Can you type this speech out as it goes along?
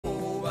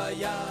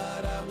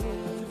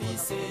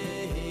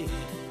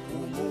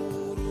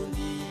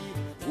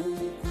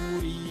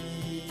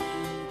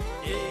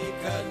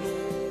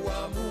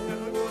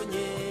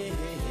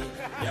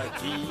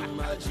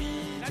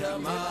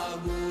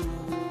amaguru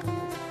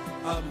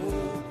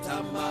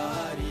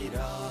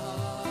amutamarira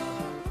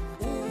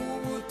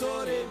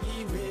ubutore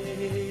bwiwe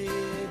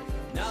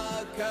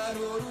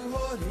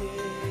n'akaroruhore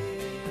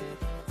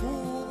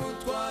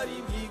ubutwari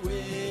bwiwe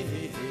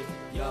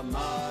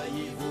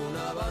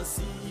yamayivuna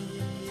basi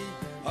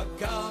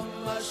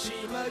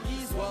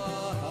akamashimagizwa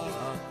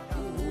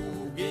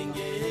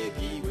ubwenge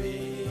bwiwe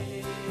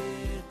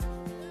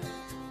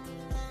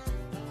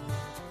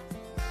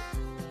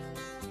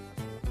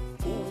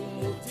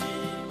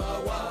umutima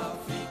wa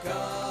Afrika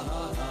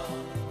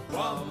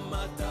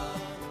wamata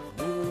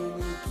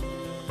n'ubuki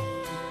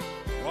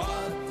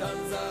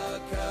watanze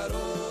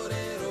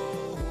akarorero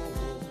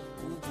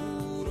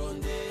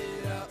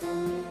ukurondera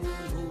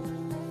ubuntu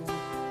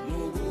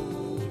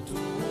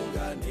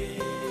n'ubutungane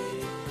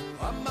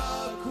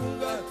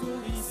amakunga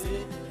tubise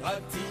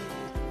ati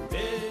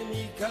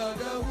beni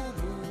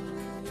kagahugu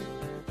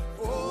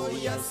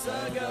oya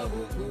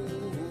sagahugu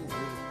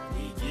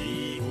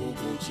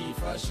igihugu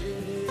cifashe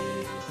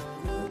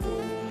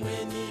ubumwe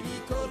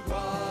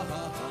n'ibikorwa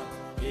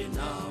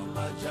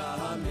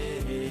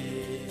n'amajambere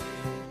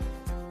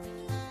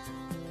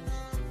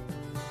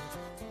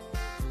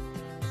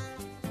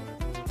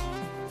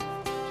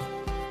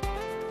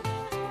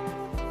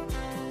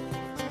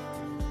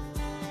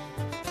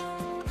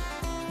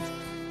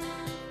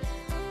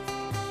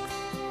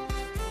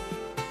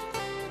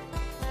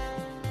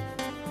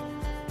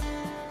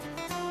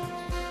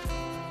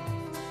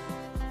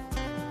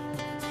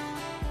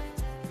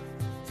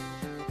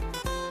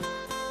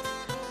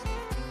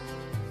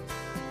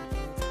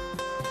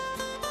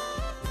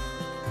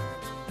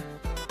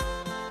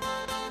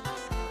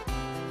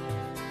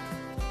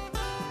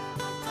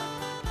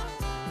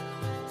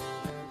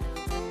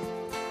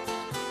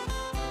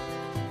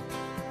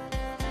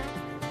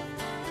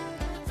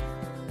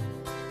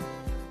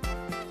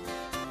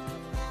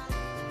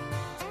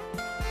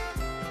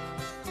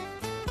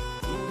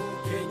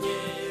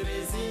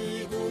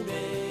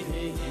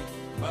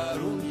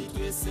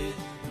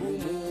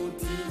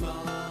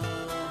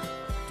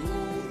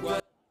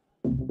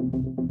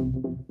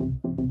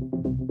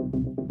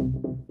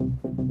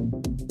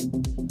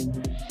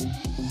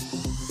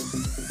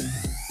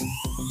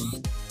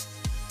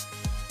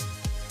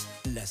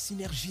La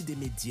synergie des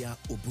médias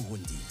au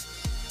Burundi.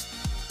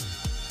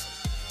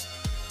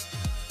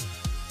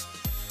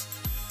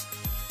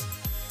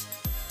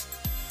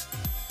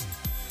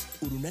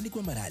 Urunani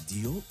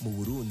rw'amaradiyo mu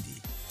Burundi.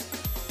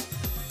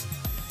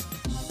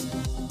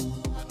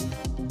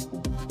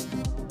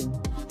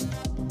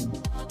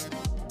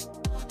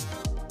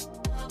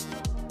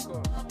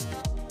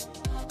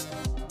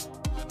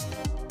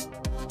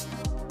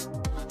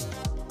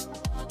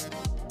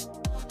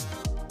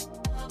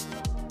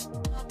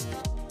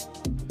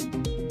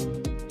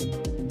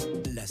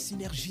 La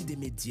synergie des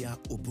médias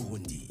au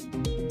Burundi.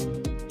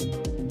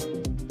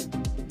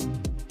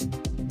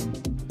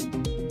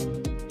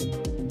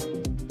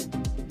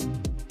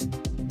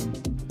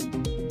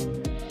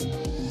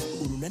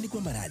 Urunani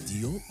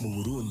rw'amaradiyo mu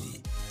Burundi.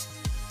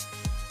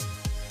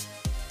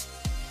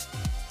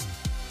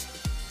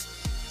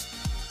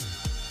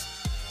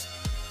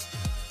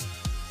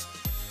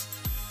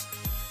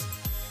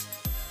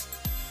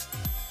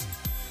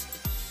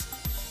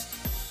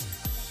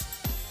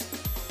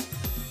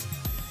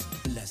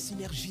 La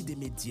synergie des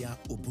médias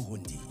au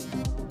Burundi.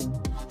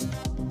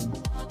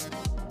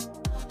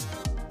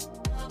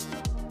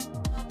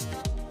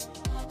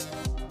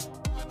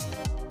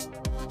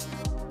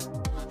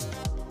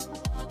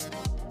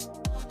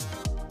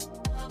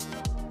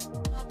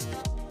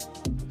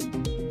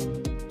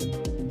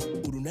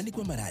 Urunani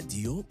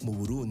rw'amaradiyo mu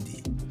Burundi.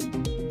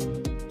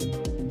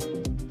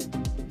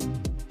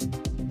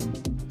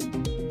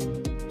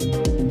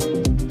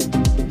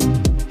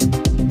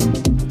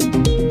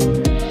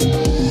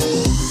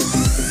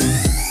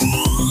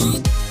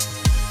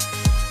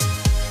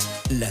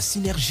 La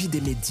synergie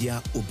des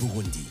médias au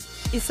Burundi.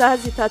 Isaha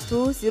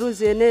zitatu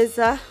ziruzuye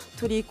neza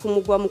turi ku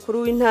mugwa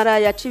mukuru w'intara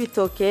ya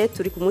Cibitoke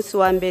turi ku munsi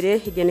wa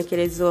mbere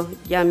igenekerezo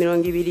rya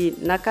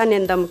 24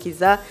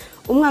 ndamukiza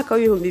umwaka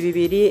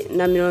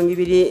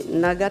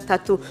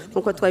w'2023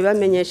 nkuko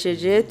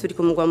twabibamenyesheje turi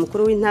ku mugwa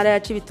mukuru w'intara ya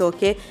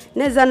Cibitoke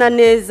neza na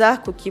neza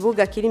ku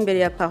kibuga kiri imbere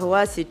ya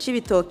paroisse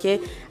Cibitoke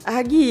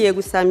ahagiye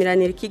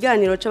gusamiranira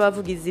ikiganiro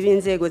c'abavugizi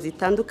b'inzego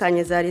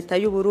zitandukanye za leta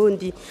y'u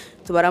Burundi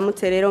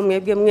tubaramutse rero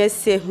mwebwe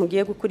mwese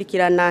mugiye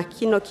gukurikirana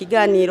kino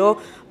kiganiro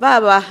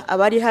baba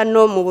abari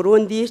hano mu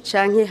Burundi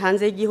canke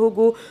hanze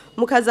y'igihugu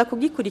mukaza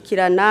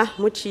kugikurikirana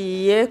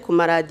muciye ku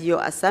maradiyo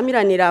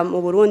asamiranira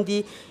mu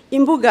Burundi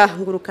imbuga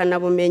ngurukana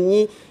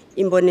bumenyi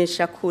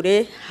imbonesha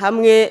kure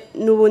hamwe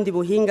n'ubundi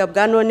buhinga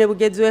bwa none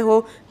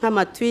bugezweho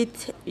nk'amatweet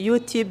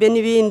YouTube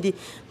n'ibindi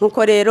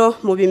nkuko rero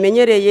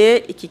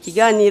mubimenyereye iki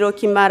kiganiro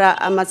kimara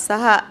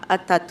amasaha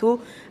 3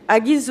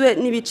 agizwe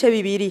n'ibice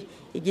bibiri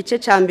igice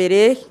ca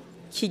mbere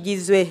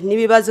kigizwe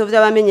n'ibibazo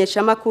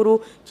by'abamenyesha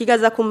makuru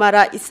kigaza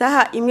kumara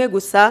isaha imwe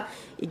gusa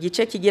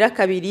igice kigira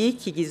kabiri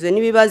kigizwe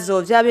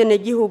n'ibibazo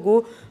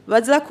by'abenegihugu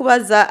baza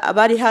kubaza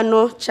abari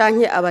hano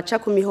canke abaca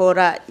ku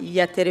mihora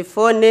ya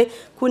telefone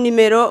ku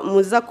nimero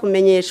muza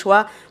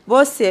kumenyeshwa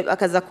bose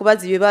bakaza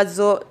kubaza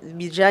ibibazo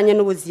bijanye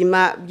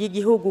n'ubuzima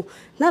bw'igihugu.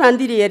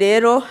 Narandiriye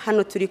rero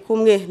hano turi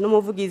kumwe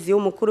n'umuvugizi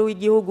w'umukuru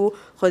w'igihugu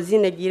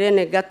Rosine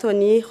Girene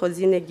Gatoni.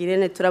 Rosine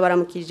Girene,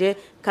 turabaramukije,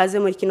 kaze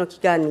muri kino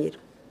kiganiro.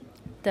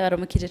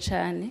 Ndabaramukije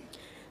cyane.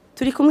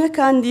 Turi kumwe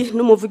kandi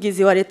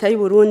n'umuvugizi wa leta y'u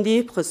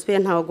Burundi Prosper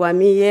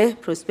Ntawagwamiye.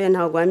 Prosper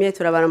Ntawagwamiye,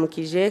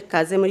 turabaramukije,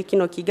 kaze muri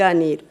kino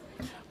kiganiro.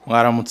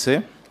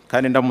 Mwaramutse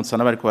kandi ndamutsa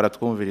n'abariko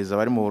baratwumviriza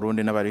bari mu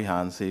Burundi n'abari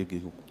hanze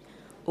y'igihugu.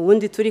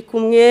 Ubundi turi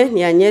kumwe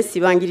ni Agnes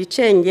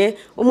Bangiricenge,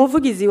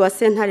 umuvugizi wa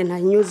Sentare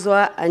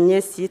Ntahinyuzwa.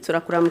 Agnes,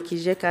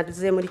 turakuramukije,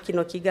 kaze muri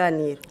kino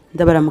kiganiro.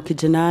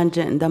 Ndabaramukije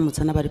nanje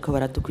ndamutsa n'abariko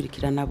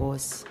baradukurikirana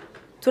bose.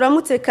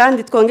 Turamutse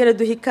kandi twongere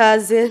duha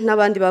ikaze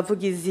n'abandi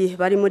bavugizi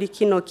bari muri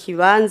kino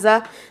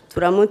kibanza.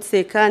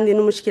 Turamutse kandi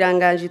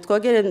n'umushikiranganje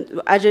twongere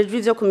ajejwe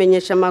ivyo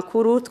kumenyesha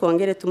makuru,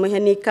 twongere tumuhe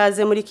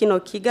n'ikaze muri kino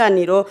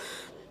kiganiro.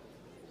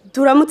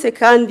 Turamutse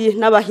kandi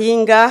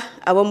n'abahinga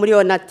abo muri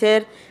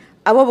Onatel,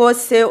 abo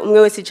bose umwe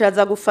wese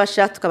icaza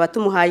gufasha, tukaba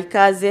tumuhaye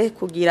ikaze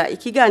kugira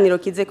ikiganiro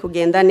kize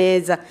kugenda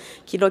neza.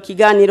 Kino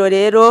kiganiro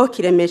rero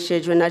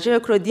kiremeshejwe na Jewe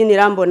Claudine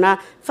Rambona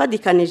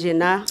fadikanije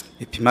na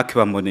Epimake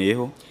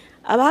bamoneyeho.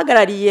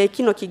 Abahagarariye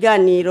kino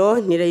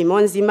kiganiro ni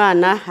Raymond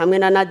Zimana hamwe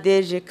na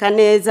Nadeje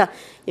Kaneza.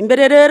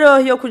 Imbere rero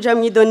yo kuja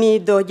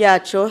mwidonido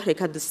ryaco,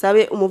 reka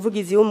dusabe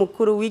umuvugizi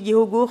w'umukuru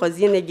w'igihugu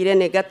Rosine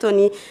Girene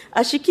Gatoni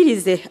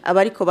ashikirize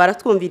abariko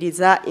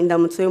baratwumviriza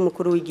indamutso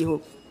y'umukuru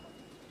w'igihugu.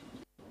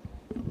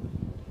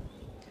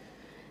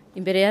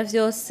 Imbere ya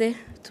vyose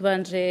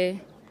tubanje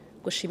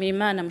gushimira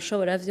Imana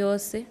mushobora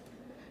vyose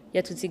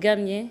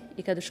yatuzigamye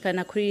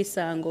ikadushikana kuri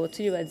isango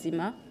turi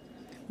bazima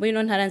muri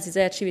no ntara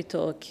nziza ya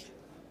Cibitoke.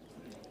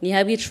 Ni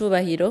habwi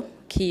icubahiro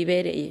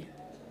kibereye.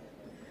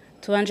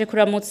 Tubanje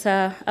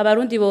kuramutsa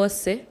abarundi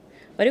bose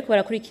bariko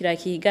barakurikira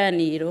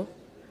ikiganiro,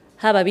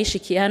 haba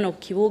bishikiye hano ku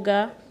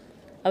kibuga,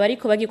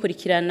 abariko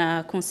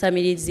bagikurikirana ku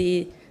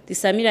nsamirizi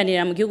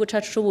disamiranira mu gihugu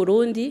cacu c'u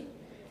Burundi,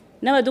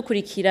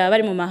 n'abadukurikira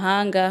bari mu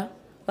mahanga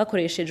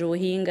bakoresheje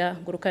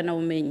ubuhinga ngurukana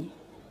bumenyi.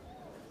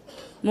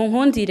 Mu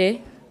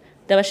nkundire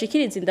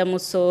ndabashikiriza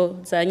indamutso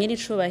za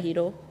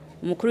nyiricubahiro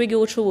umukuru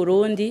w'igihugu c'u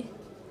Burundi,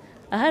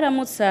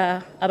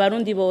 aharamutsa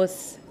abarundi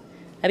bose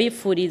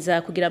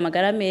abipfuriza kugira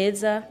amagara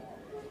meza,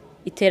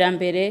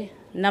 iterambere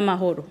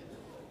n'amahoro.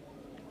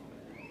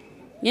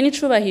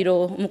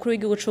 Nyiricubahiro umukuru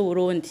w'igihugu c'u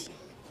Burundi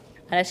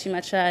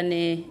arashima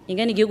cyane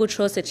ingene igihugu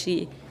cose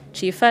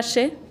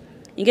cifashe,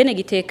 ingene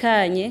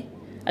gitekanye,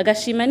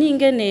 agashima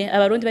n'ingene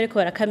abarundi bariko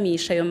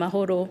barakamisha ayo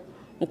mahoro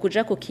mu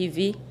kuja ku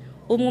kivi,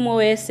 umwe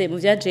wese mu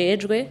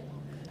vyajejwe,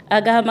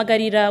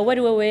 agahamagarira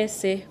wari we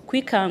wese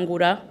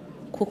kwikangura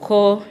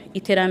kuko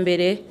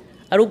iterambere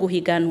ari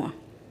uguhiganwa.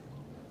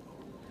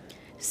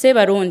 Se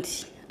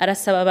Barundi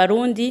arasaba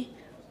abarundi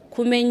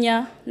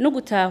kumenya no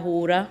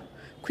gutahura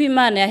ko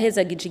Imana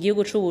yahezagije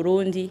igihugu c'u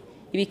Burundi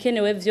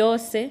ibikenewe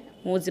vyose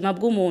mu buzima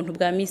bw'umuntu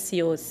bwa misi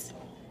yose.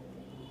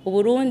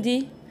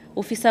 Uburundi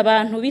ufise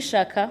abantu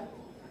bishaka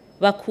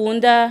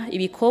bakunda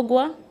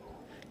ibikorwa,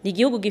 ni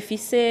igihugu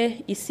gifise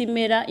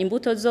isimera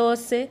imbuto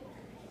zose,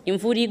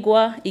 imvura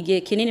igwa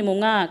igihe kinini mu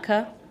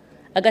mwaka,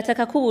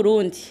 agataka k'u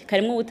Burundi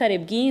karimwo ubutare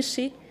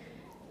bwinshi,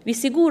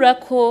 bisigura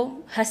ko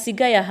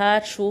hasigaye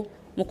ahacu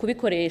mu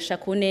kubikoresha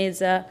ku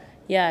neza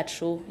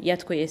yacu ya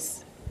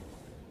twese.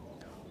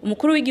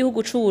 Umukuru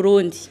w'igihugu c'u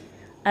Burundi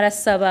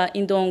arasaba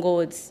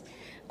indongozi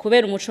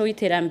kubera umuco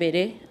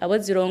w'iterambere abo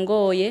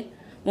zirongoye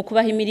mu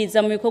kubahimiriza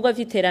mu bikorwa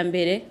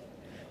vy'iterambere,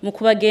 mu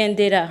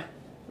kubagendera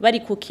bari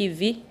ku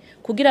kivi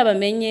kugira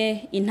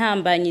bamenye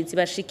intambanyi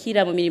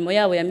zibashikira mu mirimo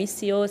yabo ya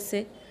misi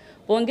yose,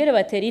 bongere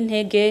batera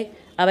intege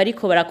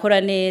abariko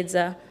barakora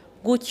neza,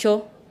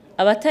 gutyo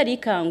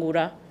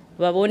abatarikangura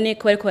babone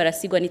ko bariko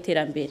barasigwa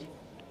n'iterambere.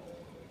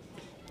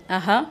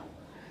 Aha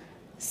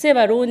Se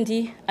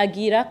Barundi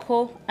agira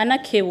ko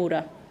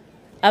anakebura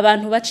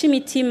abantu baca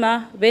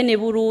imitima bene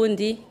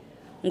Burundi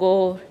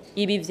ngo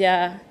ibi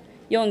vya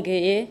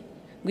yongeye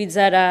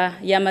gwizara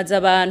yamaza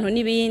abantu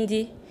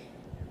n'ibindi,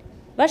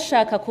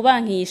 bashaka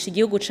kubankisha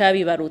igihugu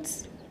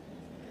cabibarutse.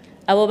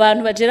 Abo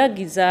bantu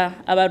bajeragiza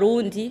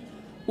abarundi,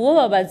 uwo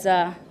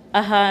babaza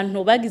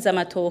ahantu bagize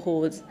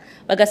amatohoza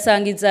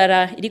bagasanga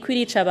inzara iri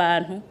kwirica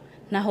abantu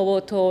ntaho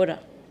botora.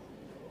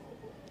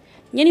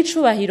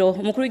 Nyenicubahiro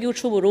umukuru w'igihugu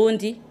c'u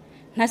Burundi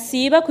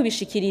ntasiba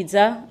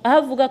kubishikiriza, aho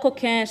avuga ko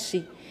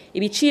kenshi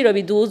ibiciro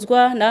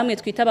biduzwa na bamwe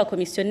twita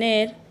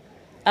abakomisiyoneri,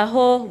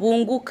 aho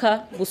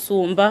bunguka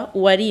gusumba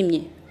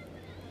uwarimye.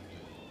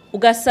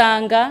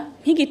 Ugasanga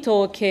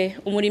nk'igitoke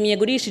umurimyi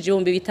yagurishije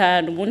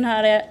 5,000 mu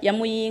ntara ya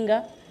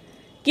Muyinga,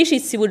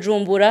 gishitsi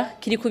Bujumbura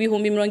kiri ku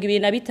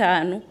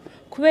 25,000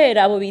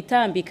 kubera abo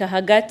bitambika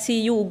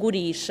hagati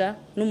y'ugurisha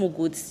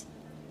n'umuguzi.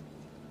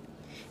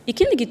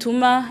 Ikindi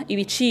gituma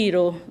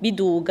ibiciro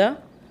biduga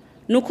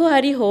nuko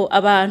hariho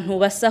abantu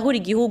basahura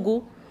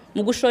igihugu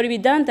mu gushora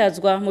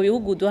ibidandazwa mu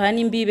bihugu duhana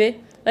imbibe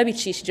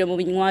babicishije mu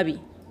binywabi.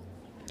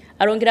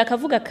 arongera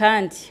akavuga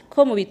kandi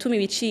ko mu bituma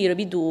ibiciro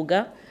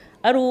biduga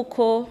ari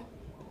uko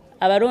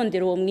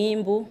abarondera uwo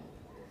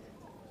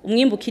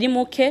umwimbu kiri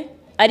muke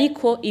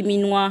ariko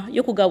iminwa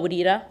yo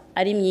kugaburira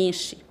ari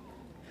myinshi.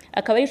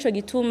 Akaba arico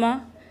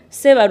gituma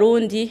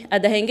Sebarundi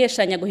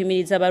adahengeshanya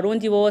guhimiriza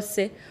abarundi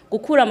bose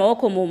gukura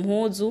amaboko mu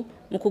mpuzu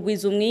mu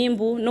kugwiza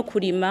umwimbu no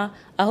kurima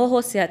aho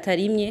hose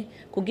hatarimye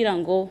kugira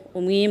ngo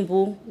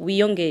umwimbu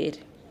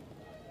wiyongere.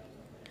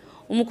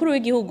 Umukuru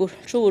w'igihugu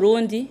c'u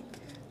Burundi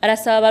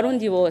arasaba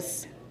abarundi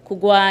bose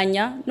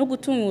kugwanya no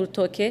gutunga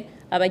urutoke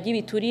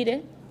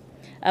abagibiturire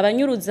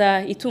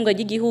abanyuruza itunga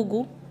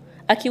ry'igihugu,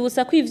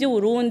 akibutsa ko ivyo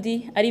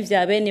Burundi ari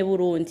vya bene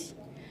Burundi,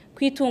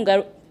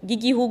 kwitunga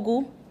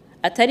ry'igihugu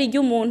atari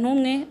ry'umuntu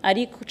umwe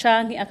ariko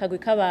canke akagwi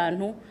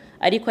k'abantu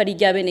ariko ari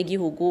rya bene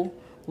gihugu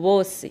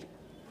bose.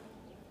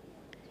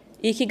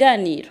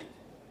 Ikiganiro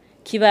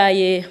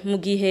kibaye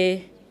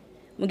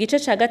mu gice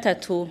ca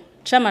gatatu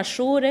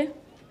c'amashure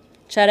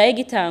caraye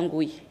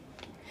gitanguye.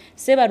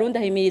 Sebarundi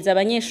ahimiriza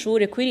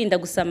abanyeshure kwirinda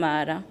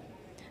gusamara,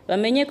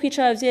 bamenye ko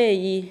ico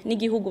abavyeyi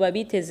n'igihugu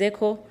babiteze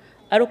ko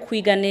ari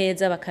ukwiga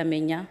neza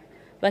bakamenya,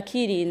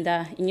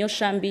 bakirinda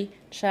inyoshambi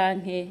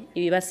canke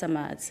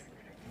ibibasamaza.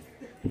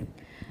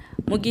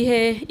 Mu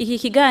gihe iki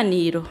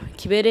kiganiro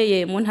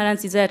kibereye mu ntara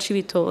nziza ya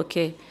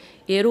Cibitoke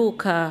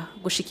iheruka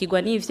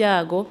gushikirwa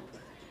n'ivyago,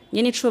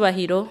 nyene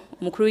icubahiro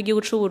umukuru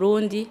w'igihugu c'u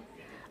Burundi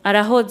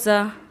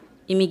arahoza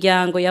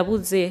imiryango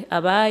yabuze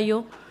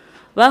abayo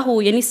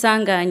bahuye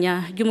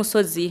n'isanganya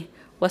ry'umusozi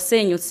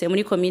wasenyutse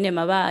muri komine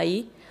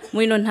Mabayi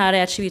muri no ntara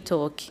ya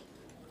Cibitoke.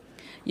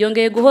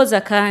 Yongeye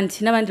guhoza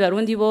kandi n'abandi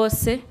barundi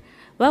bose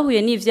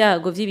bahuye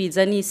n'ivyago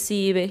vy'ibiza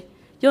n'isibe,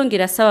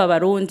 yongera asaba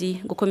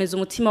abarundi gukomeza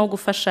umutima wo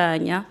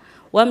gufashanya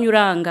wamye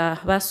uranga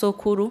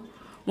basokuru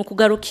mu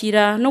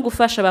kugarukira no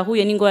gufasha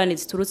abahuye n'ingorane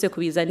ziturutse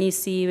kubiza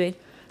n'isibe,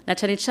 na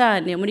cane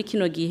cane muri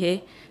kino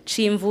gihe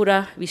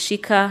c'imvura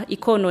bishika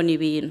ikonona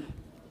ibintu.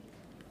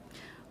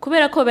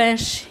 Kubera ko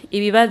benshi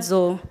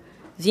ibibazo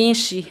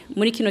vyinshi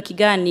muri kino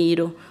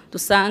kiganiro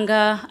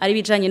dusanga ari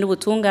bijanye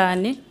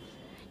n'ubutungane,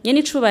 nyene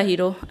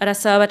icubahiro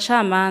arasaba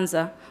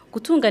abacamanza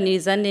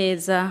gutunganiriza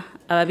neza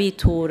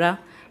ababitura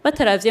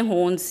bataravye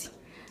nkunzi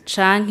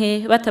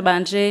canke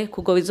batabanje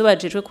kugoba izo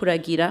bajejwe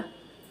kuragira,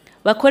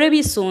 bakore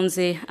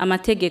bisunze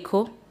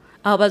amategeko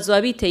aho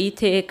bazoba biteye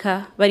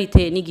iteka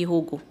bariteye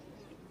n'igihugu.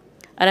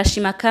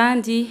 Arashima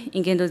kandi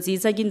ingendo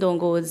nziza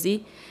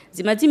ry'indongozi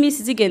zimaze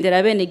imisi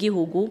zigendera bene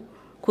gihugu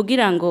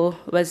kugira ngo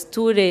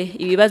baziture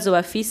ibibazo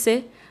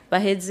bafise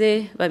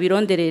baheze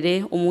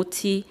babironderere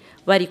umuti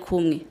bari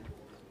kumwe.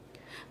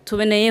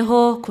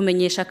 Tubeneyeho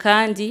kumenyesha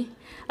kandi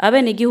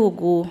abene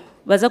gihugu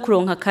baza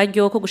kuronka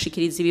akaryo ko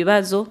gushikiriza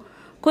ibibazo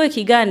ko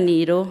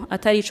ikiganiro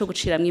atari ico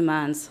guciramwo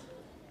imanza.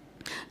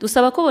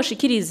 Dusaba ko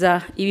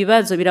boshikiriza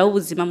ibibazo biraho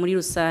ubuzima muri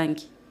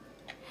rusangi.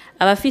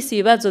 Abafise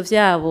ibibazo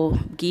vyabo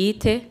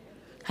bwite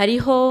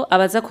hariho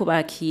abaza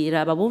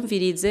kubakira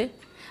babumvirize,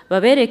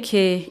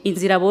 babereke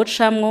inzira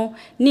bocamwo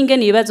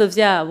n'ingene ibibazo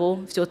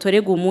vyabo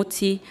vyotorega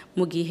umuti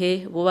mu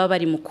gihe boba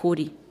bari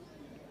mukuri.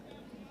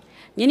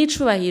 Nyene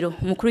icubahiro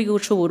umukuru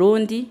w'igihugu c'u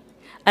Burundi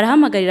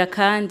arahamagarira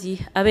kandi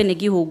abene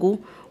gihugu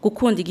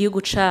gukunda igihugu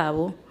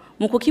cabo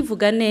mu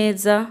kukivuga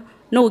neza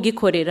no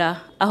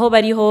kugikorera aho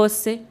bari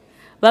hose,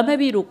 bamwe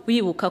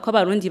bibuka ko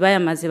abarundi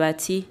bayamaze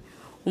bati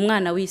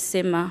umwana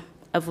w'isema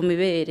avuma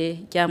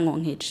ibere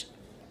ryamwonkeje.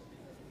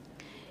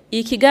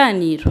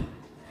 Ikiganiro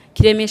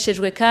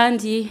kiremeshejwe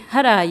kandi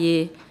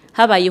habaye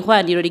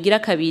ihwaniro rigira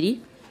kabiri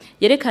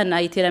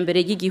yerekana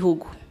iterambere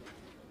ry'igihugu.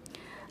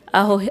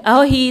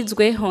 Aho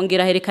hizwe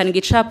hongera herekana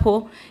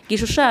igicapo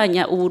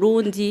gishushanya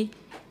Uburundi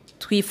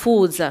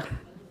twifuza,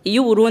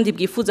 iyo Uburundi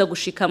bwifuza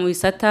gushika mu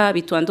bisata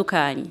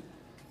bitandukanye.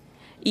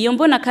 Iyo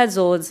mbona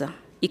kazoza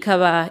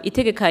ikaba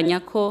itegekanya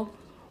ko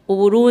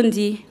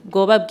Uburundi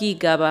bwoba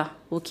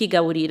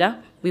bukigaburira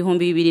mu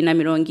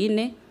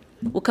 2040,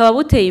 ukaba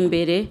buteye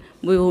imbere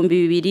mu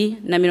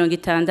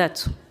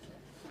 2060.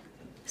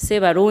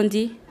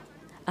 Sebarundi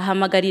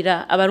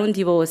ahamagarira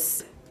abarundi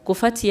bose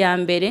gufata iya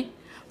mbere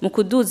mu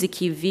kuduza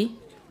ikivi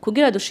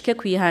kugira dushike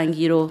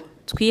kwihangiro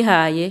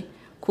twihaye,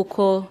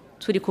 kuko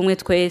turi kumwe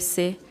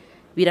twese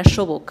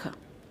birashoboka.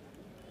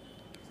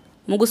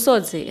 Mu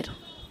gusozera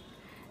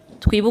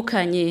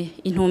twibukanye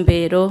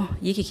intumbero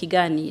y'iki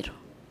kiganiro.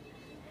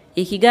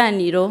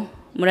 Ikiganiro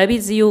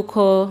murabizi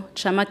yuko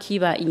cama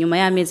kiba inyuma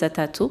y'amezi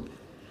 3,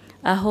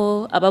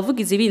 aho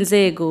abavugizi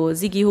b'inzego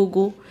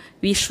z'igihugu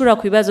bishura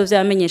ku bibazo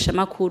vy'abamenyesha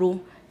makuru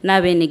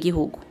n'abene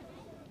gihugu.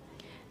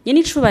 Nyene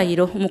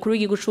icubahiro umukuru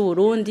w'igihugu c'u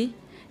Burundi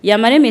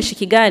yamaremesha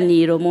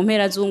ikiganiro mu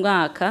mpera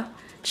z'umwaka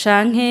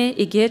canke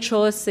igihe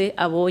cose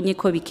abonye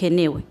ko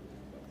bikenewe.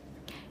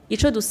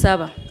 Ico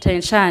dusaba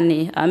cane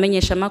cane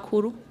abamenyesha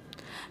makuru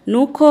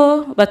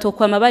nuko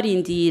batokwama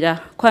barindira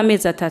ko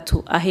amezi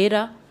 3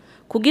 ahera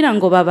kugira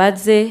ngo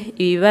babaze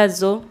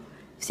ibibazo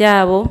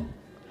vyabo,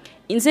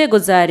 inzego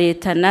za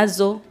leta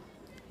nazo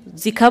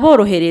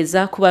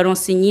zikaborohereza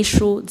kubaronsa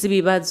inyishu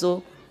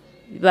z'ibibazo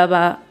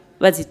baba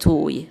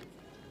bazituye.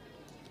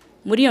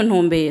 Muri iyo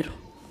ntumbero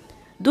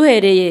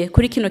duhereye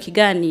kuri kino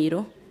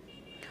kiganiro,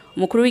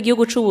 umukuru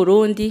w'igihugu c'u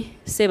Burundi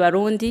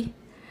Sebarundi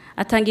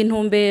atanga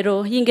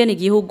intumbero y'ingene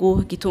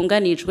igihugu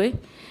gitunganijwe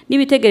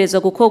n'ibitegerezwa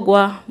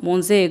gukorwa mu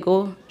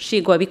nzego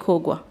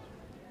nshingwabikorwa.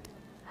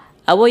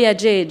 Abo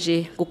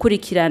yajeje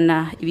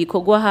gukurikirana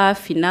ibikorwa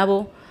hafi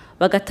nabo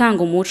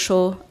bagatanga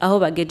umuco aho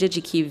bagejeje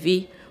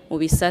ikivi mu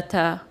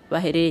bisata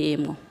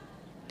bahereyemo.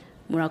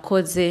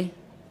 Murakoze,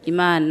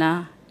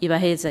 Imana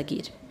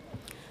ibahezagire.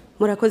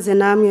 Murakoze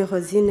namwe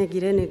Rosine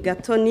Girene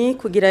Gatoni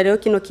kugira rero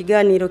kino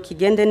kiganiro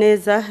kigende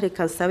neza,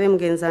 reka nsabe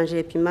mugenzanje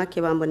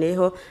Epimake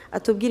bamboneho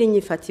atubwire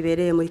inyifata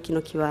ibereye muri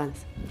kino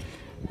kibanza.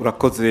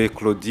 Urakoze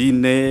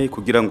Claudine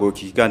kugira ngo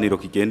ikiganiro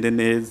kigende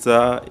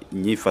neza,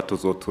 inyifato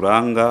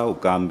zoturanga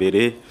ubwa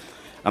mbere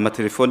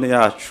amatelefone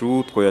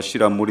yacu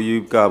twoyashira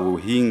muri bwa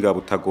buhinga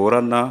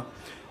butagorana,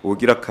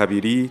 ubugira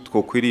kabiri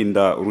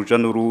twokwirinda uruja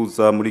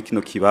n'uruza muri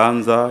kino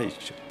kibanza,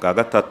 bwa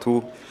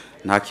gatatu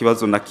nta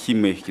kibazo na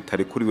kimwe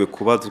kitari kuriwe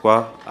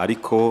kubazwa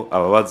ariko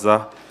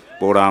ababaza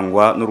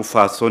borangwa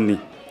n'urufasoni,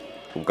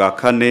 ubwa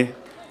kane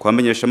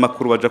kwamenyesha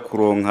makuru baja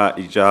kuronka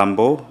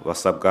ijambo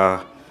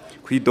basabwa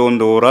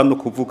kwidondora no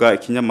kuvuga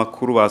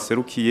ikinyamakuru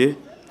baserukiye,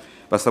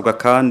 basabwa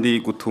kandi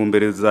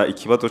gutumbereza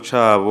ikibazo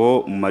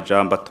cabo mu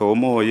majambo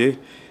atomoye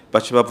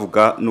bace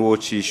bavuga n'uwo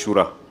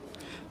cishura,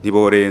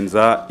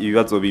 ntiborenza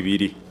ibibazo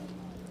bibiri.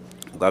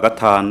 Ubwa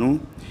gatanu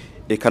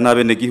eka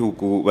nabene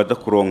gihugu baja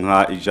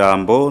kuronka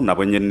ijambo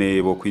nabo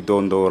nyene bo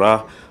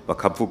kwidondora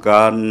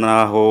bakavuga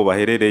naho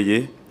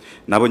baherereye,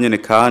 nabo nyene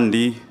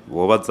kandi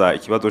bobaza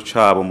ikibazo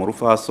cabo mu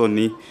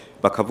rufasoni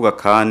bakavuga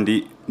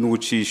kandi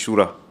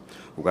n'ucishura.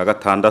 Ubwa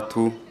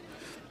gatandatu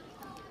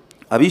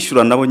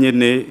abishura nabo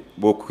nyene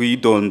bo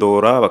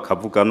kwidondora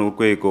bakavuga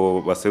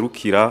n'urwego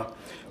baserukira,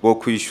 bo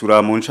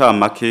kwishura mu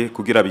ncamake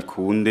kugira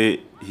bikunde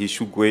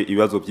hishugwe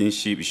ibibazo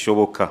byinshi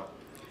bishoboka.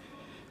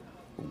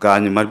 Ubwa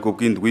nyuma aribwo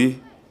bw'indwi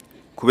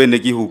kubene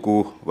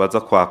gihugu baza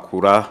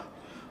kwakura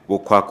bo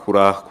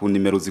kwakura ku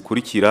nimero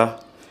zikurikira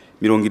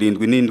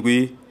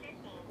 77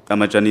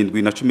 amajana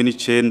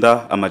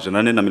 719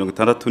 amajana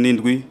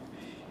 467,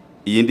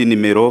 iyindi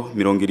nimero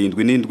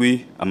 77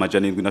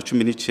 amajana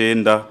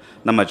 719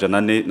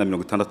 n'amajana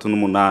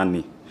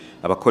 468.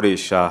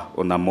 Abakoresha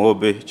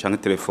onamobe canke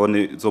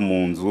telefone zo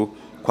mu nzu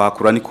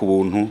kwakura ni ku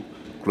buntu.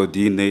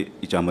 Claudine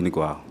ijambo ni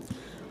gwaho.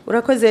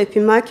 Urakoze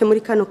Epimake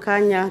muri kano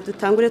kanya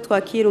dutangure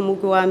twakira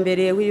umugwi wa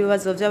mbere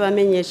w'ibibazo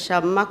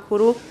by'abamenyesha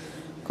makuru.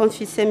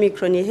 Konfise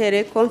micro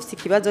nihere konfise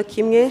ikibazo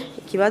kimwe,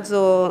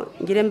 ikibazo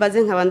ngire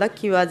mbaze nkabanda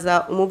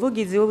kibaza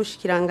umuvugizi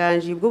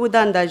w'ubushikiranganje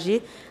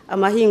bw'ubudandaji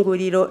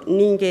amahinguriro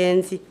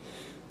n'ingenzi.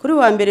 Kuri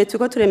wa mbere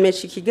tuko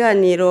turemesha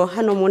ikiganiro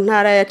hano mu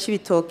ntara ya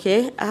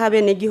Cibitoke aho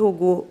abene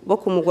gihugu bo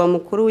kumugwa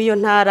mukuru w'iyo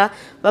ntara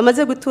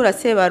bamaze gutura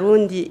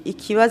Sebarundi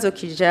ikibazo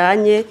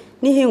kijanye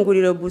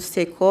n'ihinguriro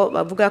Buseko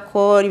bavuga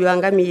ko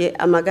ribangamiye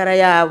amagara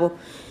yabo.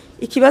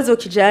 Ikibazo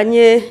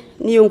kijanye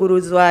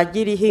n'iyunguruzwa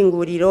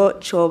ry'ihinguriro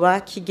coba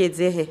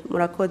kigezehe.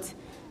 Murakoze.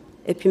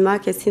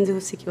 Epimake sinzi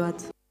husi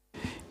kibazo.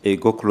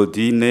 Ego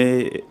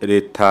Claudine,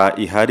 leta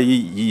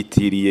ihari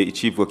yitiriye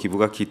icivugo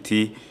kivuga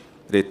kiti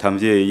leta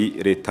mvyeyi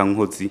leta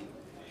nkozi.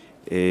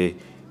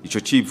 Ico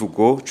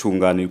civugo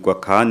cunganirwa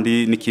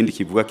kandi n'ikindi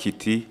kivuga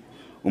kiti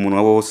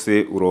umunwa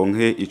wose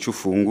uronke ico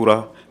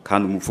ufungura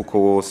kandi umufuko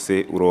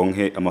wose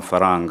uronke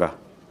amafaranga.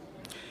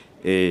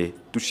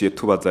 Duciye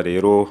tubaza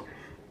rero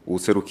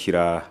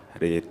userukira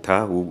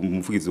leta,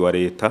 umuvugizi wa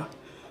leta,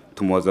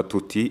 tumubaza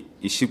tuti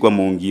ishirwa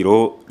mu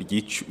ngiro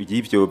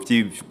y'ivyo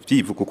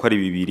vyivugo ko ari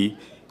bibiri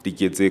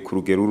rigeze ku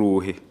rugero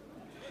uruhe.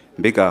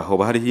 Mbega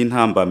hoba hariho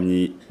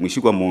intambamyi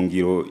mwishirwa mu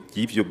ngiro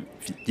y'ivyo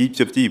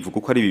vyivugo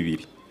ko ari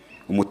bibiri,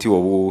 umuti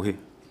wo buhe?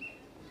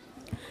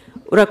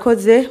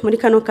 Urakoze muri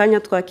kano kanya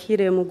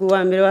twakire umugwi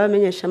wa mbere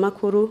w'abamenyesha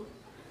makuru.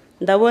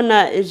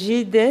 Ndabona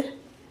Egide,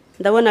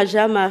 ndabona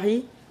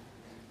Jean-Marie,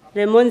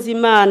 Raymond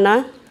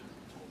Zimana,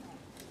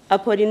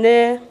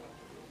 Apollinaire,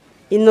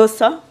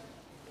 Innocent,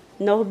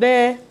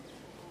 Norbert,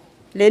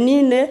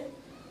 Lenine,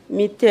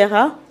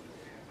 Mitterrand,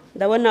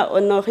 ndabona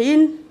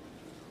Honorine,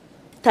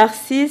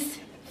 Tarsis,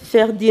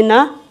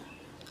 Ferdinand,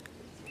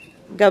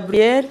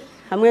 Gabriel,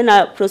 hamwe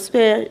na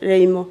Prosper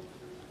Raymond.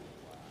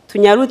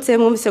 Tunyarutse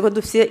mwumvise ko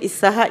dufise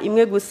isaha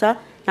imwe gusa,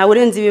 nta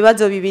urenze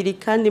ibibazo bibiri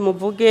kandi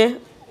muvuge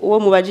uwo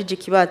mubajije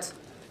ikibazo.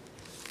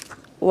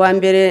 Uwa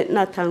mbere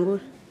natangura.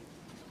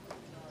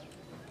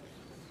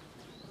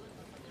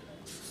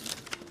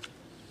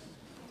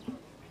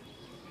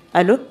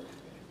 Allo?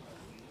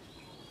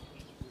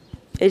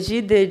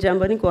 Egide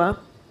jambo ni kwa?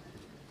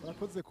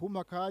 Urakoze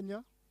kuma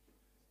kanya.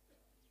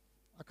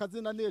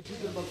 Akazina ni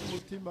Egide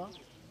Mbazumutima.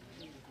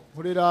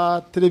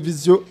 Nkorera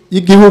televiziyo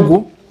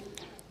y'igihugu.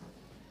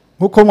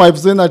 Nkuko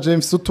mwabivuze na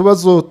James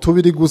utubazo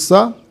tubiri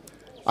gusa.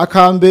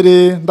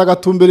 Akambere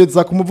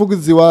ndagatumbereza ku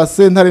muvugizi wa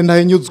sentare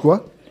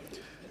ntahinyuzwa.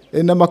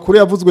 Namakuru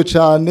yavuzwe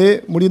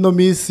cyane muri no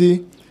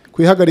misi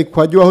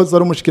kwihagarikwa ry'uwahoze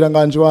ari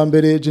umushikiranganje wa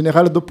mbere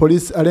General de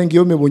Police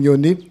Arengiyome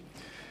Bunyoni.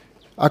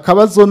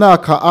 Akabazo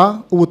naka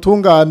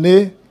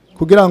ubutungane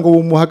kugira ngo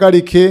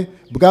bumuhagarike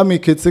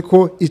bwamiketse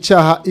ko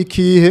icyaha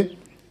ikihe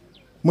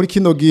muri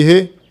kino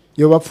gihe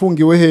yo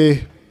bapfungiwe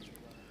hehe.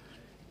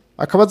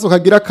 akabazo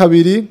kagira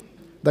kabiri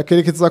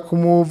ndakerekeza ku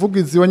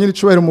muvugizi wa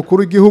nyiricubahiro mukuru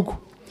w'igihugu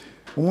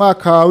mu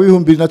mwaka wa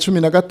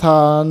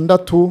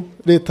 2016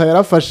 leta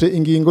yarafashe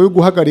ingingo yo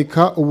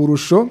guhagarika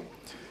uburusho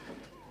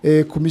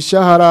ku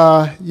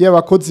mishahara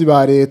y'abakozi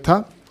ba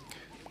leta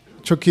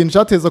ico kintu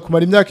cyateza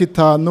kumara imyaka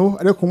 5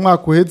 ariko ku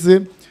mwaka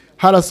uheze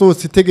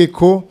harasohotse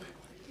itegeko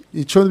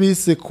ico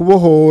bise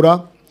kubohora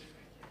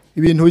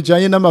ibintu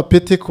bijanye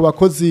n'amapete ku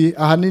bakozi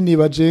ahanini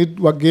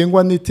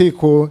bagengwa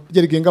n'iteko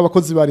ryerigenga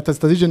abakozi ba leta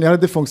Statut Général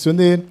des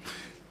Fonctionnaires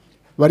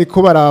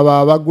bariko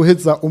baraba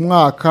guheza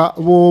umwaka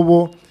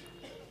bobo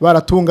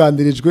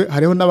baratunganirijwe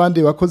hariho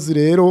n'abandi bakozi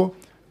rero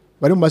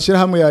bari mu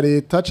mashirahamwe ya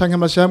leta canke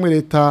amashirahamwe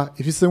leta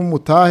ifise mu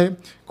mutahe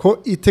ko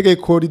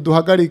itegeko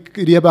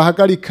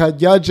ribahagarika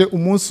ryaje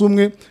umunsi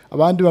umwe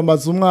abandi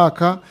bamaze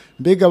umwaka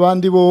mbega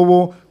abandi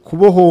bobo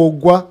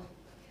kubohorwa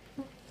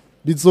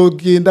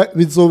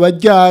bizoba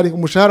ryari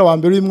umushahara wa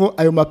mbere urimwo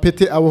ayo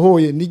mapete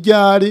abohoye ni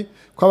ryari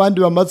ko abandi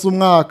bamaze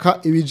umwaka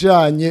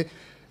ibijanye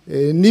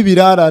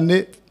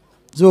n'ibirarane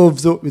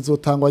byovyo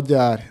bizotangwa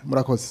ryari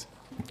murakoze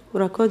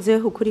urakoze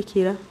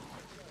ukurikira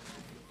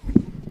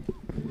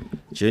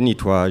Je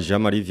nitwa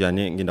Jean Marie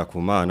Vianney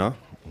Ngendakumana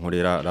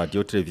nkorera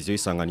radio televiziyo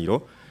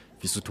isanganiro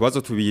fise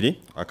utubazo tubiri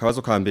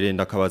akabazo ka mbere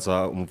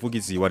ndakabaza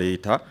umuvugizi wa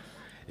leta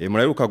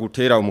muraheruka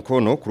gutera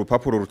umukono ku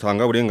rupapuro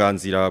rutanga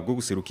uburenganzira bwo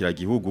guserukira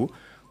igihugu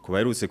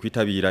kubaherutse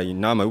kwitabira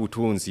inama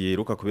y'ubutunzi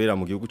yeruka kubera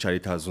mu gihugu ca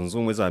leta zunze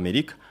ubumwe za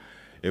Amerika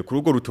kuri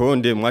urwo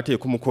rutonde mwateye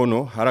ku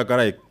mukono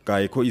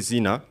haragaragaye ko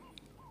izina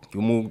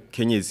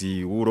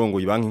y'umukenyezi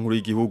w'urongoye banki nkuru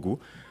y'igihugu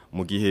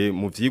mu gihe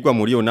mu vyigwa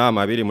muri yo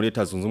nama abere muri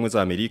leta zunze ubumwe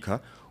za Amerika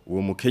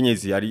uwo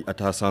mukenyezi ari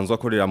atasanzwe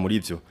akorera muri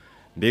ivyo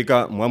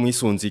mbega mwa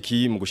mwisunze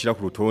iki mu gushira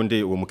ku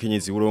rutonde uwo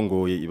mukenyezi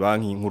w'urongoye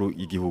ibanki nkuru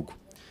y'igihugu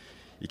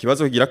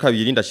ikibazo kigira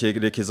kabiri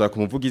ndacerekeza ku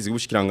muvugizi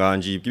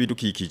w'ubushikiranganje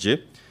bw'ibidukikije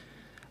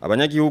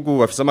abanyagihugu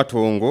bafise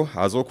amatongo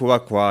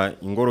azokubakwa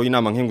ingoro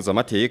y'inama nkenguza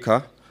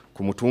amateka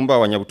ku mutumba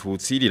wa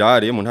Nyabututsi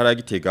rirare mu ntara ya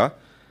Gitega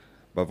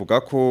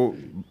bavuga ko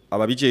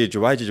ababijeje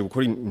bahejeje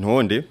gukora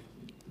intonde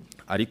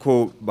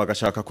ariko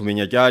bagashaka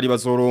kumenya ryari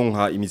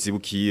bazoronka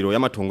imizibukiro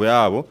y'amatongo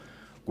yabo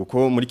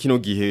kuko muri kino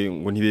gihe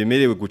ngo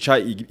ntibemerewe guca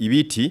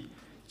ibiti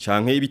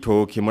canke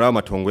ibitoke muri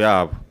amatongo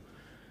yabo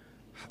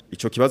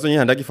ico kibazo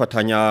nyine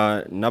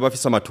ndagifatanya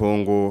n'abafise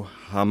amatongo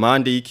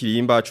hamande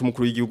y'ikirimba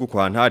c'umukuru w'igihugu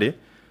kwa Ntare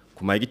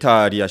ku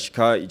mahegitari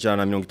ashika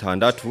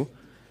 160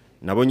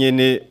 nabo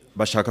nyene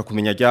bashaka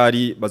kumenya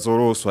ryari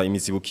bazoroswa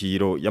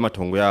imizibukiro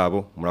y'amatongo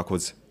yabo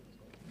murakoze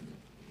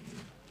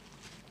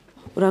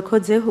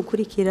urakoze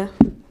ukurikira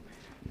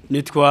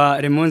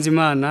nitwa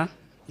Remonzimana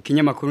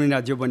ikinyamakuru ni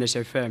Radio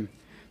Bonesha FM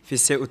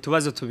fise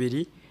utubazo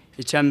tubiri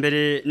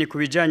icambere ni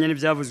kubijanye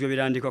n'ivyavuzwe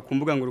birandikwa ku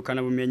mbuga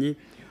ngurukana bumenyi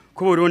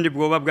ko Burundi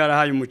bwoba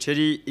bwarahaye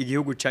umuceri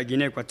igihugu ca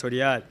Guinea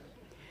Equatorial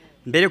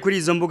mbere kuri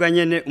izo mbuga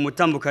nyene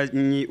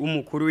umutambukanyi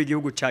w'umukuru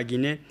w'igihugu ca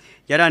Guinea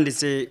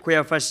yaranditse ko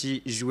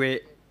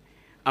yafashijwe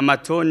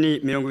amatoni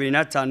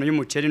 25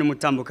 y'umuceri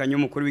n'umutambukanyi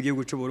w'umukuru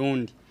w'igihugu c'u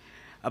Burundi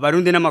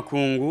abarundi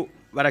n'amakungu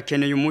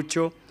barakeneye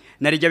umuco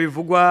narijya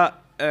bivugwa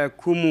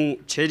ku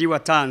muceri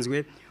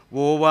watanzwe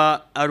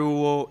woba ari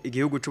uwo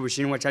igihugu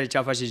c'Ubushinwa cari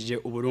cafashije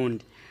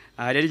uBurundi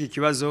aha rero iki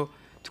kibazo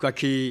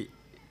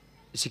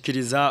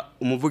tukakishikiriza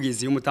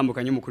umuvugizi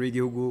w'umutambukanyi w'umukuru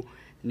w'igihugu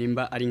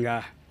nimba ari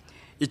ngaha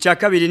icya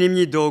kabiri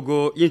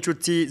n'imyidogo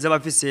y'inshuti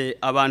z'abafise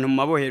abantu mu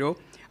mabohero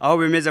aho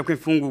bemeza ko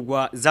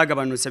imfungurwa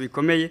zagabanutse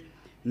bikomeye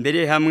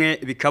mbere hamwe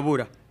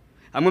bikabura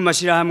hamwe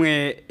mashira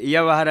hamwe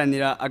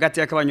y'abaharanira agati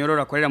y'akabanyororo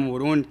akorera mu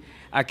Burundi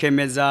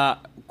akemeza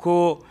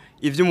ko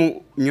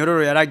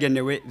ivy'umunyororo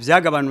yaragenewe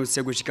vyagabanutse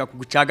gushika ku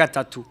ca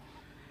gatatu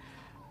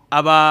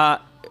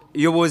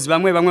abayobozi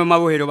bamwe mu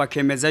mabohero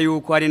bakemeza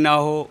yuko ari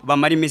naho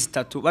bamara imisi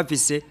 3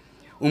 bafise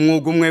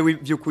umwuga umwe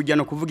w'ivy'ukurya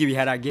no kuvuga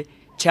ibiharage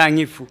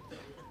canke ifu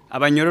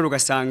abanyororo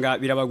ugasanga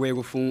birabagoye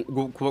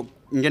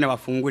ingene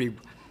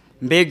bafungurirwa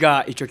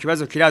mbega ico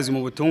kibazo kirazi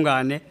mu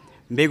butungane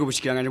mbega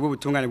ubushikiranganje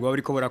bw'ubutungane bwa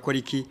buriko burakora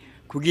iki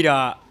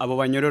kugira abo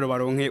banyororo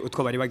baronke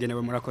utwo bari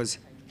bagenewe murakoze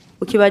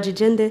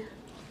ukibajije nde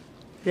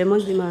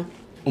Remonzimana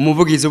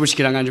umuvugizi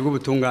w'ubushikiranganje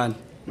bw'ubutungane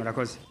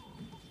murakoze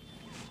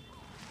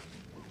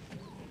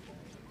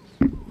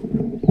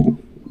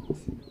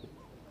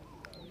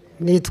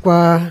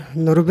nitwa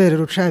Norbert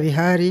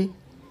Rucabihari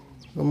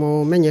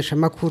umumenyesha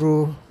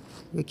makuru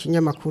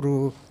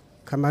w'ikinyamakuru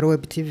Kamaro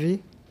Web TV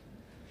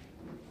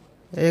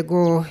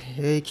ego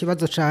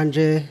ikibazo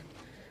canje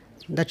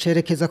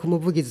ndacerekeza ku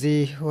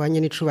muvugizi wa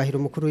nyenicubahiro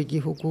umukuru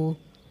w'igihugu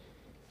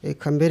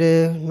eka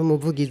mbere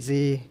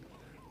n'umuvugizi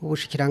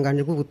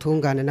w'ubushikiranganje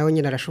bw'ubutungane nawe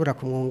nyine arashobora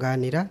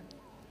kumwunganira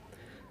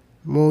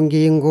mu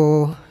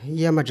ngingo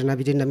y'amajana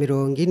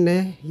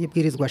 240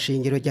 y'ibwirizwa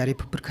shingiro rya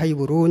Republika y'u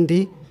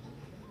Burundi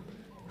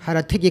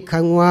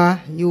harategekanywa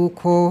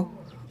yuko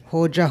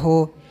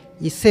hojaho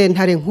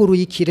isentare nkuru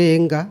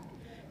y'ikirenga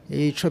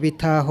ico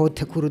bita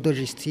haute cour de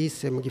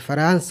justice mu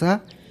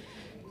gifaransa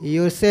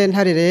iyo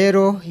sentare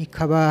rero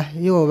ikaba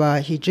yoba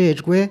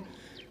hijejwe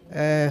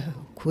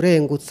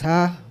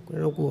kurengutsa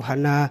no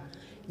guhana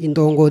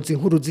indongozi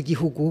nkuru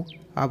z'igihugu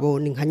abo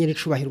ni nka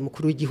nyenicubahiro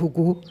umukuru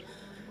w'igihugu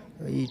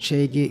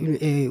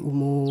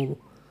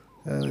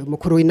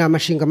umukuru w'inama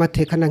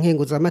nshingamateka na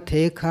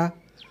nkenguzamateka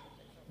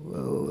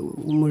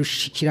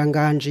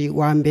umushikiranganji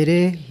wa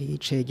mbere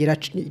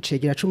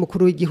icegera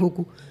c'umukuru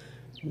w'igihugu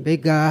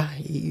mbega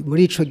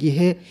muri ico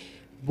gihe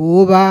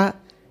boba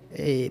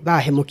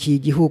bahemukiye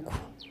igihugu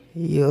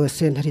iyo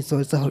sentare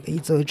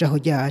izojaho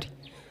ryari.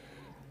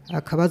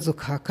 Akabazo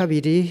ka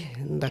kabiri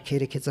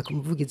ndakerekeza ku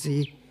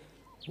muvugizi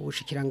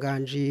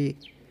ubushikiranganji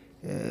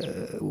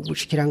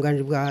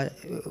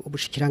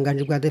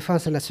bwa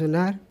Defense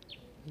Nationale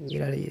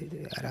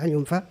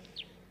aranyumva.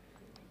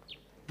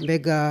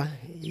 Mbega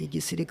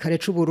igisirikare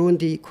c'u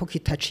Burundi ko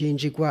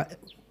kitacinjigwa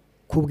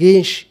ku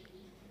bwinshi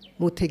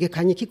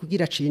mutegekanye iki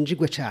kugira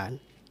cinjigwe cyane?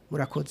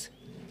 Murakoze.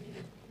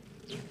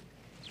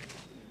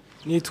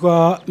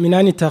 Nitwa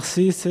Minani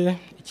Tarsise,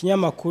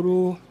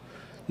 ikinyamakuru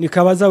ni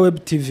Kabaza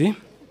Web TV.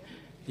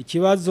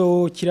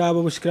 Ikibazo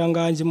kirabo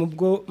bushikiranganje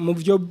mu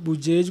byo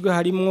bujejwe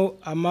harimo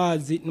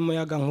amazi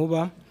n'umuyaga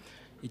nkuba.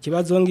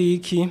 Ikibazo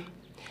ngiki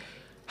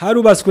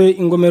harubaswe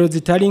ingomero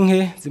zitari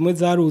nke, zimwe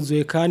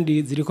zaruzuye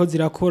kandi ziriko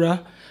zirakora.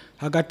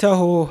 Hagati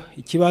aho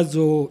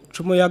ikibazo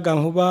c'umuyaga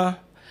nkuba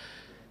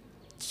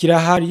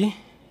kirahari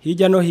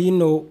hirya no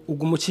hino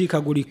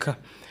ugumucikagurika.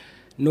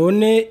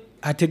 None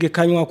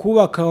hategekanywa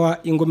kubaka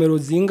ingomero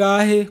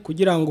zingahe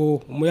kugira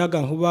ngo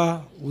umuyaga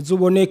nkuba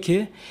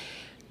uzuboneke,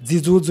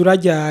 zizuzura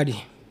ryari?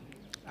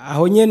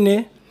 Aho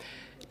nyene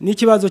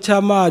n'ikibazo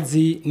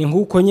cy'amazi ni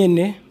nkuko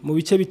nyene mu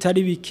bice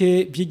bitari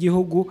bike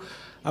by'igihugu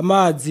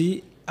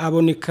amazi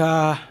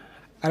aboneka,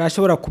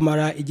 arashobora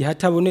kumara igihe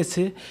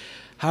atabonetse,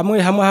 hamwe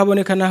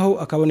haboneka naho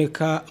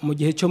akaboneka mu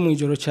gihe cyo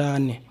mwijoro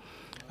cyane.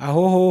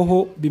 Aho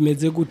hoho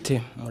bimeze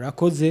gute?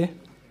 Murakoze.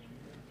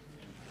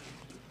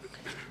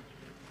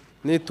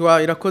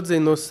 Nitwa Irakoze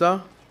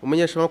Inosa,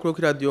 umunyeshamakuru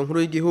kuri radio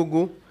nkuru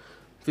y'igihugu.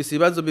 Mfise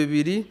ibibazo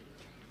bibiri.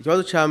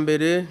 Ikibazo ca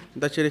mbere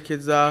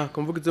ndacerekeza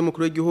ku mvugizi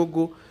w'umukuru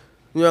w'igihugu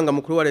n'uyanga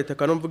mukuru wa leta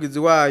kandi umvugizi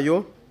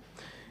wayo.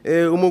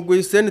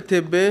 Umugwi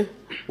CNTB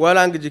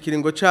warangije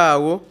ikiringo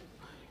cawo.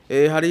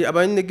 Hari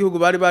abanyagihugu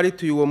bari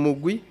barituye uwo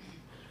mugwi.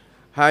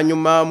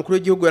 Hanyuma umukuru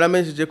w'igihugu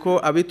yaramenyesheje ko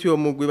abituye uwo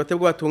mugwi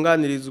batebwe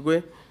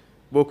batunganirizwe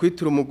bo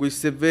kwitura umugwi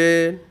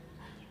severe.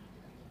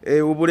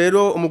 Ubu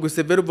rero umugwi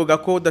severe uvuga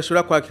ko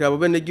udashobora kwakira abo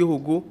bene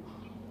gihugu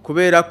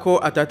kubera ko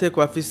atateko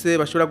bafise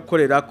bashobora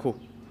gukorerako.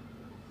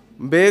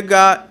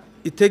 Mbega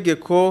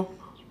itegeko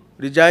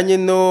rijanye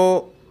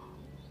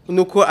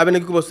nuko abene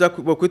gihugu bose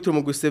bo kwitura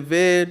umugwi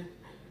severe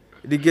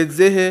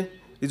rigezehe,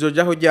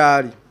 rizojaho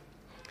ryari?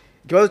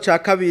 Ikibazo ca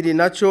kabiri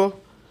naco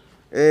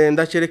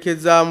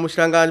ndacerekeza mu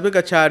shiranganje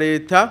bega ca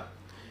leta.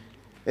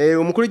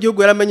 Umukuru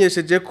w'igihugu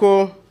yaramenyesheje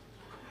ko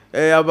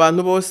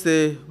abantu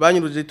bose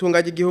banyuruje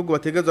itunga ry'igihugu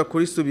bategezwa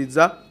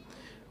kurisubiza.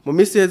 Mu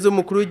minsi heze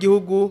umukuru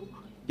w'igihugu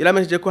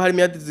yaramenyesheje ko hari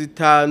imyadi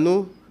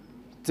 5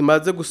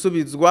 zimaze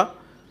gusubizwa.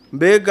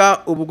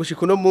 Mbega ubu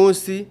gushika no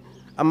munsi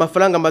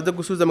amafaranga amaze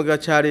gusubiza mu gihe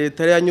ca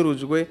leta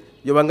yanyurujwe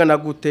yo bangana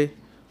gute?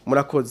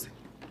 Murakoze.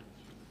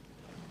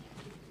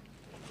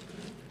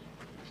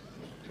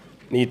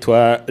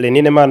 Nitwa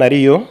Lenine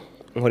Manariyo,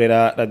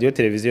 nkorera radio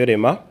televiziyo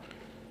Rema.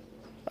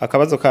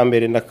 Akabazo ka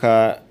mbere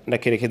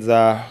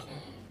ndakerekeza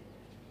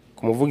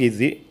ku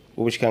muvugizi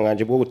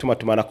ubushikanganje bwo gutuma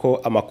tumanako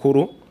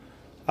amakuru.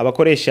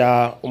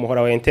 Abakoresha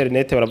umuhora wa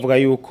internet baravuga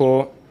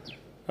yuko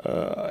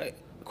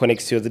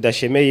connection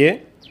zidashemeye,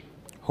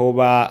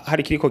 hoba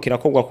hari kiriko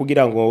kirakogwa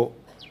kugira ngo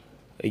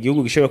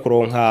igihugu gishobore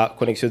kuronka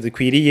connection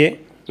zikwiriye,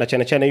 na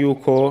cyane cyane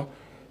yuko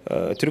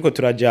turiko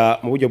turaja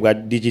mu buryo bwa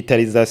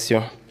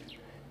digitalization.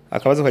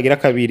 Akabazo kagira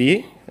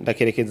kabiri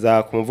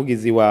ndakerekeza ku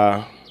muvugizi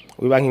wa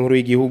banki nkuru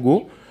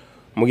y'igihugu.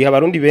 Mu gihe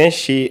abarundi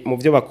benshi mu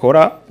byo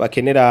bakora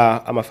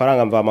bakenera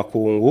amafaranga mva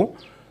makungu,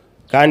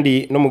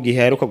 kandi no mu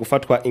gihe heruka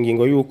gufatwa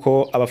ingingo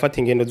yuko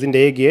abafata ingendo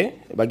z'indege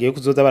bagiye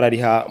kuzoza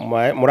barariha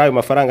muri ayo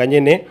mafaranga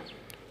nyene,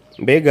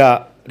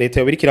 mbega leta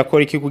yo birikira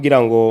kora iki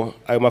kugira ngo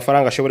ayo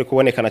mafaranga ashobore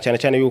kubonekana, cyane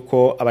cyane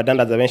yuko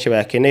abadandaza benshi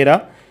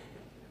bayakenera,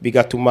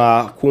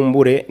 bigatuma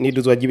kumbure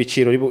n'iduzwa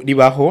ry'ibiciro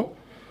ribaho?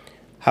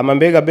 Hama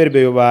mbega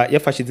berbe yoba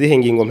yafashe izihe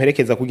ngingo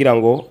mperekeza kugira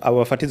ngo abo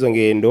bafata izo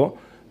ngendo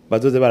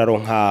bazoze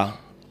bararonka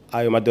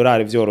ayo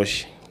madolari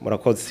vyoroshe?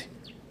 Murakoze.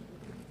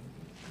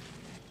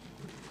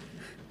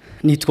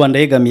 Nitwa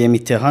Ndayegamiye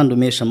Mitterrand,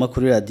 umesha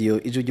makuru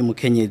radio Ijwi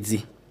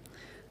ry'Umukenyezi.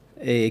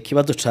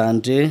 Kibazo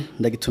canje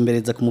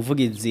ndagitumbereza ku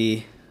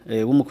muvugizi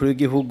w'umukuru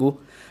w'igihugu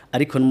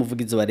ariko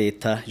n'umuvugizi wa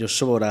leta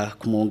yoshobora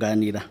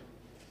kumunganira.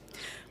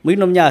 Muri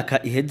no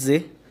myaka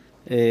iheze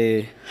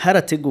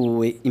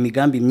harateguwe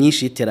imigambi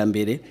myinshi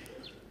y'iterambere,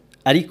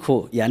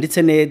 ariko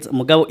yanditse neza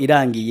mugabo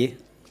irangiye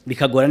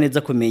bikagora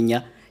neza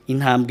kumenya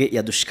intambwe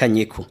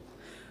yadushikanyeko.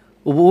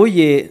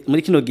 Ubuye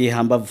muri kino gihe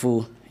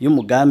hambavu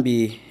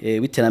y'umugambi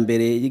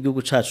w'iterambere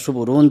y'igihugu cacu c'u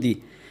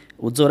Burundi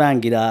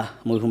uzorangira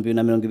mu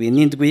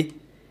 2027,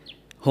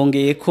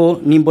 hongeye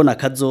ko nimbona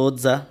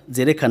kazoza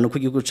zerekana uko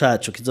igihugu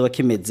cacu kizoba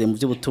kimeze mu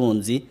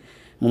by'ubutunzi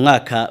mu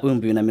mwaka wa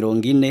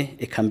 2040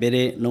 eka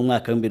mbere no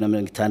mwaka wa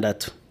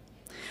 2060.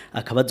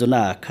 Akabazo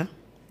naka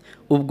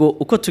ubwo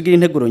uko tugira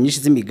integuro nyinshi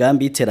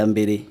z'imigambi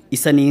y'iterambere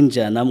isa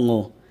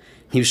n'injanamwo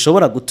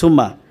ntibishobora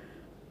gutuma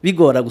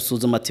bigora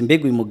gusuzuma ati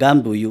mbega uyu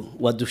mugambi uyu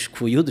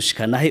wadukuyeho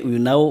dushikana he uyu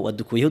nawo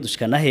wadukuyeho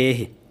dushikana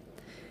hehe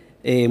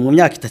mu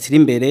myaka 3 iri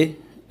imbere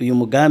uyu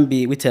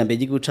mugambi w'iterambere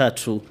ry'igihugu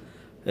cacu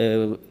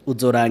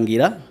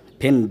uzorangira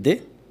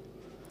PND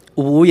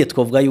ubuye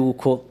twavuga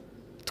yuko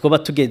twoba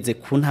tugeze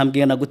ku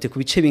ntambwe na gute ku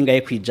bice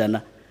bingaye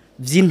kwijana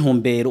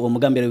vy'intumbero uwo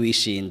mugambi rero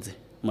wishinze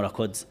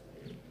murakoze.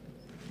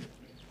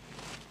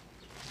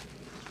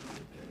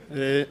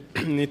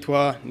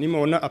 Nitwa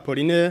Nimona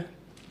Apollinaire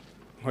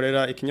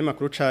nkorera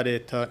ikinyamakuru ca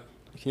leta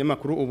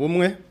ikinyamakuru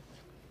ubumwe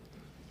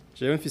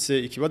jewe mfise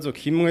ikibazo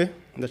kimwe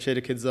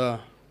ndacerekeza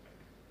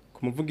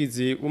ku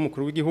muvugizi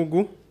w'umukuru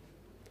w'igihugu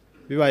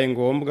bibaye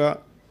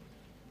ngombwa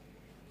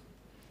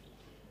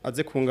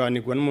aze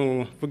kunganirwa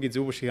n'umuvugizi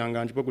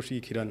w'ubushikanganje bwo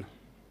gushikirana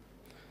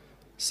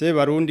se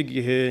barundi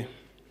gihe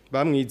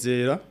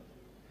bamwizera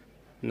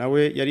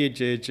nawe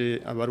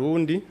yarijeje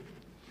abarundi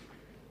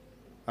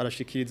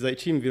arashikiriza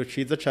icimviro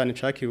ciza cyane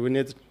cakiriwe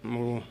neza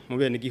mu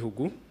bene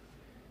gihugu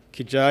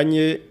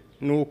kijanye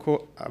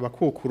nuko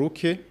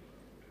abakukuruke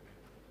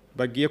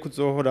bagiye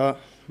kuzohora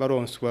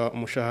baronswa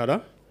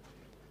umushahara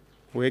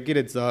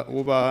wegereza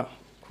uba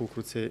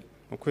kukurutse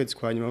mu kwezi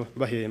kwa nyuma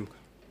bahembwa.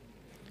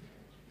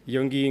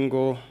 Iyo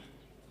ngingo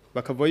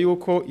bakavuga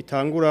yuko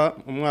itangura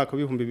mu mwaka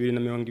wa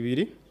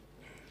 2020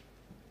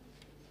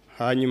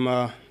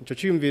 hanyuma ico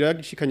ciyumvira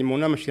gishikanye mu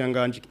nama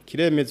shinganganje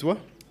kiremezwa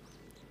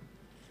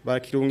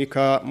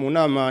barakirungika mu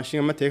nama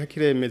nshingamateka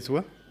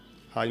kiremezwa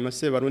hanyuma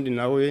se barundi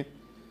nawe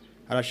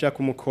arashaka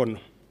umukono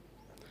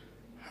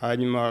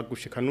hanyuma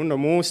gushika nuno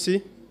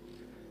munsi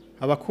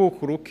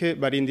abakukuruke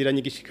barindiranye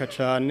igishika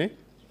cyane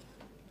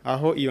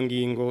aho iyo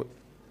ngingo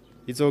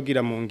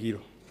izogira mu ngiro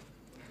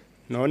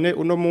none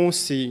uno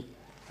munsi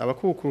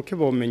abakukuruke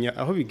bomenya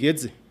aho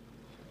bigeze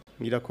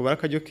ngira ko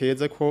barakajyo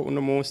keza ko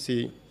uno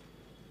munsi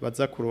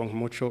baza kuronka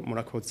umuco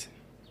murakoze.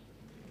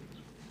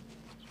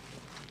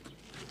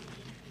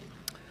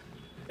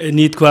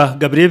 Nitwa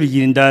Gabriel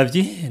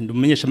Bigirindavyi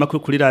ndumenyesha makuru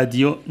kuri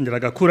radio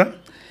ndiragakura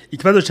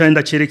ikibazo cyane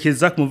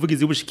ndacerekeza ku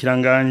muvugizi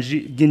w'ubushikiranganje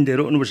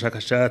bw'indero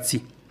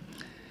n'ubushakashatsi.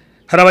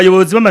 Hari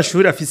abayobozi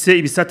b'amashuri afise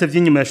ibisata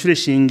vy'inyuma ya shure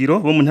shingiro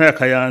bo mu ntara ya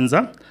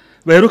Kayanza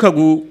baheruka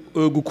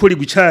gukora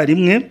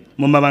icyarimwe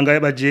mu mabanga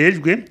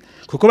y'abajejwe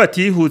kuko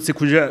batihutse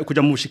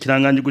kuja mu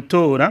bushikiranganje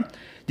gutora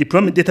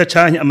diplome d'etat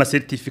canke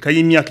amasertifika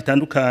y'imyaka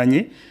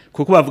itandukanye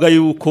kuko bavuga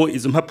yuko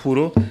izo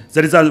mpapuro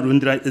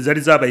zari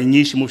zabaye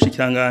nyinshi mu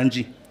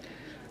bushikiranganje.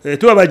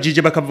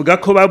 Tubabajije bakavuga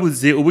ko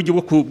babuze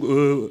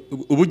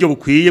uburyo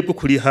bukwiye bwo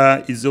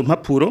kuriha izo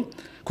mpapuro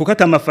kuko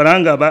ata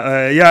amafaranga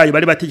yayo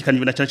bari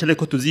bategekanijwe na cyane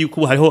ko tuzi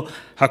yuko hariho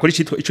hakora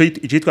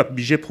icitwa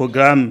budget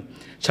programme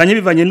cyane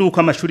bivanye nuko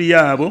amashuri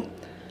yabo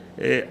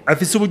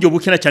afise uburyo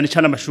bukena cyane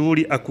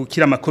amashuri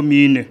akukira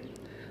amakomine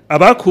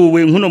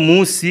abakuwe nkuno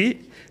munsi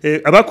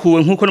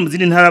abakuwe nkuko no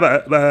muzindi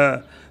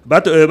ntara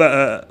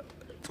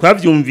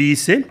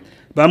twavyumvise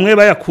bamwe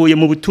bayakuye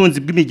mu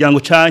butunzi bw'imiryango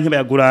canke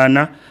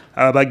bayagurana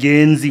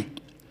abagenzi.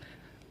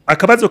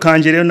 Akabazo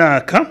kanje rero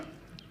naka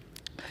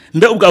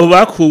mbe ubwo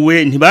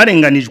bakuwe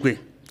ntibarenganijwe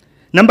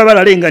namba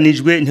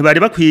bararenganijwe ntibari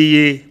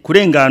bakwiye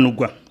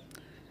kurenganurwa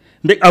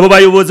mbe abo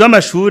bayobozi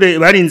b'amashure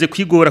barinze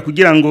kwigora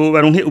kugira ngo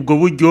baronke ubwo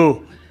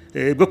buryo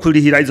bwo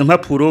kurihira izo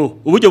mpapuro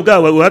uburyo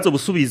bwabo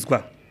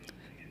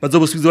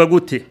bazobusubizwa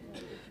gute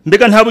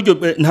mbega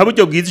nta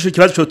buryo bwiza ico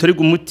kibazo cyo tori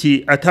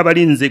gumuti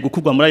atabarinze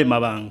gukugwa muri ayo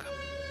mabanga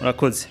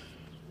murakoze.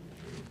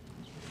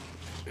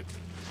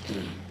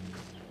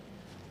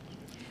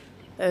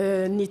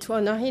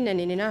 Nitwa Nahine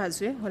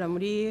Ninahazwe nkora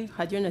muri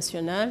Radio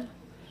Nationale.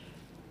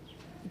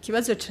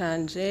 Ikibazo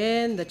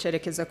canje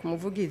ndacerekeza ku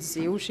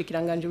muvugizi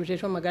w'ubushikiranganje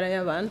bujeje amagara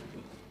y'abantu.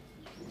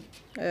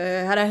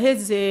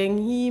 Haraheze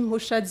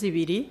nk'impusha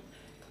zibiri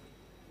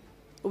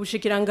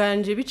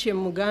ubushikiranganje biciye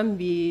mu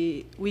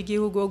mugambi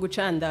w'igihugu wo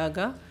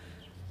gucandaga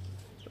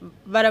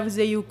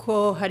baravuze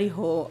yuko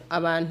hariho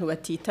abantu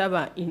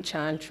batitaba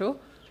incanco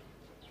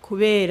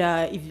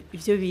kubera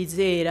ivyo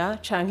bizera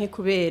canke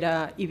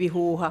kubera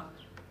ibihuha.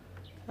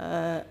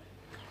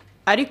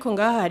 Ariko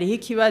ngaha hariho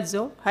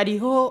ikibazo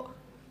hariho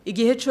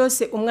igihe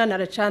cyose umwana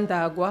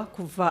aracandagwa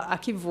kuva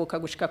akivuka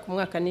gushika ku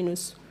mwaka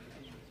n'inusu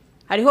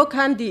hariho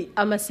kandi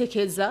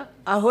amasekeza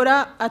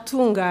ahora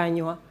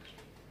atunganywa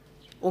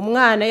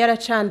umwana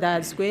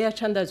yaracandazwe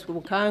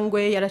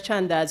ubukangwe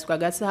yaracandazwa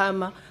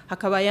agasahama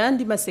hakaba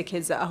yandi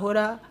masekeza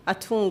ahora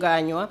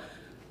atunganywa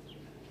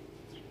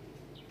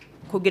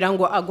kugira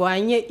ngo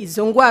agwanye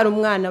izo ngwara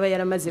umwana aba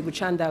yaramaze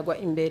gucandagwa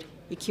imbere.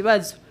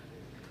 Ikibazo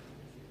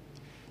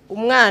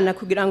umwana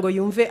kugira ngo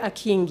yumve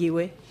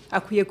akingiwe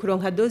akwiye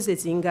kuronka doze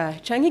zingahe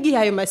canke igihe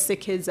ayo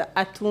masekeza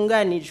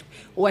atunganijwe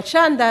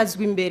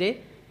uwacandazwa imbere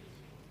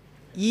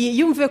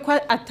yumve ko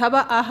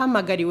ataba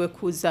ahamagariwe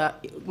kuza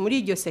muri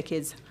iryo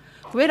sekeza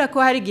kubera ko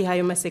hari igihe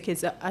ayo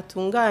masekeza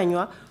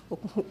atunganywa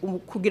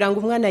kugira ngo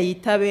umwana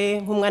yitabe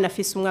nk'umwana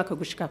afise umwaka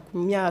gushika ku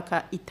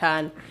myaka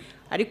 5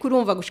 ariko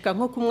urumva gushika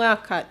nko ku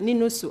mwaka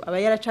n'inusu aba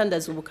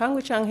yaracandaza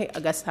ubukangwe canke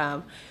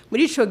agasama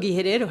muri ico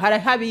gihe rero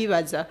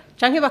harahabibaza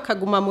canke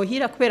bakaguma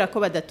muhira kubera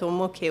ko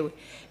badatomokewe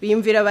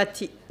biyumvira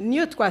bati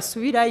niyo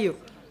twasubirayo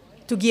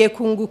tugiye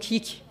kunguka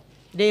iki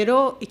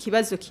rero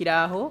ikibazo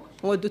kiraho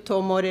ngo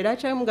dutomorera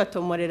cyangwa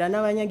mugatomorera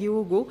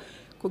n'abanyagihugu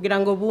kugira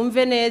ngo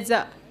bumve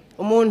neza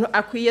umuntu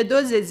akwiye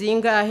doze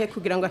zingahe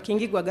kugira ngo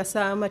akingirwe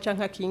agasama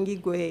cyangwa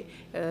akingirwe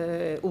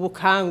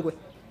ubukangwe.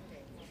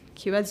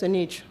 Ikibazo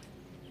nico.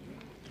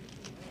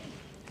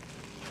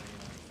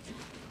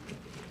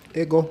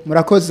 Ego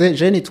murakoze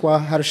je nitwa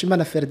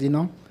Harushimana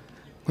Ferdinand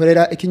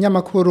nkorera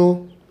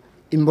ikinyamakuru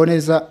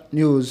Imboneza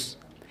News.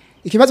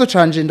 Ikibazo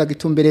canje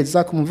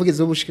ndagitumbereza ku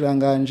muvugizi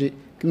w'ubushikiranganje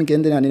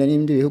bw'imigenderanire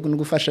n'ibindi bihugu no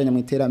gufashanya mu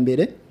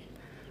iterambere.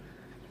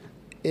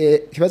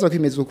 Ikibazo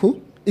kimeze uku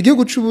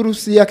igihugu c'u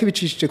Burusiya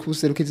kibicishije ku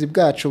buserukizi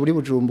bwacu buri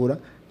Bujumbura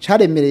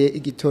caremereye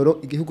igitoro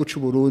igihugu c'u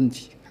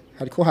Burundi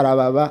hariko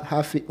harababa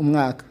hafi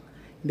umwaka.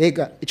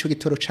 Mbega ico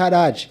gitoro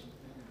caraje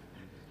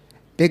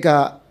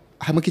mbega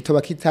hamwe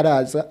kitoba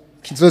kitaraza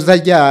kizoza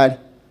ryari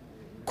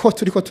ko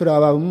turiko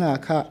turaba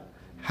umwaka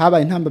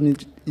habaye intambamye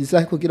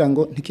izahe kugira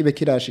ngo ntikibe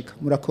kirashika.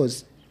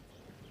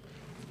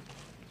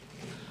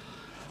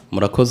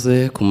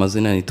 Murakoze ku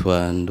mazina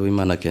nitwa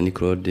Nduwimana Kenny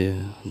Claude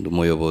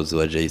ndumuyobozi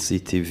wa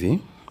JCTV.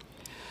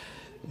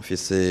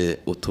 Mfise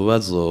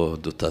utubazo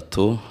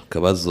dutatu.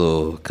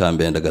 Kabazo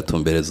kambere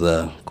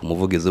ndagatumbereza ku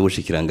muvugizi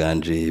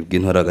w'ubushikiranganje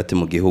bw'intwara hagati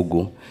mu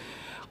gihugu.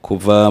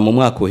 Kuva mu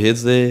mwaka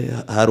uheze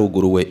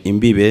haruguruwe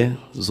imbibe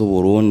z'u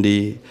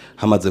Burundi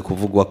hamaze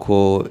kuvugwa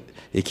ko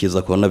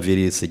ikiza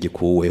coronavirus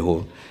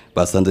gikuweho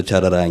basanze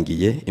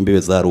cararangiye imbibe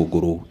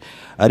zaruguruwe,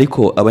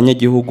 ariko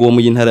abanyagihugu bo mu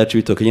y'intara ya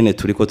Cibitoke nyene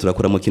turiko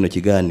turakora mu kino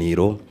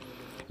kiganiro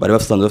bari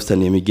basanzwe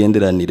bafitaniye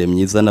imigenderanire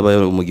myiza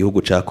n'abayo mu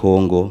gihugu ca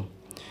Kongo.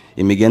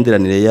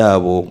 Imigenderanire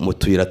yabo mu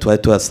tuyira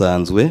twari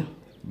twasanzwe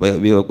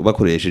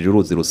bakoresheje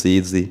uruzi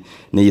Rusizi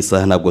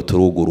n'iyisaha ntabwo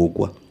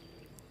turugurugwa.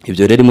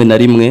 Ivyo rero rimwe na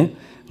rimwe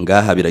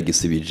ngaha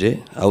biragisibije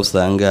aho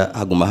usanga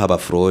haguma haba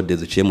fraude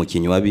ziciye mu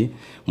kinywabi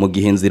mu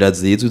gihe inzira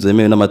zizwi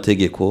zemewe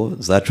n'amategeko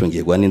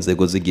zacungirwa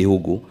n'inzego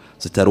z'igihugu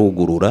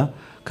zitarugurura,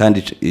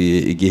 kandi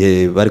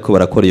igihe bariko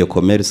barakora iyo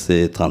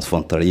commerce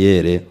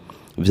transfrontalière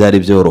byari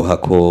byoroha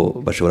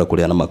ko bashobora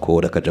kurya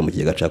n'amakora akaja mu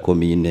kigega ca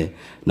commune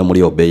no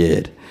muri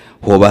OBR.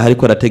 Hoba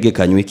hariko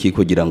arategekanywa iki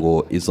kugira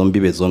ngo izo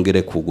mbibe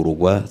zongere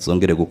kugururwa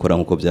zongere gukora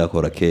nkuko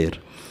byakora kera.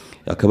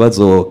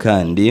 Akabazo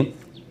kandi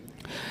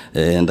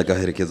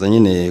ndagaherekeza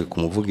nyine ku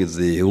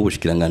muvugizi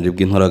w'ubushikiranganje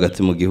bw'intwara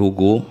hagati mu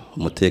gihugu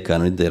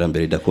umutekano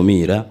n'iterambere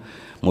ridakumira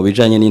mu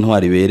bijanye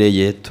n'intwari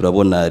bereye.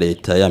 Turabona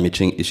leta ya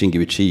ishinga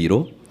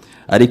ibiciro,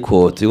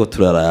 ariko turiko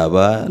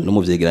turaraba no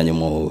mu vyegeranyo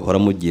muhora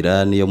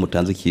mugira niyo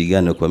mutanze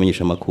ikiganiro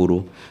kubamenyesha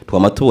makuru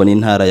twama tubona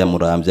intara ya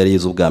Muramvya ari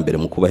y'ubwa mbere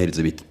mu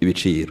kubahiriza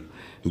ibiciro.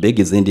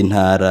 Mbega izindi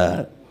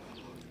ntara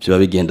byo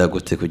bigenda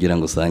gute kugira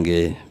ngo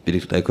usange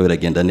biriko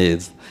biragenda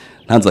neza?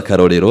 Ntanza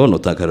akarorero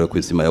notakarero ku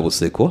isima ya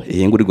Buseko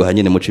ihingurirwa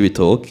hanyene mu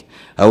Cibitoke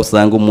aho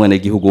usanga umwene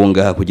gihugu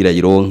ngaha kugira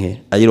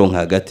ayironka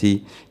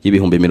hagati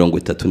y'ibihumbi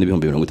 30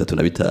 n'ibihumbi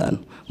 35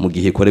 mu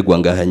gihe ikorerwa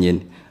ngaha nyene,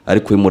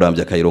 ariko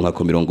imurambye akayironka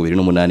ko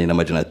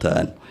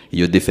 28,500.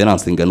 Iyo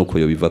difference ingana uko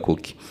yo biva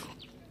kuki?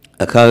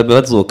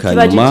 Akabazo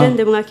kanyuma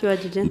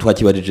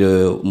twakibajije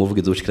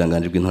umuvugizi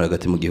w'ubushikiranganje bw'intwara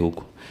hagati mu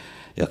gihugu.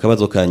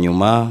 Akabazo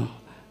kanyuma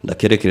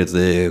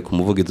ndakerekereze ku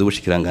muvugizi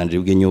w'ubushikiranganje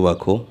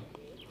bw'inyubako.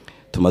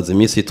 Tumaze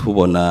iminsi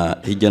tubona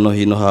hirya no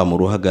hino ha mu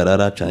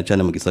ruhagarara cyane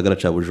cyane mu gisagara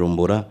ca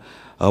Bujumbura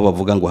aho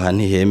bavuga ngo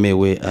ahantu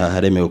hemewe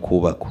haremewe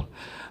kubakwa,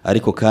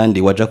 ariko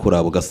kandi waja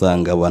kuraba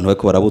ugasanga abantu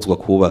bariko barabuzwa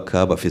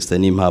kubaka bafise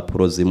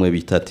n'impapuro zimwe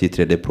bita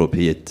titre de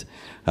propriété.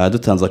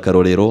 Dutanze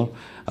akarorero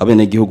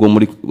abene gihugu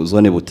muri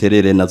zone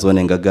Buterere na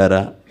zone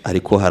Ngagara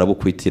ariko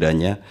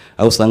harabukwitiranya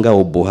aho usanga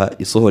obuha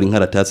isohora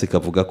inkaratasi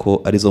kavuga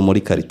ko arizo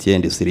muri quartier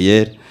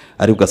industrielle,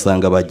 ari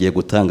ugasanga bagiye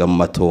gutanga mu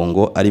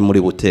matongo ari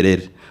muri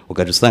Buterere,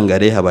 ugaje usanga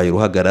re habaye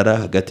uruhagarara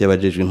hagati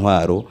y'abajeje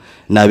intwaro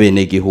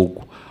n'abene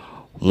gihugu.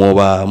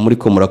 Mwoba muri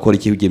ko murakora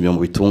ikibyo mu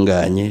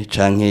bitunganye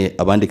canke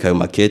abandika ayo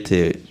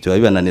makete byo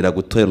bibananira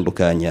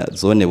gutondukanya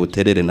zone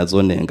Buterere na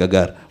zone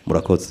Ngagara?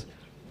 Murakoze.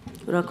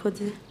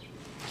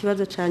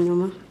 Kibazo ca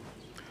nyuma.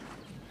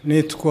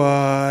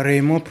 Nitwa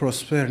Raymond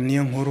Prosper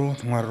niyo nkuru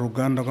ntwara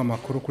uruganda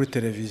rw'amakuru kuri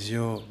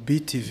televiziyo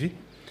BTV.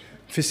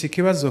 Mfise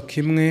ikibazo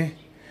kimwe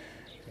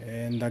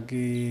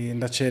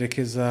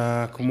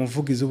ndacerekeza ku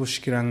muvugizi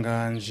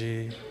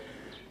w'ubushikiranganje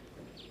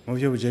mu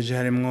byo bujeje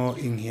harimo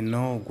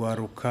inkino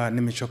ugwaruka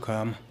n'imico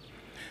kama.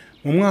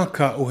 Mu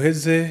mwaka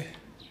uheze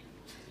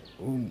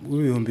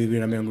w'ibihumbi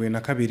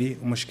 2022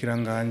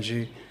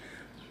 umushikiranganje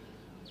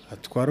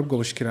atwara ubwo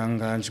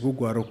bushikiranganje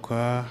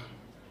bw'ugwaruka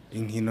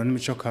inkino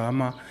n'imico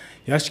kama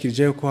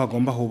yashikirije ko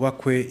hagomba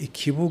hubakwe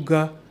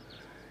ikibuga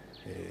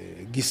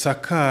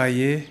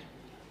gisakaye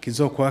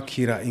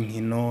kizokwakira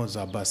inkino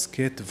za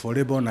basket,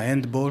 volleyball na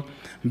handball,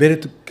 mbere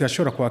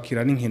tukashobora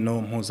kwakira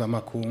n'inkino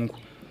mpuzamakungu.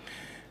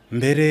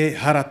 Mbere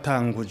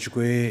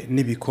haratangujwe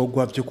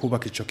n'ibikorwa byo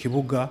kubaka ico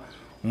kibuga,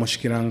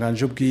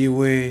 umushikiranganje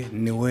bwiwe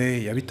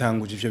niwe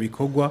yabitanguje ivyo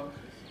bikorwa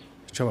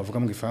ico bavuga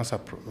mu Gifaransa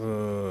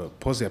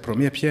pose ya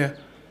première pierre.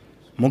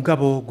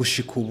 Mugabo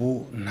gushika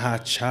ubu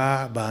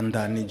ntaca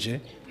bandanije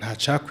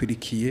ntaca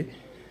kwirikiye.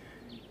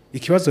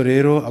 Ikibazo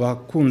rero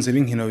abakunze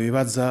b'inkino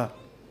bibaza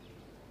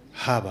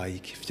habaye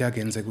iki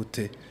vyagenze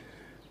gute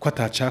ko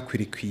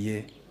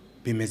atacakwirikiye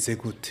bimeze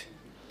gute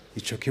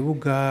ico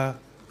kibuga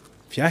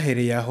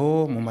vyahereye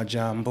aho mu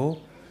majambo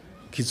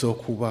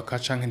kizokubaka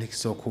canke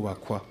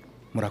ntikizokubakwa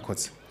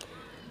murakoze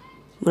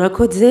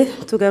murakoze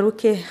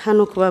tugaruke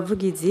hano ku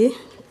bavugizi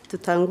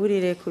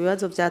tutangurire ku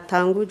bibazo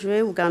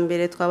byatangujwe ubwa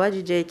mbere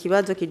twabajije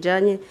ikibazo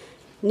kijanye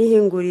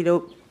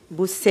n'ihinguriro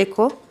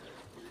buseko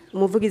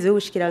umuvugizi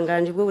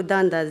w'ubushikiranganje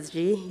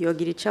bw'ubudandaji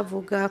yogira ico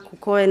avuga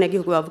kuko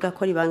abenegihugu bavuga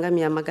ko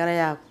ribangamiye amagara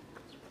yabo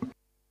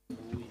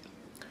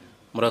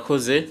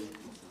murakoze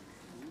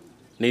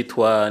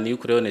nitwa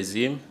Niyukuri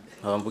Onezime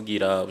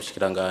abamvugira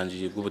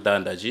ubushikiranganje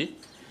bw'ubudandaji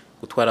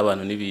gutwara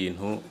abantu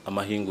n'ibintu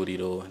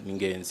amahinguriro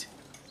n'ingenzi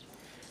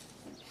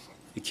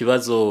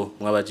ikibazo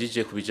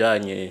mwabajije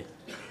kubijanye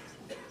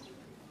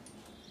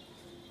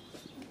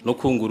no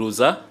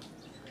kunguruza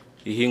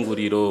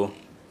ihinguriro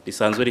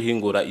risanzwe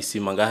rihingura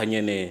isima ngaha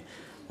nyene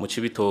mu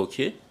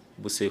Cibitoke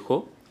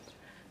Buseko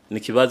ni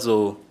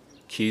kibazo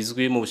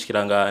kizwi mu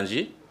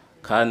bushikiranganje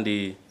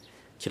kandi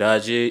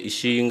kiraje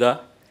ishinga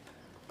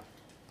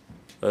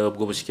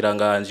ubwo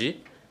bushikiranganje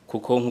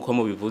kuko nkuko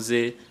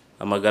mubivuze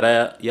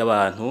amagara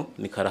y'abantu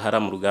ni karahara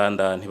mu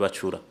ruganda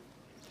ntibacura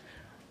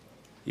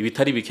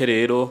ibitari bike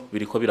rero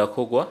biriko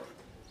birakogwa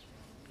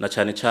na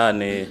cane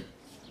cane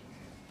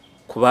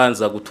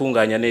kubanza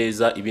gutunganya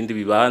neza ibindi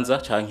bibanza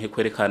canke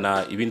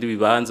kwerekana ibindi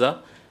bibanza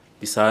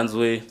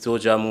bisanzwe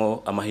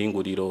byojamwo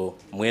amahinguriro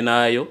mwe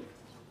nayo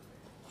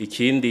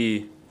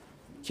ikindi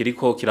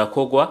kiriko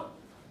kirakogwa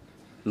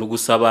no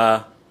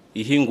gusaba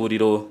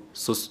ihinguriro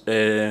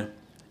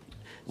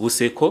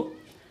Buseko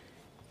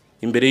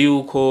imbere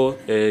yuko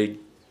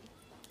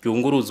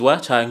ryunguruzwa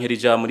canke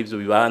rija muri ivyo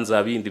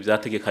bibanza bindi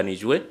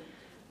vyategekanijwe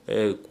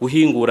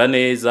guhingura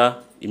neza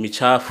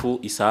imicafu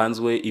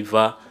isanzwe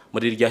iva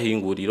muri rya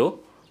hinguriro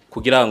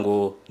kugira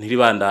ngo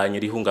ntiribandanye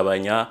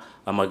rihungabanya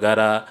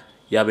amagara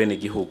y'abene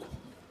gihugu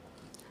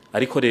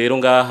ariko rero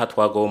ngaha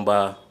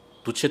twagomba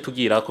duce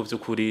tugira ko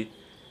by'ukuri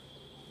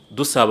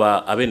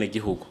dusaba abene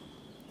gihugu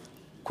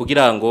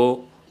kugira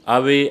ngo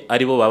abe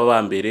aribo baba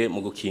bambere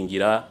mu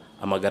gukingira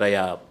amagara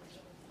yabo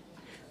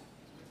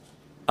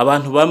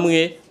abantu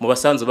bamwe mu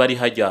basanzwe bari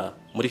hajya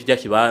muri kijya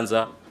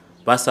kibanza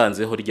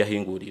basanzeho rya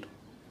hinguriro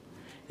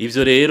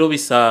ivyo rero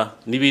bisa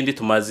nibindi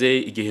tumaze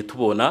igihe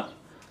tubona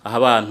aho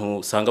abantu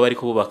usanga bari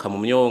kubaka mu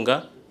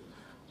myonga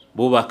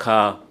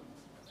bubaka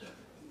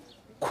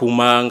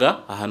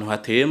kumanga ahantu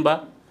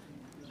hatemba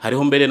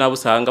hariho mbere nabo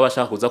usanga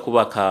bashaka kuza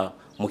kubaka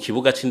mu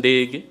kibuga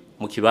c'indege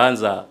mu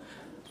kibanza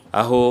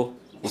aho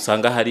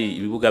usanga hari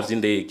ibibuga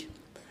vy'indege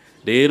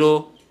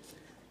rero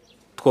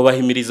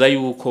twobahimiriza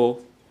yuko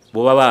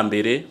boba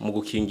bambere mu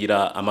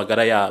gukingira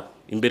amagara yabo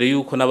imbere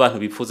yuko n'abantu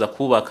bipfuza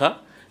kubaka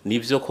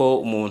nivyo ko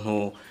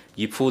umuntu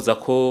yipfuza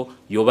ko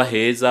yoba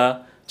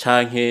heza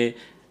canke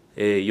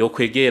yo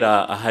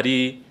kwegera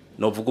ahari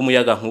novuga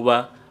umuyaga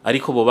nkuba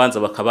ariko bobanza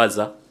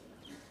bakabaza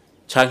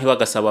canke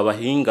bagasaba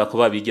abahinga ko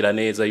babigira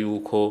neza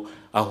yuko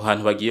aho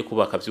hantu bagiye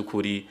kubaka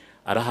by'ukuri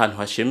ari ahantu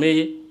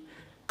hashemeye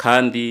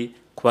kandi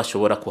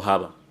kubashobora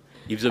kuhaba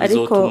ivyo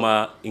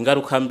bizotuma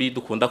ingaruka mbi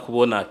dukunda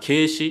kubona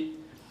keshi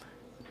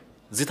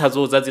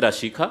zitazoza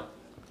zirashika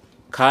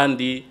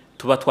kandi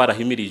tuba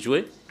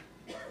twarahimirijwe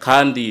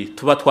kandi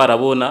tuba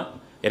twarabona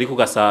yari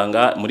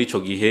kugasanga muri ico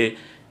gihe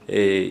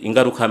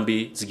ingaruka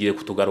mbi zigiye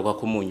kutugaruka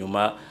ko mu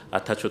nyuma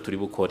ataco turi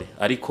bukore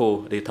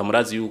ariko leta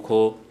murazi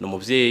yuko no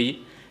muvyeyi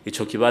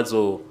ico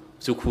kibazo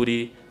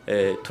by'ukuri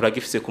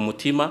turagifise ku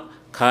mutima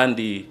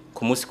kandi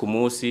ku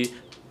munsi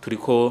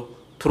turiko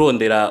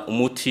turondera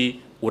umuti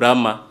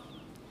urama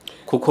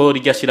kuko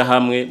rijya shira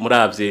hamwe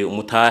muravye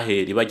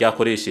umutahe riba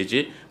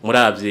ryakoresheje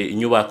muravye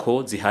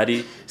inyubako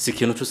zihari si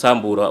kintu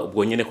cyusambura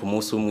ubwo nyene ku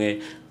munsi umwe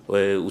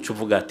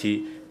ucuvuga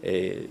ati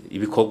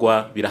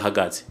ibikorwa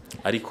birahagaze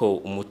ariko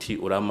umuti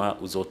urama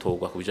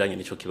uzotogwa kubijanye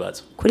n'ico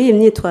kibazo kuri iyi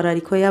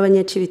myitwarariko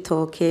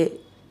y'abanyecibitoke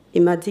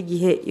imaze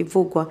igihe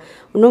ivugwa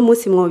uno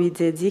munsi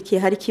mwobizeze iki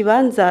hari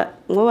kibanza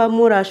mwoba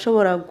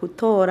murashobora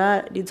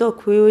gutora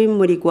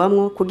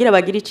rizokwimurirwamwo kugira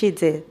bagire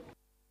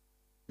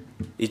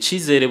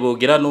icizere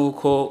bogira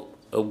nuko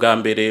ubwa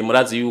mbere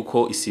murazi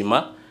yuko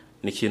isima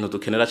ni ikintu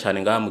dukenera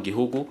cyane ngaha mu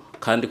gihugu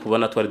kandi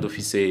kubona twari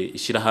dufise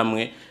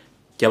ishirahamwe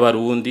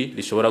ry'abarundi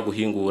rishobora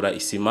guhingura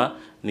isima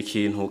ni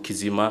ikintu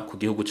kizima ku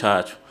gihugu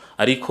cacu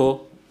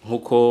ariko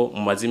nkuko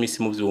mu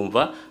mazimisi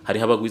muvyumva hari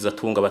habagwiza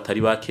tunga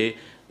batari bake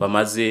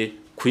bamaze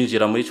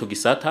kwinjira muri ico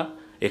gisata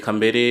eka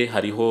mbere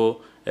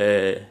hariho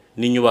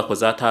n'inyubako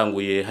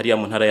zatanguye hariya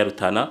mu ntara ya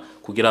Rutana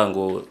kugira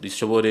ngo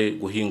rishobore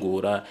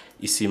guhingura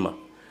isima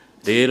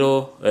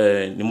rero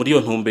ni muri iyo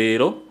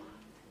ntumbero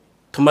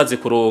tumaze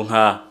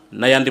kuronka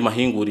n'ayandi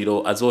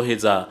mahinguriro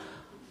azoheza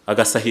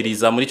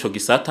agasahiriza muri ico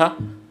gisata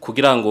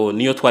kugira ngo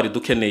niyo twari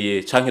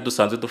dukeneye canke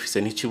dusanzwe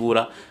dufise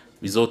n'ikibura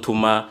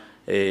bizotuma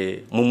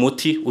mu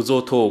muti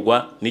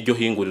uzotogwa n'iryo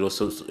hinguriro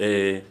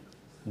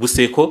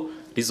Buseko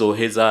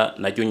rizoheza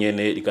naryo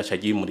nyene rigaca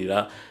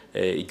ryimurira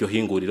iryo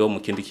hinguriro mu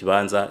kindi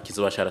kibanza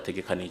kizoba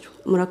cyarategekanijwe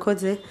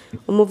murakoze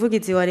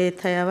umuvugizi wa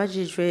leta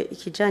yabajijwe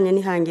ikijanye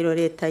n'ihangiro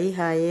leta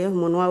yihaye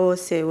umuntu wa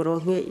wose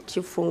uronke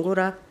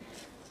icifungura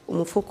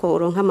umufuko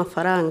uronka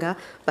amafaranga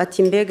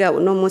bati mbega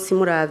uno munsi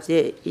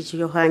muravye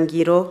iryo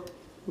hangiro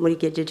muri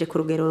gejeje ku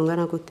rugero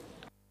rungana gute?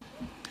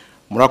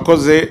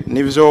 Murakoze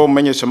nivyo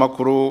umenyesha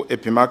makuru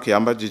Epimac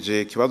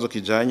yambajije kibazo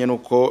kijanye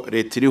nuko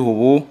leta iri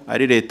hubu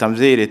ari leta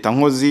mvye leta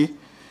nkozi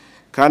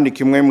kandi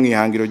kimwe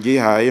mwihangiro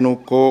gihaye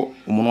nuko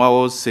umunwa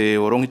wose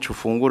woronka ico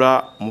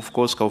ufungura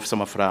umufuko wose ukaba ufise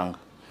amafaranga.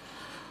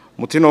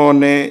 Muti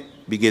none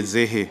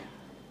bigeze he?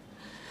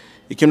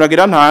 Ikintu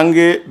agira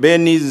ntange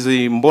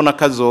benizi mbona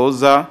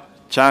kazoza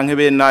canke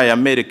be naya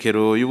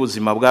merekero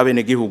y'ubuzima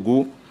bw'abene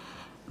gihugu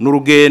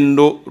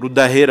n'urugendo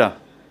rudahera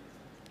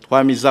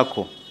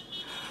twamizako.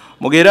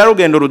 Mugera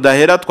rugendo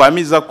rudahera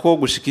twamiza ko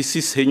gushika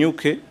isi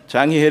senyuke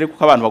canke ihere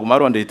kuko abantu baguma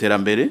barondera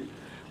iterambere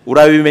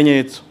uraba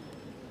ibimenyetso.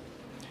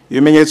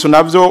 Ibimenyetso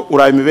navyo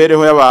uraba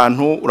imibereho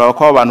y'abantu, uraba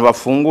ko abantu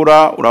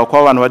bafungura, uraba ko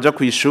abantu baja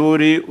ku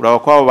ishuri, uraba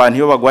ko abantu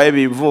iyo bagwaye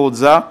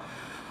bivuza,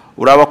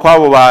 uraba ko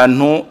abo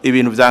bantu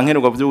ibintu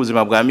vyankenerwa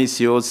by'ubuzima bwa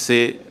misi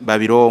yose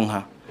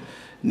babironka.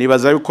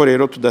 Nibaza yuko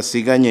rero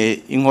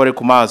tudasiganye inkore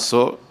ku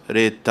maso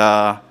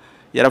leta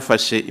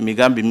yarafashe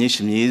imigambi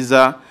myinshi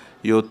myiza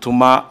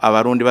yotuma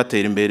abarundi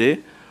batera imbere.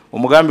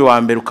 Umugambi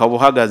wa mbere ukaba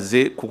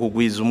uhagaze ku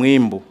kugwiza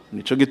umwimbu,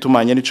 nico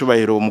gitumanye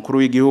n'icubahiro umukuru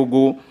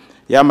w'igihugu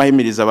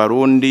yamahimiriza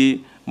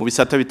abarundi mu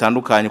bisata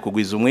bitandukanye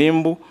kugwiza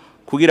umwimbu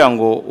kugira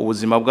ngo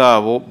ubuzima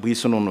bwabo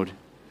bwisununure.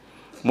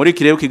 Muri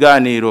kireo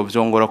kiganiro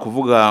vyongora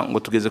kuvuga ngo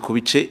tugeze ku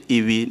bice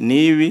ibi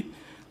nibi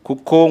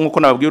kuko nkuko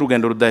nababwiye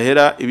urugendo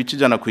rudahera ibice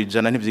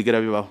 100%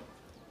 ntivyigera bibaho.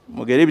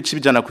 Mugere ibice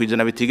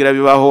 100% bitigera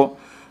bibaho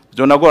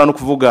byo nagora no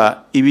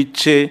kuvuga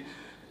ibice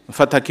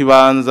mfata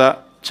kibanza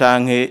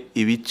canke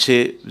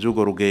ibice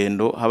by'ugo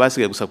rugendo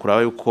habasigaye gusa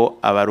kuraba yuko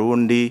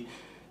abarundi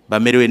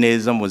bamerewe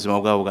neza mu buzima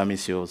bwabo bwa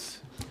misi yose.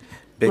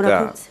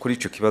 Bega kuri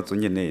ico kibazo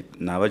nyene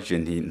nabaje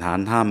nti nta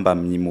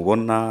ntambamyi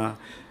mubona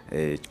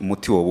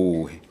umuti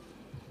wobuhe?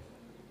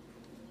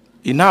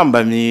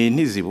 Intambamyi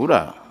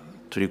ntizibura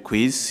turi ku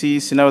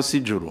isi sinaho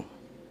sijuru.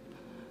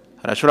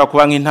 Harashobora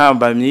kuba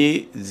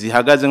nk'intambamyi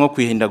zihagaze nko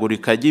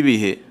kwihindagurika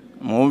ry'ibihe.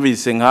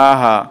 Mwumvise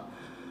nkaha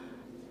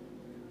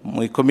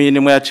mu ikomine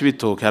imwe ya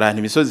Cibitoke hari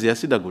imisozi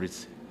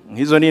yasidaguritse.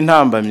 Nkizo ni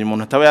intambamyi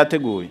umuntu ataba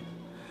yateguye.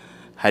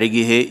 Hari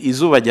gihe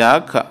izuba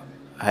ryaka,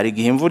 hari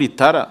gihe imvura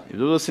itara.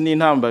 Ibyo byose ni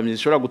intambamyi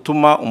zishobora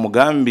gutuma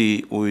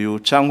umugambi uyu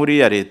canke uri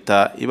ya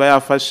leta iba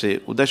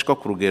yafashe udashika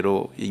ku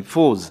rugero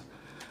yifuza.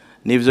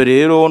 Nivyo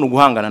rero no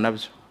guhangana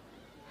navyo.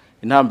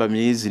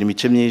 Intambamyi ziri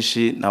mice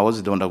myinshi naho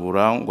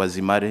zidondagura ngo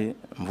azimare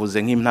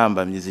mvuze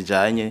nk'intambamyi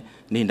zijanye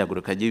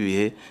n'ihindagurika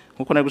ry'ibihe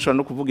nkuko nari gushobora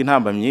no kuvuga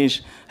intambamyi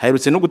nyinshi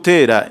haherutse no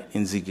gutera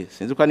inzige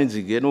sinzi ko ari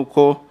inzige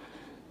nuko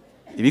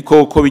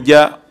ibikoko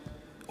bijya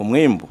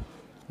umwimbu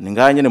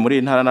ninganye muri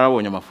intara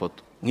narabonye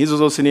amafoto nkizo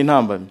zose ni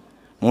intambamyi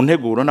mu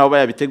nteguro nabo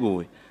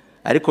bayabiteguye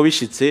ariko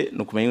bishitse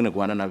no kumenya ngene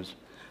gwana navyo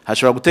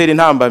hashobora gutera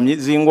intambamyi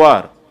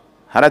z'ingwara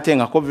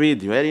haratenga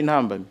covid yari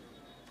intambamyi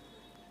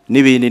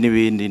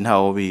n'ibindi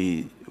ntawo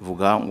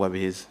bivuga ngo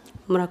abiheze.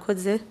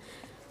 Murakoze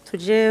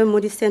tuje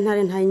muri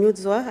sentare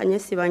ntanyuzwa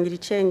Anyesi bangira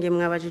icenge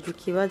mwabajije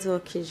ikibazo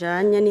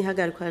kijanye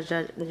n'ihagarikwa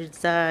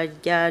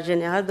rya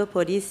General de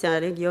Police ya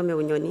Region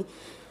Bunyoni.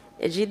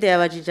 Ejide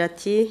yabajije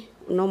ati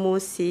no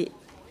munsi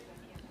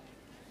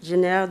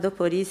General de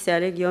Police ya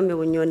Region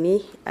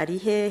Bunyoni ari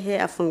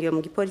hehe afungiwe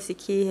mu gipolisi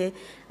kihe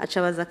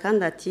acabaza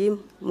kandi ati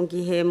mu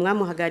gihe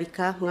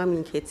mwamuhagarika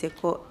mwamwinketse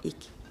ko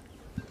iki.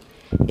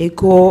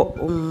 Ego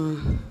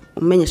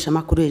umenyesha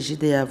makuru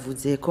Ejide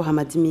yavuze ko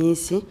hamaze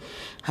iminsi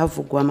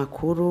havugwa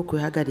amakuru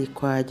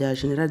kuhagarikwa rya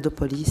General de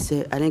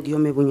Police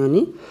Region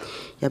Bunyoni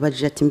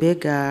yabajije ati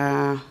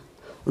mbega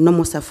uno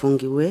munsi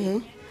afungiwe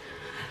he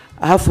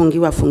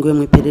afungiwe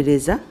mu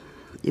iperereza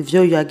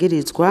ivyo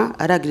yagirizwa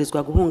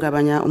aragirizwa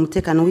guhungabanya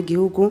umutekano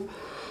w'igihugu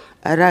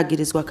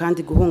aragirizwa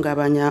kandi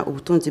guhungabanya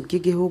ubutunzi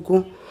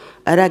bw'igihugu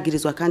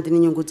aragirizwa kandi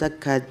n'inyungu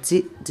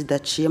z'akazi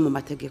zidaciye mu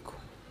mategeko.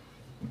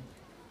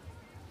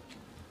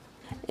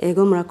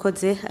 Ego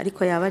murakoze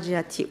ariko yabaje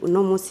ati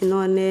uno munsi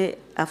none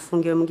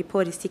afungiwe mu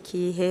gipolisi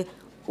kihe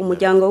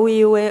umuryango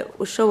wiwe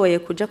ushoboye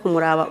kuja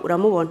kumuraba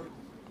uramubona?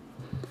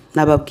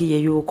 Nababwiye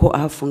yuko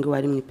ahafungiwe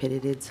ari mu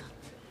iperereza.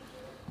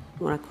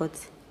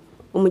 Murakoze.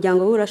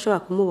 Umuryango wiwe urashobora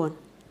kumubona?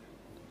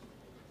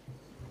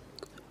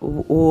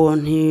 Uwo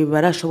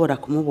ntibarashobora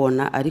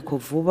kumubona ariko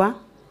vuba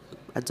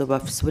azoba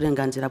afise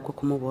uburenganzira bwo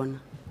kumubona.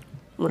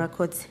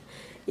 Murakoze.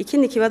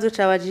 Ikindi kibazo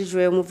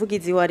cabajijwe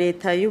umuvugizi wa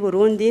leta y'u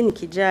Burundi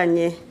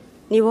nikijanye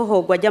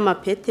nibohogwa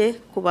ry'amapete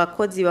ku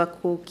bakozi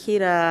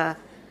bakukira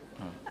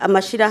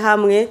amashira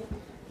hamwe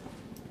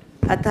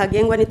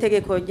atagengwa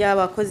n'itegeko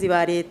ry'abakozi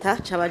ba leta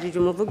cabajije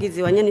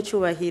umuvugizi wa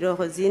nyenicubahiro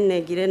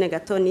Hozine Girene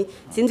Gatoni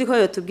sinzi ko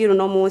yotubwira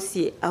uno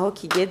munsi aho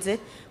kigeze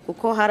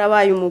kuko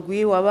harabaye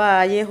umugwi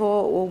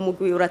wabayeho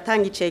umugwi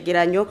uratanga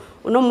icegeranyo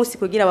uno munsi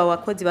kugira aba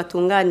bakozi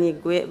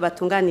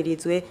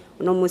batunganirizwe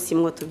uno munsi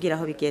mwo tubwira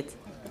aho bigeze.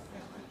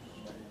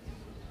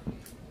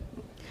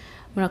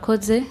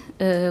 Murakoze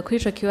kuri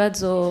ico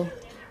kibazo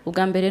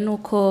ubwa mbere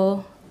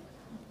nuko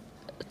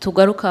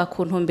tugaruka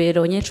ku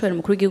ntumbero nyencwere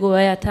mukuru w'igihugu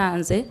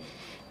yatanze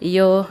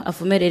iyo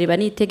avumerera iba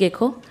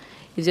n'itegeko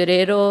ivyo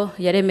rero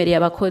yaremereye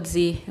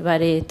abakozi ba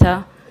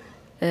leta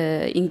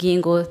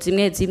ingingo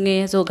zimwe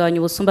zimwe zo kugabanya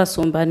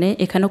ubusumbasumbane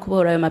eka no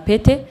kubohora ayo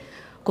mapete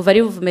kuva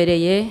ari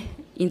buvumereye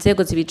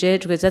inzego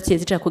zibijejwe zaciye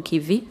zica ku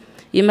kivi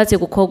bimaze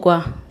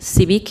gukorwa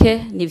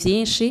sibike ni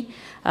vyinshi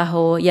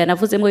aho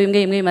yanavuzemo bimwe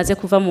bimwe bimaze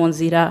kuva mu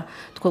nzira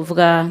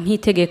twavuga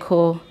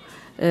nk'itegeko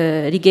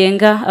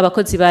rigenga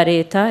abakozi ba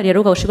leta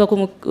rero ugahushirwa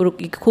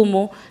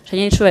ku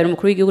canye n'icubahiro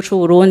umukuru w'igihugu c'u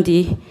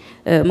Burundi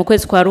mu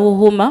kwezi kwa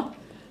Ruhuma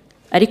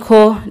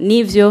ariko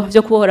nivyo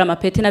byo kubohora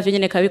amapete navyo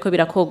nyene kabiko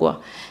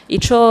birakogwa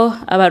ico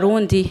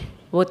abarundi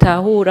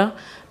botahura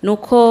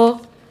nuko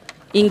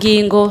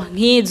ingingo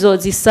nk'izo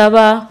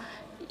zisaba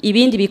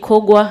ibindi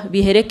bikogwa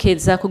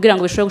biherekeza kugira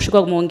ngo bishobore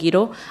gushirwa mu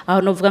ngiro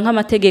aho novuga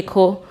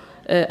nk'amategeko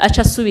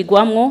aca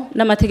subigwamwo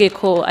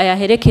n'amategeko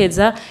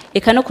ayaherekeza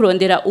eka no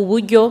kurondera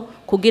uburyo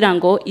kugira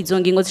ngo izo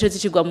ngingo zice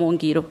zicirwa mu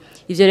ngiro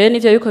ivyo rero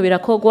nivyo biko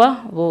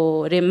birakogwa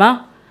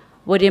borema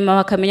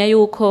bakamenya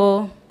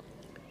yuko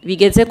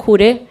bigeze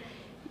kure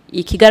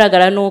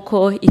ikigaragara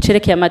nuko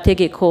icerekeye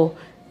amategeko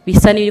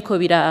bisa n'ibiriko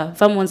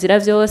birava mu nzira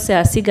vyose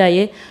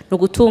hasigaye no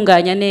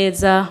gutunganya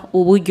neza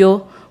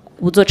uburyo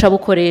buzoca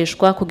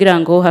bukoreshwa kugira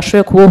ngo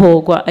hashobore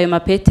kubohorwa ayo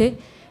mapete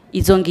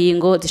izo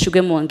ngingo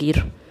zishirwe mu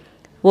ngiro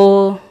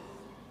bo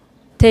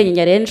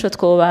tenya rero nico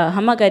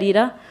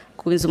twobahamagarira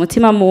kubiza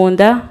umutima mu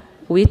nda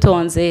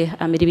witonze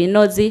amira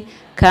ibinozi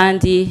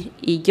kandi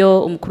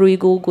iryo umukuru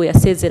w'igihugu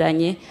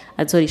yasezeranye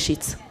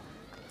azorishitsa.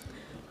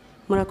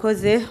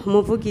 Murakoze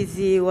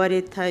umuvugizi wa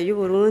leta y'u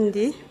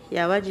Burundi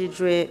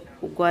yabajijwe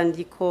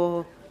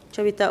urwandiko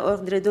cyo bita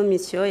ordre de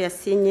mission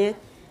yasinye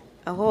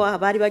aho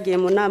abari bagiye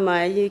mu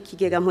nama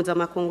y'ikigega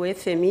mpuzamakungu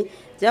FMI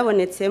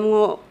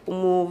byabonetsemwo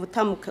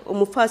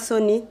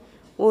umufasoni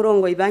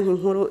w'urongoye banki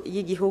nkuru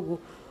y'igihugu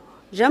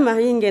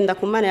Jean-Marie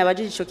Ngendakumana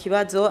yabajije ico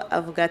kibazo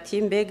avuga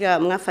ati mbega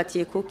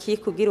mwafatiye kuki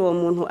kugira uwo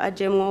muntu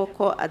ajemwo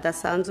ko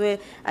adasanzwe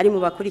ari mu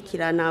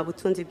bakurikirana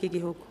ubutunzi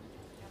bw'igihugu.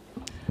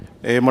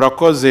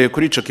 Murakoze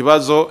kuri ico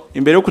kibazo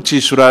imbere yo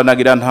kucishura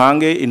nagira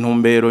ntange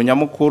intumbero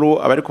nyamukuru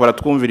abariko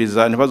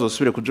baratwumviriza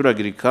ntibazosubire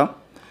kujuragirika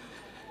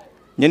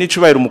nyene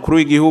icubahiro umukuru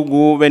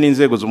w'igihugu be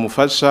n'inzego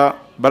zumufasha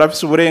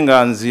barafise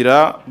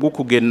uburenganzira bwo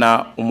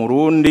kugena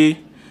umurundi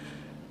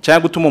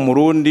cyangwa gutuma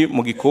umurundi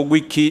mu gikorwa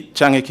iki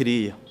canke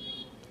kiriya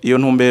iyo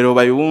ntumbero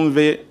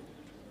bayumve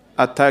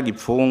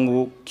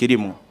atagipfungu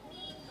kirimo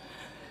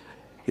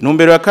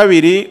intumbero ya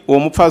kabiri uwo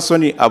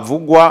mupfasoni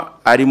avugwa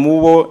ari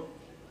mubo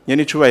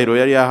nyene icubahiro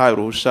yari yahaye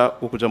uruhusha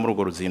rwo kuja muri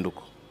urwo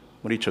ruzinduko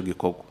muri ico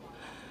gikorwa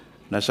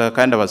nashaka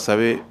kandi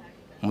abasabe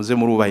muze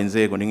murubaha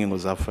inzego n'ingingo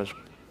zafashwe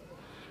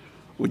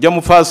ujya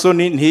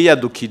mupfasoni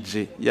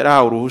ntiyadukije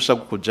yarahawe uruhusha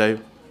rwo kujayo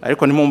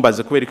ariko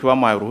ntimumbaze kubera ko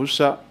bamuhaye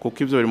uruhusha kuko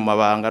ivyo biri mu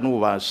mabanga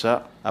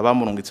n'ububasha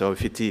abamurungitse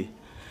babifitiye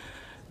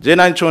je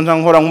nanco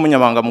nkora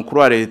nk'umunyamabanga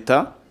mukuru wa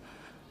leta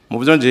mu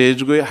byo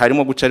njejwe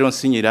harimo guca rero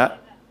nsinyira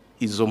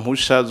izo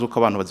mpusha zuko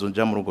abantu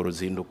bazonja muri urwo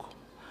ruzinduko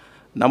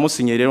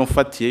namusinye rero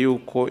mfatiye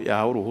yuko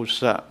yahawe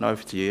uruhusha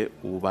n'abafitiye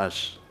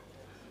ububasha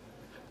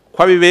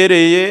kwa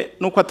bibereye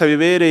nuko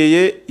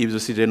atabibereye ivyo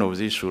sije no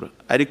vyishura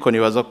ariko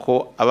nibaza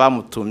ko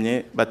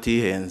abamutumye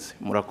batihenze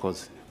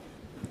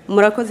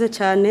murakoze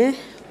cyane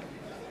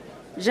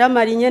Jean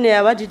Marie nyene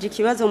yabajije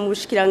ikibazo mu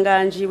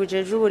bushikiranganje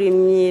bujeje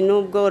uburimyi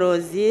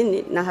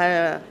n'ubworozi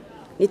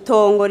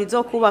nitongo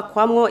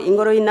rizokubakwamwo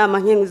ingoro y'inama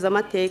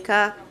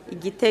nkenguzamateka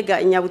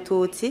igitega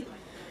inyabututsi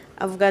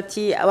avuga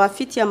ati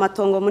abafitiye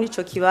amatongo muri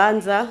ico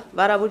kibanza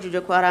barabujije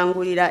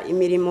kwarangurira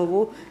imirimo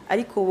ubu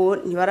ariko ubu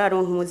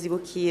ntibararonka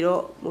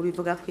umuzibukiro mu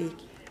bivuga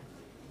kwiki.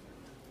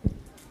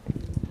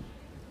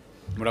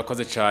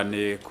 Murakoze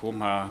cyane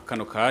kumpa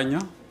kano kanya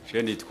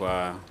je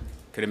nitwa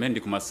Clement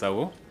ku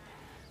Masabo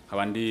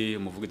abandi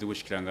umuvugizi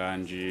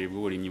w'ubushikiranganje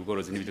bw'uburimyi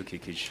bworozi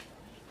n'ibidukikije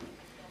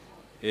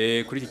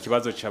kuri iki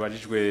kibazo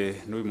cyabajijwe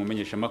n'uyu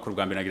mumenyesha makuru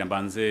bwa mbere nagira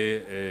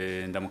mbanze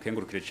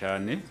ndamukengurukire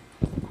cyane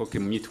ko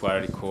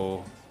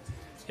kimyitwarariko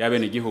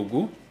yabene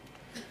igihugu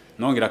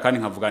nongera kandi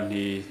nkavuga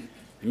nti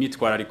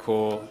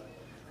imyitwarariko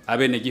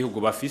abene igihugu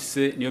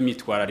bafise niyo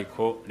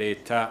myitwarariko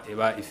leta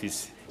eba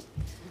ifise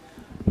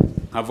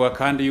nkavuga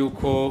kandi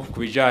yuko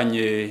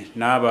kubijanye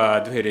n'aba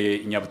duhereye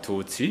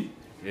inyabututsi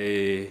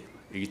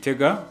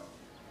igitega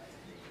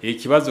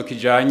ikibazo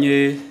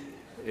kijanye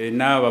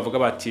n'aba bavuga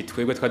bati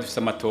twebwe twadufise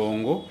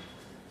amatongo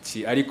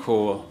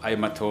ariko ayo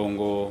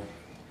matongo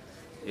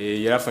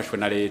yarafashwe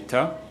na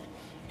leta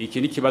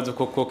iki ni kibazo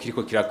koko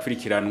kiriko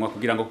kirakurikiranwa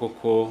kugira ngo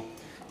koko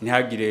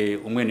ntihagire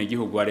umwene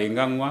gihugu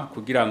arenganywa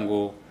kugira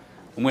ngo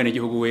umwene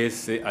gihugu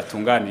wese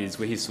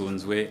atunganirizwe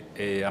hisunzwe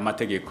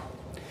amategeko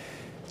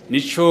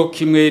nico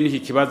kimwe n'iki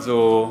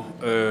kibazo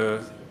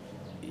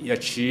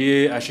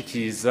yaciye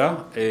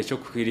ashikiriza cyo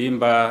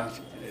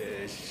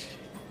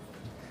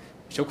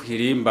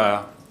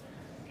kuhirimba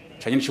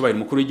canye n'icubahiro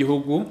umukuru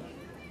w'igihugu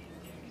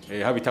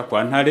habita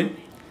kwa Ntare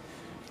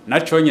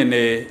naco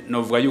nyene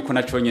novuga yuko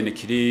naco nyene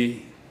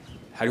kiri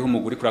hariho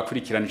umuguri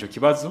kurakurikirana ico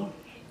kibazo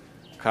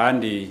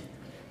kandi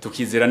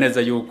tukizera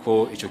neza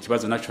yuko ico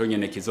kibazo naco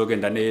nyene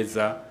kizogenda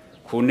neza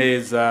ku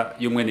neza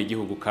y'umwene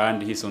gihugu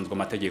kandi hisonzwe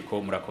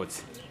amategeko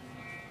murakoze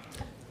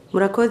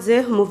murakoze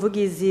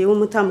umuvugizi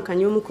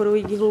w'umutambukanyi w'umukuru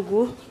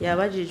w'igihugu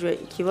yabajijwe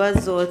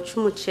ikibazo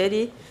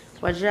c'umuceri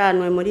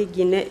wajanwe muri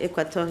Guinée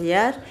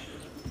Equatoriale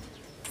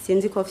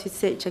sinzi ko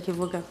ofise ico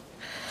kivuga.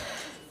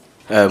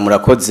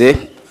 Murakoze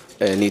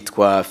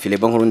nitwa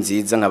Philebo nkuru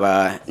nziza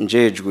nkaba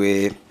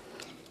njejwe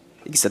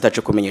igisata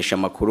cyo kumenyesha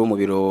amakuru mu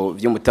biro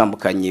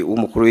by'umutambukanyi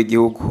w'umukuru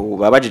w'igihugu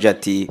babajije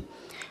ati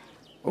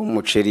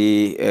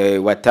umuceri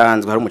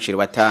watanzwe hari umuceri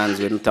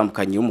watanzwe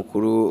n'umutambukanyi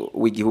w'umukuru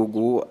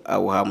w'igihugu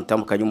awuha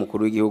umutambukanyi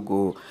w'umukuru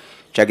w'igihugu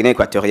ca Guinée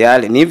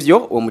Equatoriale nivyo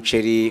uwo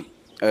muceri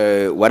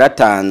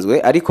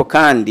waratanzwe ariko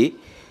kandi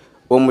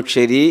uwo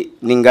muceri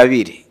ni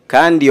ngabire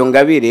kandi iyo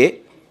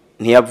ngabire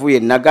ntiyavuye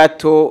na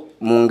gato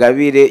mu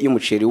ngabire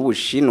y'umuceri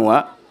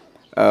w'Ubushinwa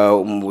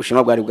mu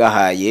Bushinwa bwari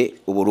bwahaye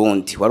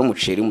Uburundi wari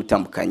umuceri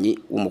w'umutambukanyi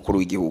w'umukuru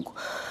w'igihugu.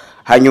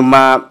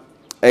 Hanyuma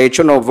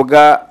ico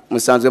novuga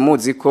musanzwe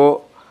muzi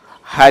ko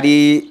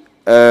hari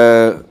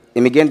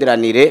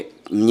imigenderanire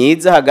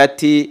myiza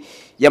hagati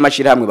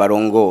y'amashirahamwe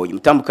barongoye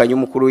umutambukanyi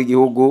w'umukuru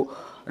w'igihugu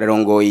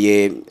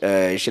rarongoye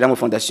shirahamwe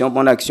Fondation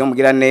Bonne Action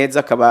mugira neza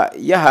akaba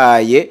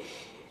yahaye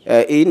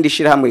indi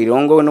shirahamwe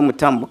rirongowe no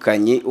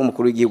mutambukanyi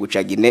w'umukuru w'igihugu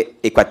ca Guinée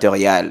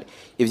Equatoriale.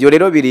 Ivyo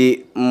rero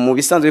biri mu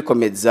bisanzwe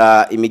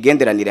bikomeza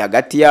imigenderanire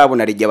hagati yabo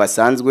na rige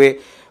basanzwe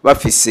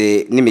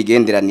bafise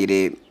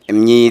n'imigenderanire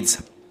myiza.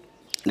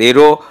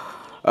 Rero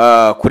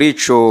kuri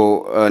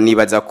ico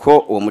nibaza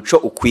ko uwo muco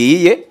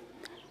ukwiye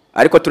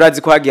ariko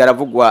turazi ko hagiye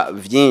haravugwa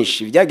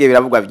vyinshi byagiye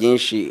biravugwa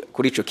vyinshi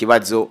kuri ico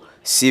kibazo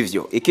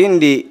sivyo.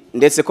 Ikindi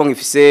ndetse ko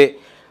ngifise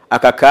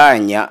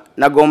akakanya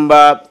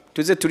nagomba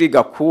tuze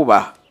turiga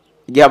kuba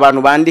igihe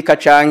abantu bandika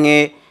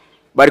canke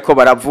bariko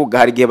baravuga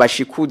hari igihe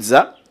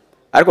bashikuza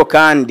ariko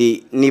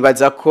kandi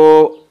nibaza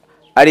ko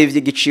ari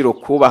ivy'igiciro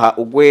kubaha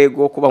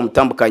ugwego kuba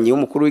umutambukanyi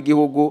w'umukuru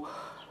w'igihugu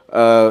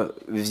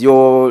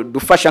vyo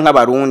dufasha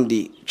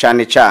nk'abarundi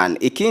cane cane.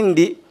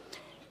 Ikindi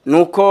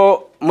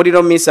nuko muri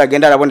no minsi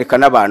agenda araboneka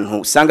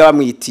n'abantu usanga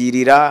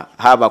bamwitirira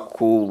haba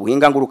ku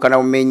buhinga ngurukana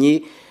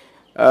bumenyi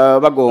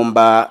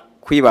bagomba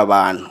kwiba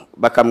abantu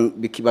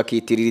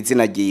bakitirira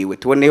izina giwe.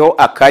 Tuboneho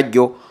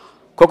akaryo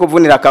ko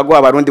kuvunira akagwa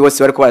abarundi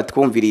bose bariko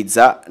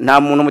baratwumviriza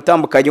nta muntu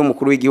umutambukanyi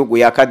w'umukuru w'igihugu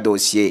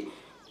yakadosiye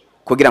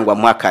kugira ngo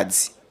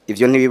amwakazi.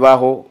 Ivyo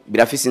ntibibaho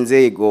birafise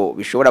inzego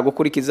bishobora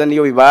gukurikiza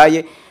niyo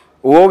bibaye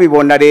uwo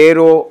bibona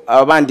rero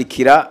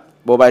abandikira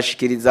bo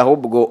bashikiriza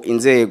ahubwo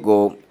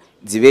inzego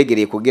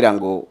zibegereye kugira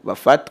ngo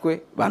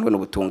bafatwe bandwe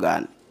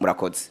n'ubutungane.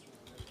 Murakoze.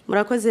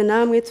 Murakoze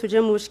namwe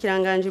tuje mu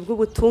bushikiranganje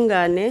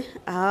bw'ubutungane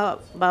aha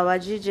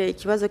babajije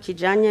ikibazo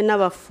kijanye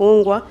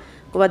n'abafungwa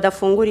ngo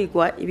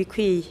badafungurirwa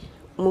ibikwiye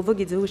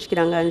umuvugizi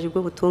w'ubushikiranganje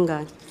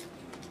bw'ubutungane.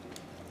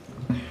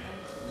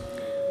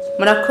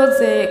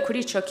 Murakoze kuri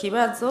ico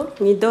kibazo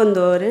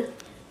mwidondore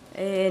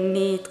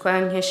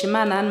nitwa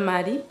Nkeshimana Anne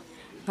Marie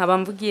nkaba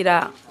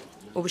mvugira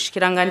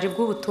ubushikiranganje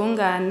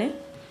bw'ubutungane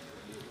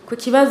ku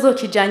kibazo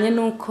kijanye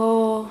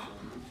nuko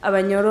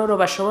abanyororo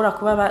bashobora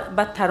kuba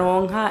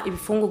bataronka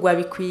ibifungurwa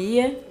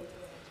bikwiye.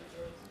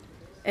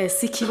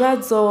 Si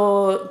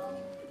kibazo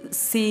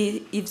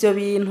si ivyo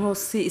bintu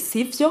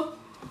sivyo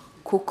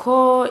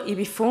kuko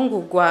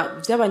ibifungurwa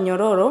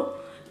by'abanyororo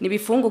ni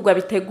ibifungurwa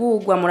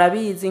bitegurwa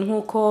murabizi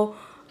nkuko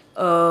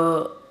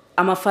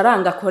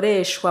amafaranga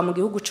akoreshwa mu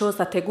gihugu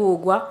cyose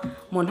ategurwa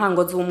mu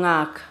ntango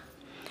z'umwaka.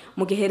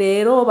 Mu gihe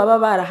rero baba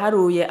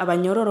baraharuye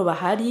abanyororo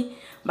bahari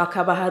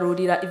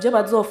bakabaharurira ibyo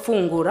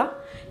bazofungura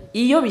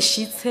iyo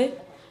bishitse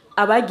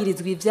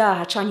abagirizwa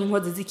ivyaha canke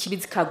inkozi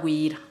z'ikibi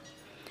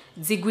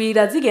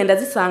zigwira zigenda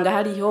zisanga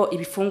hariho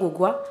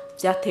ibifungurwa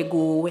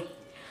byateguwe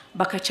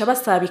bakaca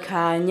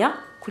basabikanya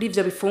kuri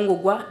ivyo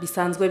bifungurwa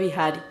bisanzwe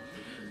bihari.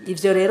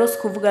 Ivyo rero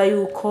sikuvuga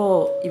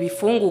yuko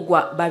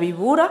ibifungurwa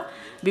babibura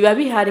biba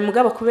bihari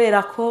mugabo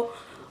kubera ko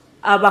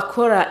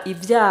abakora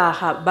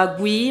ivyaha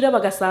bagwira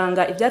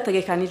bagasanga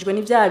ivyategekanijwe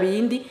n'ivya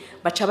bindi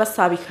baca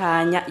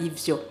basabikanya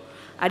ivyo.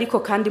 Ariko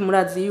kandi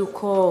murazi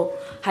yuko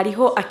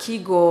hariho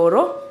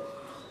akigoro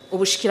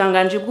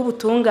ubushikiranganje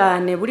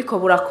bw'ubutungane buriko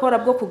burakora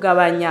bwo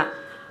kugabanya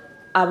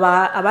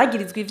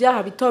abagirizwa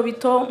ivyaha bito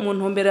bito mu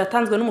ntumbero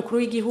yatanzwe n'umukuru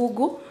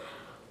w'igihugu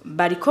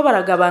bariko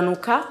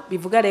baragabanuka.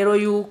 Bivuga rero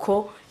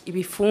yuko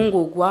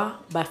ibifungurwa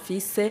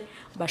bafise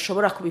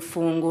bashobora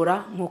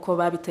kubifungura nkuko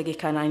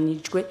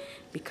babitegekananijwe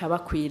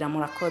bikabakwira.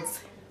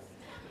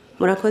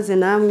 Murakoze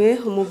namwe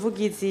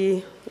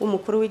umuvugizi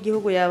w'umukuru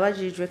w'igihugu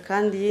yabajijwe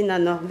kandi na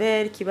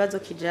Norbert kibazo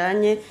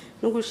kijanye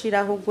no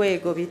gushiraho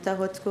urwego bita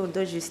Haute Cour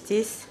de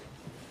Justice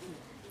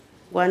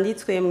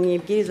wanditswe mu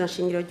ibwirizwa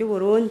nshingiro ry'u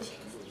Burundi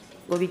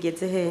ngo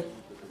bigeze he?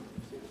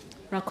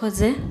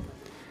 Murakoze.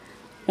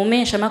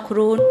 Umesha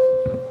makuru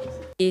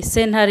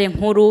sentare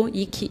nkuru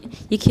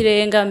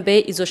y'ikirenga mbe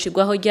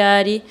izoshirwaho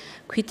ryari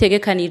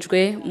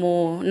kwitegekanijwe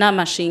mu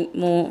nama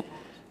mu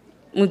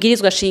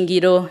bwirizwa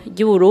shingiro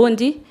ry'u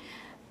Burundi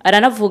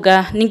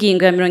aranavuga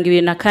n'ingingo ya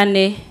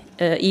 24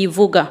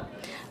 ivuga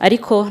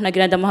ariko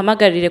nagira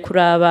ndamuhamagarire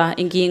kuraba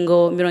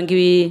ingingo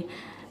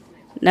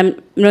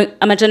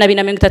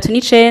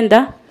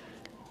 239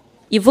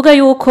 ivuga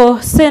yuko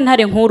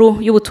sentare nkuru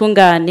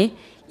y'ubutungane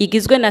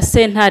igizwe na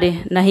sentare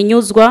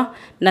nahinyuzwa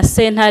na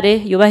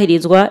sentare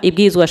yubahirizwa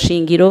ibwizwa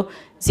shingiro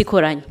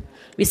zikoranye.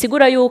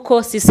 Bisigura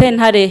yuko si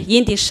sentare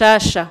yindi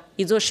nshasha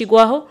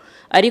izoshigwaho,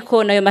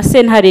 ariko nayo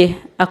masentare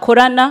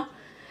akorana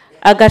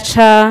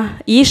agaca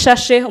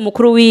yishashe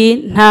umukuru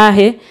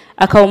w'intahe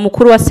akaba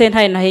umukuru wa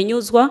sentare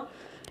nahinyuzwa,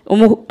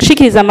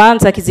 umushikiriza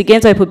amanza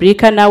kizigenza wa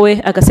Republika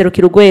nawe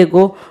agaserukira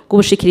urwego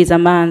rw'ubushikiriza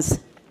amanza.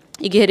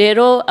 Igihe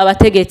rero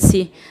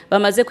abategetsi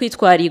bamaze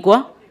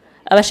kwitwarirwa,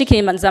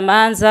 abashikiriza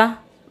amanza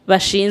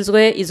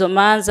bashinzwe izo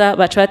manza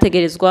baca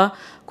bategerezwa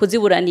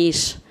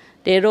kuziburanisha.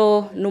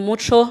 Rero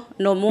numuco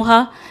no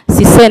muha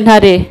si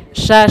sentare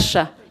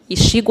shasha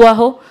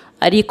ishigwaho,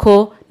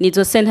 ariko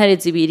nizo sentare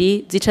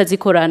zibiri zica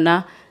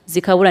zikorana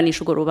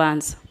zikaburanisha urwo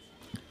rubanza.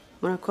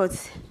 Murakoze.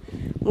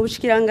 Mu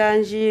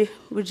bushikiranganje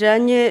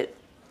bujanye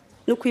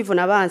no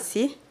kwivuna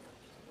abansi,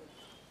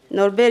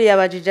 Norbert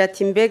yabajije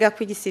ati mbega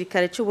ko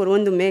igisirikare cy'u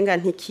Burundi umenga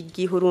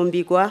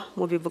ntikigihurumbirwa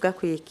mu bivuga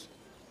kwiki?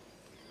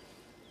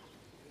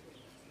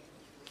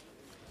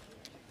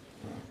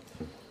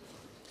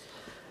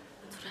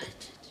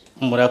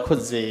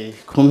 Murakoze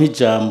kumpa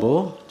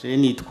ijambo. Je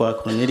nitwa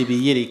Colonel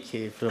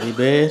Biyereke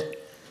Floribert,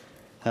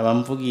 nkaba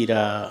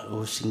mvugira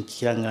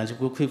ubushikiranganje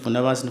bwo kwivuna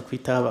abansi no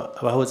kwita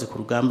abahoze ku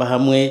rugamba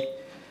hamwe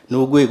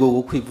n'urwego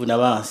rwo kwivuna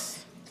abansi.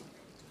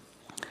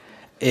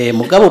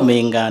 Mugabo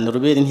menga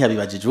Norbert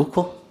ntiyabibajije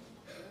uko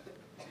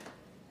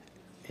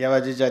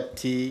yabajije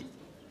ati,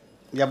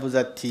 yavuze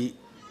ati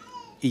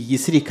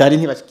igisirikare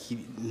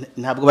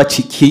ntabwo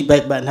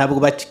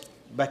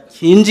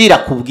bakinjira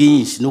ku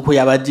bwinshi, nuko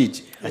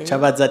yabajije aca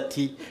baza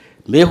ati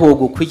mbeho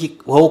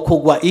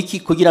kugwa iki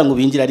kugira ngo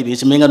binjire ari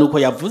benshi, menga nuko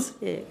yavuze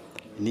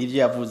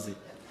nivyo yavuze.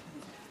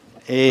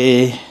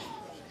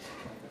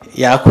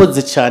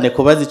 Yakoze cyane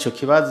kubaza ico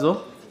kibazo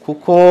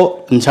kuko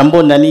nca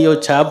mbona niyo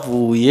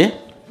cavuye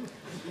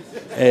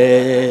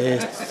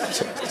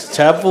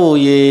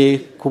cavuye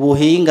ku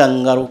buhinga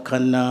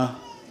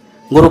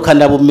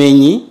ngurukana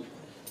bumenyi,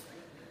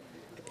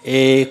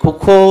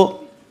 kuko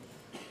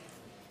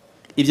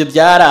ibyo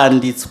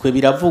byaranditswe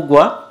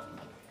biravugwa,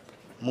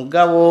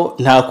 mugabo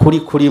nta kuri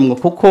kurimwe,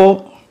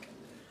 kuko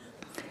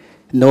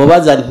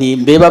nobaza nti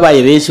mbe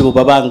babaye benshi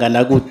buba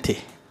bangana gute.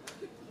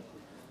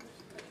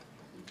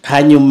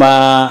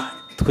 Hanyuma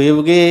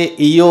twebwe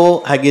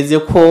iyo hageze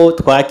ko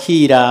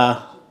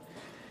twakira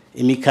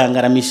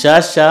imikangara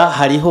mishasha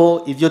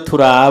hariho ivyo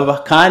turaba,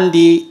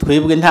 kandi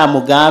twebwe nta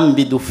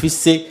mugambi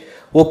dufise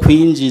wo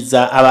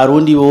kwinjiza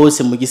abarundi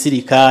bose mu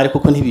gisirikare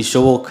kuko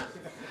ntibishoboka.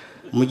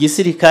 Mu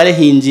gisirikare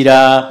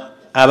hinjira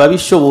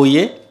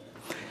ababishoboye,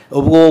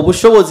 ubwo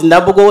bushobozi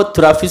nabwo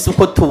turafise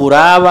uko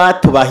tuburaba,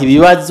 tubaha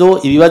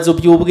ibibazo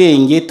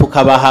by'ubwenge,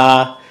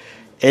 tukabaha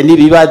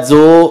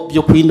n'ibibazo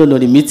byo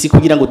kwinonora imitsi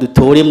kugira ngo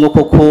dutoremwo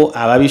koko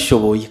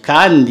ababishoboye.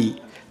 Kandi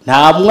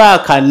nta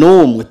mwaka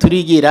n'umwe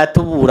turigira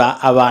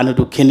tubura abantu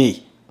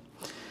dukeneye.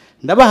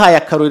 Ndabahaye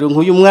akarorero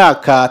nk'uyu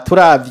mwaka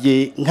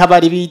turavye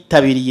nk'abari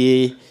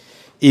bitabiriye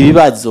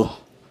ibibazo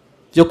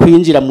byo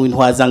kwinjira mu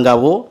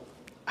intwazangabo,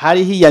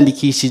 hari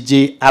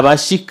hiyandikishije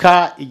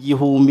abashika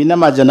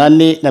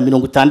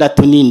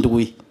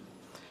 1467.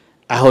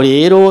 Aho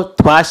rero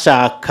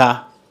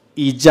twashaka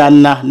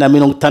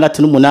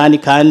 168,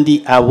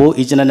 kandi abo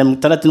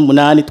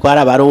 168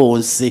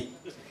 twarabaronse,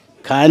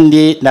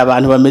 kandi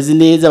n'abantu bameze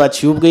neza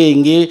baciye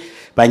ubwenge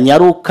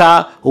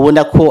banyaruka,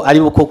 ubona ko ari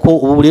bukoko.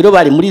 Ubu rero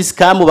bari muri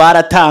scam,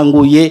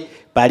 baratanguye,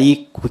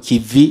 bari ku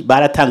kivi,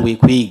 baratanguye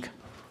kwiga.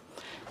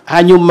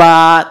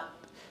 Hanyuma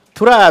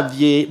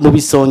turavye mu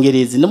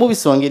bisongerezi, no mu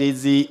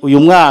bisongerezi uyu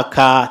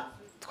mwaka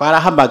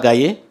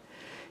twarahamagaye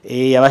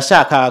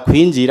abashaka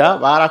kwinjira,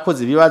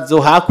 barakoze ibibazo,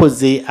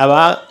 hakoze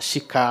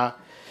abashika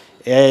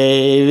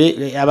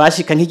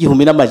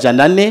nk'igihumbi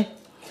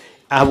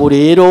abo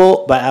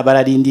rero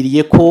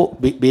bararindiriye ko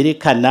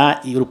berekana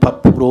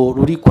urupapuro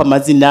ruri kwa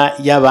mazina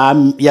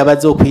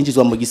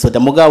y'abazokwinjizwa mu gisoda,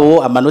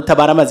 mugabo amanota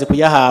baramaze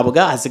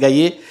kuyahabwa,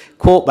 hasigaye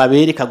ko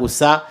babereka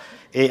gusa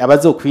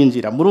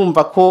abazokwinjira.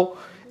 Murumva ko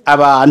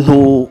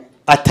abantu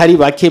atari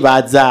bake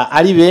baza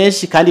ari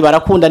benshi, kandi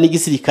barakunda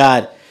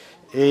n'igisirikare.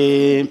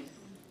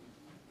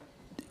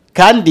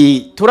 Kandi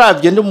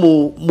turavye no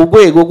mu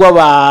rwego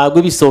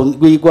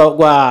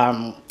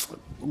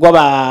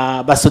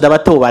rw'abasoda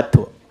bato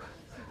bato,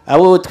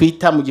 abo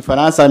twita mu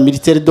gifaransa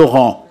militaire de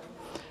rang,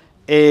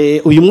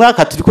 uyu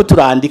mwaka turiko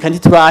turandika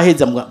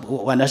ntituraheza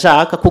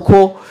wanashaka,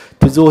 kuko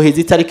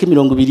tuzoheza itariki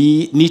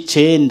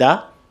 29.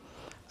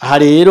 Aha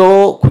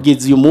rero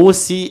kugeza uyu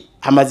munsi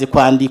hamaze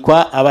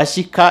kwandikwa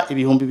abashika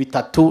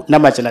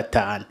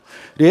 3500.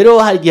 Rero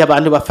hari igihe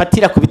abantu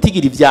bafatira ku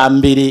bitigiri vya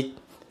mbere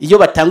iyo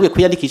batanguye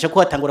kwiyandikisha, ko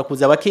hatangura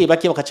kuza bake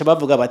bakaca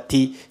bavuga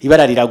bati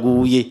ibara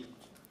riraguye,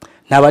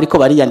 ntabwo ariko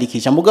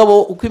bariyandikisha.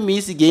 Mugabo uko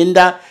iminsi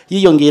igenda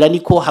yiyongera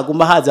niko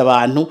haguma haza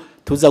abantu,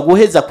 tuza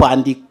guheza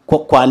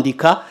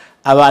kwandika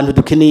abantu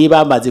dukeneye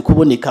bamaze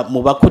kuboneka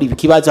mu bakuri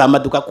ikibazo,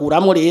 hamaduka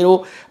kuramo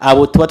rero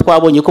abo tuba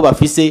twabonye ko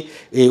bafise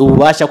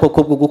ububasha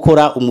koko bwo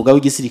gukora umwuga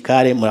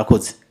w'igisirikare.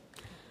 Murakoze.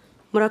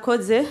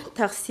 Murakoze.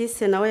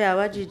 Tarsise nawe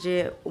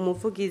yabajije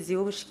umuvugizi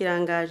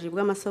w'ubushikiranganje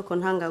bw'amasoko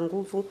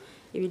ntanganguvu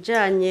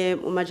ibijanye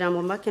mu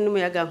majambo make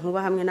n'umuyaga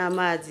nkuba hamwe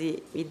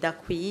n'amazi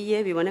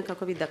bidakwiye biboneka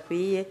ko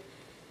bidakwiye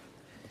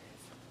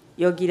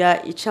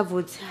yogira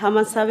icavuze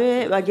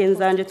hamasabe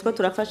bagenzanje two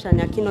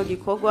turafashanya kino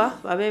gikorwa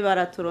babe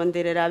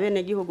baraturonderera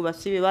bene gihugu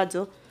bafite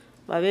ibibazo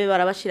babe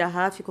barabashira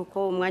hafi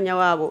kuko umwanya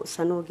wabo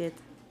usa n'ugeze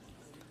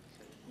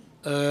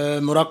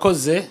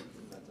murakoze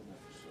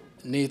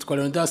nitwa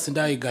Leonidas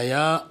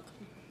Ndayigaya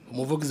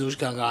umuvugizi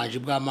w'ubushikanganje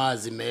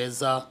bw'amazi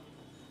meza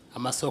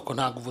amasoko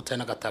nta guvuta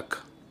n'agataka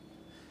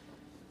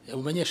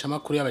umenyesha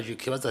makuru yabaje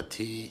ikibazo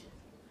ati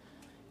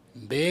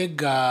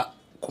mbega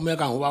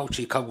kumuyaga nkuba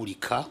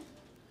ucikagurika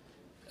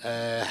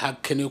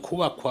hakenewe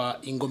kubakwa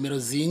ingomero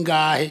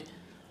zingahe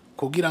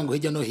kugira ngo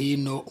hirya no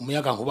hino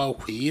umuyaga nkuba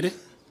ukwire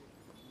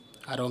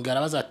arongera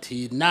abaza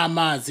ati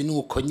n'amazi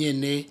nuko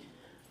nyene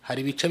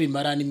hari bice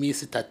bimara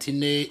n'iminsi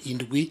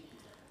 3-4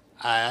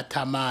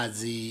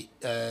 atamazi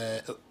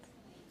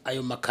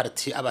ayo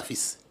makarti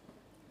abafise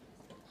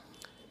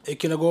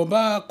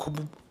ikinagomba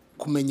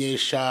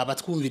kumenyesha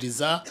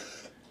batwumviriza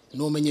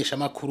n'umenyesha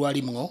makuru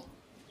arimwo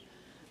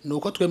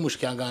nuko twe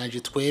mushikanganje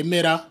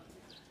twemera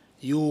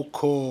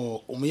yuko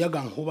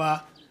umuyaga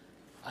nkuba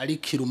ari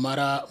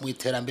kirumara mu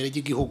iterambere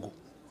ry'igihugu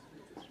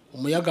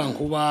umuyaga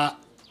nkuba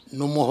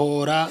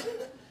numuhora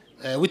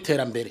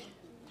w'iterambere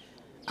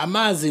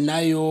amazi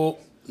nayo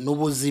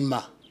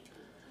n'ubuzima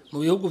mu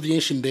bihugu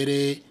byinshi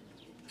imbere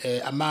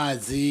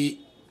amazi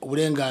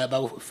uburenga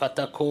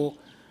bafata ko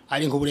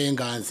ari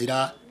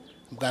nk'uburenganzira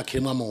bwa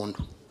kiremwa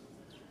muntu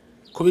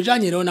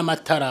kubijanye rero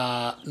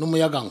n'amatara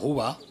n'umuyaga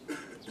nkuba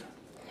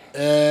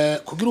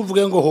kugira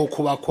uvuge ngo ho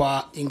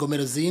kubakwa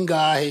ingomero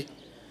zingahe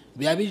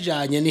biya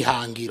bijanye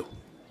n'ihangiro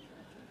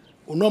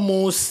uno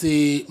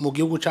munsi mu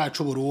gihugu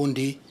cacu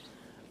Burundi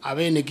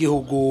abene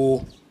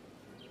gihugu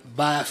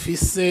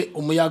bafise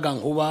umuyaga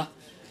nkuba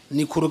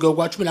ni ku rugero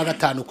rwa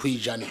 15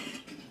 kwijana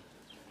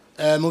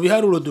mu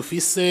biharuro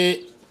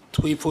dufise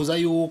twifuza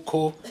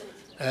yuko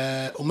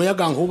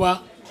umuyaga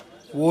nkuba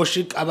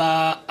woshika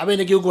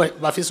abene gihugu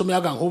bafise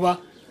umuyaga nkuba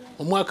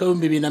mu mwaka wa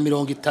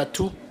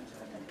 2030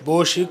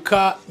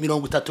 boshika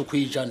 30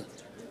 kwijana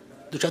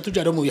duca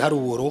tujaro mu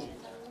biharuro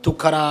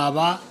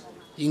tukaraba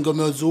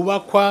ingomero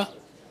zubakwa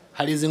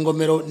hari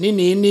izingomero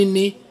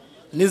nini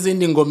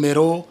n'izindi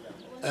ngomero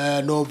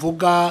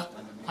novuga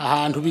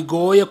ahantu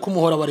bigoye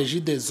kumuhora wa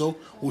regidezo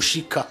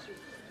ushika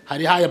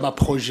hari haya ma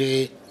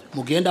projet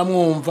mugenda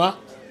mwumva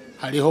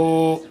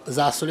hariho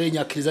za Soleil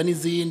Nyakiriza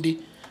n'izindi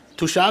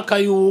tushaka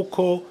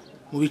yuko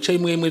mu bice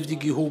imwe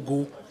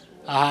by'igihugu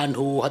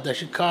ahantu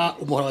hadashika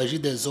umuhora wa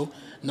regidezo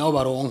naho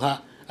baronka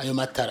ayo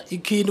matara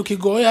ikintu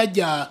kigoye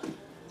hajya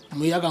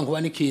umuyaga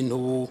nkuba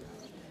n'ikintu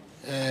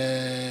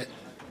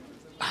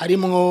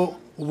harimwo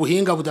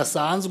ubuhinga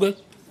budasanzwe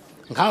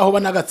nkaho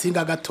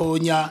banagatsinga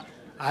gatonya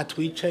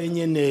atwicaye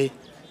nyene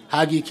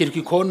hagiye ikintu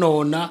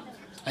kikonona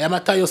aya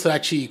matara yose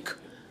aracika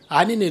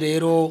ahanini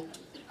rero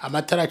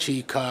amatara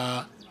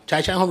acika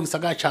cyane nko mu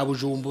gisagara ca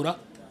Bujumbura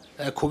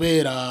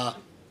kubera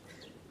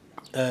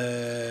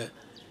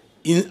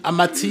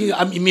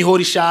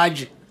imihora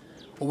ishaje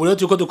ubu rero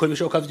turiko dukora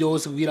ibishoboka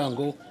byose kugira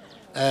ngo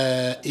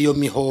iyo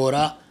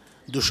mihora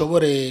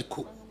dushobore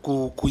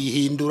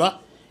kuyihindura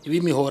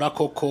ibi mihora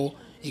koko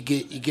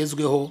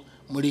igezweho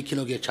muri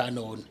kino gihe ca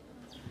none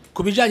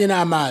kubijanye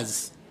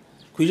n'amazi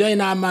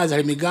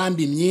hari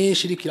imigambi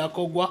myinshi iri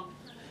kirakogwa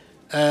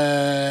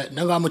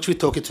nanga mu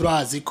cibitoke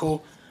turazi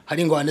ko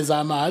hari ingwane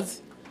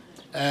z'amazi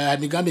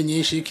imigambi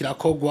myinshi iri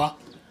kirakogwa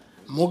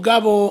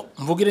mugabo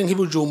mvugire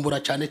nk'ibujumbura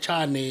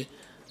cyane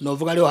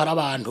novuga rero hari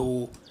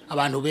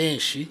abantu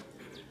benshi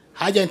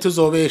hajya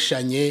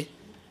ntuzobeshanye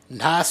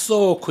nta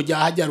soko rya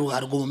hajya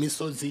ruharwa mu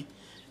misozi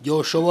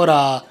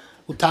byoshobora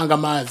gutanga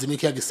amazi mu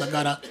kiyaga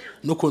gisagara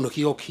n'ukuntu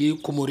kiyo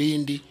ku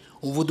murindi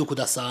umuvuduko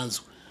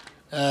udasanzwe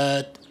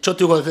cyo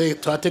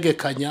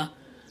turategekanya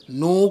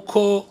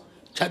nuko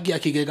cagiye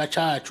kigega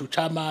cacu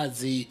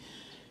c'amazi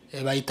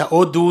bayita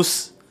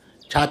odus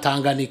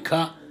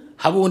catanganika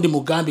habundi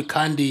mugambi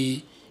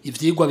kandi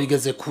ivyigwa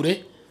bigeze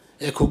kure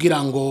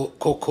kugira ngo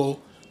koko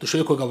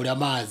dushoboye kugaburira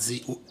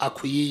amazi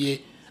akwiye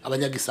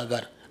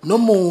abanyagisagara no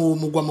mu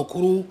mugwa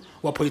mukuru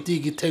wa politiki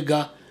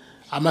Gitega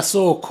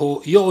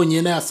amasoko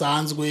yonyene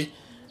yasanzwe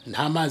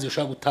nta mazi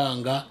ushaka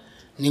gutanga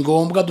ni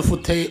ngombwa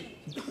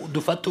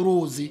dufate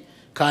uruzi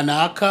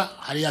kanaka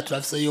hariya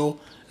turafiseyo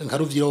nka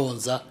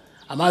Ruvyironza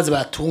amazi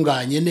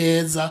batunganye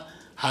neza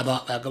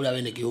haba agaburira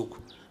bene gihugu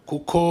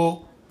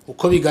kuko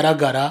uko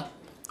bigaragara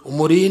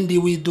umurindi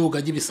w'iduga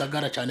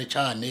ry'ibisagara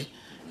cyane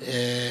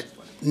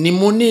ni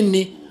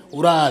munini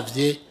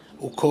uravye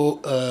uko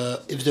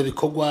ivyo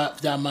bikorwa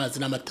by'amazi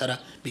n'amatara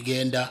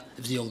bigenda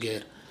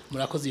vyiyongera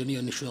murakoze iyo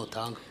niyo nisho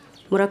yotanga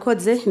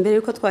murakoze imbere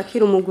yuko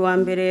twakira umugwi wa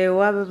mbere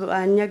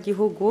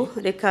w'abanyagihugu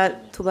reka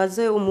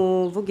tubaze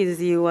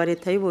umuvugizi wa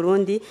leta y'u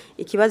Burundi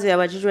ikibazo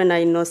yabajijwe na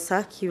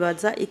Inosa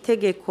kibaza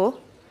itegeko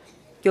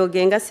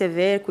ryogenga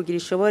severe kugira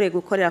ishobore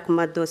gukorera ku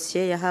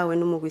madosiye yahawe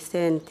n'umugwi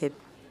Sentebe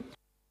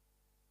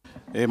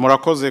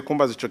murakoze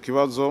kumbaza ico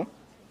kibazo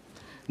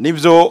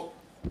nivyo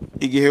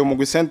igihe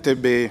umugwi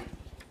Sentebe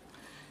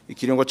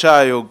ikiringo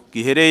cayo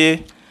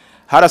gihereye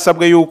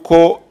harasabwe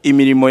yuko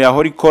imirimo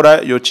yahora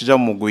ikora yocija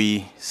mu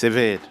mugwi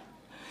severe.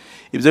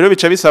 Ivyo rero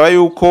bica bisaba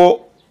yuko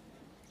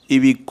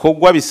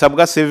ibikorwa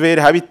bisabwa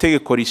severe haba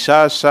itegeko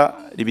rishasha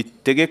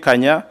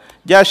ribitegekanya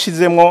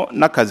ryashizemwo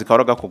n'akazi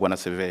kahora gakorwa na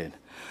severe.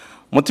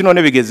 Muti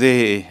none bigeze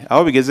he?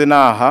 Aho bigeze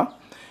naha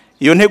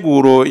iyo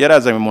nteguro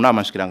yarazanywe mu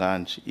nama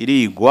nshikiranganje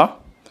irigwa,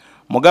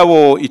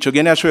 mugabo ico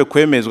gene yashoboye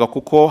kwemezwa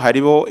kuko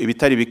haribo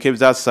ibitari bike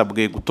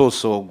vyasabwe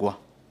gutosogwa.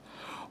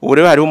 Ubu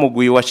rero hariho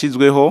umugwi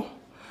washizweho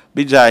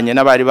bijanye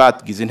n'abari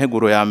bagize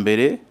integuro ya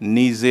mbere,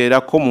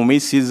 nizera ko mu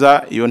minsi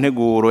iza iyo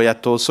nteguro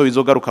yatoso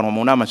izogarukanwa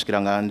mu nama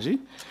nshikiranganje.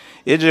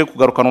 Eje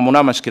kugarukanwa mu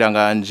nama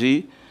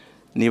nshikiranganje,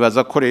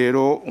 nibaza ko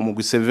rero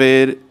umugwi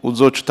severe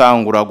uzoca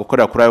utangura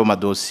gukorera kuri ayo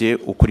madosiye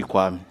ukuri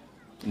kwame.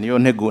 Niyo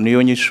ntego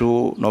niyo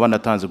nyishu noba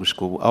natanze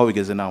gushika ubu aho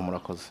bigeze naho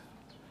murakoze.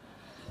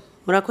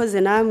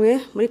 Murakoze namwe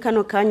muri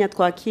kano kanya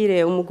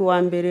twakire umugwi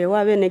wa mbere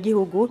w'abene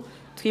gihugu,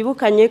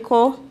 twibukanye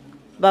ko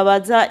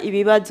babaza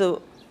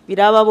ibibazo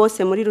biraba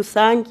bose muri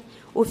rusange.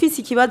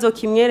 Ufise ikibazo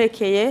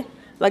kimwerekeye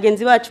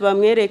bagenzi bacu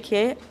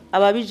bamwereke,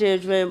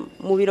 ababijejwe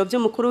mu biro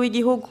by'umukuru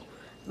w'igihugu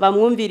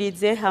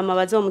bamwumvirize hama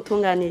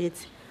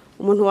bazomutunganirize.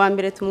 Umuntu wa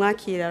mbere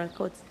tumwakira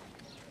arakoze.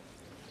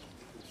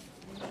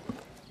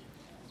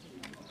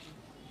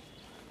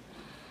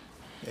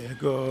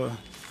 Ego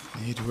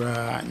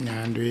nitwa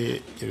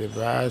Nyandwi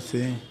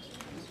Gervasi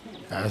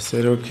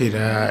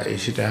aserukira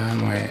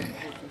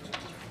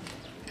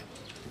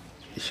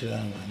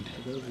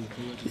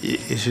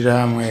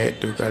ishiramwe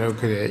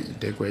tugarukire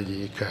itegwa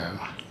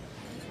ry'ikawa.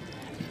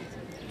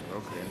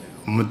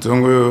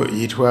 Umuzungu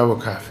yitwa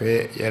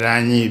Bukafe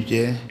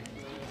yaranyibye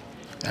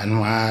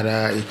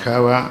antwara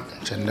ikawa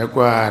nca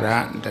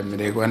ndagwara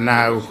ndamererwa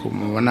nabi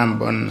kumubona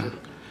mbona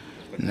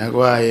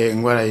nagwaye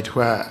ingwara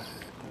yitwa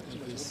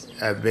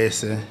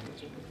abese.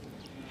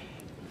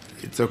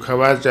 Izo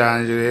kawa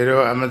zanje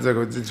rero amaze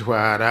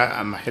kuzitwara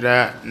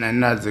amahera nari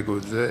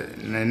naziguze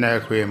nari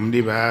nayakuye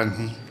muri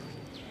banki.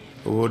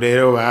 Ubu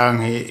rero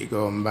banki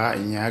igomba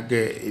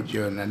inyage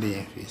ibyo nari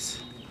mfise.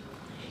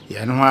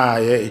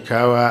 Yantwaye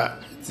ikawa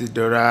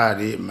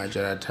z'idolari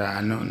amajana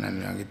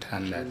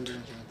 560.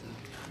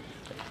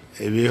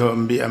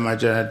 Ibihumbi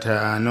amajana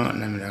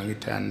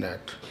 560.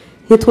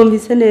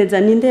 Ntitwumvise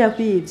neza ninde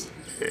yakwibye?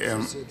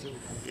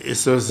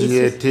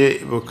 Isosiyete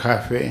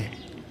Bukafe.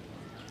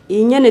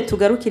 Iyi nyene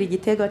tugarukira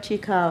igitego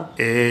c'ikawa.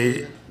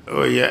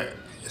 Oya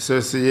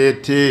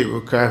Societe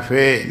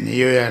Bukafe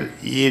niyo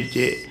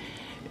yibye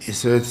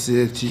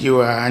isosiyete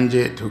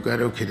yiwanje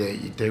tugarukira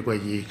igitego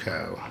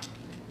y'ikawa.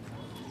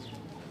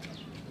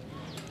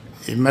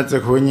 Imaze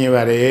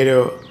kunyiba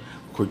rero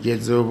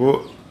kugeza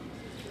ubu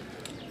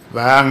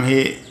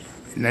banki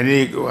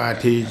nari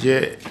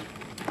watije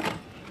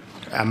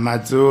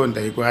amazu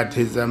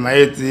ndayigwatiza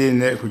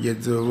amayezine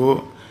kugeza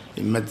ubu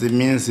imaze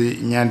iminsi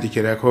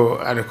inyandikira ko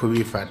ari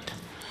kubifata.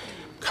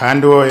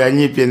 Kandi uwo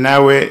yanyibye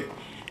nawe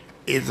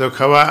izo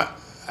kawa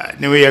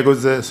niwe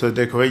yaguze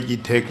Sodeko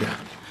y'Igitega.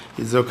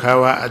 Izo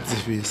kawa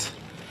azifise.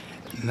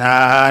 Nta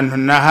hantu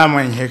na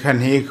hamwe nkeka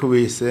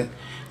ntikubise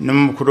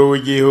n'umukuru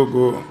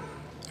w'igihugu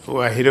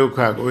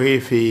waheruka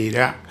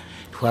guhifira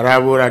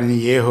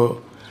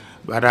twaraburaniyeho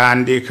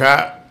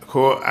barandika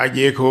ko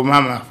agiye kumpa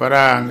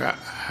amafaranga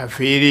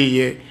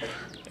hafiriye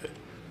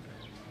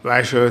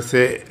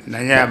bashose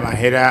na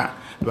nyamahera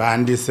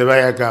bandise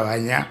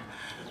bayagabanya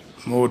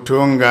mu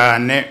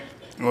butungane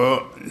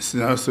ngo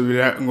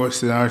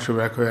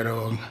sinashobora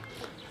kuyaronka.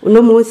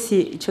 Uno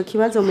munsi ico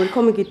kibazo muri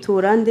ko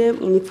mugitura nde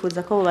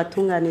mwifuza ko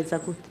batunganiza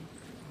gute?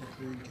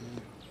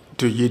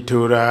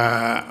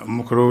 Tugitura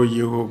umukuru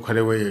w'igihugu ko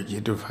ari we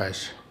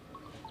yagidufasha.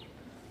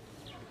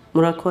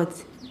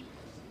 Murakoze.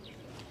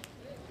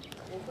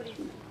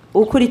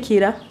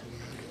 Ukurikira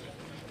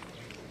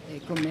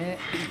Egome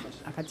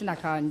akazina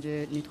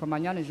kanje nitwa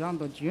Manyane Jean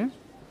de Dieu.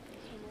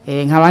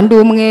 Nkabandi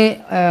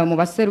umwe mu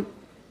baseru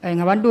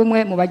nkabandi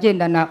umwe mu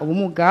bagendana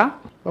ubumuga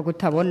bwo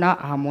kutabona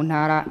aha mu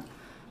ntara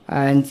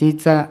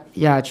nziza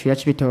yacu ya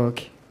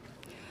Cibitoke.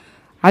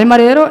 Hanyuma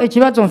rero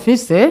ikibazo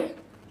mfise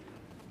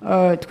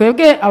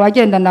twebwe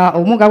abagendana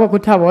ubumuga bwo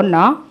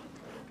kutabona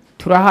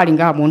turahari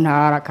ngaha mu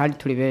ntara kandi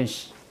turi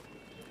benshi.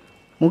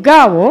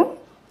 Mugabo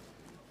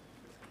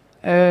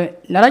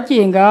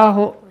naragiye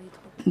ngaho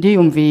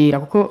ndiyumvira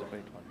kuko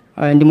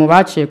ndi mu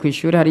baciye ku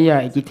ishuri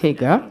hariya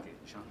Igitega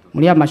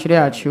muri ya mashuri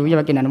yacu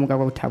y'abagendana ubumuga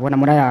bwo kutabona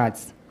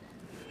murayazi.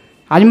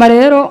 Hanyuma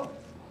rero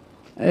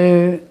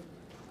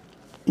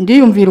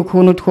ndiyumvira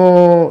ukuntu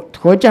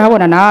twoja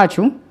habona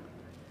nacu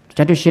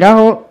tuca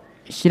dushiraho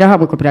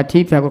shirahamwe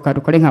koperative haguruka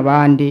dukore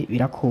nk'abandi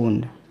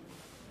birakunda.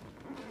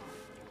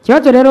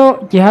 Kibazo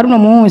rero gihari uno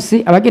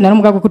munsi abagendana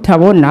ubumuga bwo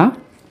kutabona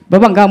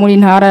baba ngaha muri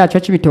ntara yacu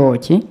ya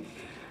Cibitoke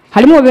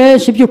harimo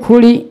benshi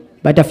by'ukuri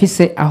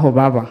badafise aho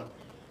baba.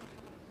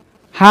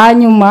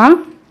 Hanyuma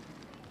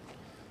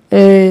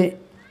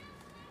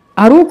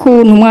ari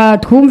ukuntu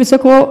mwatwumvise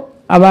ko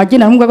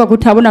abagendana ubumuga bwo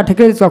kutabona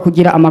bategerezwa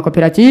kugira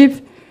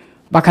amakoperative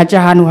bakaja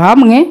ahantu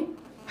hamwe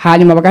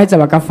hanyuma bagaheza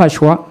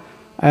bagafashwa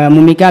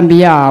mu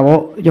migambi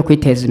yabo yo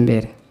kwiteza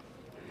imbere.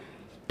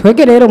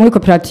 twege rero muri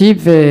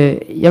koperative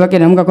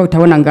y'abagenda n'ubwa ko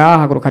utabona ngaha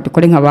haguruka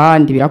dukore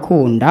nk'abandi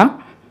birakunda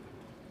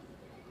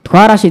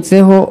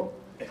twarashitseho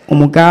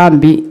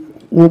umugambi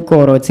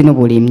w'ubworozi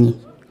n'uburimyi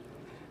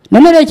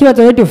none rero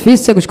ikibazo rero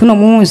dufise gushika uno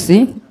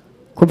munsi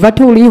kuva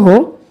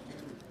turiho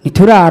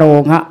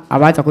ntituraronka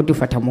abaza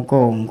kudufata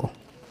mugongo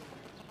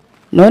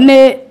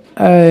none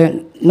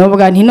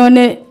novuga nti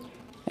none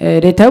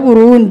leta y'u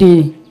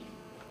Burundi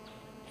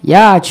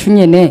yacu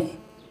nyene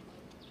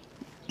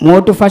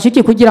mwodufasha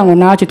iki kugira ngo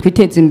nacu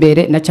twiteze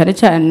imbere na cyane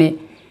cyane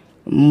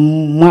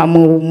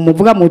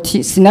muvuga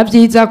muti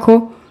sinavyiza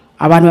ko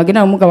abantu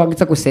bagenda mu mugabo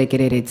bagiza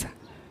gusegerereza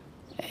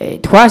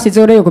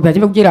twasizeho rero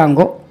koperative kugira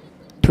ngo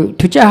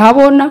tuje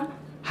habona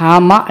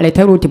hama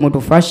leta y'uruti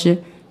mudufashe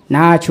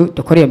nacu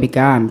dukore iyo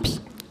migambi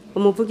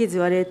umuvugizi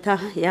wa leta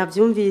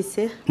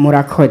yavyumvise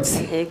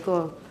murakoze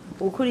yego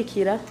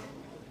ukurikira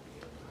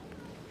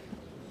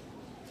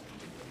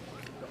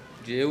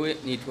jewe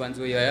nitwa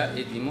Nzoyaya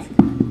Edimo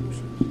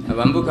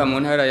abambuka mu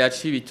ntara ya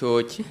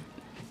Cibitoki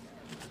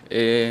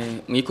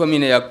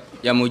mwikomine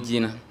ya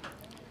Mugina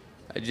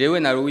jewe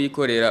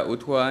naruwikorera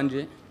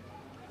utwanje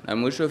na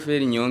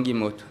mushoferi nyongi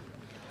moto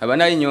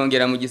abana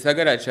inyongera mu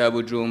gisagara ca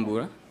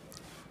Bujumbura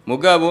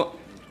mugabo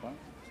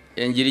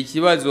ngira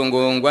ikibazo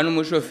ngongwa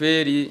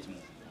n'umushoferi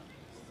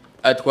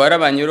atwara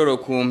abanyororo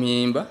ku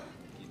mpimba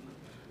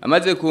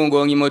amaze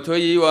kungonga imoto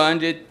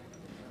yiwanje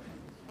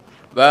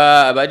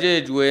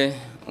abajejwe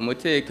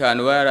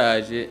umutekano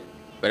baraje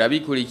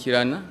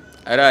barabikurikirana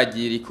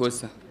aragira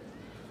ikosa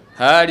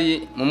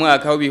hari mu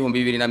mwaka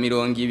w'ibihumbi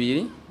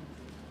 2020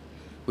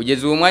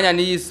 kugeza uwo mwanya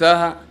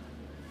n'isaha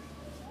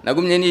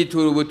nagumye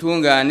nitura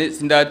ubutungane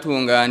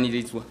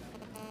sindatunganirizwa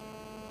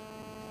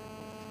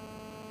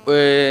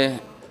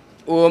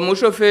uwo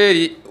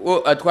mushoferi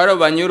wo atwara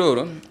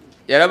abanyororo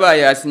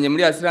yarabaye yasinye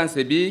muri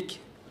assurance bic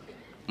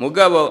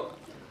mugabo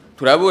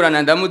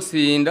turaburana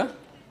ndamutsinda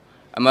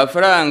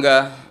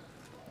amafaranga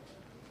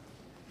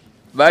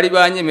bari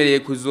banyemereye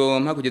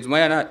kuzompa kugeza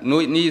umwanya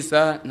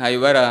n'isaha ntayo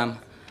barama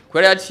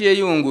kwari yaciye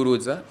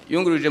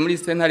yunguruje muri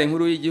sentare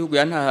nkuru y'igihugu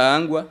ya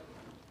Ntahangwa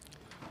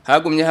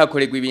hagumye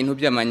hakorerwa ibintu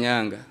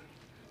by'amanyanga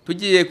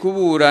tugiye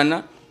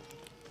kuburana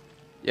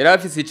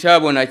yarafise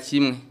icabona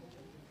kimwe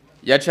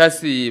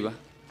yacasiba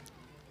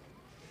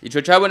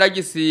ico cabona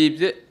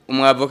gisibye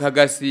umwavoka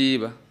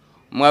gasiba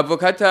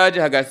umwavoka ataje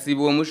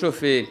hagasiba uwo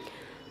mushoferi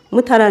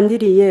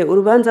mutarandiriye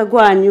urubanza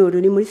rwanyu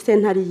ruri muri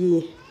sentare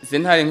yihe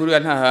sentare nkuru ya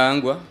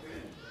Ntahangwa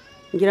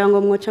ngira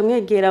ngo mwoca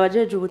mwegera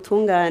abajeje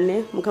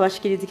ubutungane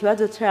mukabashikiriza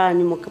ikibazo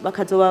cyanyu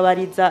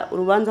bakazobabariza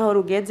urubanza aho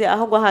rugeze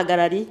aho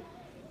gwahagarari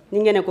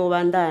n'ingene go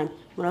bandanye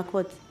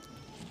murakoze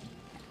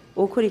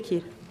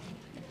ukurikira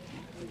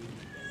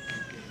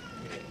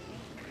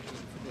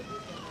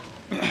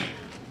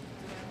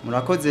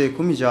murakoze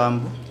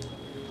kumijambo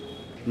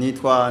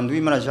nitwa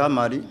Nduwimana Jean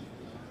Marie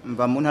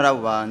mva mu ntara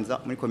Bubanza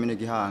muri commune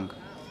Gihanga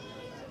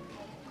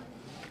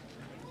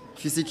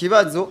fisi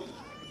ikibazo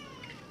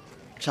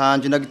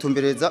canje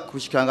ndagitumbereza ku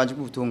bushikanganje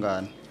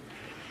bw'ubutungane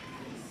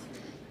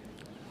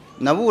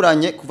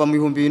naburanye kuva mu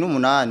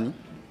 2008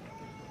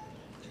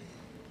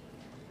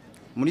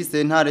 muri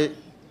sentare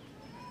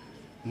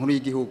nkuru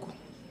y'igihugu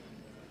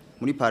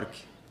muri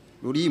parke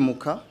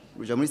rurimuka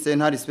ruja muri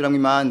sentare isubiramwe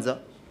imanza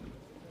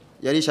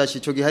yarishashe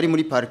ico gihari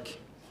muri parke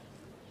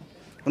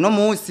uno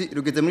munsi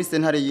rugeze muri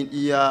sentare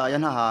ya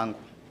Ntahangwa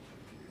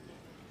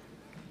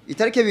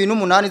itarike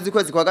 2008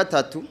 z'ukwezi kwa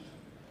gatatu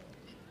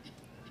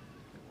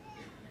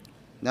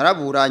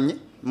naraburanye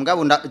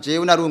mugabo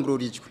jewe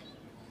narungururijwe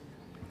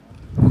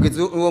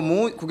kugeza uwo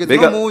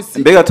munsi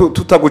mbega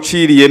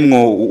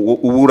tutaguciriyemwo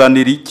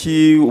uburanira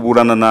iki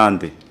uburana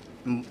nande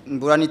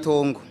mburana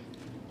itongo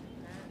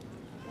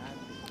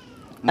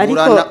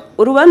ariko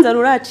urubanza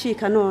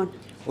ruracika none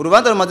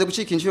urubanza rumaze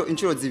gucika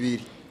inshuro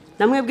zibiri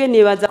namwebwe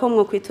nibaza ko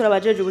mwo kwitura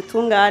abajeje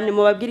ubutungane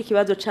mu babwira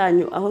ikibazo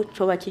canyu aho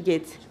coba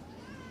kigeze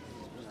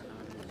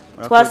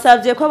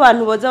twasavye ko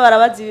abantu boza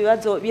barabaza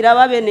ibibazo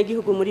biraba bene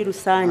gihugu muri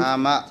rusange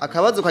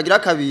akabazo kagira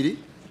kabiri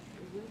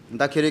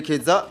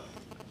ndakerekeza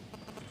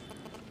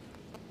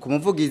ku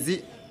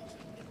muvugizi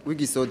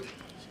w'igisoda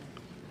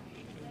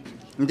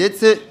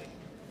ndetse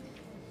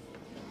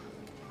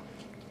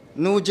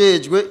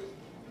n'ujejwe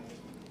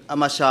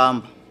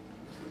amashamba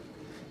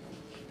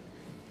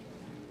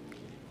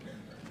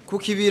ku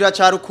kibira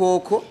ca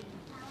Rukoko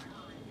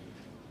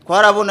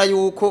twarabona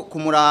yuko ku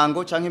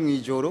murango canke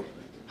mwijoro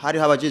hari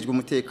habajejwe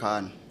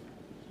umutekano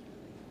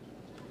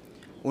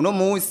uno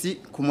munsi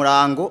ku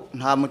murango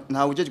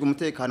nta ujejwe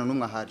umutekano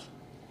numwe ahari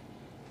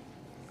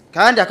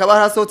kandi akaba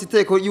harasohotse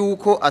iteko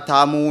yuko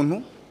ata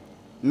muntu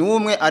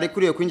numwe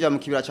arekuriye kwinjira mu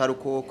kibira ca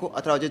Rukoko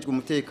atarabajejwe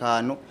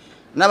umutekano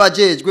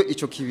n'abajejwe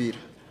ico kibira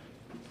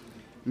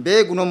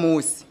mbega uno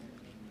munsi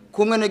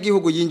kumwe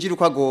n'igihugu yinjira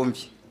uko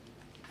agomvye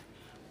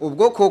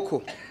ubwo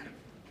koko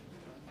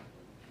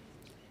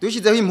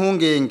dushizeho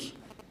impungenge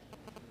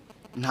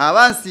nta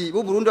bansi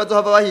b'u Burundi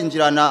bazohava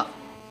bahinjirana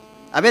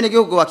abene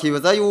gihugu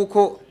bakibaza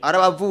yuko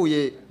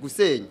arabavuye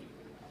gusenya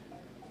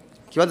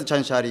kibazo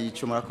cyane cyari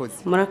ico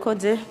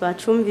murakoze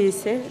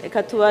bacumvise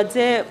reka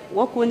tubaze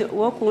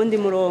wo kundi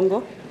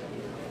murongo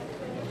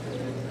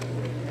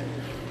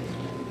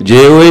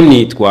jewe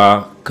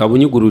nitwa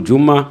Kabunyuguru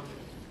Juma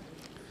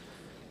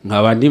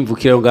nkaba ndi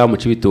mvukira ngaha mu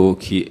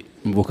Cibitoki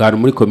mvukana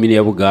muri komine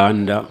ya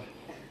Buganda.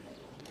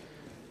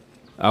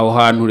 Aho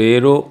hantu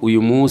rero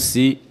uyu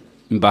munsi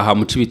mbaha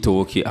mu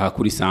Cibitoki aha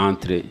kuri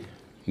centre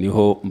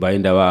niho mbaye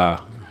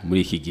ndaba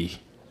muri iki gihe.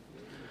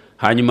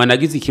 Hanyuma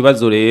nagize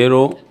ikibazo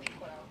rero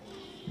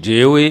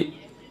jewe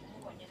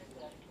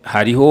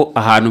hariho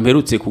ahantu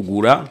mperutse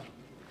kugura,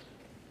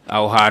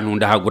 aho hantu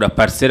ndahagura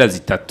parcela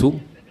zitatu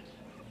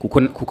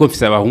kuko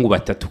mfise abahungu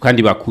batatu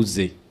kandi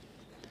bakuze.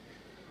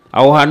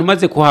 Aho hantu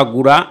maze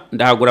kuhagura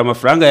ndahagura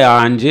amafaranga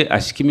yanje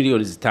ashika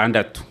miliyoni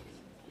 6.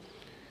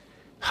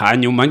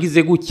 Hanyuma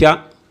ngize gutya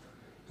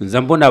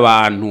nza mbona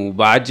abantu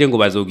baje ngo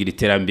bazogira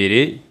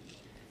iterambere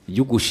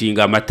ryo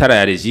gushinga amatara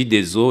ya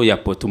Regideso ya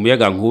poto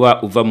umuyaga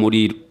nkuba uva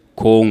muri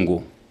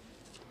Kongo.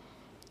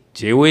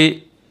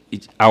 Jewe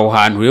aho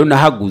hantu rero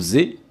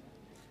nahaguze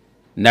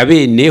na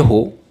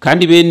beneho,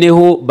 kandi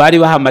beneho bari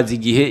bahamaze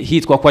igihe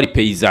hitwa ko ari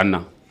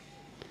peyizana.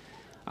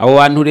 Abo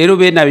bantu rero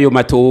bene ayo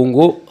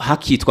matongo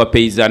hakitwa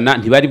peyizana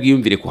ntibari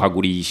bwiyumvire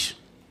kuhagurisha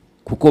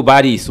kuko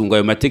bari isunga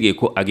ayo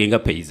mategeko agenga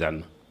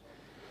peyizana.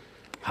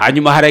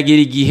 Hanyuma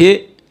haragira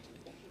igihe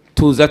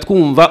tuza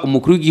twumva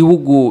umukuru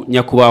w'igihugu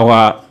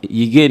nyakubahwa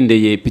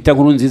yigendeye Peter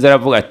Nkurunziza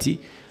aravuga ati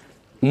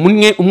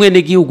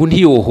umwene gihugu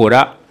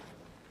ntiyohora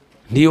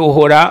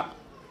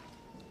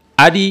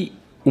ari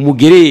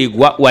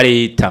umugeregwa wa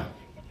leta,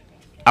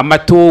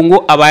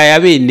 amatongo abaya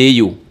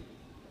beneyo.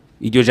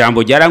 Iryo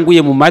jambo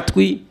ryaranguye mu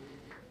matwi,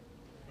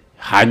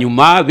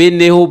 hanyuma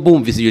beneho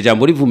bumvise iryo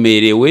jambo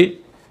rivumerewe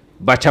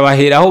baca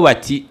baheraho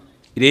bati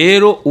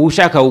rero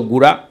ushaka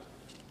kugura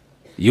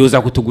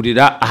yoza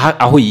kutugurira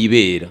aho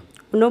yibera.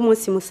 Uno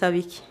munsi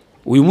musabiki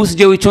uyu munsi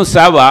je wico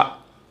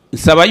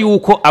nsaba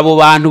yuko abo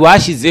bantu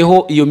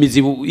bashizeho iyo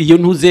mizibu iyo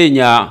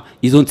ntuzenya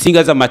izo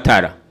nsinga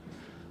z'amatara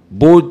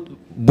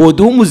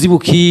bodu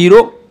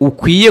umuzibukiro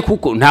ukwiye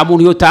kuko nta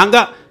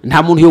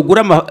muntu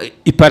yogura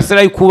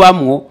iparcela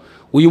y'ukubamwo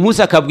uyu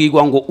munsi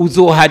akabwirwa ngo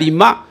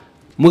uzoharima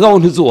mugabo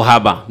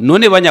ntuzohaba.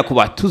 None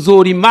banyakuba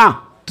tuzorima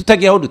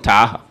tutagira aho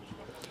dutaha,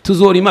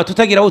 tuzorima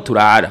tutagira aho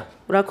turara.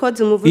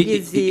 Urakoze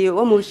umuvugizi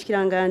wo mu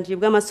bushikiranganje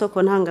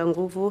bw'amasoko ntanga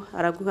nguvu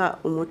araguha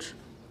umuco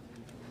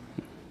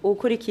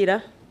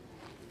ukurikira.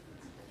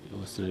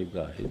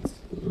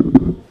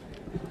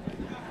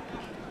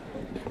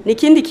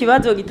 Nikindi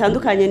kibazo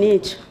gitandukanye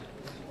nico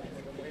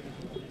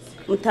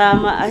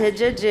Mutama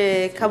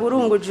ahejeje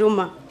Kaburungu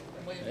Juma.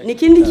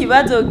 Nikindi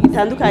kibazo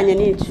gitandukanye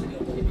nico.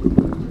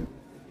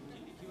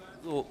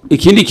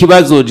 Ikindi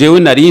kibazo jewe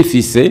nari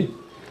mfise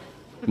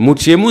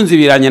muciye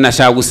munzibiranye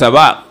nashaka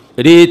gusaba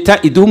leta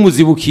iduha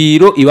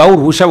umuzibukiro ibaho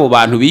uruhusha abo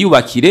bantu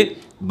biyubakire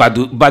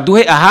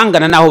baduhe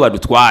ahangana naho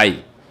badutwaye.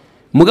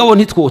 Mugabo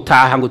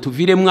ntitwotaha ngo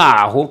tuvire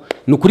mwaho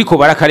nukuri ko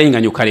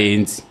barakarenganyo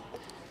karenzi.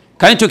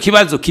 Kandi ico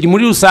kibazo kiri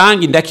muri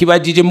rusangi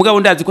ndakibajije mugabo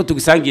ndazi ko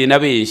tugisangiye na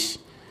benshi.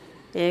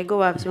 Yego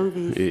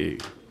bavyumvise.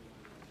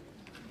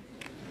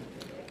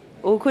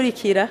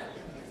 Ukurikira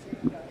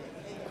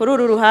kuri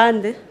uru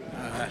ruhande.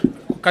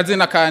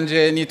 Kazina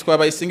kanje nitwa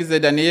Bayisingize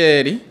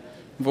Daniel,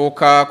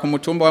 mvuka ku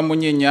mutumba wa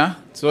Munyinya,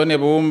 zone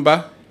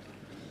Bumba,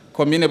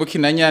 komine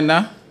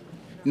Bukinanyana,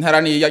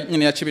 intara ni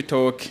nyine ya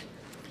Cibitoke.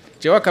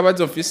 Jewe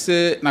akabazo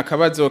mfise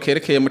nakabazo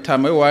kerekeye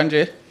mutama we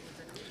wanje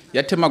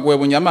yatemaguwe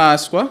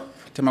bunyamaswa,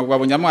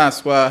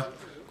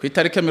 ku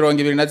itariki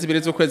 22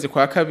 z'ukwezi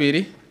kwa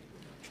kabiri,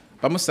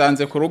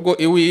 bamusanze ku rugo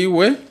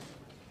iwiwe,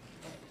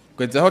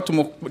 kwezaho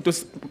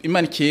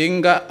Imana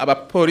ikinga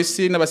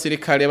abapolisi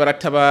n'abasirikare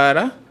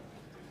baratabara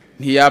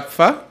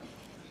ntiyapfa,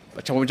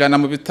 baca mujana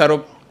mu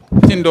bitaro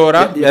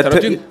by'Indora.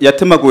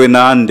 Yatemaguwe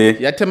nande?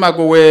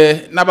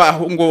 Yatemaguwe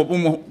n'abahungu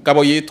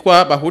b'umugabo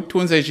yitwa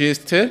Bahutunze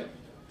Juste,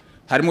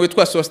 harimo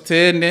witwa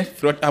Sostene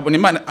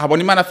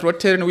Habonimana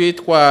Flotel,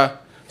 n'uwitwa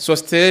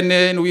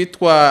Sostene,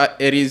 n'uwitwa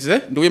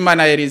Elize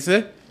Nduwimana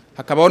Elize,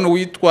 hakabaho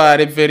n'uwitwa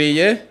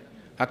Reveriye,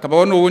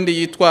 hakabaho n'uwundi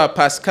yitwa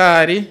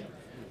Pascal.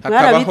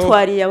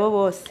 Mwarabitwariye abo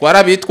bose?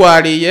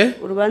 Twarabitwariye.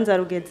 Urubanza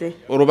rugeze?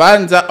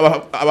 Urubanza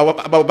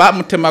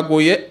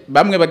bamutemaguye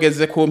bamwe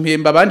bageze ku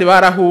mpimba abandi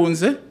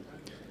barahunze.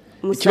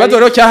 Ikibazo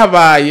rero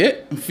cyahabaye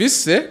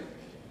mfise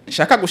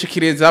nshaka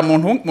gushikiriza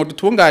mu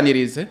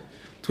dutunganirize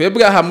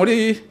twebwe aha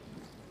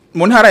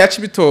mu ntara ya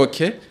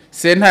Cibitoke.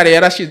 Sentare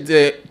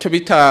yarashize cyo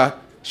bita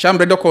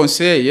chambre de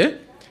conseil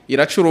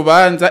iraca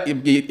urubanza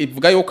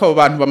ivuga yuko abo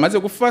bantu bamaze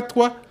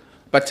gufatwa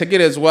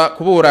bategerezwa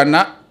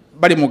kuburana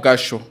bari mu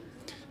gasho.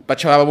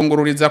 Baca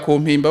babungururiza ku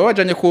mpimba,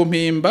 bajanye ku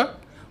mpimba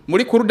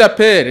muri cour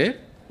d'appel,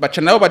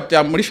 baca nabo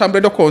bajya muri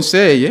chambre de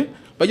conseil.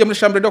 Bajya muri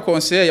chambre de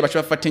conseil baca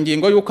bafata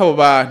ingingo yuko abo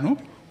bantu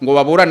ngo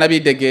baburana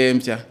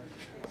bidegemvya.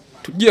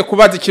 Tugiye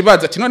kubaza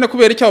ikibazo ati none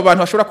kubera iki abo bantu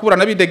bashobora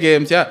kuburana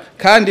bidegemvya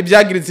kandi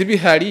byagiriza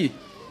ibihari,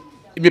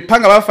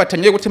 imipanga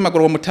bafatanye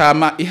gutemagura uwo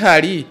mutama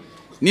ihari,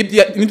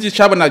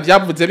 n'ibyicabona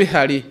byavuze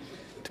bihari.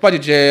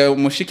 Tupajije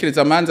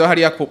umushikiriza manza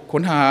hariya ku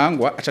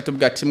ntahangwa aca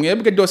tubwira ati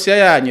mwebwe dossier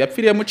yanyu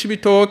yapfiriye mu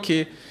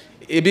Cibitoke,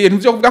 ibintu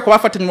byo kuvuga ko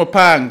bafatanye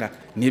umupanga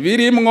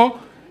ntibirimwo,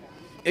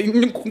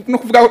 no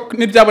kuvuga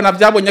n'ibyabona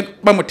byabonye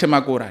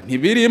bamutemagura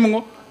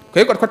ntibirimwo.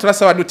 kwego twa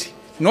turasaba duti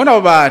none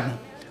abo bantu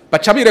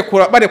baca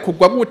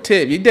barekugwa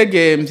gute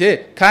bidegembye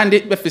kandi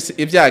bafise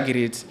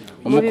ivyagirize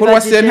umukuru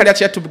wa sentare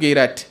yaciye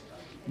atubwira ati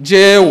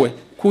jewe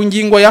ku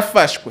ngingo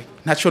yafashwe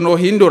ntaco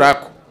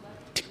nohindurako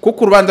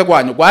kuko urubanza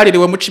rwanyu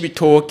rwaririwe mu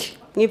Cibitoke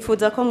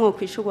mwifuza ko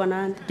mwokwishurwa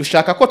nande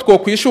dushaka ko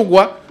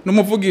twokwishurwa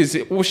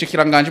n'umuvugizi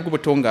w'ubushikiranganje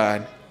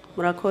bw'ubutungane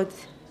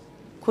murakoze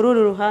kuri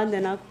uru ruhande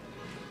nako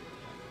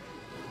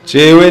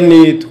jewe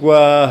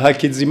nitwa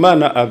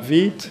Hakizimana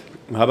Avid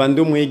nkaba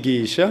ndi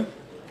umwigisha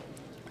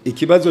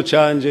ikibazo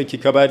canje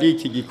kikaba ari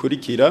iki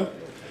gikurikira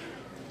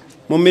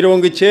mu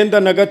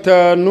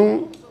 1995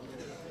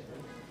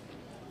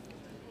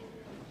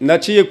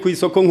 naciye ku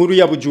isoko nkuru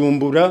ya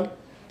Bujumbura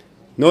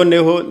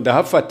noneho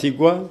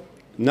ndahafatirwa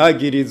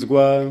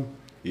nagirizwa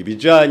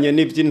ibijanye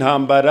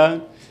n'ivy'intambara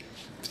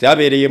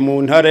vyabereye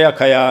mu ntara ya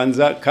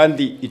Kayanza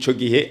kandi ico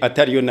gihe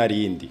atariyo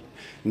narindi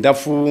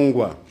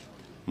ndafungwa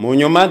mu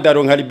nyuma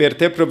ndaronka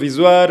liberté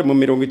provisoire mu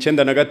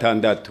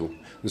 1996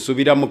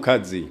 nsubira mu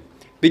kazi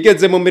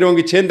bigeze mu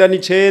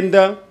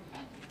 1999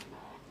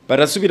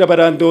 barasubira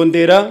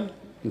barandondera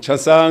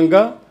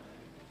ncasanga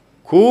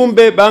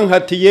kumbe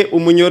bankatiye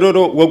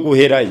umunyororo wo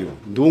guherayo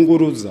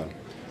ndunguruza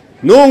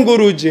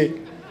nunguruje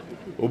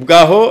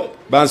ubwaho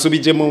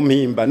bansubije mu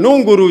mpimba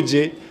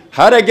nunguruje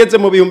harageze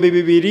mu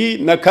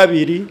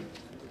 2002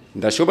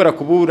 ndashobora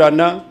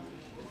kuburana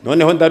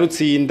noneho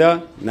ndarutsinda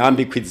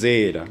nambikwa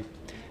izera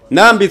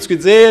nambitswe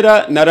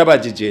izera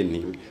narabajije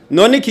nti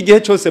none iki gihe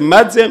cyose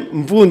maze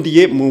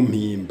mvundiye mu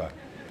mpimba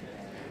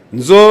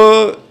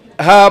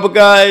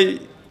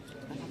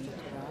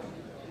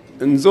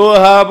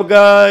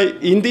nzohabwa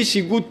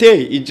indishi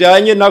gute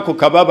ijanye nako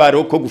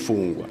kababaro ko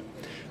gufungwa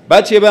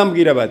baciye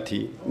bambwira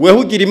bati weho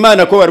ugira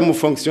imana ko bari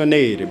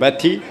umufonctionnaire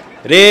bati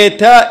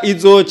leta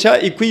izoca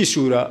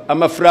ikwishura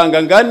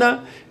amafaranga ngana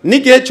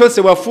n'igihe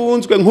cyose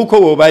wafunzwe nkuko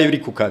wobaye uri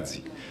ku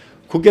kazi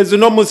kugeza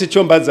uno munsi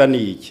cyo mbaza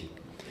niki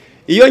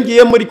iyo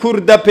ngiye muri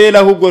cour d'appel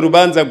ahubwo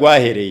rubanza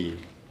rwahereye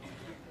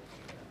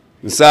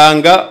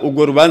nsanga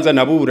ubwo rubanza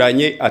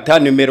naburanye ata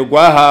numero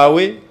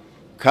rwahawe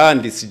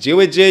kandi si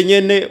jewe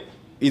jenyene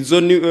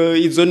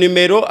izo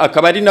numero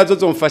akaba ari nazo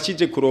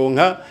zomfashije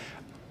kuronka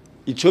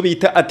ico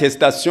bita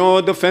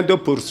attestation de fin de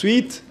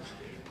poursuite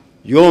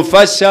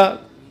yomfasha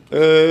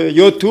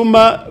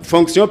yotuma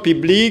fonction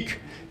publique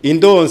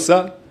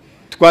indonsa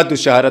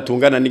twadushahara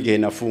tungana n'igihe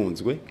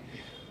nafunzwe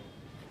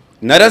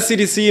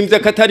narasirisimbye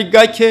katari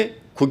gake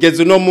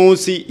kugeza uno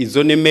munsi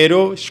izo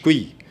numero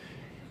shwi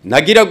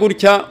nagira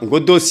gutya ngo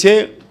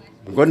dossier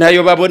ngo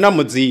ntayo babona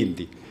mu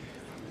zindi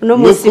uno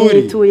munsi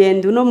mwituye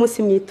ndi uno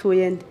munsi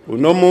mwituye ndi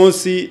uno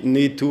munsi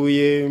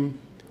nituye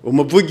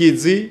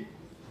umuvugizi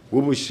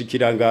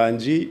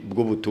w'ubushikiranganje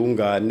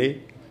bw'ubutungane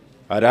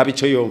araba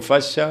ico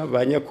yomfasha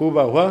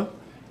banyakubahwa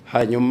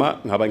hanyuma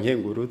nkaba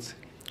nkengurutse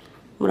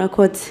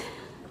murakoze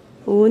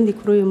ubundi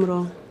kuri uyu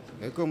murongo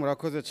ego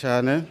murakoze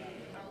cyane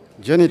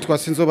je nitwa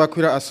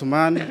Sinzobakwira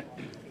Asumani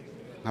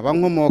nkaba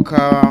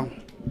nkomoka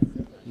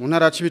mu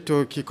ntara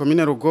Cibitoki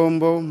komine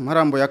Rugombo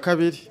Marambo ya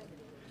kabiri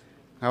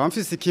nkaba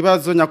mfise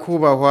ikibazo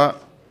nyakubahwa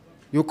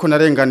yuko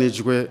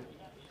narenganijwe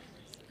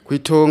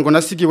kwitongo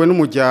nasigiwe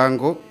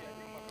n'umuryango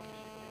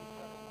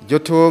iryo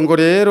tongo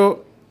rero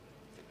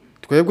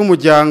twebwe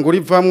umuryango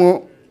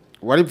urivamwo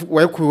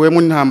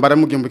warikuwemo intambara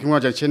mu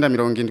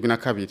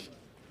 1972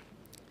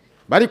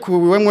 bari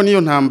kuwemo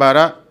niyo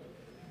ntambara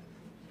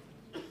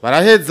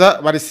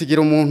baraheza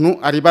barisigira umuntu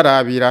ari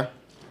barabira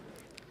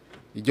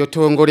iryo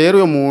tongo rero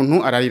uyo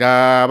muntu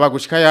arariraba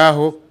gushika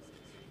yaho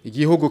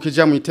igihugu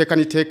kija mu iteka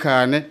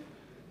nitekane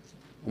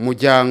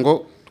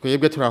umuryango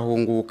twebwe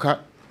turahunguka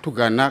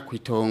tugana ku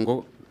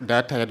itongo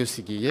data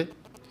yadusigiye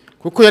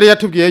kuko yari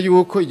yatubwiye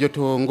yuko iryo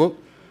tongo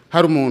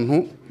hari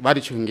umuntu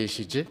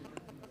baricungishije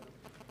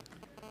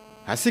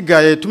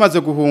hasigaye tumaze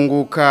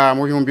guhunguka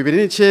mu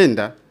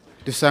 2009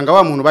 dusanga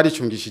wa muntu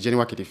baricungishije ni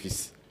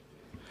wakirifisi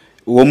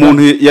uwo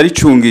muntu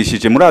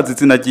yaricungishije murazi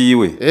izina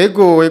ryiwe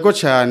ego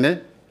cyane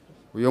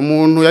uyo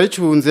muntu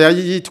yaricunze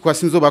yitwa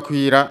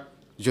Sinzobakwira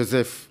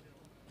Joseph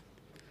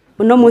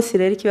uno munsi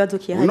rero ikibazo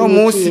kihari uno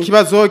munsi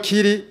ikibazo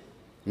kiri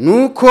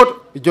nuko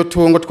iryo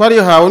tongo twari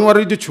hawe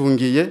n'uwari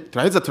ducungiye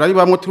turaheza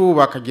turaribamwe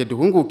turubaka giye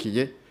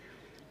duhungukiye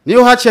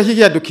niyo haciye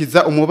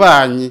hiyadukiza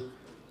umubanyi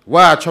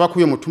wacu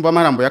abakuye mu tumba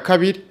Marambo ya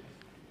kabiri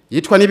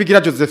yitwa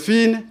Nibigira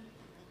Josephine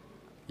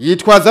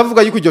yitwaza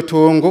avuga yuko iryo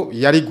tongo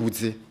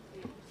yariguze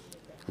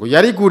ngo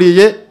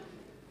yariguriye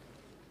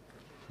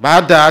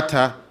ba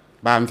data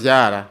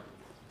bamvyara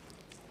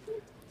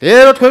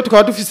rero twe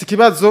tukaba dufise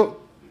ikibazo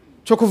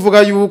cyo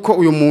kuvuga yuko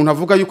uyu muntu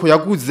avuga yuko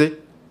yaguze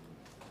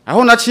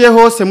aho naciye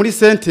hose muri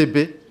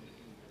Sentebe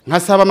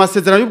nkasaba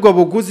amasezerano y'ubwo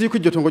buguzi yuko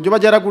iryo tongo ryo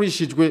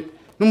bajaragurishijwe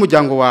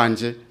n'umuryango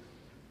wanje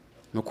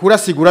no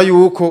kurasigura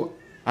yuko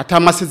ata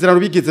amasezerano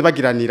bigeze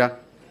bagiranira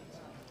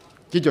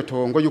y'iryo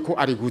tongo yuko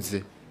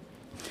ariguze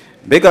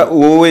mbega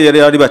wowe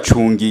yari ari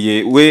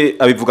bacungiye we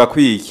abivuga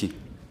kwiki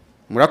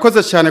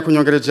murakoze cyane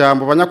kunyongera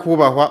ijambo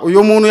banyakubahwa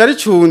uyu muntu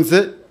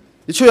yaricunze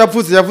ico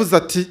yavuze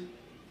ati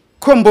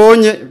ko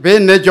mbonye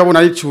bene ryo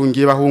abona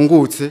ricungiye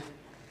bahungutse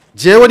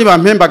jewe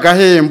nibampemba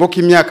agahembo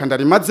k'imyaka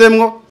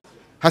ndarimazemwo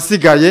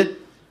hasigaye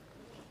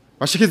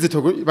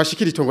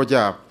bashikira itongo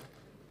ryabo.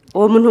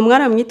 uwo muntu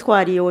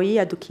mwaramwitwariye wo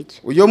yiyadukije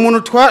uyo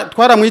muntu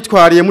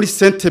twaramwitwariye muri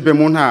Sentebe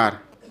mu ntara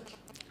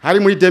hari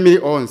muri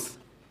 2011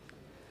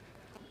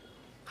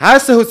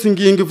 hasohotse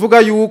ingingo ivuga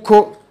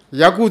yuko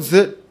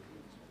yaguze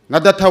na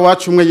data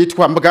wacu umwe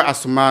yitwa Mbwa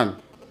Asumani,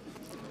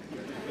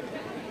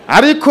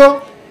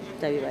 ariko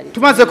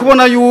tumaze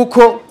kubona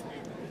yuko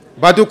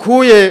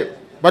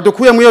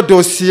badukuye muri iyo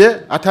dosiye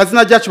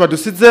atazina ryacu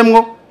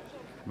badusizemwo,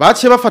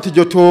 baciye bafata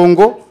iryo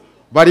tongo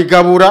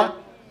barigabura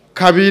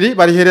kabiri,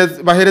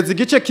 bahereza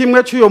igice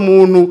kimwe cy'uyo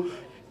muntu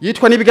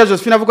yitwa Nibiga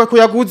Josephine avuga ko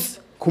yaguze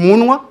ku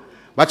munwa,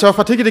 baca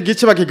bafata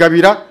igice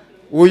bakigabira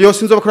uyo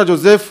Sinzobakora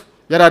Joseph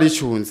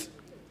yararicunze.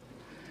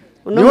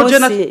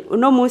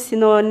 uno munsi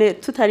none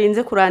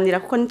tutarinze kuranira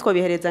kuko nitwo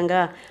bihereza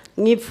nga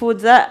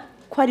mwipfuza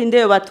ko ari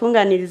ndeyo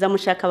batunganiriza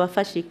mushaka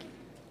bafashike.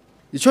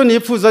 Icyo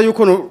nipfuza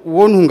yuko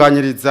uwo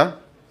ntunganyiriza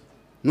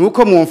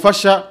nuko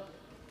mwumfasha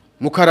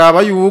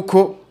mukaraba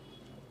yuko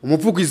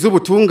umuvugizi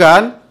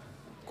w'ubutungane,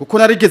 kuko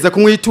narigeze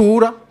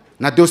kumwitura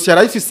na dosiye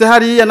arayifise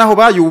hariya naho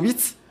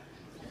bayubitse,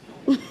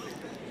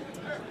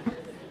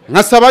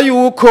 nkasaba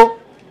yuko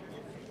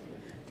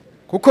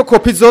kuko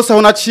kopi zose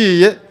aho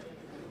naciye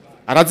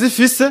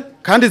arazifise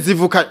kandi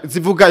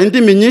zivuga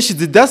indimi nyinshi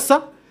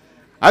zidasa,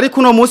 ariko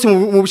uno munsi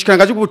mu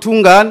bushikanganje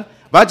bw'ubutungane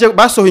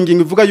basohoye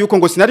ingingo ivuga yuko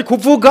ngo sinari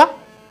kuvuga,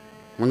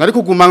 ngo nari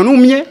kuguma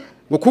numye,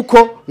 ngo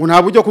kuko ngo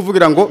nta buryo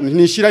kuvugira ngo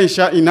nishira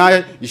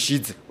inaye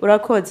ishize.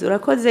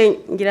 urakoze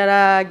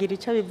ngiraragira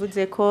ica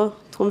bivuze ko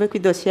twumve ko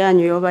idosiye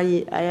yanyu yoba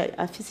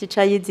afise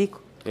ica yiziko.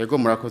 Yego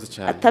murakoze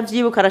cyane.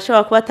 Atavyibuka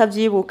arashobora kuba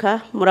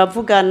atavyibuka,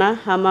 muravugana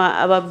hama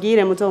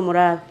ababwire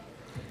muzomurabe.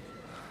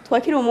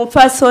 Twakiri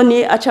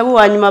umupfasoni aca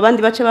buwanyuma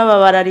abandi bace baba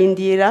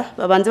bararindira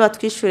babanze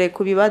batwishure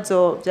ku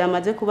bibazo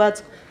byamaze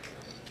kubazwa.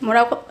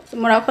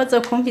 Murakoze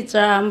kumva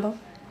ijambo.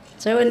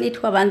 Jewe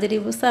nitwa Bandiri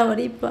Busabo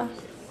Riba,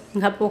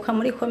 nkavuka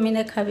muri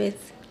komine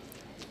Kabezi.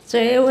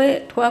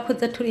 Jewe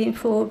twakuze turi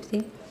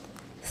imfuvyi,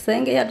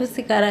 senge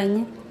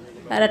yadusigaranye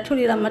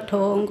araturira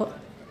amatongo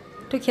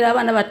tukiri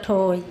abana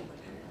batoye,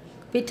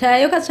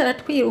 bitaye ko acara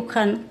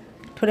twirukana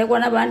turegwa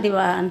n'abandi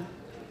bantu.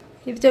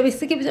 Ibyo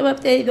bisigi byo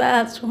bavyeyi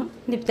bacu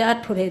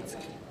nivyatureze,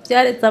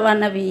 byareze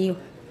abana biwe.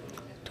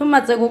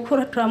 Tumaze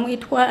gukura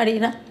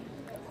turamwitwarira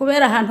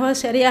kubera ahantu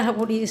hose yari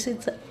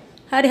yahaburishiza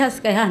hari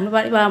hasigaye ahantu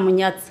bari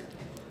bamunyatse.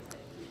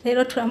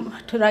 Rero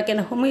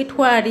turagenda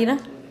kumwitwarira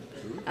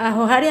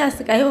aho hari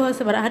hasigaye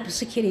hose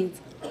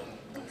barahadushikiriza.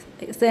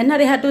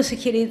 Sentare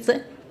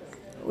hadushikirize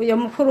uyo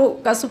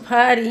mukuru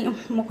Gasupari,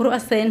 mukuru wa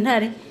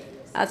sentare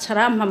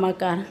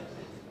acarampamagara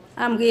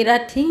ambwira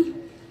ati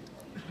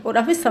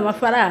urafise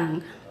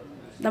amafaranga.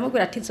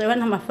 Ndamubwira ati jewe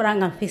nta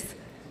mafaranga mfise.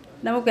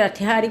 Ndamubwira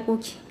ati hari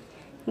guki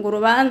ngo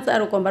urubanza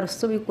rugomba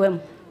rusubirwemo.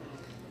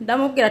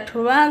 Ndamubwira ati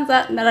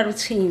urubanza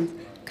nararucinze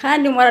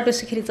kandi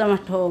mwaradushikiriza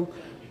amatongo,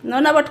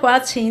 none abo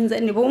twatsinze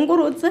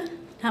nibunguruze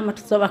ntama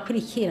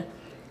tuzobakurikira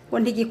ngo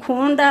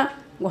ntigikunda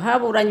ngo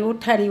haburanye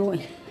utariwe.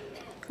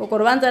 Ubwo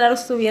rubanza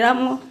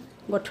rarusubiramwo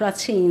ngo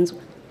turatsinzwe.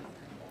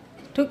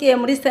 Tugiye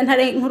muri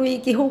sentare nkuru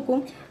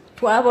y'igihugu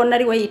twabona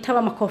ari we yitaba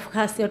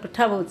amakofukasiyo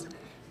tutabuze,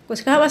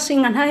 gushika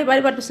abashinga ntahe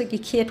bari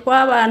badusigikiye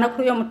twabana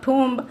kuri uyo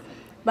mutumba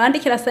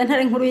bandikira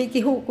sentare nkuru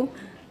y'igihugu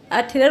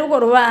ati rero urwo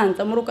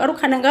rubanza mu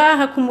rugarukane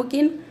ngaha ku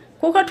Mugina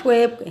kuko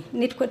twebwe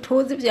nitwe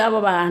tuzi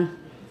byabo bantu.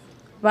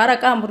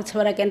 Baragamburutse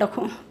baragenda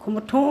ku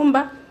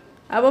mutumba,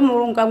 abo mu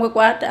rungangwe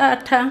rwa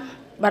data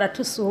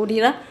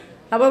baratusurira,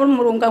 abo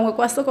mu rungangwe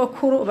rwa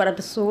sogokuru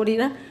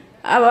baradusurira,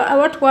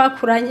 abo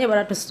twakuranye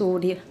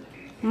baradusurira.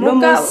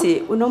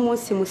 Uno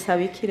munsi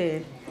musaba iki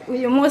rero?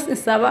 Uyu munsi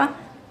nsaba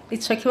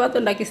ico kibazo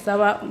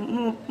ndagisaba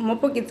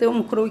umuvugizi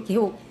w'umukuru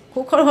w'igihugu,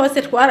 kuko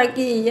hose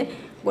twaragiye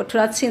ngo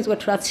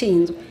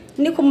turatsinzwe.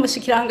 Ni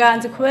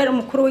kumushikiranganzi kubera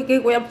umukuru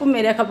w'igihugu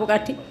yavumereye akavuga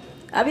ati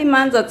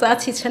abimanza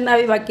zacice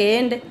nabi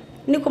bagende.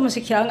 Ni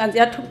kumushikiranganzi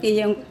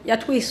yatubwiye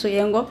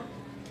yatwisuye ngo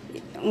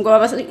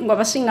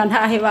abashinga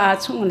ntahe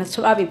bacu ngo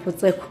naco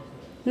babivuzeko,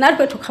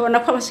 natwe tukabona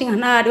ko abashinga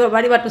ntari bo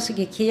bari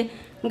badusigikiye.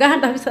 Ngaha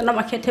ndafise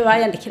n'amakete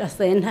bayandikira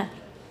sentare.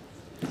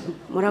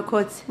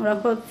 Murakoze.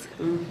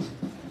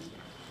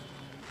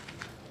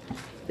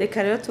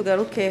 Reka rero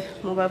tugaruke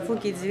mu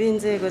bavugizi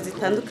b'inzego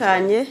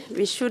zitandukanye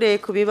bishure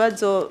ku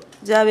bibazo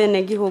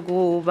by'abene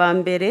gihugu ba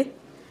mbere.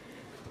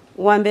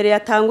 Uwa mbere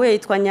yatanguye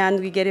yitwa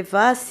Nyandwi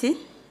Gervasi,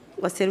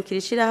 waserukira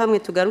ishirahamwe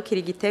tugarukira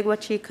igitegwa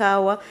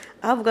c'ikawa,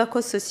 avuga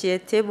ko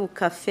societe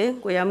Bukafe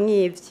ngo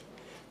yamwivye.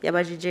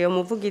 Yabajije yo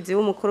muvugizi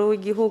w'umukuru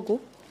w'igihugu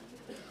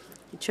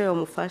ico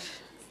yomufasha.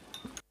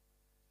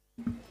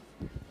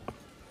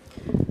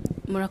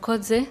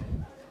 Murakoze.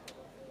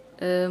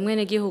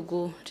 Mwene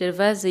gihugu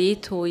Gervase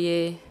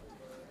yituye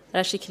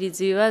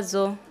arashikiriza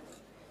ibibazo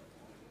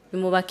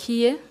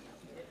bimubakiye,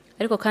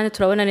 ariko kandi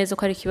turabona neza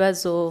ko ari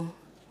ikibazo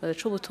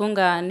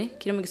c'ubutungane,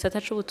 kiri mu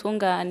gisata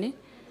c'ubutungane.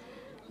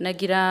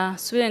 Nagira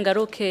subire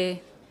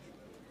ngaruke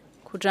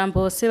ku jambo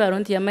hose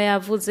Barundi yama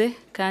yavuze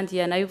kandi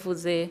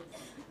yanabivuze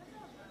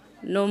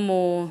no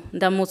mu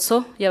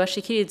ndamutso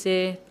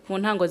yabashikirize mu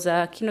ntango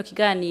za kino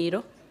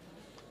kiganiro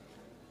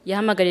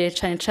yahamagariye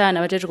cyane cyane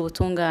abajejwe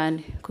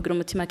ubutungane kugira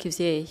umutima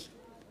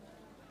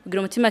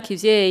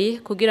kivyeyi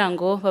kugira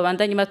ngo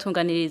babandanye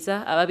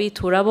batunganiriza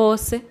ababitura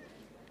bose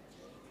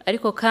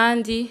ariko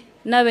kandi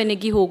n'abene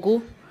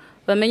gihugu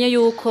bamenye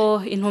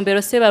yuko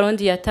intumbero se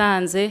barundi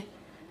yatanze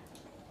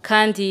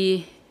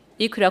kandi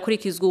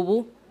ikurakurikizwa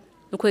ubu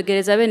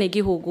ukwegereza bene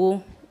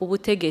gihugu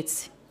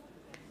ubutegetsi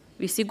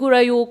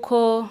bisigura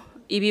yuko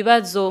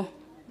ibibazo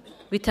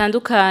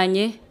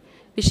bitandukanye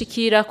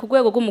bishikira ku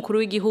rwego rw'umukuru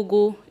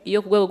w'igihugu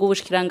iyo ku rwego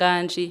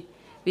rw'ubushikiranganje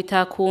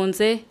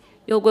bitakunze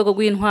yo ku rwego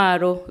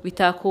rw'intwaro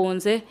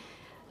bitakunze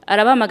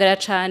arabamagara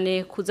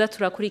cyane kuza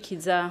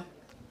turakurikiza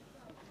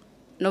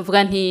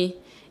novuga nti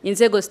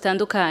inzego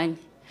zitandukanye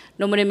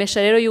no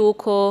muremesha rero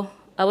yuko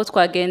abo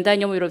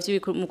twagendanye mu biro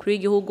by'umukuru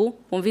w'igihugu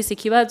bumvise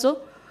ikibazo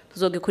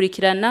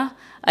tuzogikurikirana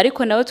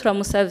ariko nawe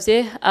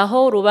turamusavye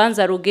aho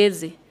urubanza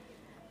rugeze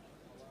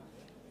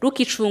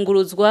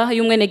rukicunguruzwa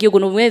y'umwene gihugu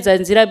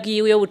n'uburenganzira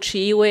bwiwe yo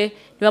buciwe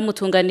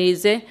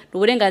nibamutunganirize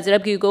n'uburenganzira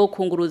bwiwe bwo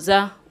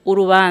kunguruza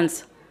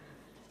urubanza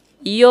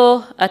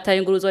iyo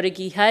atayunguruzwa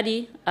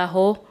rigihari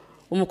aho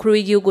umukuru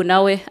w'igihugu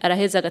nawe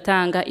araheza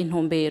agatanga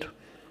intumbero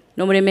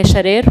no muremesha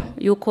rero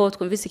yuko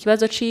twumvise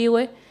ikibazo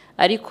ciwe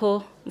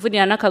ariko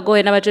mvunira n'akagohe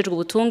n'abajejwe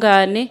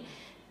ubutungane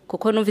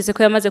kuko numvise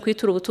ko yamaze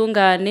kwitura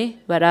ubutungane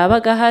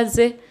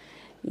barabagahaze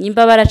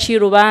nyimba baraciye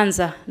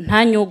urubanza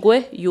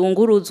ntanyugwe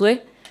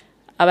yunguruzwe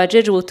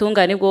abajeje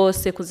ubutungane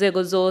bwose ku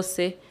zego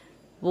zose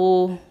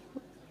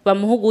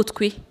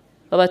bamuhugutwi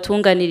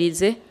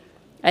babatunganirize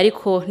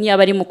ariko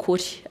ntiyaba ari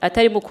mukuri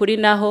atari mukuri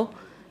naho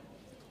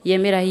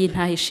yemera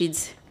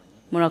yintahishize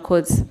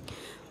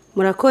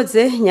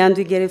murakoze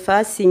nyandwigere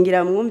fasi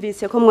ngira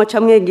mwumvise ko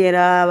mwoca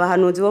mwegera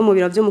abahanuzi bo mu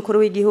biro by'umukuru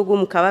w'igihugu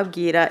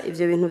mukababwira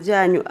ivyo bintu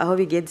byanyu aho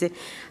bigeze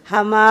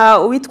hama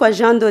uwitwa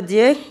Jean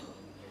Dodier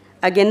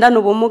agendana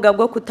ubumuga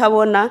bwo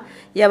kutabona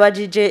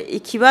yabajije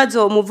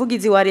ikibazo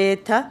umuvugizi wa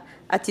leta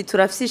ati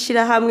turafise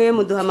ishirahamwe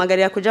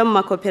muduhamagarira kuja mu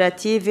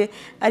makoperative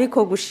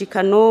ariko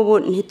gushika n'ubu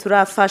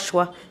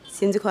ntiturafashwa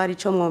sinzi ko hari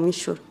ico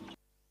mwomishura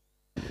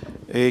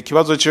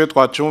ikibazo cyo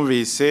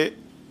twacumvise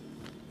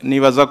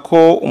nibaza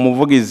ko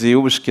umuvugizi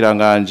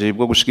w'ubushikiranganje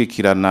bwo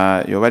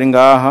gushigikirana yoba ari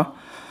ngaha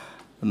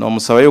no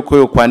musaba yuko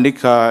yo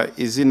kwandika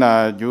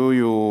izina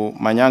ry'uyu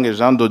Manyange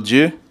Jean de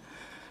Dieu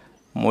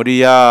muri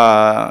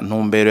ya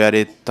ntumbero ya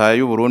leta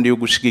y'u Burundi yo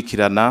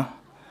gushigikirana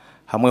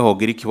hamwe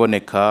hogira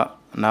ikiboneka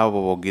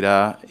nabo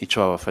bogira ico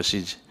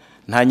babafashije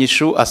nta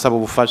nyishu asaba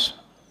ubufasha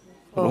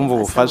urumva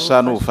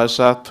ubufasha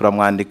n'ubufasha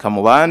turamwandika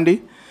mu bandi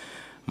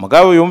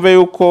mugabo yumve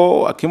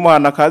yuko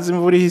akimuhana kazi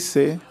imvura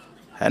ihise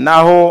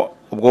naho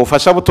ubwo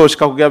bufasha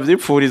butoshika kugira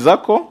vyipfuriza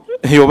ko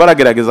iyo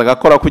baragerageza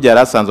gakora kujya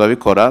yarasanzwe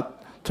abikora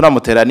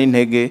tunamutera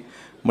n'intege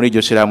muri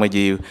iryo shiramwe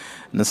giwe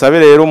nasabe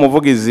rero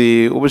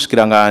umuvugizi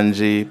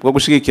w'ubushikiranganje bwo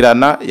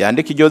gushigikirana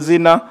yandika iryo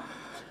zina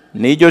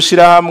n'iryo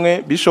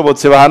shirahamwe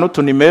bishobotse bahana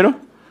utunimero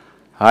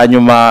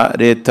hanyuma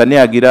leta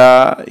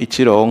niyagira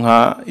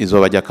ikironka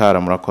izobajya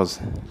kara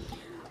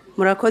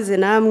murakoze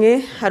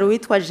namwe hari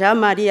uwitwa Jean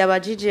Marie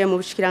yabajije mu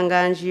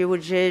bushikiranganje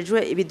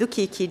bujejwe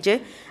ibidukikije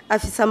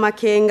afise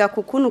amakenga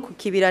kukuntu ku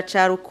kibira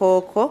ca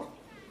Rukoko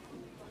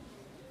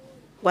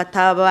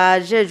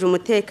watabajeje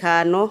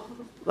umutekano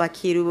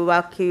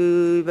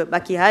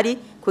bakihari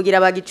kugira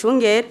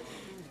bagicungere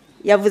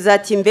yavuze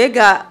ati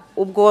mbega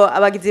ubwo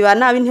abagizi ba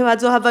nabi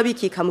ntibazohava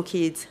bikika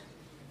mukiza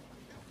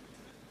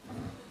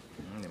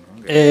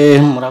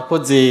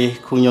murakoze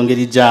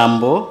kunyongera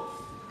ijambo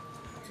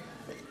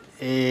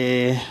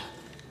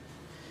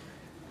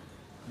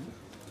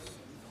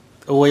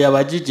uwo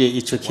yabajije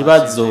ico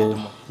kibazo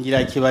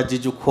ngira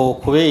kibajije uko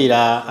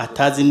kubera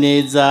atazi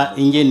neza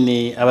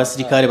ingene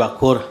abasirikare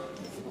bakora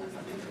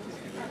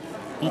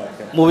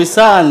mu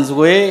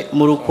bisanzwe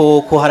mu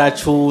Rukoko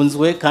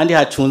haracunzwe kandi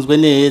hacunzwe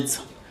neza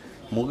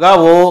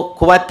mugabo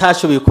kuba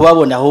atashoboye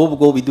kubabona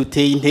ahubwo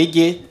biduteye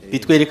intege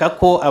bitwereka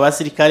ko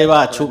abasirikare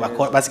bacu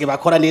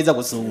bakora neza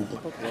gusumba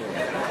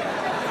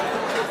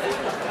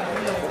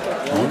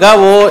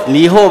mugabo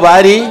niho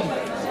bari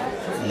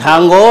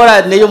nta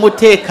ngorane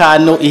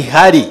y'umutekano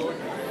ihari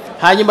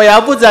hanyuma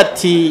yavuze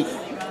ati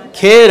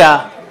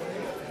kera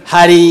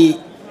hari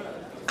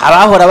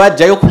abahora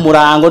bajayo ku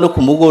murango no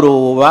ku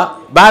mugoroba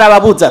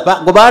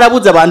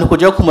barabuza abantu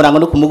kujayo ku murango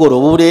no ku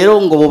mugoroba ubu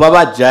rero ngo boba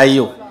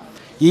bajayo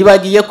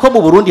yibagiye ko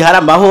mu Burundi hari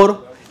amahoro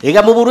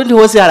ega mu Burundi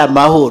hose hari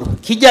amahoro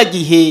kijya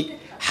gihe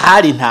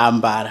hari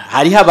intambara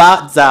hariho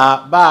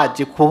abaza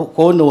baje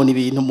konona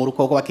ibintu mu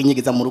Rukoko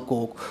bakinyegeza mu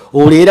Rukoko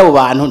ubu rero abo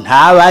bantu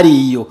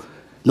ntabariyo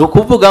no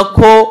kuvuga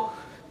ko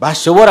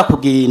bashobora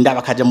kugenda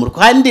bakaja mu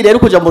Rukoko kandi rero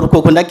kuja mu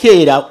Rukoko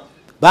ndakera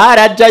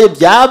barajayo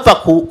byava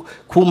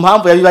ku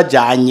mpamvu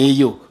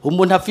yabibajanyeyo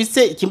umuntu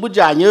afise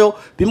ikimbujanyeyo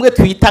bimwe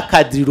twita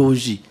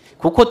kadrilogie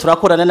kuko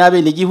turakorana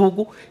n'abene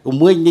gihugu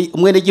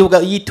umwene gihugu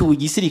yituye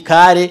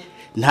igisirikare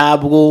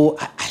ntabwo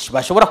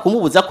bashobora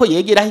kumubuza ko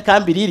yegeraho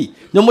ikambi riri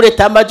no muri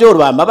eta major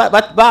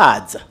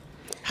baza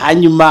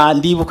hanyuma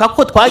ndibuka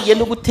ko twagiye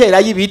no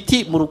guterayo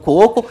ibiti mu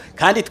rukoko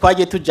kandi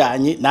twagiye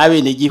tujanye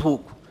n'abene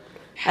gihugu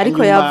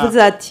ariko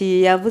yavuze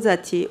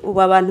ati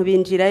ubu abantu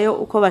binjirayo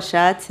uko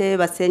bashatse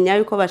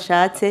basenyayo uko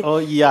bashatse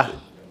oya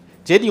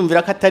je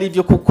yumvira ko atari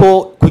byo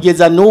kuko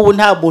kugeza n'ubu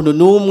nta muntu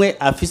n'umwe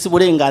afise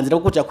uburenganzira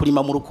bwo kuja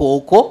kurima mu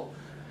rukoko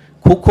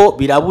kuko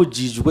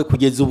birabujijwe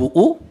kugeza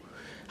ubu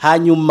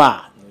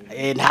hanyuma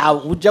nta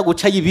uja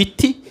guca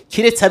y'ibiti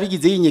kiretse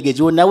abigize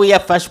yinyegeje nawe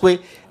yafashwe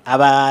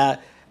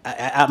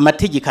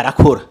amategeko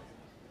arakora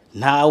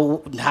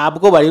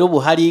ntabwo barero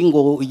buhari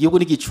ngo igihugu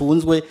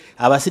nigicunzwe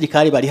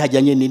abasirikare bari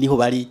hajyanye niho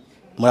bari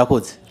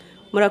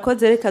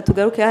murakoze reka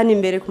tugaruke hano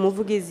imbere ku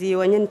muvugizi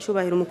wa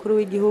nyenicubahiro umukuru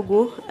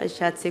w'igihugu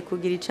ashatse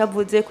kugira icyo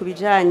avuze ku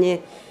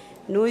bijanye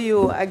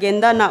n'uyu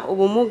agendana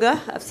ubumuga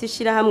afite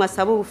ishyirahamwe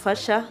asaba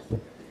ubufasha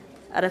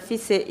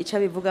arafise icyo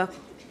abivugaho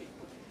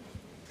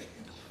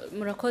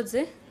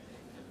murakoze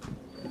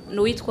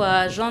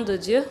n'uwitwa Jean de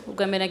Dieu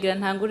ubwa mbere nagira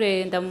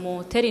ntangure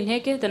ndamutera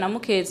intege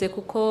ndanamukeze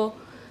kuko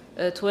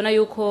tubona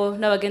yuko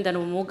n'abagendana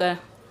ubumuga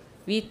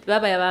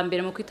babaye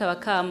abambere mu kwitaba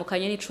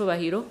kamukanye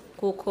n'icubahiro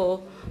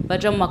kuko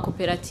baja mu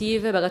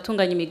makoperative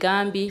bagatunganya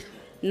imigambi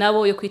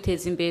nabo yo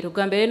kwiteza imbere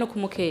ubwa mbere no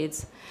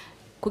kumukeza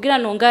kugira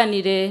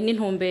nunganire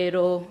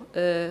n'intumbero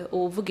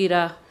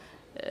uvugira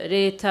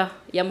leta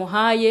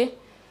yamuhaye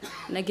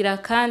nagira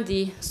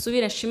kandi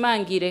subire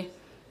nshimangire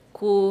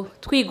ku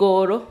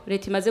twigoro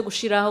leta imaze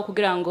gushiraho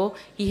kugira ngo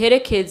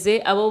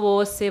iherekeze abo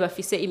bose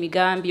bafise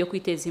imigambi yo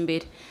kwiteza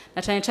imbere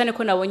na cyane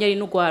ko nabonye ari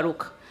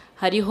n'ugwaruka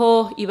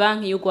hariho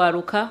ibanki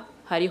y'ugwaruka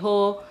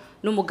hariho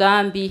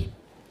n'umugambi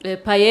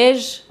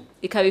payeje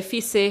ikaba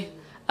ifise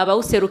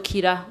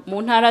abawuserukira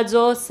mu ntara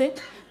zose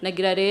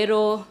nagira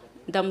rero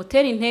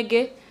ndamutera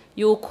intege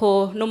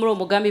yuko no muri uwo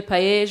mugambi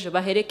payeje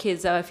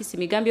baherekeza abafise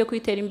imigambi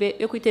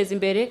yo kwiteza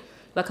imbere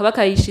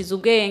bakabakayishiza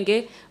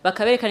ubwenge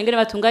bakaberekana ingene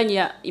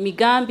batunganya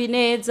imigambi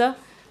neza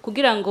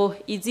kugira ngo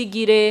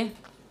izigire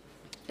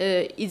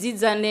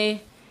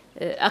izizane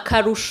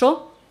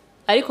akarusho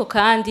ariko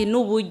kandi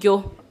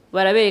n'uburyo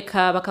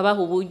barabereka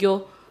bakabaha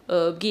uburyo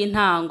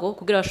bw'intango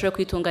kugira bashobore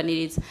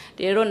kwitunganiriza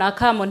rero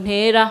nakamo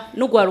ntera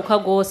n'ugwaruka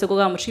rwose bwo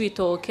mu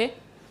Cibitoke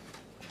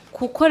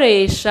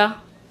gukoresha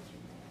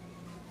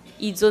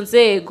izo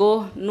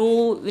nzego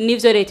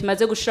n'ivyo leta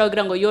imaze gushira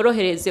kugira ngo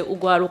yorohereze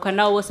ugwaruka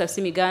nawo bose afite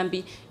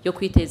imigambi yo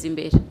kwiteza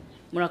imbere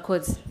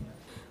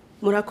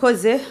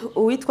murakoze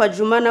uwitwa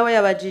Juma nawe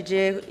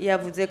yabajije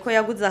yavuze ko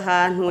yaguze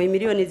ahantu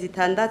miliyoni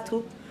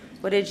 6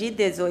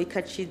 Regidezo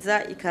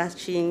ikaciza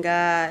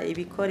ikashinga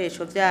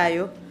ibikoresho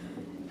byayo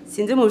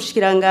sinzi mu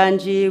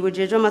bushikiranganje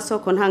bujeje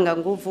amasoko ntanga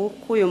nguvu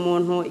kuyo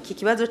muntu iki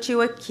kibazo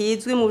ciwe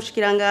kizwi mu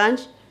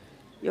bushikiranganje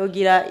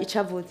yogira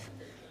icavuze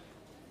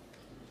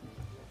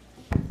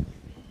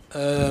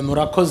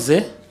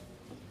murakoze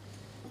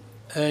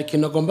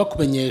kinagomba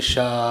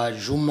kumenyesha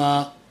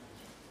Juma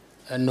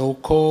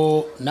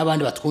nuko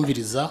nabandi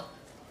batwumviriza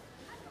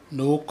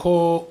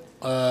nuko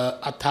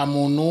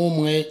atamuntu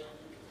umwe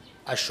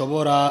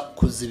ashobora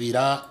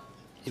kuzibira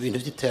ibintu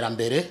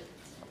by'iterambere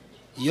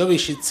iyo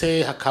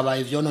bishitse hakaba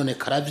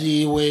ivyononekara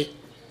vyiwe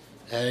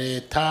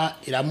leta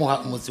iramuha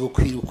umuzi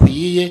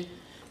ukwiye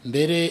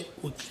mbere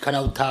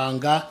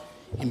ukanawutanga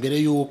imbere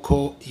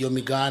yuko iyo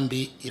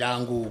migambi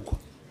irangurwa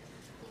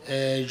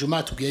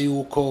Juma tubwiye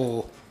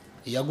yuko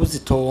yaguze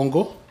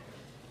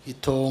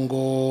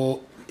itongo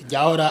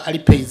ryahora ari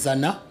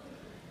peyizana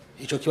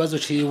ico kibazo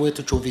ciwe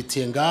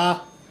tucumvitiye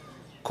ngaha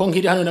ko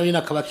nkiri hano nawe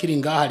nakaba kiri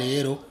ngaha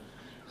rero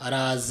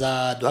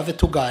araza duhave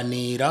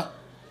tuganira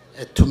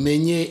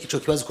tumenye ico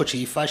kibazo ko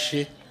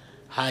cifashe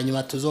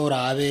hanyuma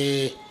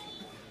tuzorabe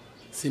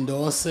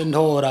sindonse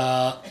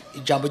ntora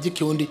ijambo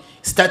ry'ikirundi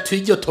statut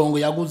y'iryo tongo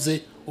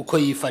yaguze uko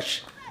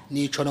yifashe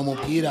nico no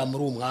mubwira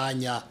muri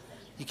umwanya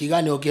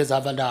ikiganiro giheza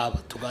hava ndaba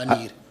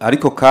tuganira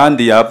ariko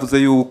kandi yavuze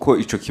yuko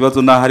ico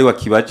kibazo nahari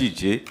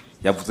wakibajije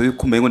yavuze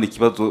yuko umengo ni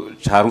kibazo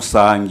ca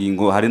rusangi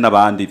ngo hari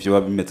nabandi ivyo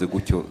babimeze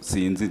gutyo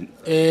sinzi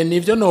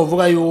nivyo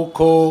novuga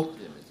yuko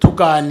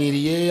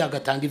tuganiriye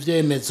agatanga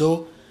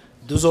ivyemezo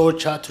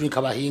duzoca turika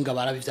abahinga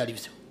barabivyari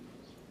byo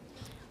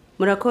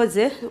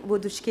murakoze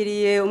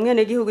budushikiriye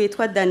umwene gihugu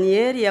yitwa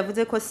Daniel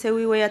yavuze ko se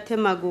wiwe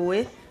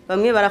yatemaguwe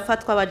bamwe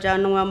barafatwa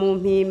bajanwa mu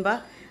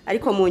mpimba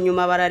ariko mu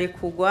nyuma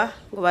bararekugwa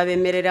ngo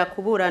babemerera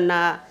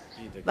kuburana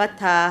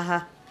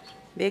bataha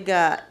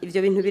bega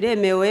ivyo bintu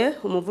biremewe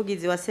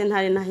umuvugizi wa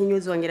sentare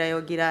nahinyuzongera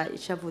yogira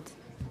icavuze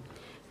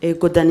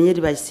ego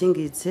Daniel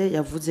bayisingize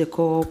yavuze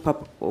ko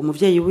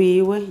umuvyeyi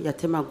wiwe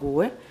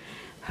yatemaguwe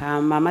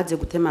hama amaze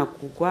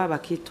gutemagurwa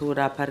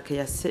bakitura parke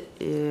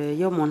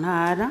yo mu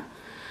ntara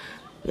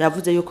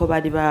yavuze yuko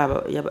bari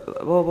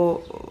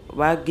bobo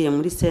bagiye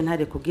muri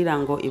sentare kugira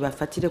ngo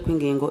ibafatire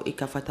kw'ingingo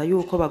ikafata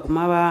yuko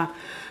baguma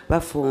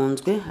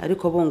bafunzwe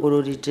ariko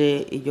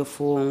bungururije iryo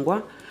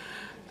fungwa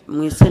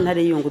mu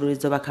sentare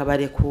yiyungururizo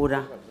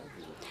bakabarekura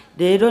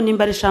rero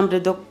nimba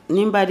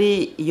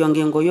ari iyo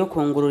ngingo yo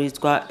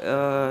kungururizwa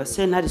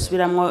sentare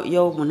isubiramwo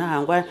yo mu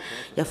ntahangwa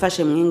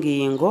yafashe mu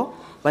ngingo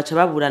baca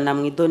baburana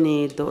mu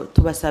idonido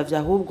tubasavye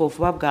ahubwo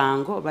vuba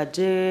bwango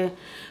baje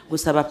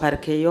gusaba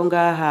parke yo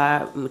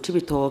ngaha mu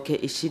Cibitoke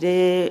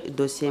ishire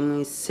dossier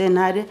mu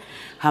sentare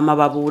hama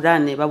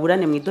baburane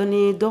mu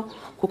idonido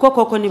kuko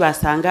koko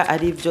nibasanga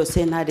ari byo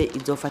sentare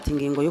izofata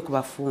ingingo yo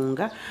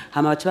kubafunga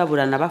hama baca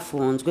baburana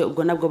bafunzwe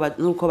ubwo nabwo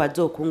nuko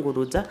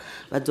bazokunguruza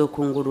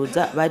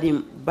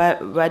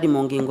bari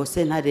mu ngingo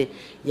sentare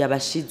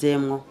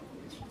yabashizemwo.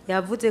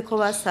 Yavuze ko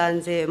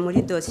basanze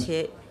muri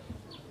dossier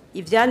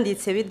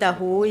ivyanditse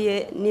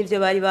bidahuye n'ivyo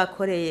bari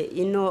bakoreye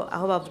ino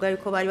aho bavuga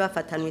yuko bari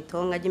bafatanwe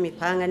itonga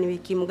ry'imipanga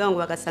n'ibiki mugango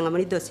bagasanga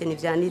muri dossier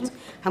n'ivyanditswe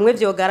hamwe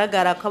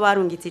vyogaragara ko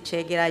barungitse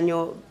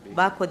icegeranyo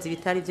bakoze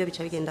ibitari byo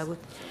bica bigenda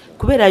gute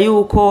kubera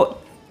yuko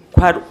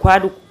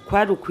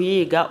kwari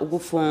kwiga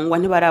ugufungwa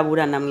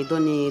ntibaraburana mu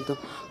idonido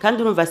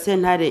kandi urumva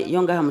sentare yo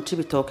ngaha mu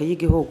Cibitoke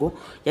y'igihugu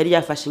yari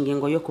yafashe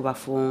ingingo yo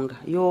kubafunga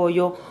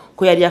yoyo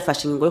ko yari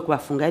yafashe ingingo yo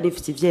kubafunga yari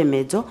ifite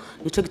ivyemezo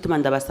nico gituma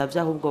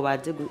ndabasavye ahubwo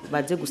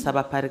baze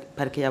gusaba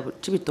parke ya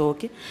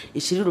Cibitoke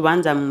ishiri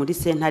urubanza muri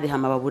sentare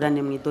hama baburane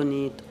mu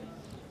idonido.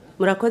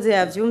 Murakoze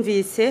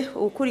yavyumvise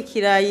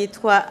ukurikira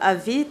yitwa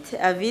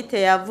Avite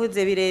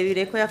yavuze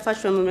birebire ko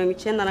yafashwe mu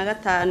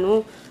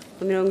 1995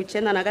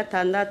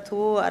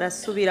 1996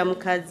 arasubira mu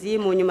kazi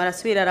mu nyuma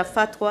arasubira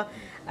arafatwa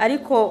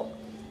ariko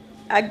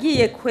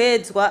agiye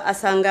kwezwa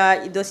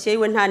asanga idosiye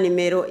yiwe nta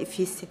nimero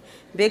ifise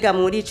mbega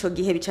muri ico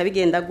gihe bica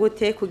bigenda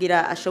gute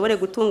kugira ashobore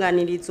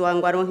gutunganirizwa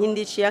ngo aronke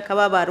indici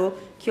y'akababaro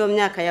kiyo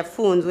myaka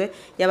yafunzwe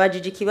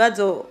yabajije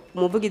ikibazo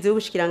umuvugizi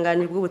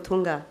w'ubushikiranganje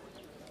bw'ubutungane.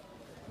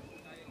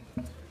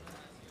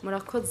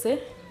 Murakoze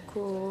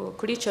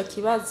kuri ico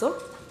kibazo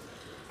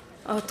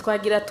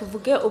twagira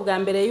tuvuge ubwa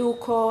mbere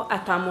yuko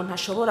ata muntu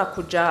ashobora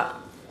kuja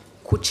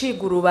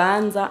kuciga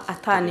urubanza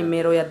ata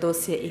nimero ya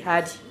dossier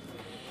ihari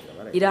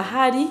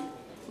irahari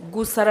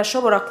gusa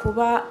arashobora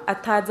kuba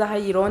ataza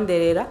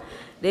hayironderera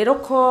rero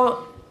ko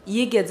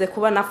yigeze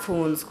kuba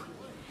nafunzwe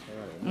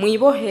mu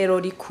ibohero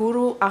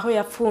rikuru aho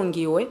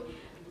yafungiwe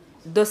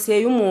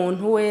dossier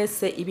y'umuntu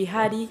wese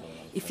ibihari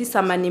ifise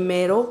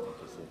amanimero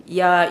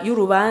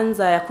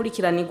y'urubanza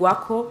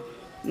yakurikiranirwako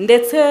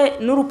ndetse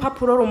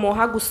n'urupapuro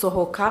rumuha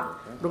gusohoka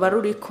ruba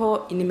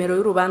ruriko inimero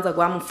y'urubanza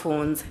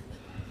rwamufunze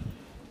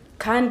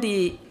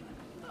kandi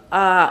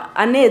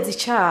aneza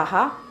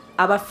icaha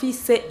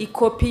abafise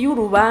ikopi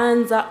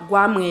y'urubanza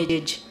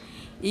rwamwejeje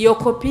iyo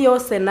kopi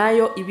yose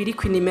nayo ibiri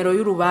ku inimero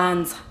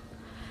y'urubanza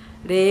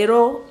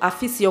rero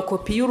afise iyo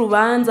kopi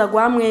y'urubanza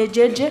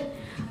rwamwejeje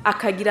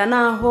akagira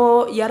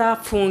naho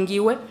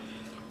yarafungiwe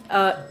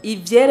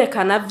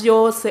ivyerekana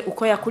vyose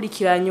uko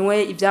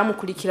yakurikiranywe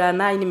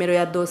ivyamukurikirana inimero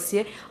ya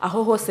dossier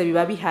aho hose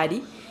biba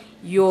bihari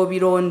yo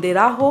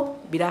bironderaho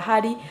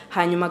birahari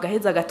hanyuma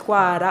gaheza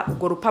gatwara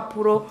ugo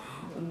rupapuro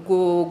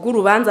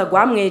rw'urubanza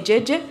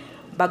rwamwejeje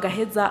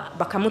bagaheza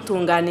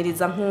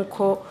bakamutunganiriza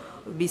nk'uko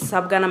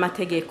bisabwa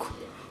n'amategeko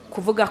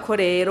kuvuga ko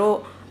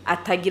rero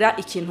atagira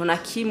ikintu na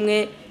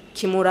kimwe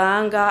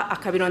kimuranga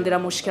akabirondera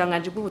mu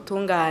bushikiranganje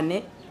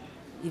bw'ubutungane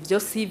ivyo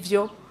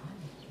sivyo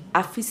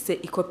afise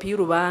ikopi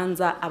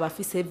y'urubanza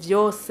abafise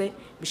vyose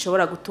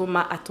bishobora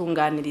gutuma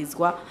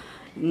atunganirizwa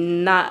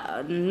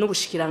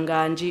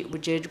n'ubushikiranganje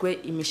bujejwe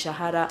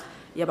imishahara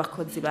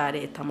y'abakozi ba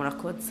leta.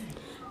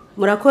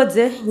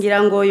 Murakoze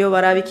ngira ngo yo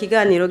baraba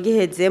ikiganiro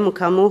giheze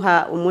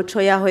mukamuha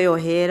umuco yaho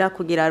yohera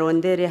kugira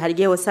rondere hari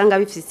gihe usanga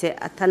bifise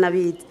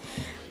atanabizi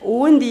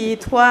uwundi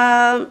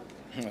yitwa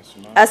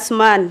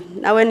Asman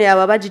nawe ne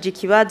yababajije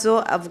ikibazo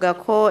avuga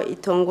ko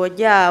itongo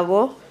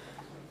ryabo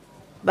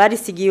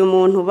barisigiye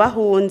umuntu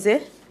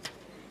bahunze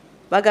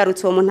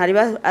bagarutse uwo muntu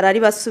arari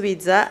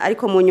basubiza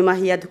ariko mu nyuma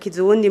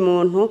hiyadukiza uwundi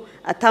muntu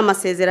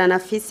atamasezerano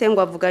afise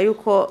ngo avuga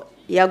yuko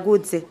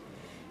yaguze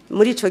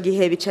muri ico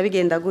gihe bica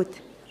bigenda gute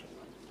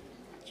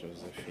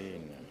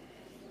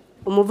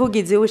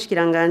umuvugizi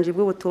w'ubushikiranganje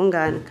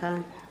bw'ubutungane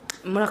kandi.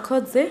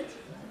 Murakoze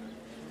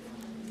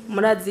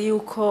murazi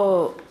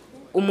yuko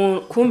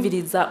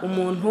kumviriza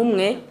umuntu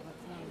umwe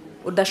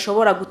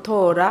udashobora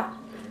gutora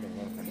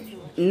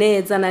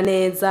neza na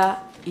neza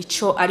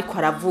ico ariko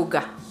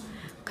aravuga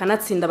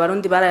kanatsinda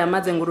abarundi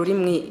barayamaze ngo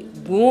ururimi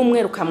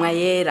rw'umwe rukamwa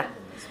yera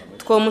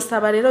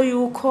twomusaba rero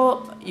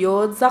yuko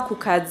yoza ku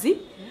kazi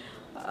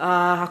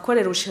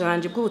hakorera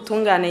ubushikiranganje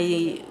bw'ubutungane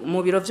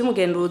mu biro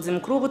vy'umugenduzi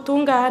mukuru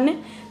w'ubutungane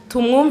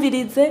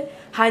tumwumvirize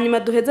hanyuma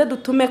duheze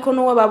dutume ko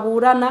n'uwo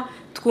baburana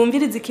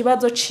twumvirize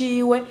ikibazo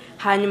ciwe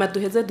hanyuma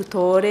duheze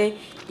dutore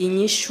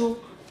inyishu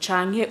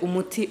canke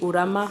umuti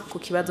urama ku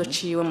kibazo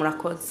ciwe.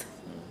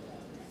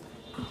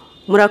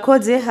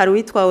 Murakoze hari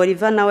witwa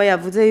Oliva nawe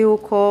yavuze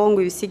yuko ngo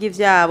ibisigi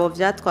vyabo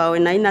vyatwawe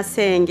na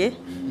Inasenge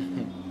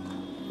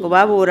ngo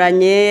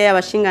baburanye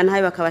abashinga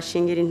ntahe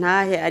bakabashingira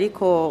intahe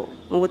ariko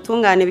mu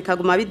butungane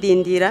bikaguma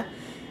bidindira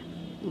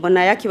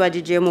mbona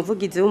yakibajije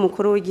umuvugizi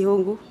w'umukuru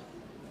w'igihugu.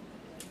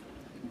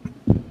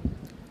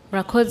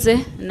 Murakoze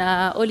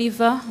na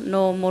Oliver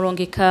no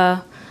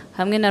murongika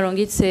hamwe na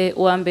rongitse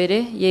uwa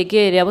mbere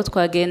yegere abo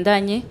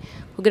twagendanye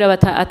kugira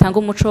atanga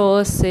umuco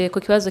wose ku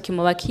kibazo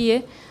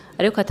kimubakiye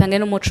ariko atange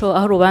n'umuco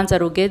aho rubanza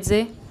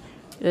rugeze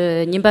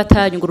nyimba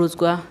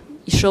atanyunguruzwa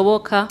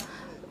ishoboka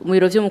mu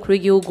biro by'umukuru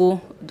w'igihugu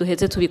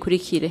duheze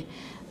tubikurikire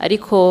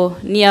ariko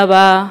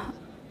niyaba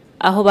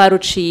aho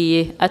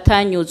baruciye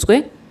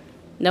atanyuzwe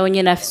nawe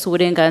nyene afise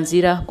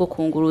uburenganzira bwo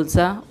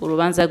kunguruza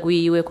urubanza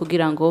rwiwe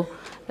kugira ngo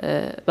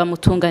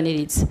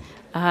bamutunganirize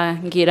aha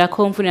ngira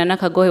ko mvunira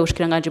n'akagohe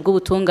ubushikiranganje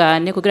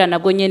bw'ubutungane kugira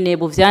nabwo nyene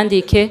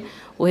buvyandike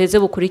uheze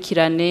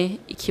bukurikirane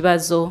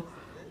ikibazo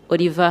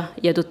Oliver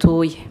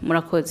yadutuye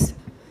murakoze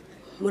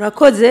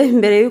murakoze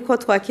mbere yuko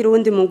twakira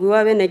uwundi mugwi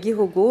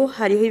w'abenegihugu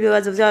hariho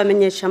ibibazo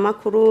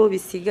by'abamenyeshamakuru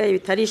bisigaye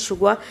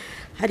bitarishurwa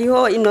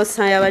hariho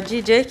Innocent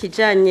yabajije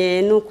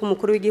kijanye nuko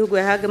umukuru w'igihugu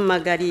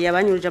yahamagariye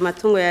abanyuruje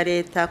amatungo ya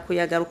leta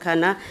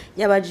kuyagarukana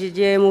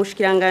yabajije mu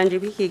bushikiranganje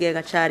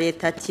bw'ikigega ca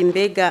leta ati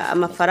mbega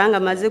amafaranga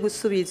amaze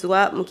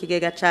gusubizwa mu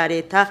kigega ca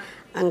leta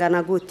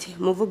angana gute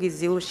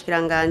umuvugizi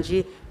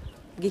w'ubushikiranganje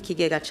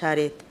bw'ikigega ca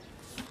leta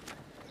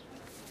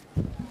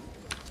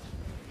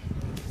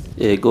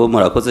Ego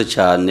murakoze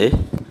cyane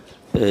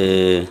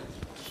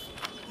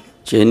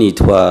je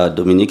nitwa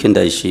Dominique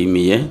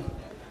Ndayishimiye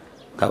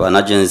nkaba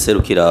naje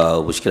nserukira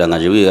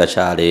ubushikiranganje bw'ikigega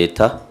ca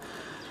leta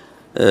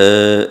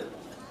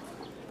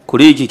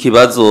kuri iki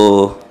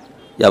kibazo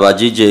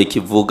yabajije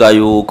kivuga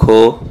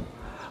yuko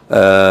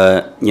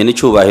nyene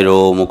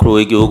icubahiro umukuru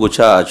w'igihugu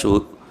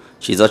cacu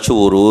ciza c'u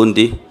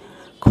Burundi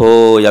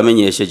ko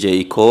yamenyesheje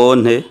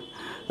ikonte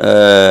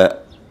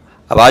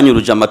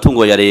abanyuruje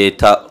amatungo ya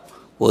leta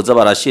boza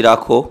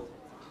barashirako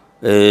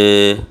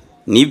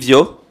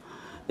nivyo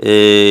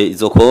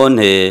izo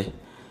konte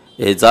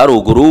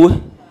zaruguruwe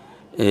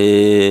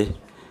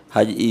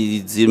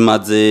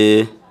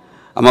zimaze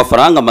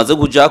amafaranga amaze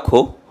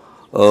kujako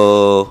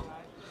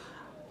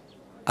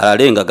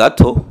ararenga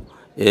gato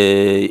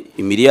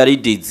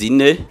imiliyaridi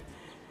 4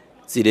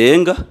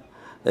 zirenga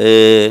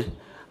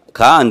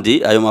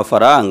kandi ayo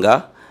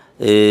mafaranga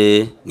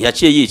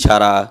ntiyaciye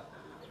yicara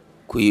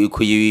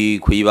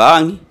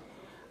kuyibanki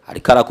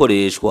ariko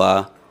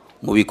arakoreshwa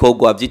mu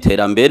bikorwa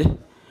by'iterambere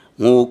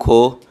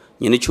nk'uko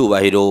nyine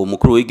cyubahiro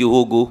umukuru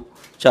w'igihugu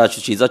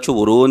cyacu ciza cy'u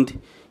Burundi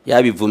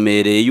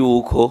yabivumereye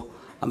yuko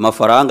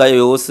amafaranga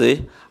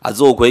yose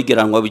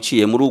azokwegeranwa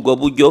biciye muri ubwo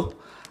buryo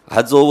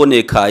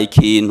hazoboneka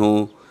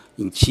ikintu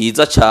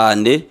ciza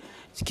cyane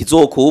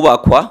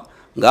kizokubakwa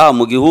ngaha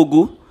mu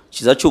gihugu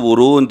ciza cy'u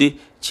Burundi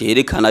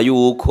cerekana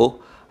yuko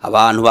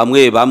abantu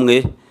bamwe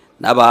bamwe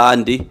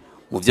n'abandi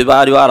mu byo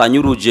bari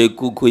baranyuruje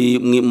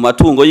mu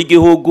matungo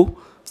y'igihugu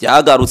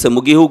byagarutse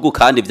mu gihugu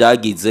kandi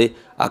byagize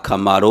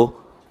akamaro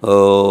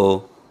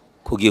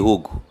ku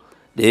gihugu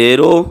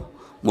rero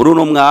muri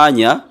uno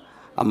mwanya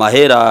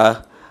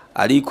amahera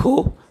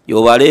ariko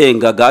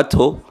yobarenga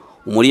gato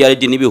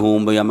umuriyaridi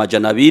n'ibihumbi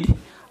amajana 2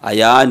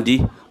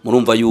 ayandi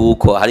murumva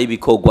yuko hari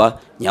ibikorwa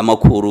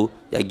nyamakuru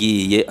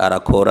yagiye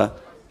arakora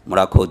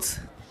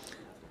murakoze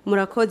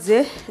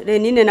murakoze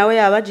Renine nawe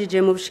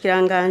yabajije mu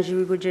bushikiranganje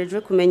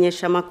bibujejwe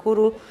kumenyesha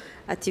makuru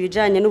ati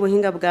bijanye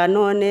n'ubuhinga bwa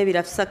none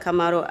birafise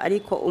akamaro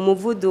ariko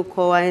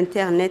umuvuduko wa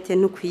internet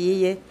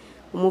ntukwiye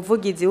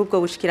umuvugizi w'ubwo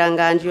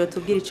bushikiranganje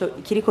yotubwira ico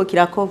kiriko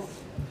kirako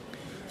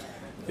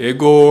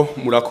Ego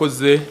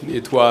murakoze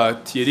nitwa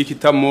Thierry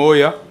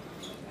Kitamoya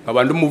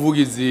abandi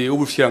umuvugizi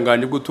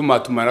w'ubushikiranganje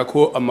bw'utumatumana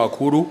ko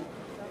amakuru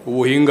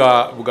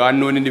ubuhinga bwa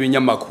none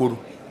n'ibinyamakuru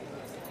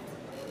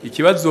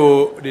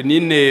ikibazo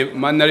Renine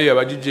manare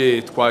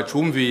yabajije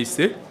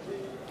twacumvise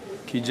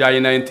kijanye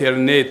na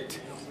internet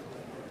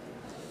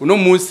uno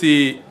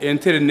munsi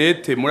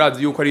internet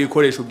murazi yuko ari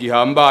ikoresho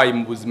gihambaye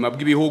mu buzima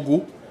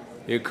bw'ibihugu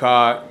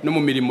eka no mu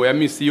mirimo ya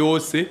misi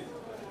yose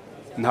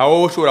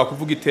ntawo ushobora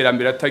kuvuga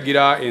iterambere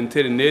atagira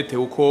internet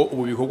uko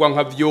ubu bikorwa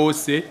nka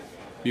byose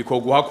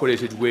bikorwa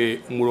hakoreshejwe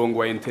umurongo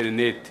wa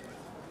internet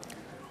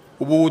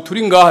ubu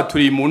turi ngaha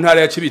turi mu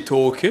ntara ya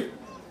Cibitoke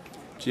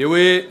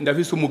jewe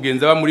ndafise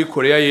umugenzi aba muri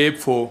Korea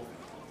y'Epfo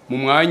mu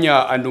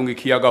mwanya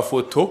andungikiye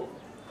agafoto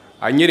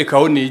anyereka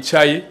aho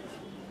nicaye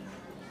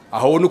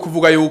aho no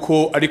kuvuga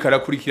yuko ari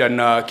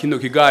karakurikirana kino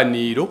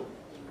kiganiro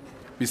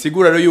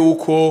bisigura rero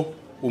yuko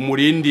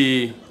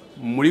umurindi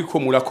muriko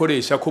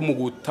murakoresha ko mu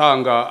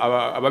gutanga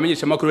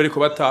abamenyesha makuru bariko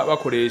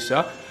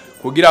bakoresha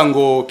kugira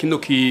ngo kino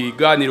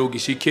kiganiro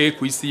gishike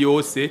ku isi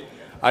yose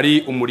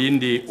ari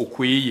umurindi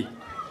ukwiye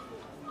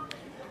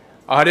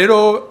aha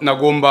rero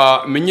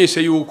nagomba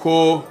menyeshe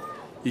yuko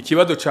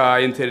ikibazo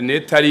ca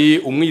internet ari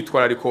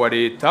umwitwarariko wa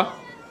leta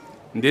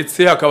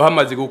ndetse hakaba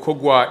hamaze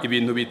gukorwa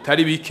ibintu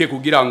bitari bike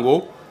kugira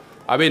ngo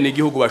abene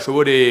igihugu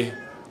bashobore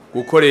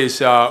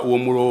gukoresha uwo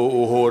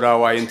murohora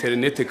wa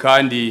internet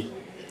kandi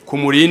ku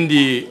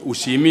murindi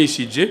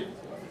ushimishije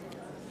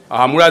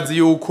aha murazi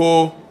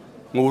yuko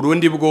mu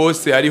Burundi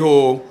bwose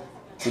hariho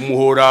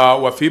umuhora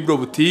wa fibre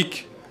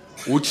boutique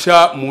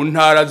uca mu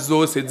ntara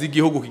zose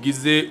z'igihugu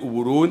kigize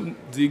Uburundi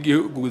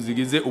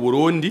zigize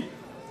Uburundi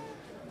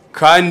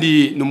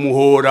kandi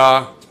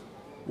numuhora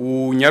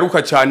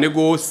unyaruka cyane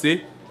gose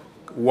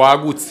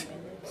wagutse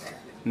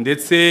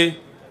ndetse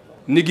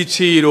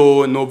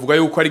n'igiciro novuga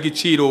yuko ari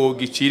igiciro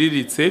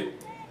giciriritse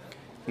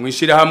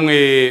mwishira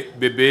hamwe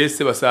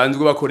BBS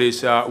basanzwe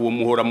bakoresha uwo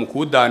muhora mu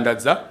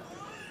kudandaza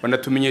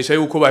banatumenyesha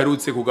yuko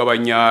baherutse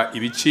kugabanya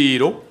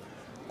ibiciro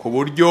ku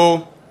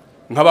buryo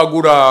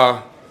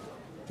nk'abagura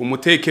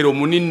umutekero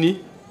munini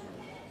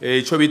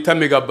ico bita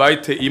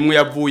megabyte imwe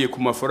yavuye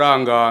ku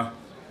mafaranga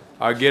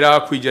agera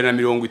ku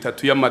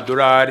 130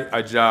 y'amadolari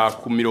aja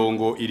ku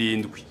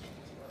 70.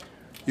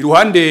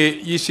 Iruhande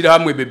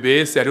yishirahamwe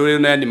BBS hariho rero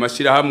n'ayandi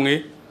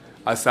mashirahamwe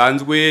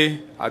asanzwe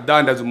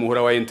adandaza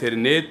umuhora wa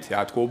internet,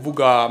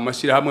 atwovuga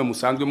amashirahamwe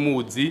musanzwe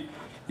muzi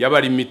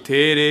yaba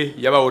limitere,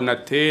 yaba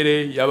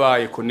onatere, yaba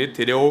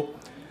econetereo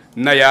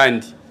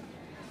n'ayandi.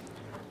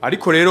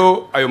 Ariko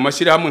rero ayo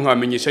mashirahamwe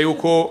nkamenyesha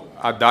yuko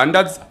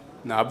adandaza,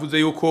 navuze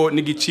yuko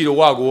n'igiciro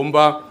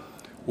wagomba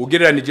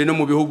ugereranije no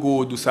mu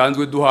bihugu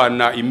dusanzwe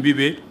duhana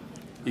imbibe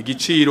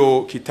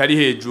igiciro kitari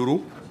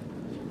hejuru,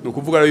 no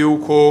kuvuga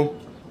yuko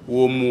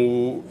uwo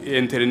mu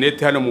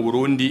internet hano mu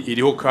Burundi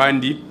iriho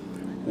kandi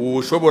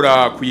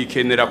ushobora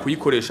kuyikenera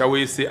kuyikoresha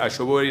wese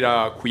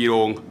ashobora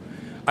kuyironka.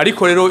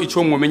 Ariko rero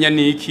ico mwomenya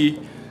niki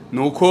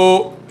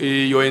nuko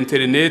iyo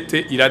internet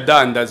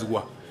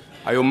iradandazwa,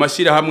 ayo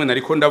mashira hamwe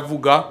nariko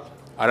ndavuga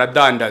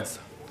aradandaza.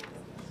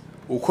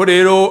 Uko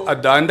rero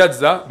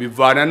adandaza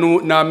bivana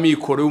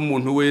n'amikoro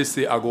y'umuntu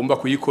wese agomba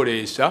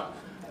kuyikoresha,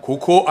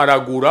 kuko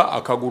aragura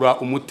akagura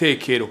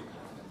umutekero.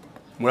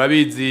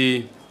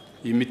 Murabizi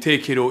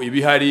imitekero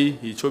ibihari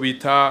ico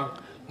bita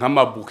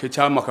nk'amabuke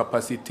cyangwa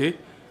capacité,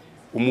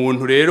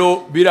 umuntu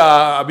rero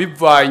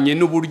bivanye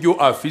n'uburyo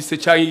afise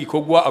cyangwa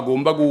igikorwa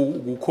agomba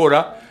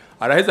gukora,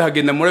 araheza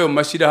akagenda muri ayo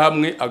mashira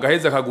hamwe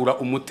agaheza akagura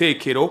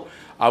umutekero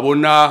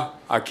abona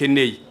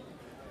akeneye.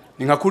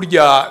 Ni nka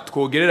kurya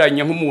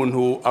twogereranya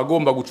nk'umuntu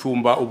agomba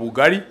gucumba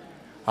ubugari,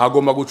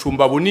 agomba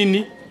gucumba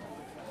bunini,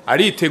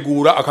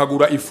 aritegura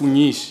akagura ifu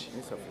nyinshi,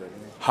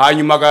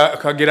 hanyuma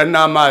akagera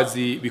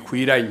n'amazi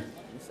bikwiranye.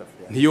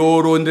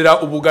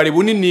 Ntiyorondera ubugari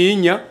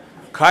bunininya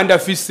kandi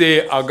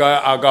afise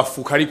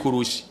agafu kari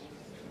kurushi.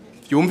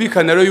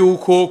 Byumvikana rero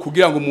yuko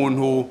kugira ngo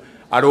umuntu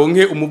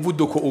aronke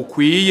umuvuduko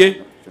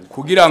ukwiye,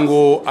 kugira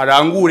ngo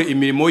arangure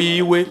imirimo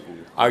yiwe,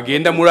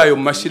 agenda muri ayo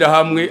mashira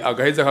hamwe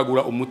agaheza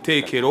akagura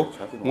umutekero.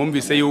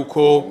 Mwumvise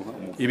yuko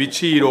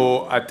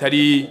ibiciro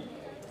atari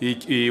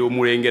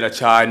umurengera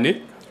cyane,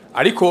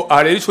 ariko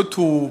aha rero ico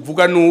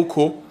tuvuga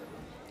nuko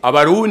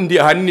abarundi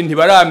ahanini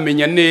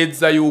ntibaramenya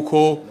neza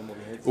yuko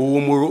uwo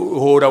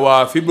muhora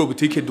wa fibre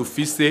boutique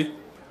dufise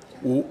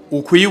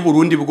ukwiye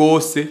Burundi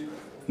bwose.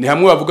 Ni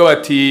hamwe bavuga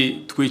bati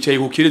twicaye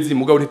ku kirezi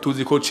mugabo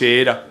ntituzi ko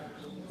cera.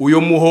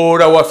 Uyo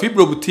muhora wa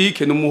fibre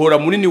boutique ni umuhora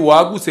munini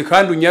wagutse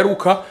kandi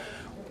unyaruka,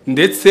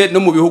 ndetse no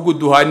mu bihugu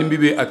duhana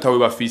imbibe atawe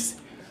bafise.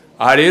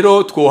 Aha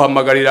rero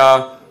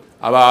twohamagarira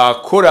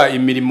abakora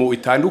imirimo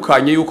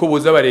itandukanye yuko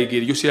boza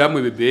baregera iryo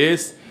shirahamwe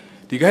BBS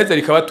rigaheza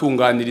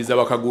rikabatunganiriza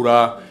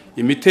bakagura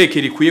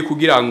imitekero ikwiye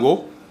kugira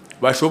ngo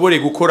bashobore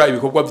gukora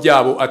ibikorwa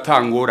byabo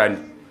atangorane.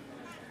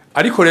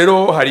 Ariko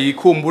rero hari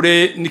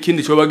kumbure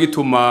n'ikindi cyo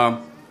bagituma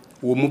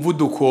uwo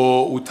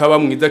muvuduko utaba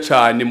mwiza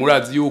cyane.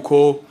 Murazi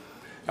yuko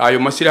ayo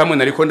mashirahamwe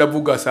nariko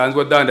ndavuga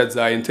asanzwe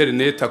adandaza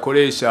internet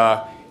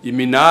akoresha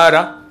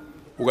iminara,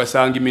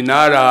 ugasanga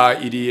iminara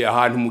iri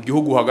ahantu mu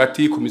gihugu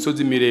hagati ku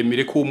misozi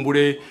miremire,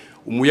 kumbure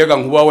umuyaga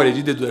nkuba wa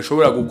regide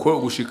tudashobora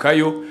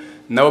gushikayo,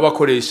 nabo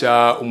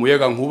bakoresha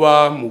umuyaga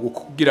nkuba mu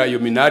kugira iyo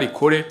minara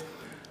ikore.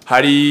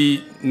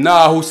 Hari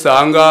naho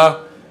usanga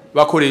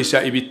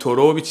bakoresha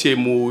ibitoro biciye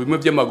mu bimwe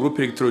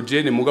by'amagroupe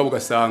electrogene, mugabo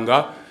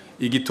ugasanga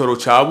igitoro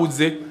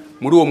cabuze.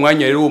 Muri uwo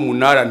mwanya rero uwo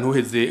munara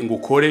ntuheze ngo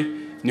ukore,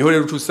 niho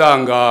rero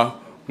usanga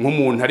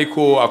nk'umuntu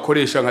ariko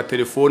akoresha nka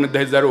telefone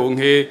adaheza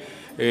aronke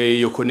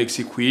iyo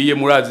connection ikwiye.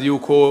 Murazi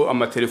yuko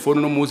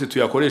amatelefone no muzi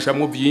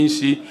tuyakoreshamo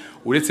byinshi,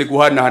 uretse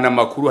guhanahana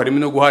amakuru harimo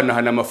no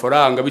guhanahana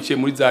amafaranga biciye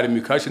muri za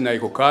Remikash na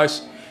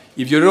EcoCash.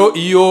 Ivyo rero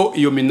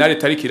iyo minare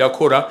tariki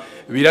irakora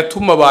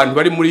biratuma abantu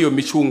bari muri iyo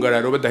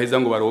micungararo badaheza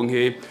ngo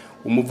baronke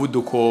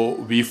umuvuduko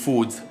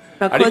bifuza.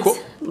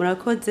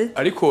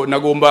 Ariko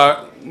nagomba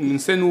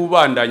nse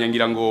n'ubandanya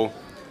ngira ngo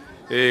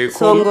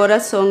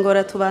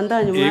songora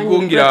tubandanye umwanya.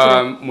 Ego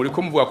ngira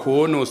muriko muvuga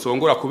ko no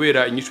songora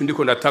kubera inyishu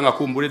ndiko ndatanga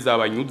kumbure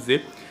zabanyuze,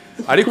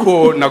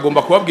 ariko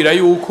nagomba kubabwira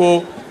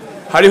yuko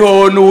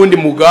hariho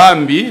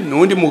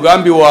n'uwundi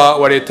mugambi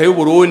wa leta y'u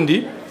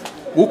Burundi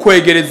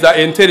ukwegereza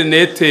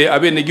internet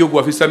abene gihugu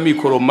bafisa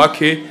mikoro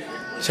make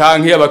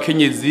canke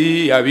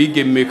abakenyezi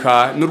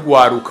abigemeka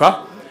n'urwaruka.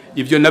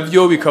 Ivyo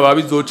navyo bikaba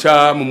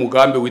bizoca mu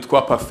mugambi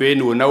witwa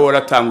Pafen, wo nawo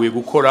waratanguye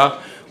gukora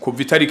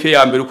kuva itarike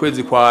ya mbere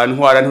ukwezi kwa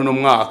ntwara ntuno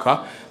mwaka.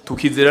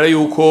 Tukizera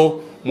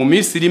yuko mu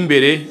minsi iri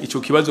imbere ico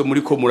kibazo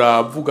muriko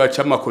muravuga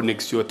c'ama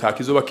connection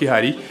takizoba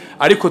kihari,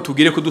 ariko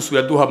tugire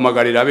kudusubira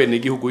duhamagarira abene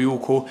gihugu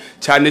yuko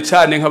cyane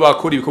cyane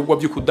nk'abakora ibikorwa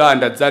byo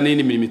kudandaza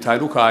n'imirimo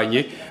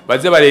itandukanye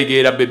baze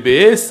baregera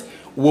BBS.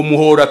 Uwo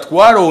muhora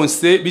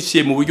twaronse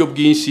biciye mu buryo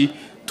bwinshi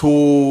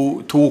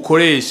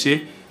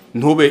tuwukoreshe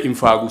ntube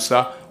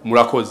imfagusa.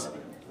 Murakoze.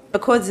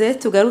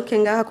 Tugaruke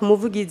ngaha ku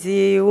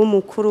muvugizi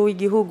w'umukuru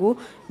w'igihugu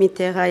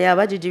Mitera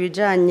yabajije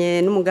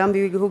ibijanye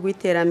n'umugambi w'igihugu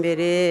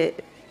w'iterambere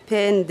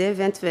PND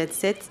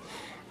 2027,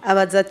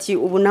 abaza ati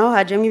ubu naho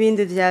hajemo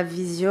ibindi vya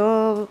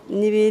vision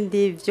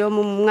n'ibindi byo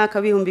mu mwaka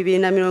wa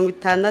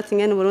 2060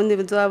 ngene Burundi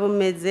buzoba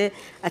bumeze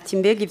ati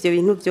mbega ivyo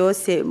bintu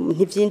byose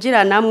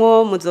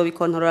ntivyinjiranamwo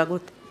muzobikontorora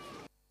gute?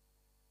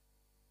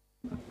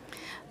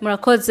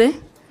 Murakoze.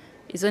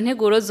 Izo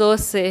nteguro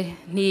zose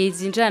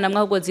ntizinjiranamwo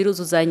ahubwo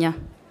ziruzuzanya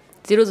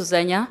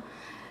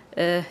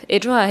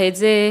ejo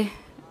haheze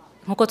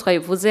nkuko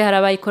twabivuze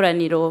harabaye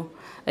ikoraniro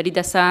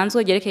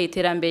ridasanzwe ryerekeye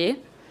iterambere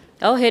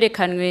aho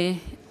herekanwe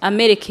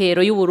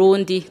amerekero y'u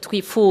Burundi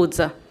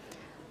twifuza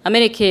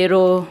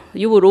amerekero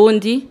y'u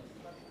Burundi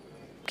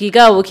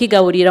bwigabo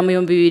bukigaburira mu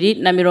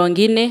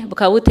 2040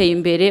 bukaba buteye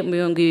imbere mu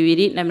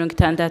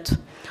 2060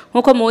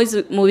 nkuko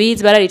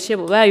mubizi bararice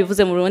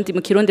babivuze mu Burundi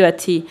mu Kirundi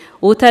bati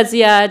utazi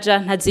yaja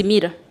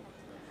ntazimira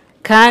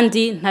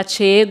kandi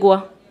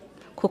ntacegwa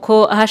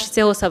kuko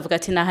ahashitse hose avuga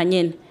ati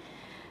nahanyene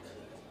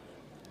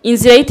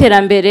inzira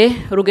y'iterambere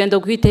urugendo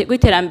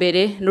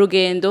rw'iterambere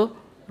n'urugendo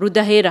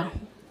rudahera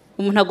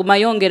umuntu aguma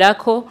yongera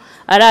ko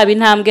araba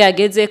intambwe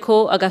yageze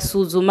ko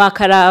agasuzuma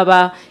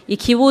akaraba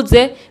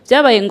ikibuze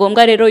byabaye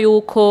ngombwa rero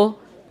yuko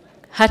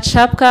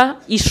hacapwa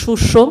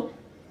ishusho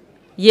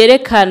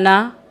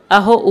yerekana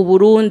aho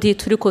uburundi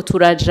turiko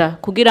turaja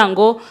kugira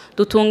ngo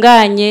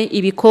dutunganye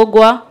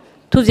ibikorwa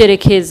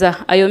tuvyerekeza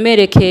ayo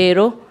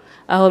merekero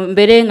aho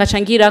mbere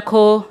ngacangira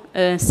ko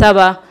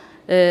nsaba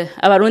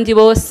abarundi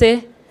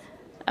bose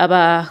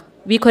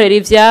bikorera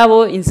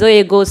ivyabo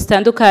inzego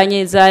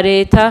zitandukanye za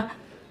leta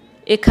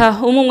eka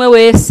umwe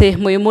wese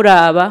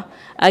muyimuraba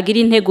agira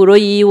integuro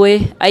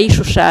yiwe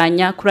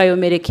ayishushanya kuri ayo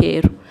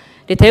merekero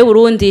leta y'u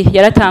Burundi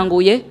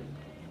yaratanguye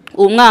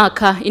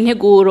umwaka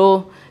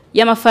integuro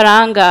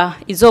y'amafaranga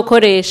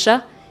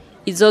izokoresha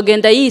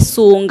izogenda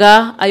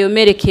yisunga ayo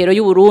merekero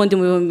y'u Burundi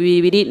mu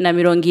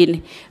 2040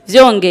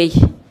 vyongeye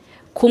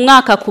ku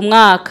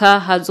mwaka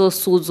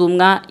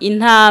hazosuzumwa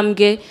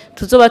intambwe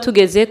tuzoba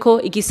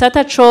tugezeko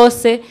igisata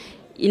cose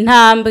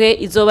intambwe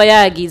izoba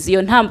yagize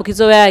iyo ntambuko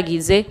izoba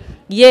yagize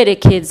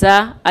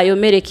yerekeza ayo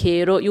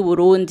merekero y'u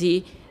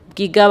Burundi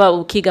bwigaba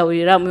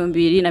bukigaburira mu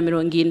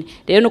 2040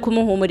 rero no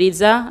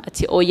kumuhumuriza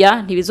ati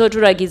oya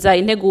ntibizojuragiza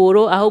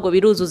integuro ahubwo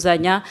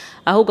biruzuzanya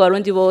ahubwo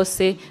abarundi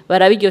bose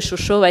barabiryo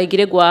shusho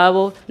bayigire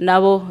gwabo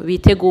nabo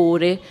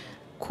bitegure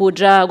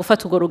kuja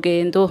gufata ugo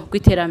rugendo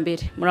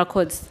rw'iterambere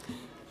murakoze.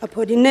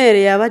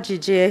 Apollinaire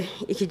yabajije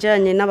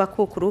ikijanye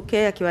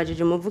n'abakukuruke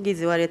akibajije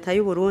umuvugizi wa leta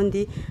y'u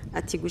Burundi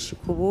ati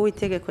gushika ubu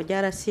itegeko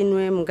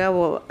ryarasinwe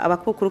mugabo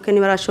abakukuruke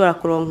nibarashobora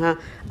kuronka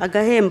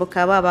agahembo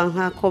kababa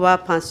nkako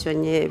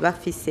bapensionye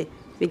bafise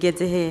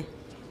bigeze he?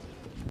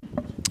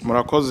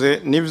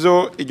 Murakoze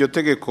nivyo iryo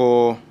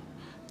tegeko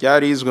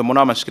ryarizwe mu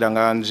nama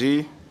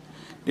shikiranganje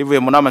rivuye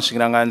mu nama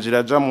shikiranganje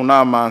raja mu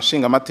nama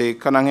nshinga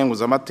amateka na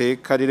nkenguza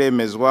amateka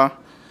riremezwa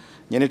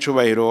nyene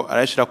cubahiro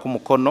arashira ku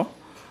mukono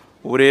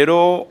ubu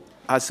rero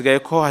hasigaye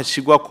ko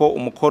hashigwa ko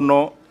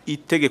umukono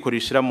itegeko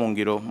rishira mu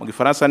ngiro mu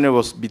gifaransa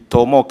nibo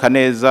bitomoka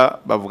neza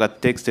bavuga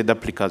texte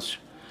d'application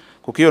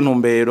kuko iyo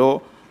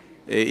ntumbero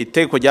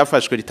itegeko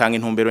ryafashwe ritanga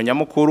intumbero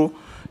nyamukuru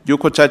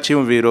yuko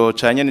caciyumviro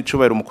canye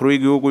n'icubahiro umukuru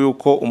w'igihugu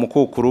yuko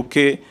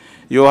umukukuruke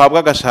yohabwa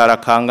agashahara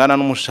kangana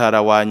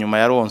n'umushahara wa nyuma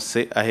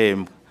yaronse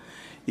ahembwa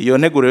iyo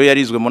nteguro yo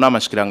yarizwe mu nama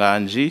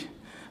shikiranganje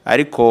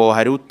ariko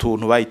hari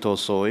utuntu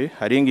bayitosoye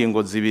hari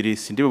ingingo zibiri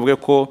sindi buvuge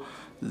ko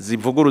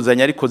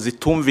zivuguruzanya ariko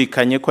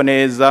zitumvikanye ko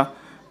neza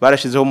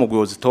barashizeho mu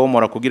gwiyo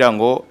zitomora kugira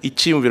ngo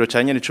iciyumviro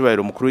cyanye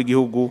n'icubahiro umukuru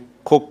w'igihugu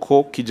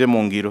koko kije mu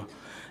ngiro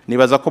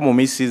nibaza ko mu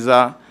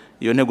misiza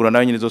iyo nteguro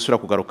nayo nyine izosubira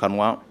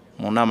kugarukanwa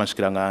mu nama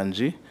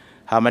shikiranganje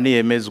hama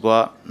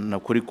niyemezwa na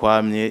kuri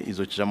kwamye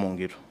izokija mu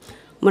ngiro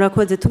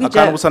murakoze tubija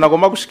akantu gusa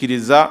nagomba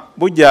gushikiriza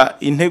burya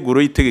integuro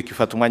yitegeka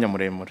ifata umwanya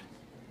muremure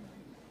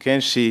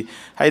kenshi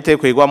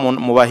hayiteko igwa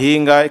mu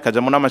bahinga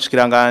ikaja mu nama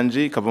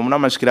shikiranganje ikava mu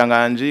nama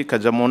shikiranganje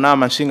ikaja mu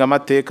nama nshinga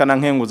amateka na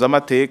nkenguza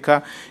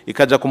amateka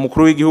ikaja ku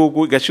mukuru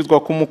w'igihugu igashizwa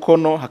ku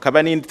mukono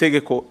hakaba n'indi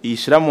tegeko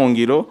yishira mu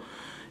ngiro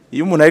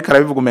iyo umuntu ari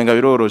karabivuga umenga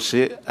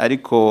biroroshe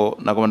ariko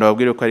nagomba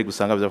babwire ko ari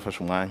gusanga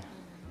byafasha umwanya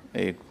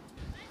yego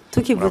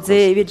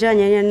tukivuze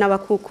ibijanye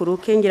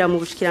n'abakukuruke ngira mu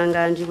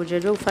bushikiranganje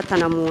bujeje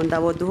gufatana mu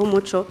ndabo duha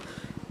umuco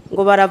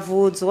ngo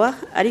baravuzwa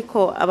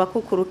ariko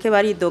abakukuruke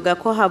baridoga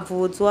ko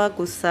havuzwa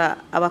gusa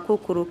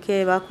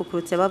abakukuruke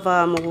bakukurutse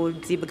bava mu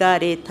buzi bwa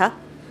leta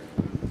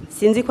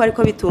sinzi ko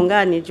ariko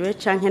bitunganijwe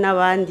canke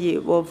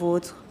n'abandi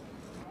bovuzwa.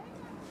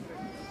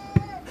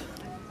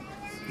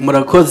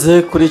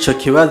 Murakoze kuri ico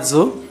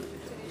kibazo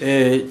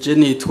je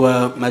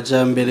nitwa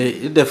Majambere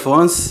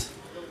Ildefonse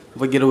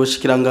mvugira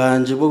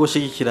ubushikiranganje bwo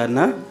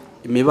gushigikirana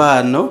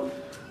imibano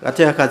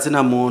gateka akazi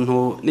na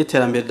muntu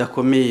n'iterambere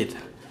dakomira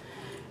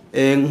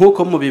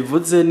nkuko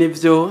mubivuze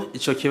nivyo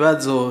ico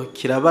kibazo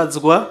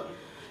kirabazwa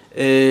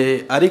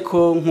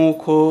ariko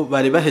nkuko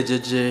bari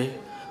bahejeje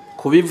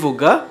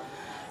kubivuga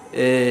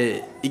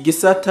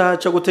igisata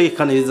cyo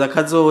gutegekaniriza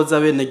kazoza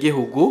bene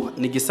gihugu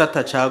ni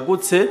gisata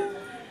cagutse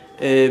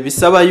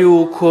bisaba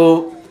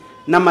yuko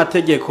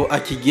n'amategeko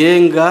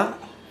akigenga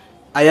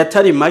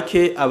ayatari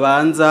make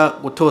abanza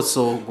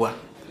gutosorwa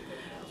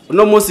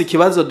uno munsi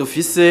kibazo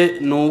dufise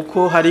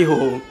nuko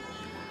hariho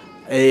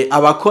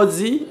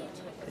abakozi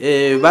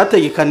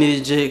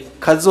bategekanirije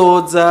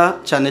kazoza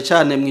cyane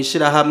cyane mu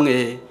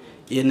ishirahamwe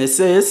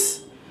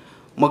INSS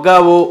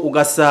mugabo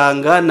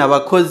ugasanga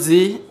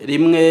n'abakozi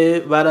rimwe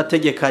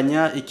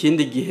barategekanya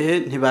ikindi gihe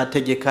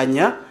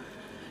ntibategekanya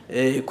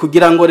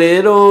kugira ngo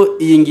rero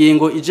iyi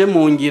ngingo ije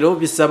mu ngiro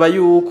bisaba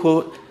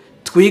yuko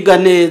twiga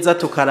neza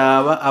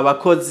tukaraba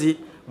abakozi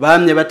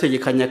bamye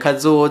bategekanya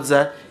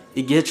kazoza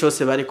igihe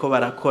cyose bariko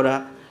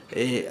barakora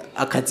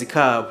akazi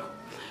kabo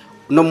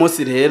no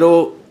munsi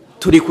rero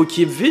turi ku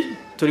kivi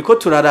turiko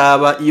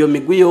turaraba iyo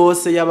migwi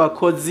yose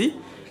y'abakozi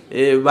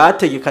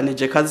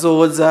bategekanije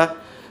kazoza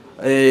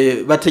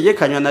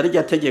bategekanywa na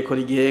rya tegeko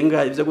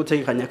rigenga ivyo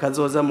gutegekanya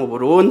kazoza mu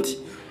Burundi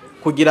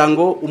kugira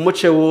ngo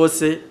umuce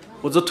wose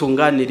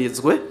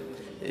uzotunganirizwe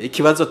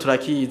ikibazo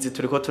turakizi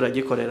turiko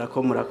turagikorera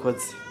ko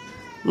murakoze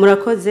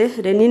murakoze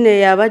Renine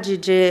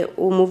yabajije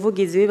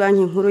umuvugizi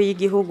w'ibanki nkuru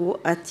y'igihugu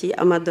ati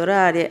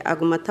amadolari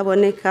aguma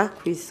ataboneka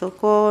ku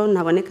isoko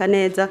ntaboneka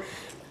neza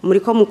muri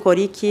ko mukora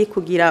iki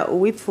kugira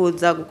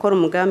uwipfuza gukora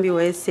umugambi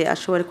wese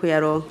ashobore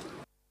kuyaronka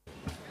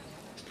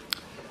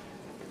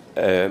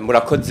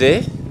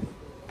murakoze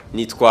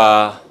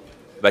nitwa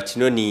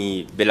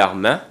Bakinoni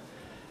Belarmin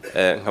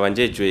nkaba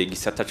njejwe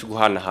igisata cyo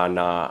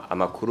guhanahana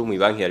amakuru mu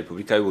banki ya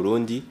Republika y'u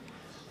Burundi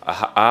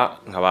aha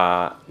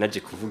nkaba naje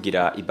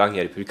kuvugira ibanki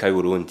ya Republika y'u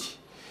Burundi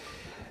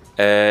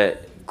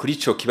kuri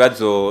ico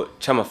kibazo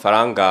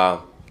c'amafaranga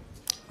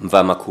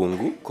mva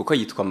makungu kuko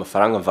yitwa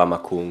amafaranga mva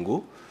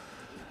makungu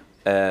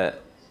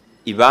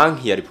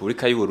ibanki ya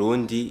Republika y'u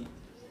Burundi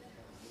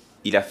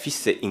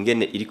irafise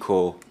ingene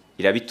iriko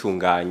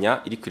irabitunganya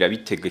iriko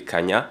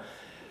irabitegekanya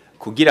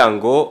kugira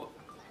ngo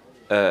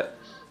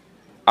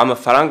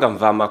amafaranga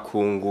mva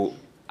makungu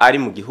ari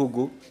mu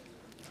gihugu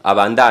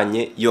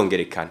abandanye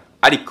yongerekana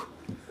ariko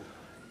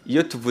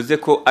iyo tuvuze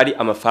ko ari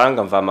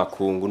amafaranga mva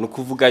makungu no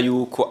kuvuga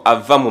yuko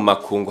ava mu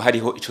makungu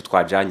hariho ico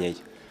twajanyeye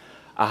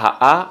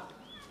aha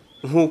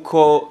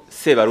nkuko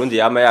Sebarundi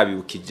yama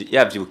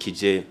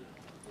yavyibukije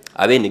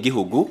abene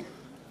gihugu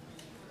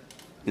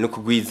no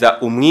kugwiza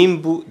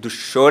umwimbu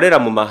dushorera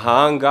mu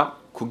mahanga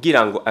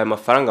kugira ngo aya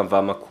mafaranga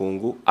mva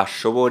makungu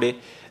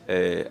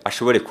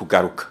ashobore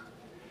kugaruka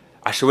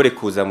ashobore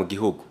kuza mu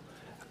gihugu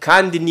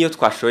kandi niyo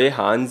twashoye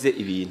hanze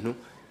ibintu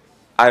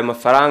ayo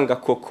mafaranga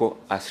koko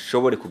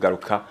ashobore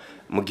kugaruka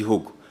mu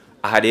gihugu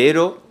aha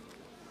rero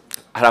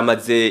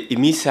haramaze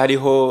iminsi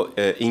hariho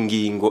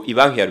ingingo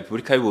ibanki ya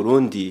Republika y'u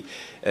Burundi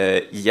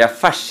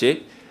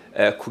yafashe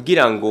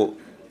kugira ngo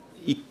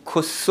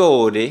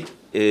ikosore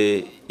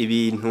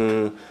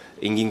ibintu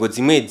ingingo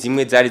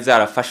zimwe zari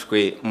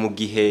zarafashwe mu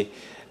gihe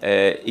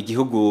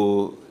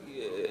igihugu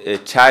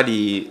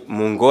cari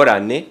mu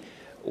ngorane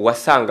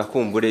wasanga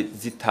kumbure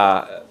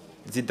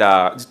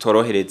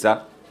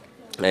zitorohereza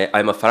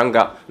ayo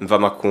mafaranga mva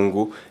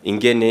makungu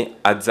ingene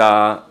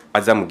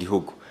aza mu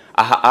gihugu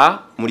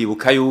aha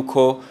muribuka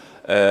yuko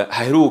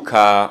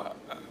haheruka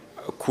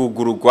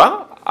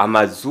kugururwa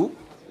amazu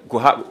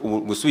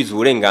gusubiza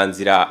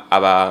uburenganzira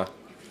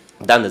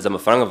abadandaza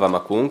amafaranga mva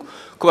makungu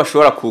ko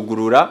bashobora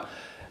kugurura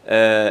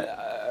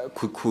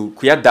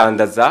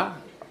kuyadandaza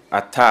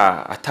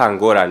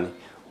atangorane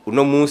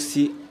uno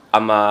munsi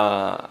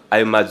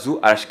ayo mazu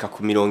arashika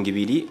ku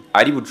 200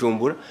 ari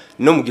Bujumbura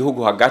no mu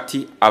gihugu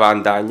hagati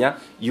abandanya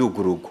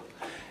yugururwa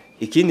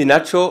ikindi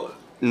naco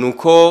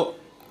nuko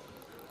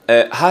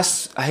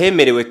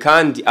hahemerewe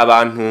kandi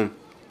abantu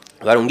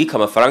barungika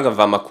amafaranga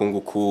mva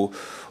makungu ku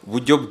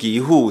buryo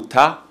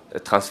bwihuta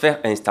transfer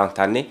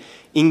instantané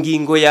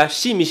ingingo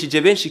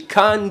yashimishije benshi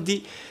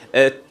kandi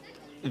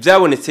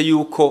byabonetse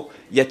yuko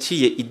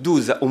yaciye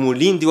iduza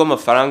umurindi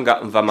w'amafaranga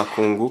mva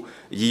makungu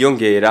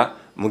yiyongera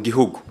mu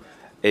gihugu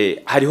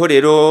hariho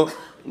rero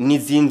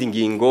n'izindi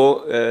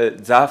ngingo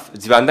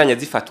zibandanya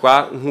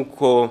zifatwa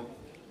nkuko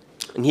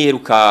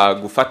ntiheruka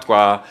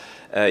gufatwa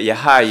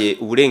yahaye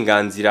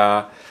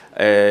uburenganzira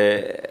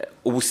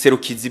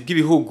ubuserukizi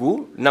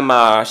bw'ibihugu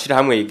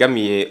n'amashirahamwe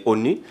yegamiye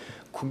ONU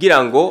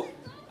kugira ngo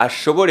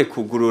ashobore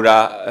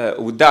kugurura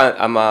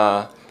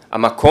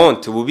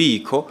amakonti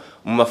ububiko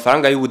mu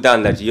mafaranga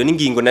y'ubudandaji iyo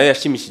n'ingingo nayo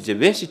yashimishije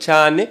benshi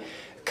cyane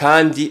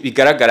kandi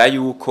bigaragara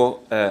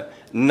yuko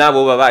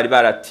nabo bari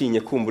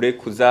baratinye kumbure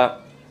kuza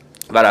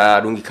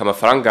bararungika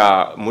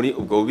amafaranga muri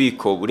ubwo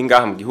bubiko buri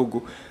ngaha mu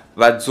gihugu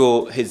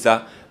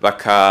bazoheza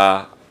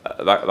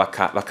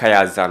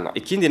bakayazana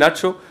ikindi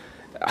naco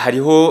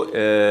hariho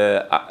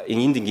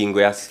iyindi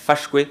ngingo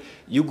yafashwe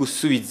yo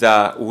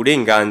gusubiza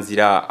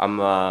uburenganzira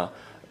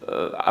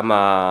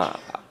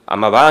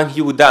amabanki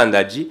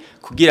y'ubudandaji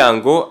kugira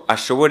ngo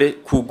ashobore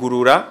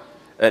kugurura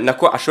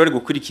nako ashobore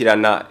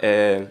gukurikirana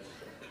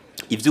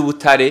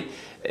ivy'ubutare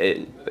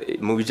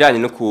mu bijanye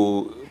no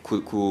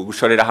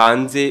gushorera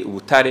hanze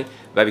ubutare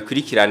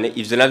babikurikirane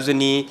ivyo navyo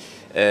ni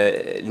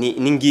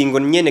ingingo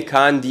nyene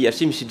kandi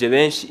yashimishije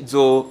benshi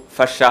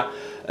izofasha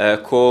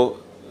ko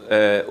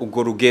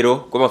ubwo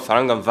rugero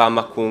rw'amafaranga mva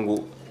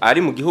makungu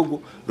ari mu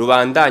gihugu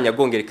rubandanya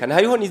gongerekana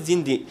hariho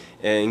n'izindi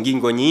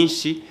ngingo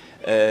nyinshi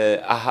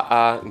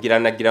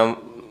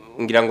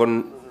ngira ngo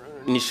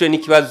nishoye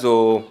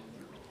n'ikibazo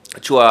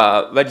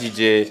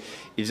cy'uwabajije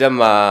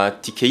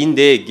ivy'amatike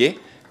y'indege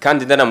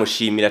kandi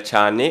ndanamushimira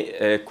cyane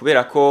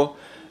kubera ko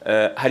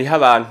hariho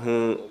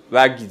abantu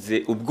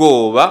bagize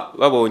ubwoba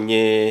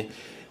babonye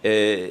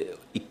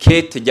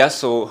ikete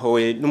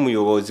ryasohowe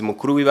n'umuyobozi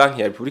mukuru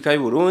w'ibanki ya Repubulika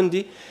y'u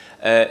Burundi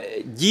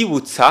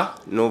ryibutsa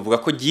novuga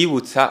ko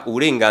ryibutsa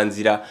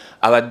uburenganzira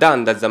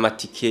abadandaza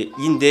amatike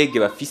y'indege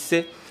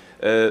bafise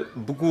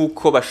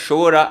bw'uko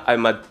bashobora ayo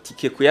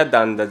matike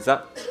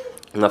kuyadandaza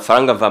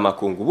amafaranga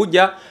mvamakungu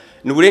burya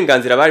ni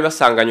uburenganzira bari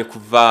basanganye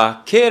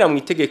kuva kera mu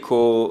itegeko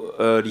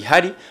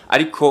rihari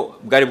ariko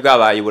bwari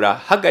bwabaye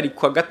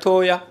burahagarikwa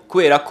gatoya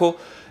kubera ko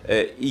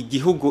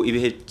igihugu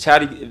ibihe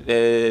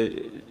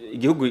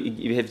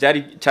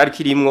cyari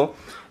kirimwo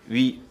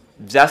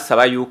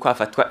byasaba yuko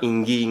hafatwa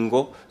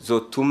ingingo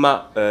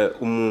zotuma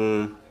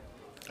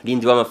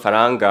umurindi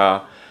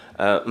w'amafaranga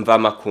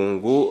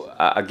mvamakungu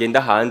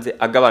agenda hanze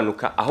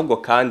agabanuka ahubwo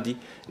kandi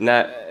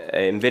na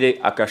mbere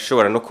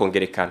agashobora no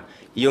kongerekana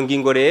iyo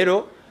ngingo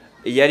rero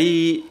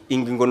yari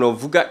ingingo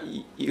novuga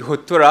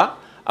ihotora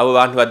abo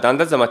bantu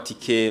badandaza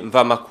amatike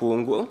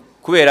mvamakungu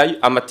kubera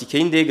amatike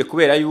y'indege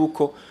kubera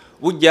yuko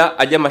burya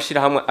ajya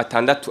amashirahamwe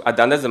atandatu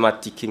adandaza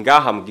amatike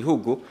ngaha mu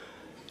gihugu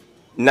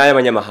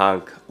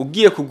n'ay'abanyamahanga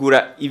ugiye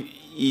kugura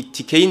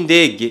itike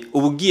y'indege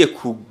ubugiye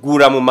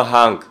kugura mu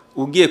mahanga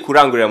ugiye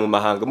kurangurira mu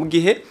mahanga mu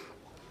gihe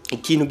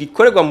ikintu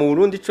gikorerwa mu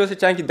Burundi cyose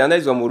cyangwa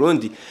kidandarizwa mu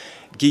Burundi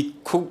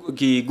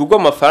gigugwa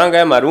amafaranga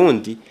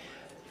y'amarundi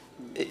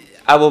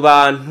abo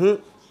bantu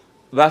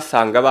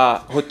basanga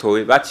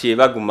bahotowe baciye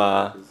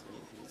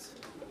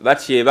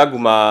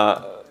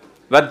baguma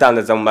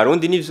badandaza mu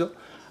marundi nivyo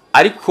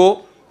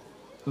ariko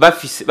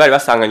bari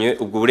basanganywe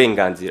ubwo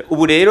burenganzira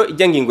ubu rero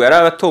ijya ngingo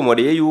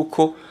yarabatomoreye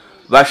yuko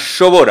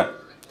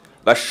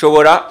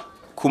bashobora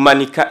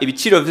kumanika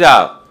ibiciro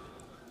vyabo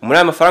muri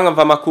aya mafaranga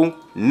mvamakungu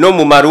no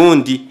mu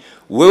marundi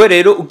wewe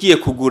rero ugiye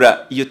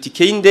kugura iyo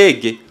tike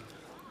y'indege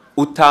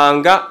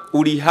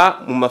uriha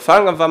mu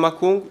mafaranga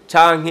mvamakungu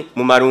canke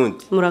mu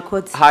marundi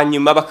murakoze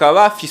hanyuma bakaba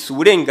bafise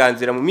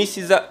uburenganzira mu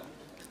misi za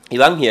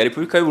ibanki ya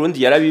Repubulika y'u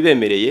Burundi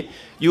yarabibemereye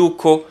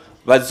yuko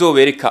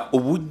bazobereka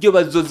uburyo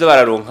bazoza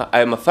bararonka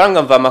aya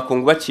mafaranga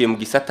mvamakungu baciye mu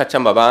gisata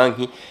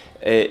c'amabanki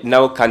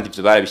nabo kandi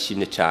ivyo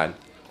barabishimye cyane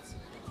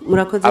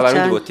murakoze cyane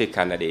abarundi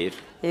botekana rero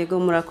yego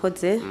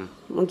murakoze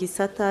mu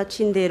gisata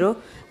c'indero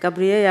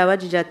Gabriel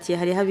yabajije ati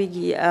hari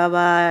habigi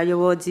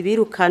abayobozi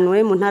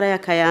birukanwe mu ntara ya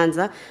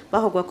Kayanza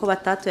bahogwa ko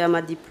batatoye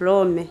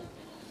amadiplome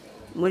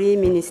muri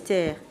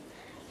ministère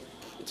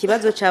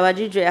ikibazo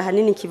cabajije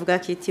ahanini kivuga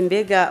kiti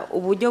mbega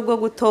uburyo bwo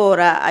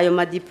gutora ayo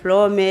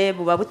madiplome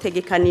buba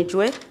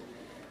butegekanijwe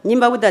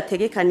nyimba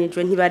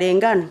budategekanijwe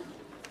ntibarengana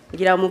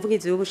ngira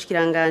umuvugizi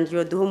w'ubushikiranganje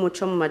yoduha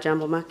umuco mu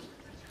majambo make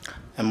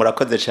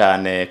murakoze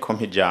cyane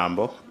kompi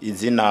jambo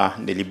izina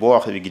ni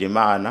Libor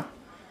Bigirimana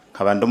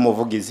nkaba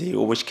ndumuvugizi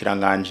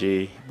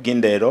w'ubushikiranganje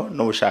bw'indero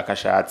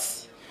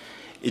n'ubushakashatsi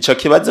ico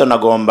kibazo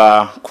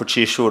nagomba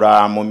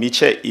kucishura mu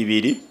mice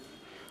ibiri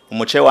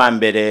umuce wa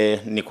mbere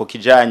ni ku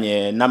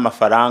kijanye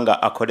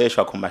n'amafaranga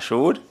akoreshwa ku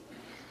mashuri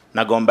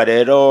nagomba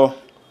rero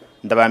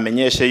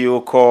ndabamenyeshe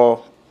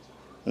yuko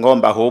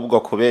ngomba ahubwo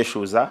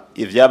kubeshuza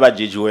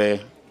ivyabajijwe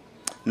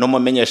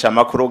n'umumenyesha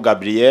makuru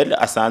Gabriel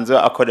asanzwe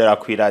akorera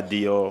ku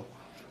radio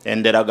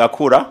Endera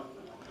Gakura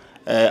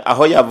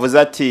aho yavuze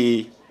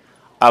ati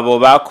abo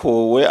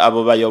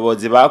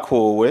bayobozi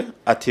bakuwe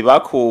ati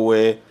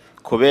bakuwe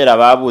kubera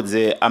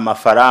babuze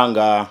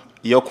amafaranga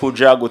yo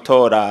kuja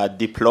gutora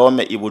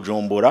diplome i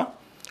Bujumbura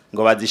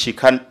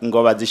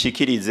ngo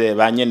bazishikirize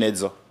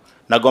banyenezo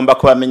nagomba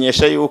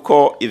kubamenyesha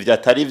yuko ivyo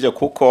atari vyo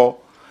kuko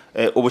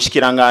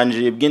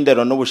ubushikiranganje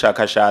bw'indero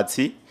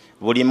n'ubushakashatsi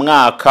buri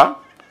mwaka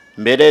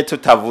mbere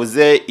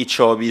tutavuze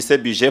ico bise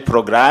budget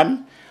programme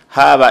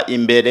haba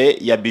imbere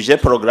ya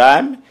budget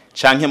programme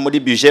canke muri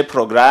budget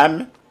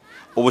programme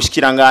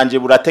ubushikiranganje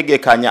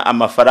burategekanya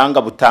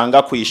amafaranga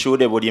butanga ku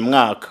ishure buri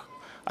mwaka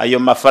ayo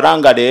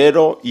mafaranga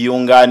rero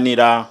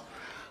yunganira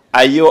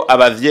ayo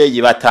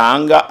abavyeyi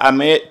batanga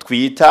amwe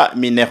twita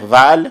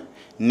minerval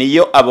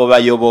niyo abo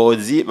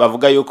bayobozi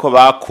bavuga yuko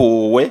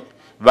bakuwe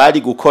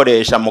bari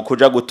gukoresha mu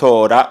kuja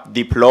gutora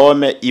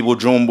diplome i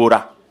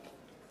Bujumbura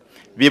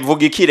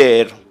bivuga iki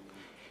rero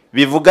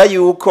bivuga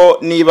yuko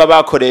niba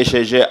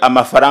bakoresheje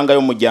amafaranga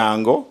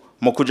y'umuryango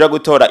mu kuja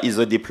gutora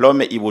izo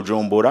diplome i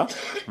Bujumbura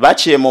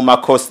baciye mu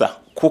makosa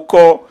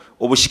kuko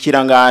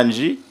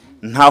ubushikiranganje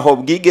ntaho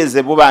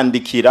bwigeze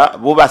bubandikira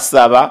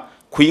bubasaba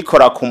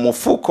kuyikora ku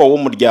mufuko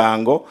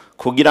w'umuryango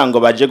kugira ngo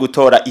baje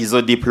gutora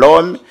izo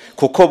diplome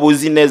kuko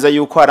buzi neza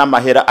yuko hari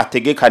amahera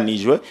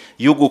ategekanijwe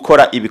yo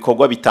gukora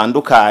ibikorwa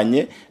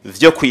bitandukanye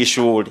vyo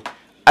kwishuri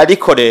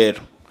ariko rero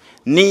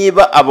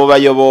niba abo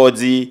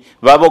bayobozi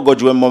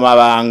babogojwe mu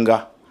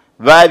mabanga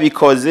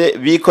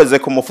bikoze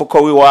ku mufuko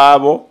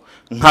w'iwabo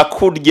nka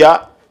kurya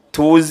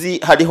tuzi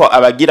hariho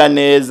abagira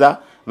neza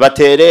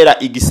baterera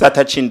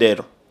igisata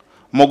c'indero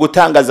mu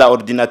gutanga za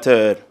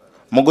ordinateur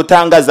mu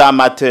gutanga za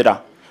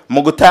matera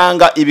mu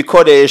gutanga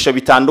ibikoresho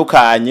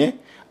bitandukanye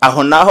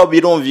aho naho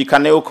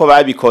birumvikane uko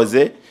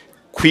babikoze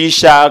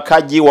kwishaka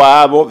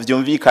ry'iwabo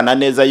vyumvikana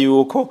neza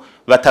yuko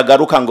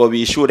batagaruka ngo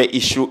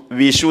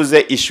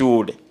bishuze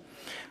ishure.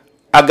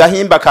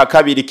 Agahimba ka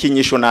kabiri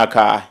k'inyishu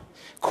nakahe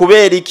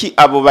kubera iki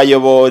abo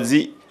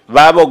bayobozi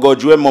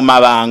babogojwe mu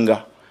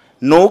mabanga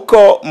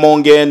nuko mu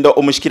ngendo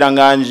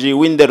umushikiranganje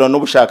w'indero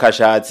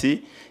n'ubushakashatsi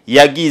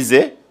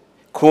yagize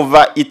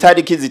kuva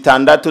itariki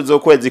 6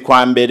 z'ukwezi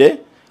kwa mbere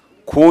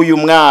k'uyu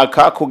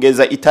mwaka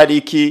kugeza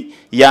itariki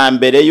ya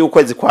mbere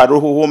y'ukwezi kwa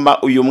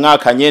ruhuhuma uyu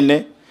mwaka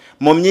nyene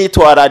mu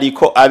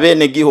myitwarariko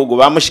abene gihugu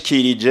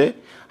bamushikirije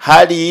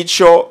hari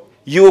ico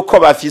yuko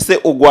bafise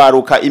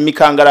ugwaruka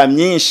imikangara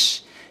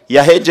myinshi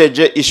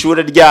yahejeje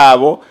ishure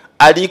ryabo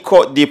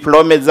ariko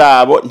diplome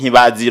zabo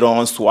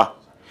ntibazironswa.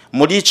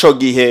 Muri ico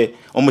gihe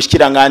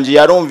umushikiranganje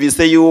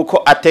yarumvise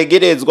yuko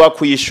ategerezwa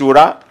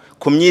kwishura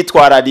ku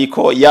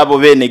myitwarariko yabo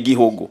bene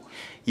gihugu.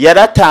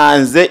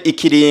 Yaratanze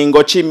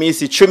ikiringo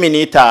c'imisi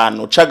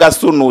 15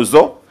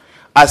 c'agasunuzo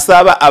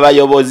asaba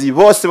abayobozi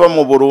bose bo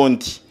mu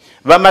Burundi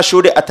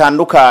b'amashuri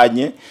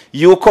atandukanye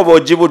yuko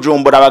boji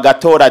Bujumbura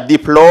bagatora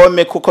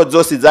diplome kuko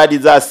zose zari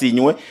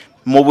zasinywe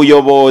mu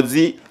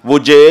buyobozi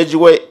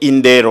bujejwe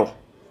indero.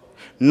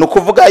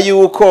 Nukuvuga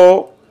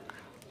yuko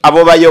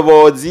abo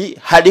bayobozi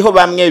hariho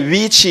bamwe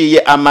biciye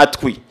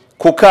amatwi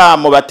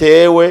kukamo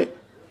batewe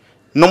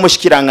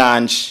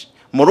n'umushikiranganje.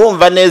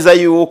 Murumva neza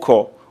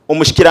yuko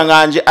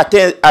umushikiranganje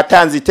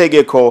atanze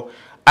itegeko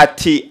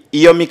ati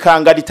iyo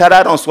mikanga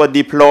ritararonswa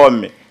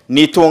diplome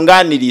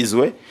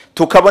nitunganirizwe,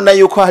 tukabona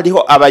yuko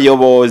hariho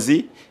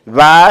abayobozi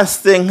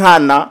base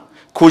nkana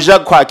kuja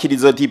kwakira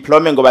izo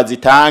diplome ngo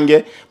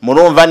bazitange.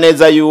 Murumva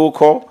neza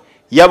yuko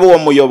yaba uwo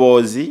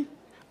muyobozi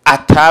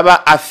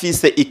ataba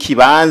afise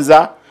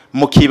ikibanza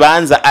mu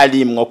kibanza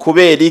arimwo.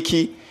 Kubera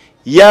iki?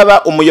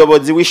 Yaba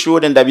umuyobozi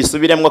w'ishure,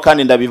 ndabisubiremwo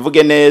kandi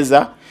ndabivuge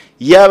neza,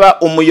 yaba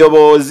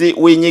umuyobozi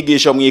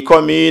w'inyigisho mu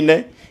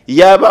ikomine,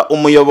 yaba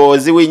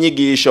umuyobozi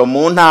w'inyigisho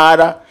mu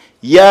ntara,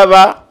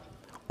 yaba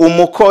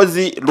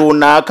umukozi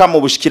runaka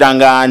mu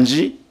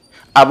bushikiranganje,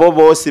 abo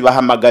bose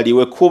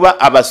bahamagariwe kuba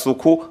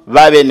abasuku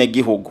babene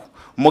gihugu.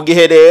 Mu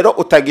gihe rero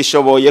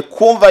utagishoboye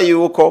kumva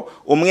yuko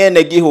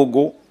umwene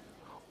gihugu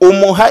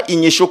umuha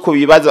inyishu ku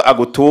bibazo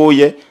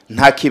agutuye,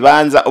 nta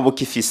kibanza ubu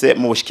kifise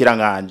mu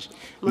bushikiranganje.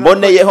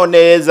 Mboneyeho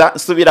neza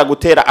nsubira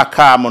gutera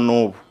akamo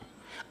n'ubu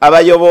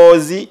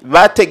abayobozi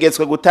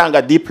bategetswe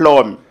gutanga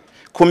diplome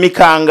ku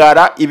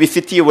mikangara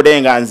ibifitiye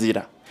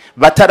uburenganzira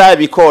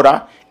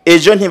batarabikora,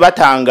 ejo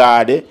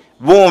ntibatangare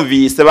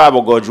bumvise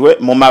babogojwe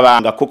mu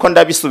mabanga, kuko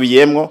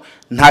ndabisubiyemwo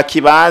nta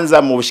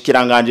kibanza mu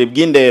bushikiranganje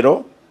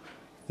bw'indero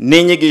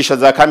n'inyigisho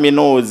za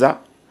kaminuza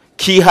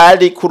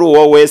kihari kuri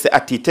uwo wese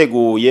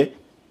atiteguye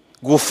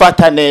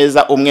gufata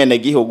neza umwene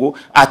gihugu,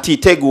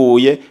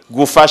 atiteguye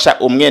gufasha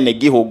umwene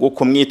gihugu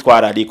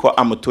kumwitwarariko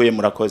amutuye.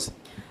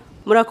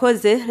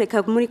 Murakoze.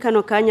 Reka muri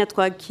kano kanya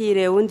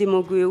twakire undi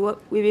mugwi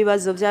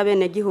w'ibibazo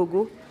by'abene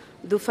gihugu,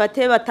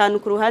 dufate batanu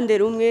ku ruhande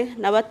rumwe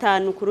na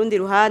batanu ku rundi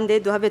ruhande,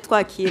 duhave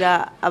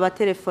twakira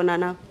abatelefona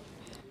nabo.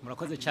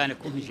 Murakoze cyane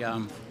kumpa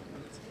ijambo.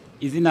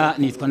 Izina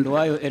nitwa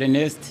Nduwayo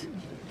Ernest,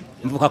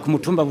 mvuka ku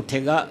mutumba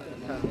Butega,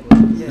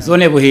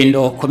 zone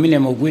Buhindo, komine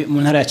Mugwi,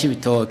 mu ntara ya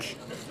Cibitoke.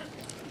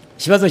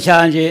 Ikibazo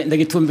cyanje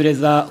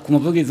ndagitumbereza ku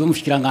muvugizi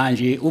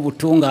w'umushikiranganje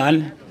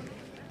w'ubutungane,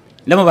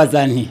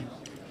 ndamubaza nti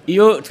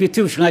iyo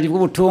twitiye ubushikiranganje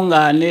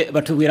bw'ubutungane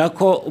batubwira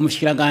ko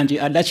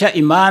umushikiranganje adaca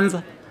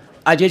imanza,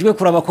 ajejwe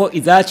kuraba ko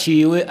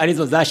izaciwe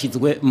arizo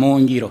zashizwe mu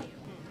ngiro.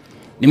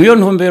 Ni muri yo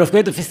ntumbero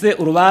twe dufise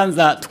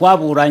urubanza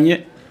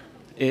twaburanye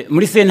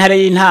muri sentare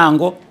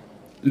y'intango,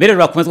 mbere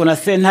rurakomezwa na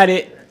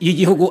sentare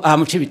y'igihugu aha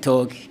mu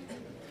Cibitoke.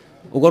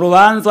 Ubwo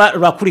rubanza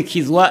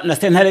rurakurikizwa na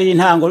sentare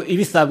y'intango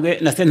ibisabwe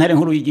na sentare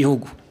nkuru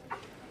y'igihugu.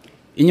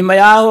 Inyuma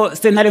yaho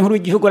sentare nkuru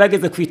y'igihugu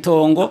rageze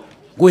kwitongo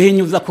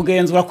guhinyuza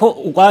kugenzura ko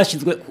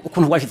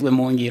ukuntu rwashizwe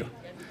mu ngiro.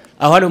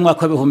 Aho ari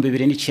umwaka wa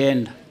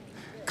 2009.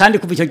 Kandi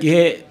kuva icyo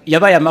gihe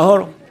yabaye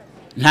amahoro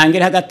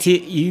ntangere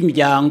hagati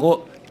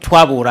y'imiryango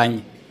twaburanye.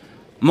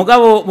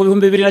 Mugabo mu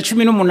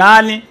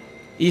 2018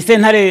 iyi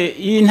sentare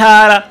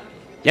y'intara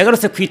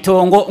yagarutse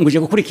kwitongo nguje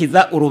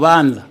gukurikiza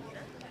urubanza.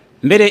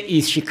 Mbere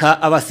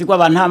ishika abasigwa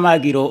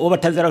bantamagiro uwo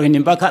batazaraho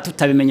imbaka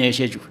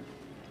tutabimenyeshejwe.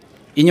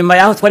 Inyuma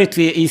yaho twari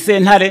tuye iyi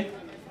sentare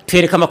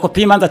twereka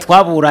amakopi y'imanza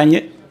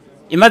twaburanye,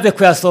 imaze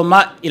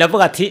kuyasoma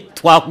iravuga ati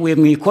twakuye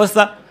mu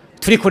ikosa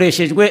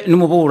turikoreshejwe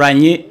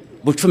n'umuburanyi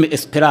Bucumi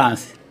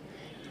Esperance.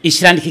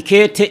 Ishirandika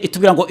ikete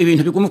itubwira ngo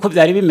ibintu bigume uko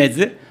byari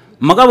bimeze,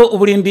 mugabo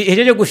uburimbi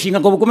ihejeje gushinga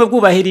ngo bugume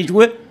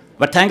bwubahirijwe,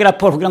 batangira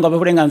raporo kugira ngo abe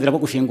uburenganzira bwo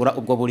gushingura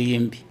ubwo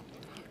burimbi.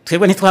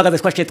 Twebwe ntitwahagaze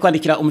twashiye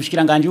twandikira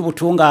umushikiranganje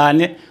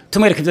w'ubutungane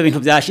tumwereka ivyo bintu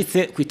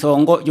byashitse ku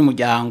itongo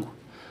y'umuryango.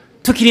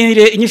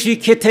 Tukirindire inyishu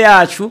y'ikete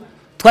yacu,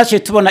 twaciye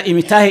tubona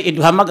imitahe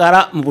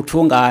iduhamagara mu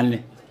butungane.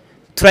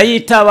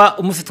 Turayitaba,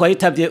 umunsi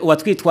twayitavye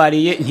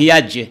uwatwitwariye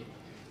ntiyaje.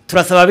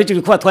 Turasaba bije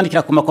bikuba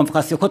twandikira ku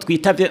makonfokasiyo ko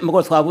twitavye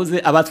mugo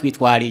twabuze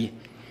abatwitwariye.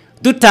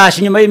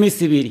 Dutashe nyuma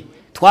y'imisi 2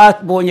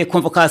 twabonye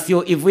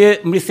konfokasiyo ivuye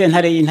muri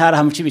sentare y'intara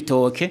ha mu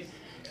Cibitoke,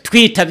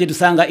 twitavye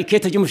dusanga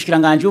ikete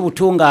ry'umushikiranganje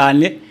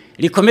w'ubutungane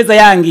rikomeza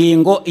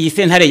yangingo iyi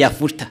sentare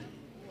yafuta.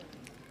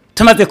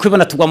 tumaze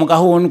kwibona tugwa mu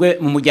gahundwe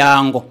mu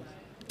muryango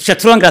tuca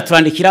turongera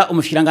turandikira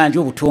umushiranganje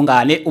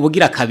w'ubutungane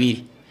ubugira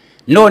kabiri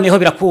noneho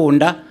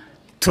birakunda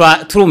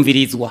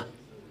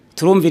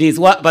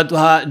turumvirizwa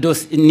baduha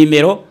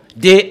nimero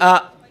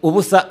DA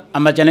ubusa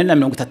amajana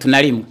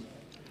 431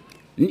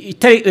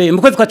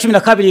 mu kwezi kwa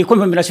 12 ko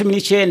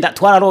 2019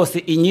 twararose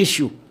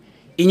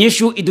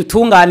inyishu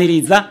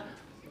idutunganiriza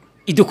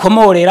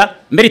idukomorera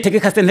mbere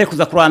itegeka sentare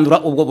kuza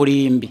kurandura ubwo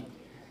burimbi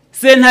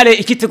sentare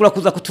ikitegura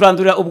kuza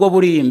kuturandurira ubwo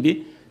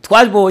burimbi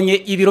twabonye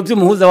ibiro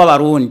by'umuhuza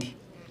w'abarundi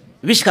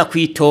bishika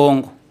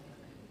kwitongo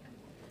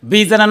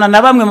bizanana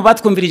na bamwe mu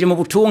batwumvirije mu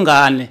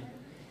butungane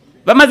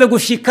bamaze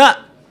gushika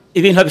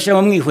ibintu babishira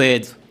mu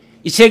mwihwezo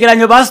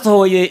icegeranyo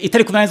basohoye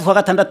itari ku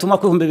 16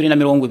 mwaka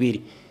 2020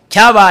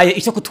 cyabaye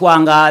icyo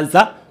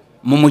kutwangaza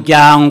mu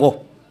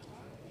muryango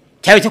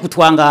cyabaye icyo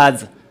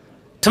kutwangaza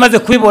tumaze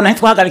kubibona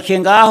ntitwahagarikiye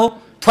ngaho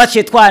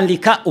twaciye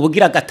twandika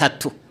ubugira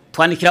gatatu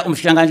twandikira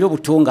umushiranganje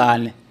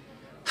w'ubutungane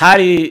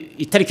hari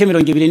itariki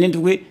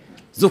 27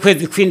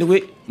 z'ukwezi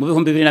kw'indwi mu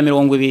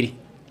 2020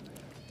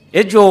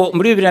 ejo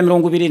muri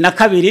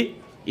 2022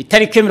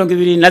 itariki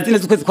 24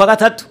 z'ukwezi kwa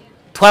gatatu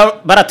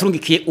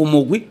baraturungikiye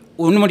umugwi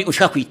unumuri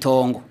ushaka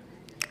kwitongo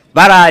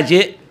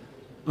baraje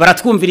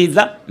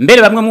baratwumviriza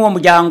mbere bamwe mu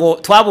muryango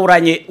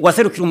twaburanye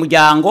waserukira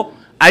umuryango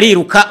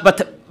ariruka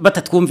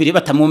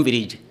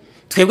batamwumvirije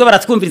twebwe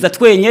baratwumviriza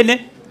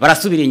twenyene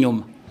barasubira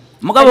inyuma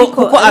mugabo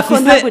kuko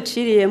afise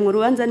ntaguciriye mu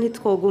rubanza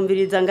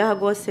ntitwogumviriza ngaha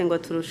gose ngo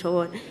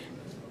turushobore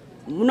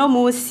no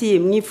musi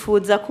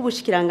mwifuza ko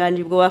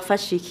ubushikiranganje bwo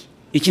wafashe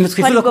ikintu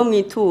twifuza ko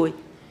mwituye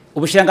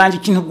ubushikiranganje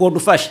ikintu bwo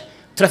dufasha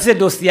turafise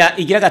dossier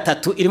igira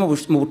gatatu iri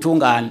mu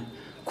butungane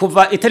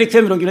kuva itariki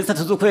 23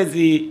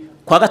 z'ukwezi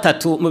kwa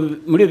gatatu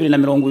muri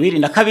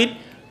 2022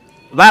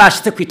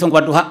 barashitse kwitongo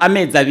baduha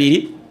amezi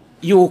abiri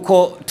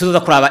yuko tuzoza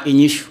kuraba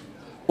inyishu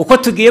uko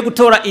tugiye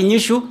gutora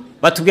inyishu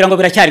batubwira ngo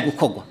biracyari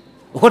gukogwa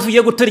uko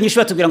tugiye gutora inyishu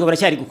batubwira ngo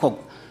biracyari gukogwa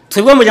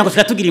twebwe mu muryango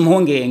tukatugira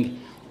impungenge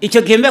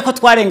icyo gihembe ko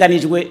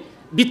twarenganijwe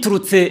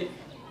biturutse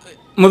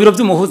mu biro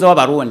by'umuhuza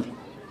w'abarundi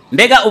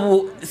mbega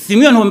ubu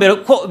simwe ntumbere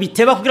ko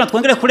biteba kugira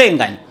twongere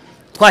kurenganya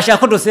twashaka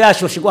ko dosiye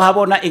yacu shigwa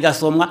habona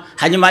igasomwa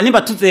hanyuma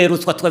nimba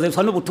tuzerutswa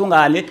tukazerutswa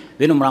n'ubutungane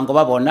bene umurango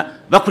babona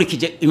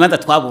bakurikije imanza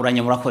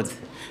twaburanye murakoze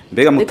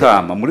mbega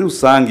mutama muri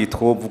rusangi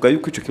twovuga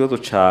yuko ico kibazo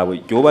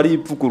cawe yoba ari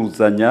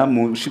ivuguruzanya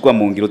mu shigwa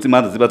mu ngiro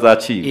z'imanza ziba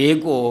zaciye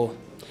yego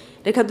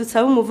reka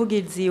dutsabe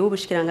umuvugizi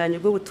w'ubushikiranganje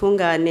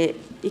bw'ubutungane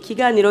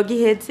ikiganiro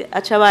giheze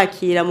aca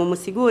bakira mu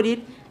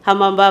musigurire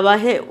hamamba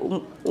bahe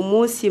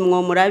umunsi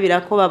mwo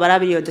murabira ko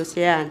babarabira iyo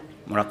dossier yanyu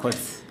murakoze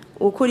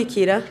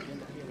ukurikira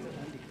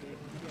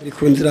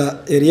Rikunzira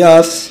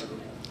Elias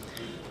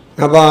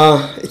nkaba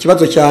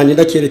ikibazo cyane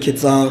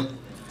ndakerekeza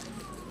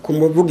ku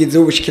muvugizi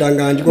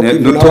w'ubushikiranganje bwo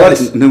kwivuna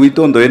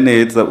ntiwitondoye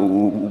neza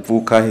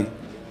uvuka he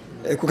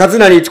ku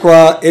kazina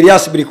nitwa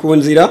Elias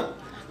Birikunzira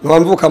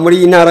nkabamvuka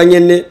muri intara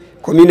nyene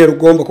commune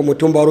Rugombo ku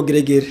mutumba wa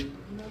Rugeregere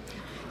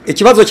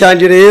ikibazo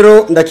cyanje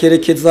rero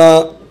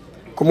ndakerekeza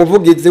ku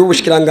muvugizi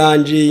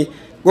w'ubushikiranganje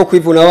bwo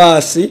kwivuna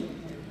basi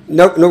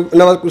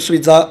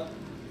n'abagusubiza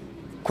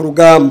ku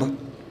rugamba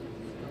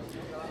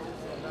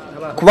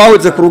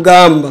kubahuze ku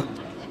rugamba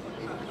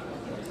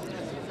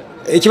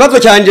ikibazo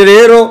cyanje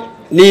rero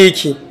ni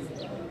iki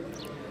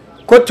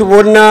ko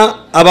tubona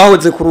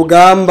abahoze ku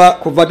rugamba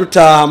kuva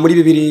dutaha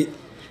muri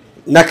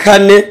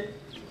 2004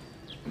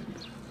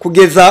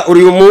 kugeza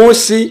uyu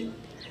munsi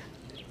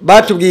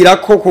batubwira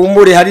ko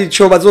kumbure hari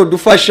ico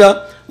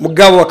bazodufasha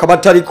mugabo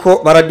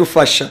akabatariko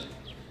baradufasha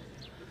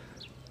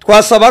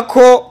twasaba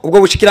ko ubwo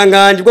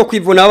bushikiranganje bwo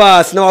kwivuna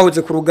basi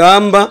n'abahoze ku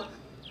rugamba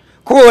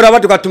kubora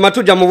badugatuma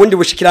tuja mu bundi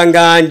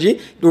bushikiranganje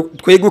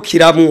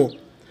twegukiramwo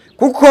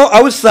kuko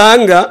aho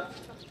usanga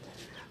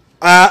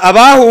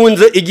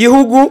abahunze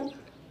igihugu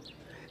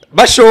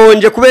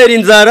bashonje kubera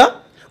inzara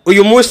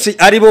uyu munsi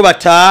aribo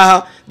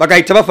bataha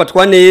bagahita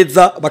bafatwa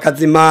neza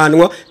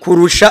bakazimanwa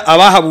kurusha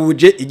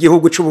abahabuje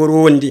igihugu cy'u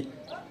Burundi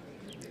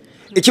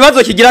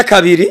ikibazo kigira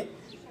kabiri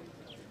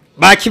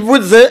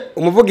bakivuze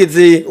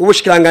umuvugizi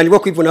w'ubushikiranganje bwo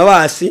kwivuna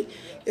basi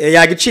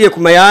yagiciye ku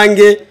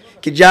mayange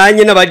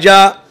kijanye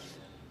n'abaja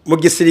mu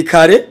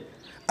gisirikare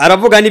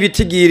aravuga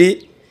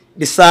n'ibitigiri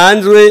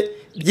bisanzwe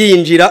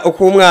byinjira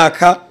uko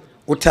umwaka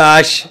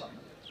utashe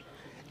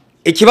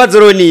ikibazo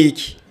rero ni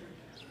iki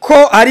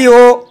ko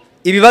hariho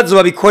ibibazo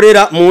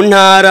babikorera mu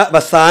ntara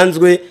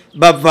basanzwe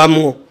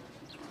bavamwo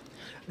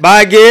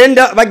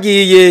bagenda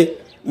bagiye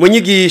mu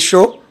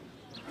nyigisho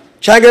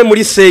canke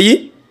muri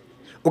seyi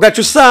ugaca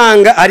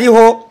usanga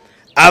ariho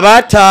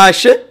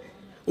abatashe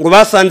ngo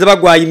basanze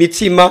bagwaye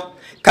imitima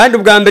kandi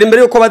ubwa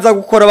mbere yuko baza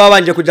gukora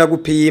babanje kuja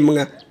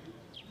gupimwa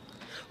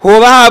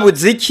hoba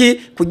habuze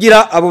iki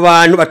kugira abo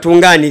bantu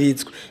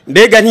batunganirizwa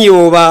mbega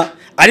ntiyoba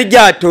ari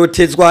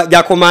ryatotezwa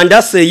rya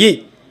komanda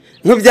seyi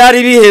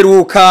nk'ivyari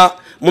biheruka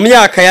mu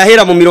myaka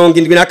yahera mu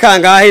 70 na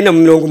kangahe na mu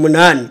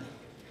 80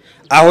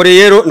 aho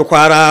rero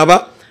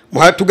nukwaraba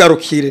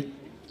muhatugarukire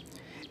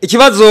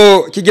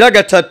ikibazo kigira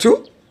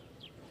gatatu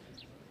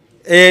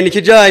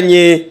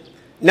nikijanye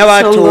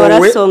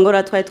n'abatowe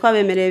songora twari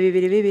twabemereye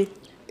bibiri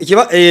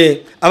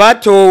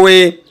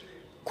abatowe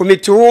ku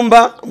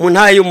mitumba mu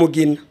ntara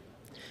y'umugina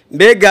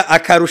mbega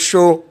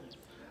akarusho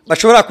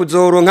bashobora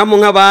kuzoronkamwo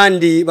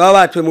nk'abandi baba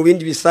batowe mu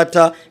bindi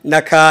bisata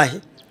nakahe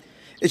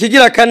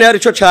ikigira kane ari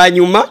cyo ca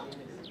nyuma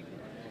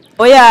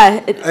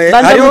oya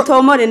banza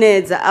mutomore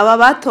neza aba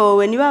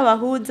batowe ni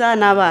babahuza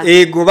n'abana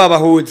ego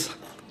babahuza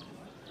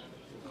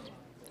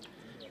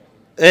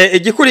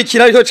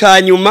igikurikira cyo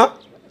ca nyuma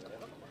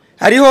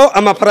hariho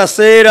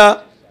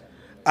amaparasera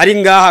ari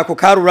ngaha ku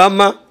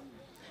Karurama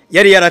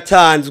yari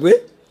yaratanzwe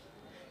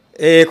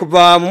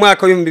kuva mu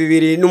mwaka wa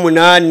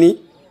 2008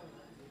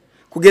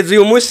 kugeza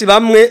uyu munsi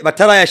bamwe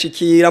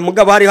batarayashikira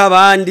mugabo hariho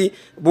abandi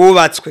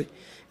bubatswe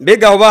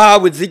mbega aho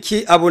bahabuze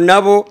iki abo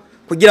nabo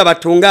kugira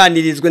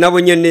batunganirizwe nabo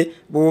nyene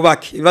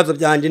bubake ibibazo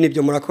byanje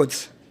nibyo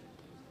murakoze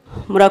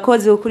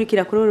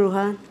gukurikira kuri uru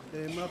ruhande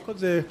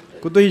murakoze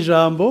kuduha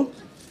ijambo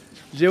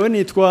jewe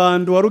nitwa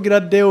Nduwarugira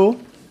Deo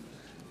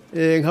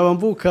nkaba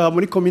mvuka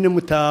muri komine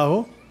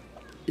Mutaho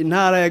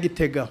intara ya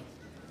Gitega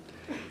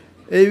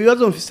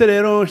ibibazo mfise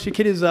rero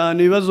nshikiriza ni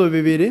ibibazo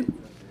bibiri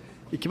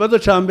ikibazo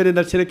ca mbere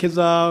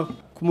ndacerekeza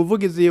ku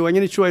muvugizi wa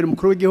nyene cyubahiro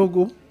mukuru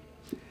w'igihugu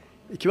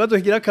ikibazo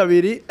kigira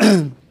kabiri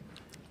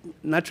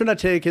naco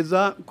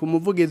nacerekeza ku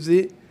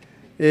muvugizi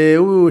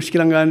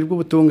w'ubushikiranganje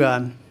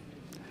bw'ubutungane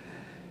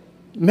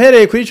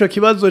mpereye kuri ico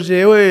kibazo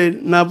jewe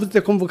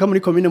navuze ko mvuka muri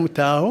komine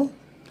Mutaho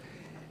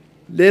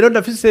rero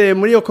ndafise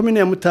muri iyo komine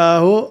ya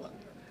Mutaho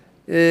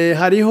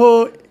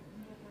hariho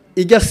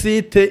ijya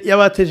site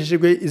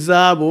y'abateshejwe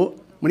izabo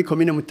muri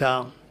komine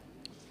Mutaho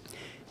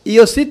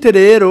iyo site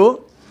rero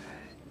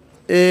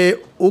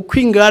uko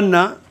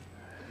ingana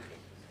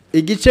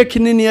igice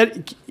kinini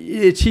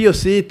cy'iyo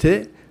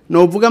site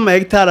novuga ama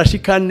hectare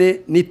ashikane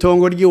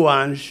n'itongo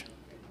ry'iwanje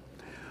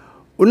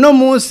uno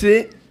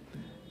munsi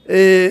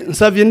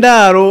nsavye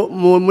indaro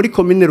muri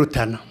komine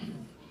Rutana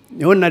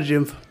niho naje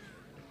mva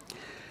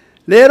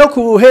rero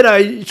kuhera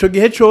ico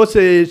gihe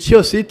cyose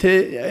cy'iyo site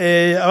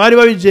abari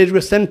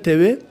babijejwe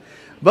SNTB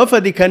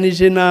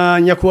bafadikanije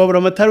na nyakubahwa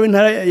amatari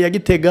w'intara ya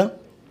Gitega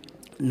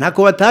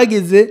ntako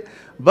batagize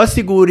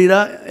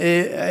basigurira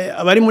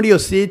abari muri iyo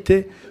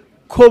site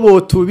ko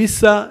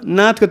botubisa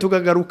natwe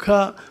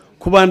tukagaruka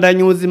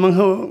kubandanya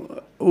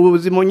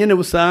ubuzima nyene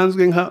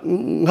busanzwe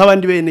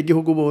nk'abandi bene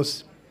gihugu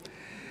bose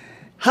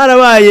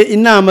harabaye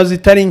inama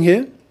zitari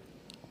nke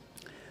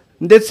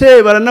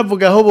ndetse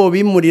baranavuga aho bo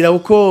bimurira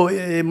uko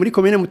muri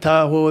komine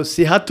Mutaho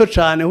si hato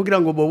cyane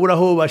kugira ngo bobura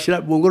aho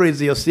bashira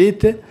bungororeza iyo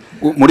site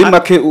muri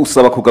make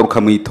usaba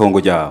kugaruka mu itongo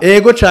ryawe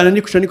ego cyane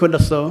niko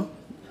ndasaba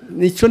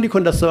nico ndiko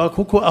ndasaba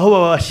kuko aho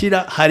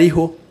babashira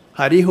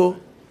hariho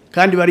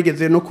kandi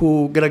barigeze no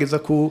kugerageza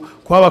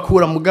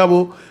kuhabakura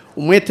mugabo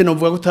umwete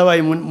novuga ko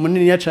utabaye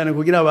munini cyane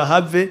kugira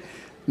bahave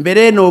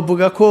mbere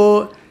novuga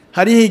ko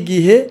hari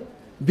igihe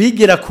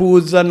bigera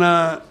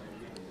kuzana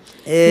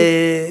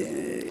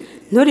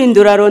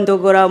nturindura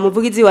rondogora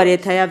umuvugizi wa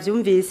leta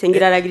yavyumvise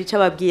ngira aragira ico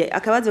ababwiye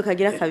akabazo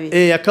kagira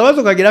kabiri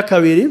akabazo kagira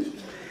kabiri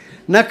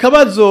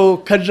nakabazo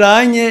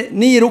kajanye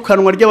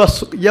n'iyirukanwa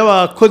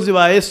ry'abakozi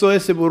ba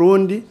SOS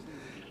Burundi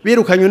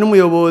birukanywe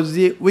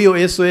n'umuyobozi w'iyo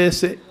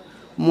SOS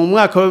mu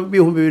mwaka wa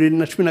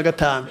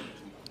 2015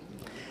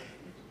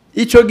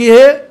 ico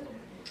gihe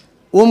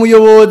uwo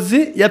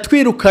muyobozi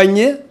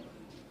yatwirukanye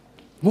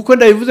nkuko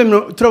ndabivuze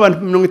turi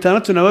abantu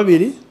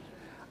 62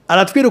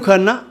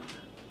 aratwirukana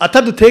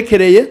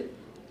atadutekereye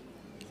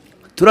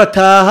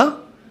turataha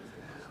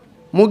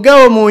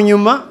mugabo mu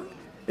nyuma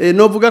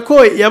novuga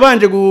ko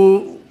yabanje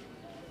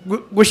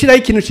gushiraho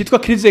ikintu cyitwa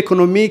crise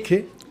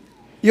économique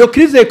iyo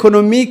crise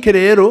économique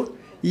rero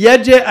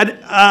yaje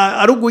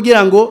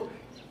arugugira ngo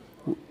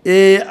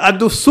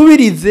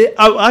adusubirize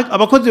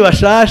abakozi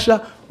bashasha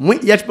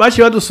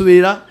bashi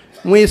badusubirira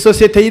mu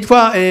societe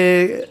yitwa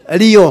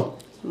Lyon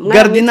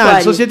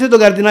Gardinage societe de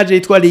Gardinage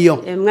yitwa Lyon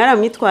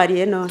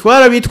mwaramwitwariye no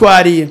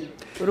twarabitwariye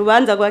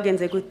urubanza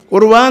rwagenze gute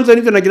urubanza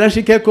nivyo nagira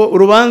nshike ko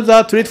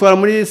urubanza turitwara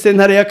muri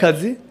sentare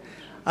y'akazi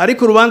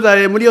ariko urubanza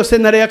muri yo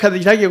sentare y'akazi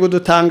cyagiye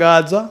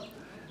kudutangaza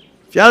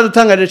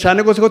byaradutangaje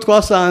cyane gose ko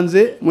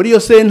twasanze muri yo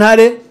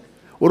sentare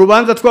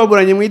urubanza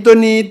twaburanye mu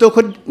idonido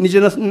ko nije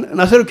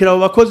naserukira abo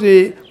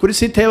bakozi kuri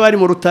site bari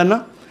mu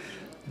Rutana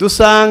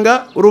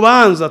dusanga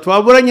urubanza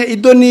twaburanye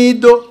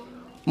idonido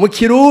mu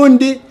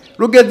Kirundi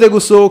rugeze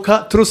gusohoka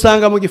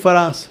turusanga mu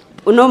Gifaransa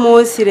uno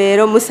munsi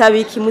rero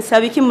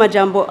musabiki mu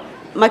majambo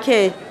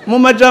make mu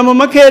majambo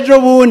makejo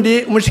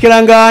bundi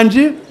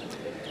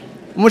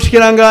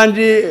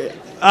umushikiranganje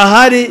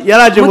ahari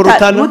yaraje mu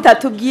Rutana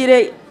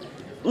mutatubwire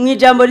mu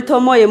ijambo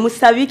ritomoye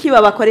musabiki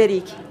babakorera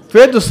iki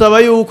twe dusaba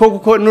yuko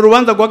kuko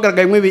n'urubanza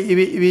rwagaragayemo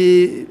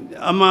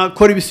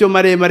amakoribisiyo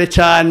maremare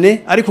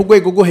cyane ari ku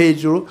rwego rwo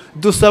hejuru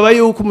dusaba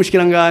yuko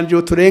umushikiranganje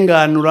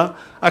uturenganura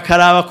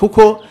akaraba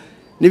kuko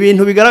ni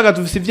ibintu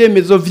bigaragaza dufite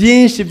ibyemezo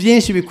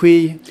byinshi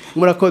bikwiye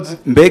murakoze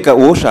mbega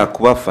uwo ushaka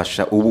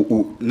kubafasha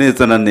ubu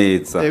neza na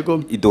neza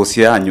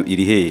idosiye yanyu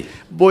iri hehe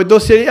bo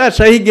dosiye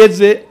yacu aho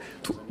igeze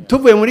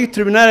tuvuye muri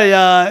tribunal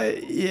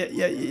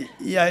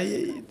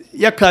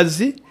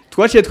y'akazi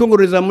twaciye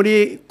twungururiza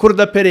muri cour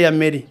d'appel ya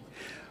mairie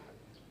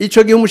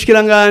ico gihe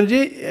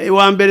umushikiranganje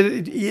wa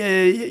mbere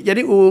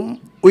yari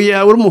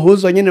uri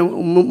umuhuzo nyene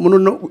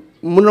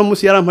muno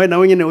musi yarampaye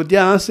nawe nyene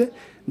audience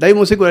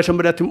ndayimusigura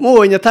cyambere ati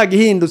mubonye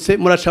atagihindutse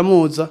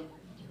muracamuza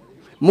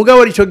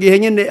mugabo ico gihe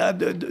nyene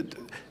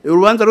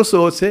urubanza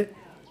rusohotse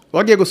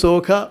wagiye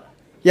gusohoka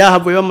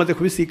yahavuye bamaze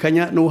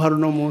kubisikanya n'uharu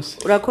no munsi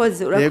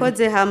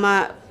urakoze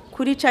hama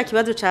kuri ca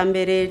kibazo ca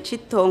mbere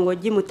citongo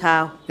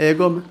ry'imutaho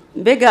yego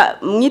mbega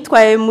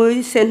mwitwaye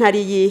muri sentari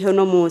yihe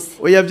no munsi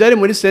oya byari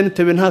muri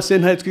sentebe nta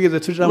sentari twigeze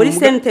tujamo muri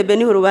sentebe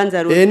niho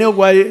urubanza ruri niho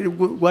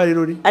gwari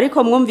ruri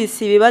ariko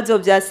mwumvise ibibazo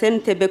bya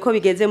sentebe ko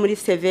bigeze muri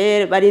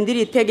severe barindira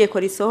itegeko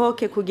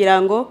risohoke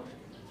kugira ngo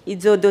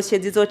izo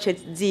dossier zizoce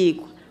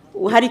zigwa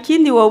hari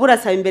kindi wowe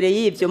urasaba imbere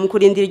y'ivyo mu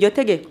kurindira iryo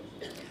tegeko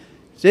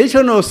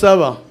ico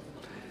nosaba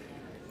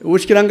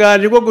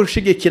ubushikiranganje bwo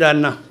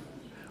gushigikirana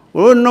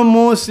uno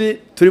munsi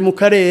turi mu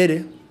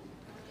karere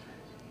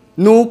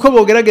nuko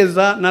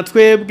bogerageza na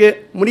twebwe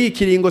muri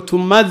ikiringo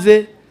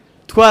tumaze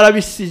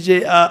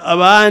twarabisije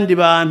abandi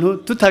bantu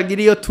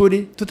tutagira iyo turi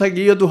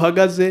tutagira iyo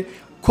duhagaze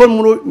ko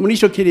muri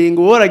ico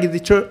kiringo boragize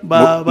ico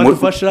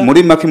badufasha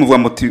muri make muvuga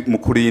mu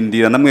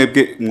kurindira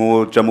namwebwe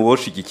mwoja mu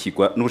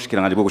boshigikirwa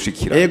n'ubushikiranganje bwo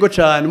gushikira yego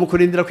cyane mu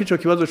kurindira ko ico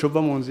kibazo cova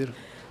mu nzira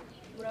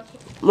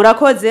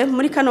murakoze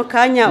muri kano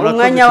kanya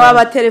umwanya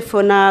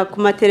w'abatelefona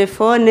ku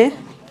matelefone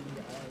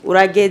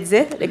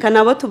urageze reka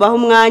nabo tubaho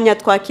umwanya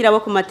twakira abo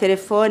ku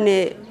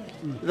matelefone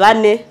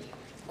bane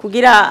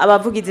kugira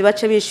abavugizi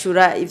bace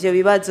bishura ivyo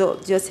bibazo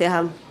byose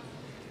hamwe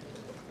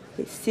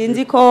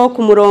sinzi ko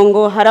ku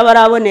murongo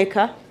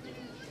harabaraboneka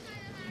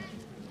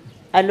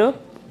allo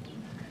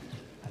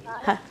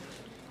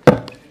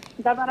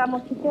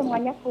ndabaramukije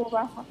mwanya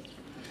kubaha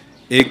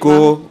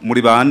ego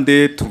muri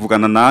bande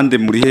tuvugana nande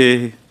muri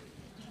hehe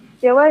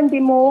jewe ndi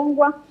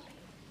mungwa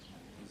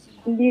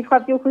nditwa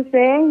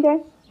byukusenge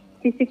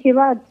mfise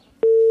ikibazo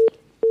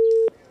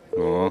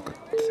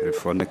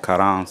telefone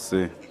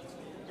carence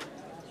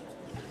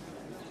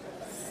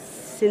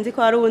sinzi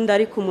ko hari uwundi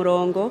ari ku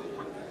murongo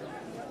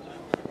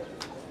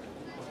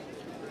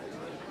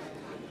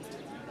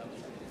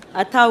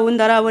ata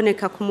wundi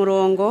araboneka ku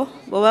murongo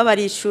boba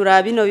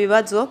barishura bino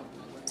bibazo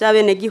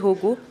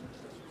by'abenegihugu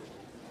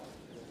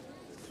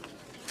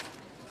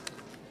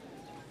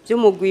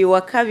by'umugwi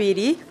wa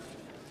kabiri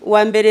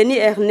uwa mbere ni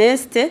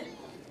Ernest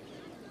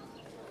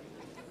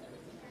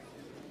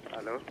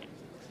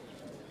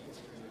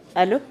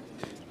Allo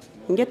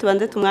Inge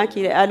tubanze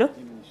tumwakire allo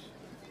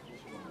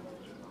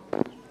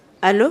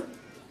Allo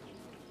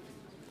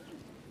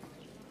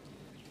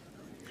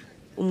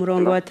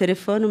Umurongo wa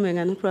telefone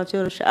umenga n'ukura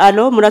byorosha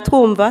allo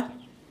muratwumva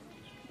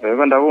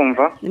Yego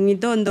ndabumva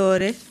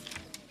Nimwidondore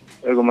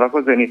Yego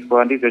murakoze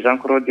nitwa Ndize Jean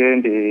Claude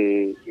ndi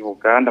i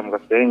Uganda mu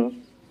Gasenyi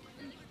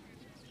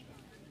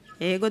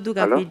Yego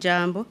duga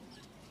kwijambo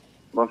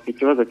Mfite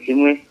ikibazo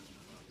kimwe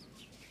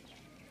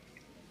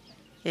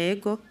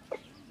Yego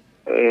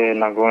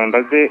nagomba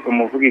mbaze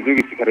umuvugizi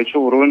w'igisirikare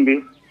cy'u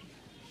Burundi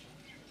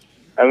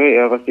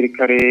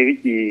abasirikare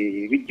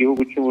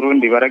b'igihugu cy'u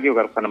Burundi baragiye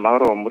kugarukana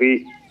amahoro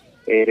muri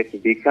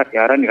Republika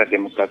Iharanira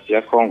Demokarasi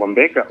ya Kongo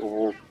mbega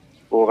ubu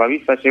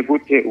babifashe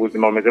gute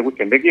ubuzima bumeze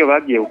gute mbega iyo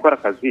bagiye gukora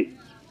akazi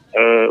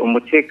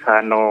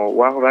umutekano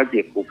waho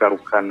bagiye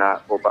kugarukana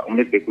uba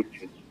umeze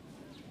gute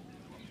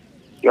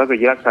ikibazo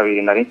gira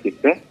kabiri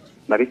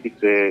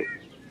narifite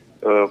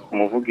ku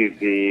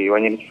muvugizi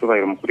wa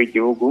nyenicubahiro mukuru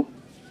w'igihugu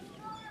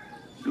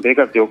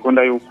mbega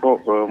byokunda yuko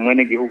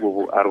mwene gihugu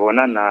ubu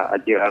arubonana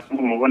agira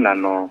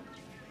umubonano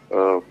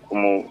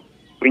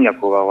kuri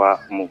nyakubahwa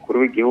umukuru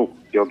w'igihugu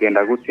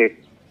byogenda gute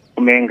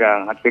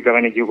umenga nka twebwe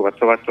abanyagihugu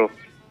bato bato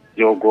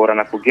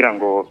byogorana kugira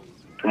ngo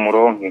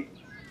tumuronke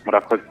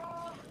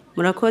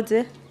murakoze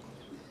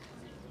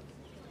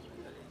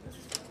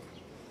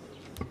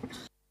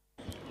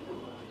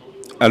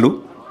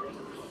allo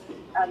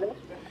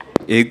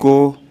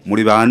ego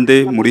muri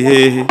bande muri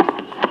hehe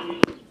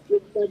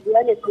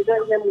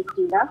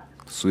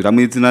Subira mu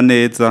izina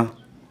neza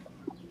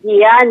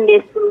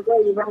Diane Sinzo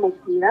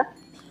yibamukira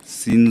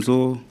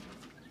Sinzo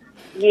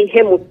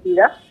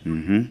yihemukira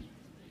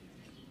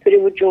turi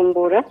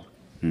Bujumbura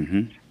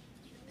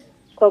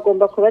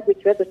twagomba kubaza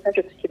ikibazo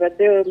cyaje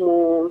tukibaze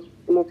mu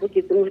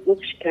muvugizi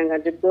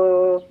w'ubushikiranganje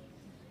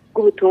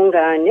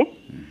bw'ubutungane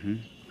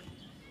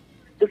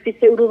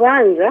dufite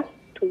urubanza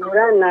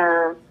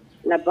tuburana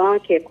na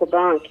banke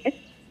Ecobanke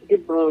di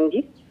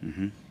Burundi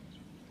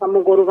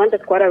amugoro urubanza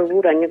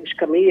twararuburanye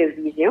gushika muri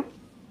revision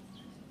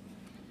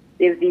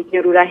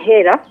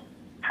rurahera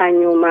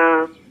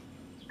hanyuma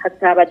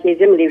hataba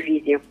deuxième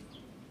revision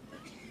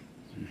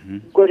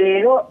ubwo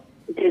rero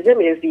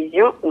deuxième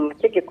revision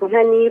umutegeko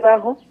nta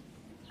nibaho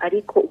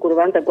ariko urwo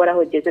rubanza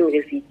rwaraho deuxième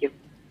revision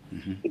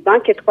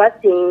ibanke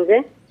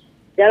twatsinze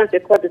byaranze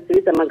ko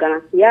badusubiza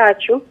amagaranti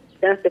yacu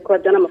byaranze ko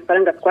baduha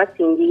n'amafaranga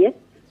twatsindiye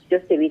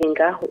byose biri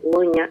ngaho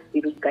uwonya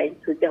birugaye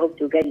tuzi aho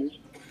byugariye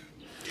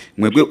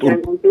mwebwe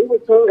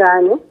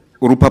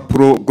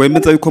urupapuro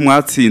rwemeza yuko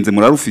mwatsinze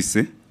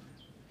murarufise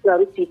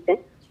turarufise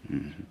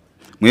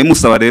mwe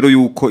musaba rero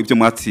yuko ibyo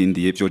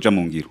mwatsindiye byoja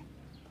mu ngiro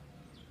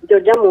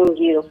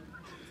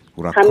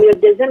hamiyo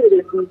deuxième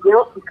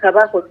révision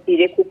ikaba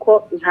hostile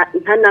kuko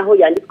nta naho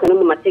yanditswe no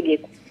mu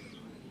mategeko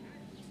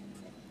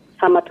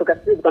hama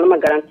tugasubizwa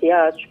n'amagaranti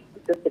yacu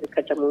byose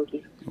bikaja mu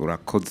ngiro.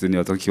 urakoze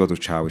nibaza ko ikibazo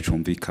cawe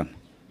cumvikana.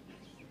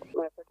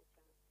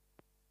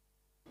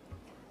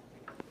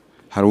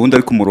 hari uwundi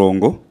ari ku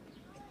murongo?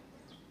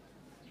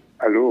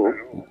 Allo?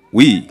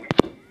 Oui.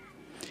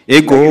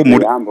 Ego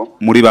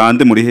muri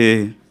bande muri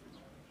hehe?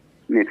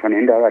 Nitwa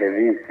Nindabare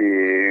Vinci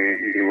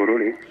ndi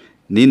Bururi.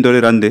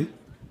 Nindorera nde?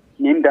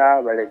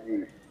 Nindabare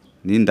Vinci.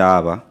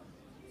 Nindaba.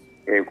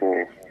 Ego.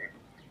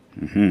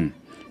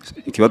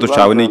 Ikibazo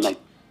cawe niki?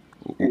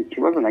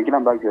 Ikibazo nagira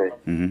mbaze.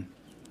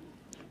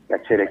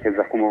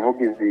 Yacerekeza ku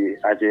muvugizi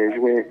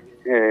ajejwe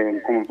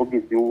ku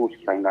muvugizi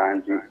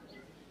w'ubushikiranganji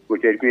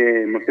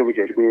bujejwe mu byo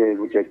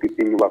bujejwe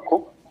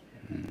inyubako.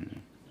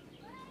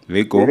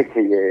 Ego.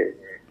 Yerekeye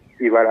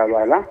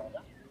ibarabara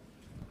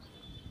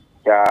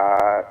ya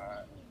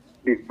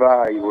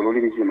biva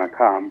Ibururi bije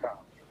Makamba.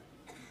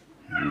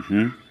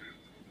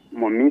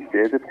 Mu minsi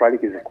yose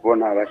twarigeze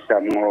kubona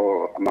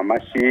abashamwo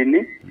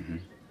amamashini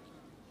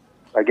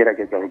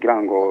bagerageza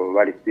kugira ngo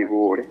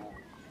barisibure.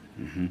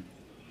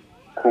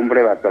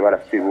 Kumbure baza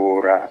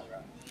barasibura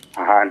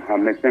ahantu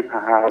hameze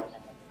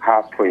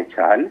nk'ahapfuye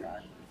cyane.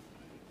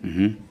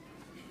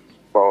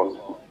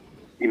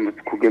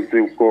 Kugeza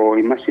ubwo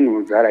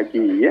imashini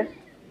zaragiye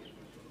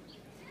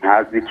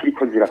ntazi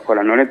kiriko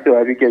zirakora none byo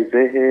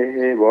babigeze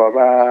hehe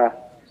boba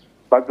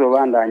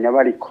bazobandanya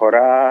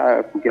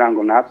barikora kugira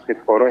ngo natwe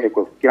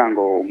tworoherwe kugira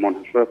ngo umuntu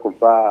ashobore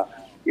kuva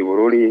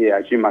Ibururi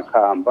aje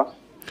Makamba.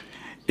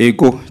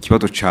 Ego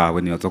ikibazo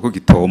cawe nibaza ko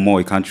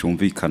gitomoye kandi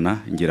cumvikana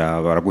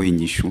ngira baraguha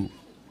inyishu.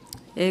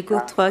 Ego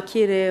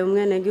twakire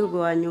umwene gihugu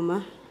wa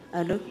nyuma.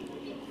 Allo?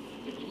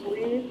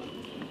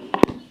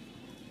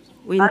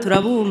 Oui,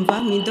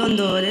 turabumva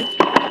mwidondore.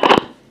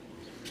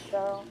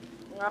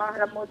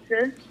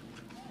 Mwaramutse.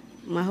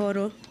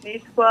 Mahoro.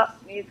 Nitwa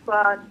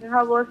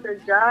Ntihabose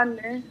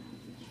Jeanne.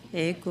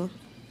 Ego.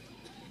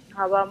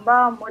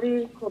 Nkabamba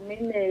muri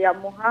komine ya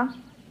Muha.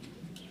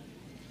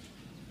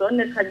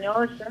 Zone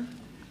Kanyosha.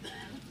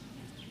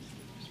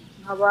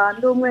 Nkaba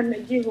ndi umwene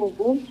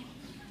gihugu.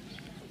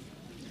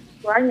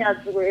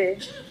 Twanyazwe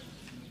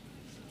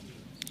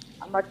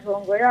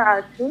amatongo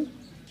yacu.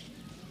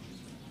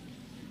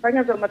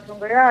 Twanyazwe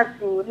amatongo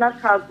yacu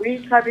n'akagwi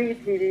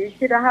kabitiri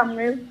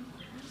ishyirahamwe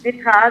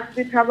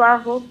bitazwi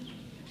tabaho.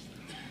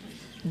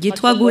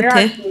 Gitwa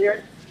gute?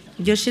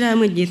 Iryo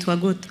shirahamwe gitwa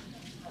gute?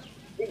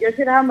 Iryo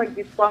shirahamwe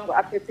gitwa ngo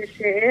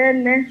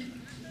APPCN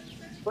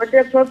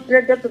Bode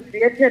Peuple de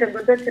Propriétaire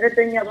Bode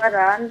Trade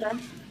Nyabaranda.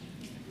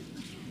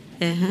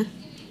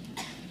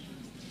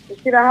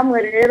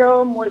 Ishirahamwe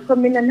rero muri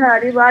komine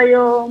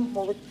ntaribayo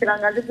mu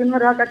bukiranganzi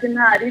bw'intore hagati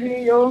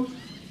ntaribiyo.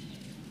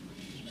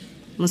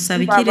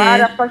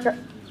 Musabikire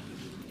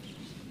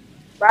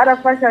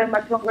barafasha ayo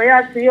matongo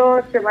yacu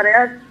yose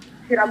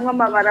barayashiramwo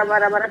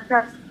amabarabara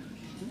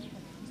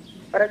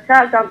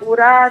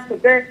baracagagura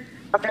tube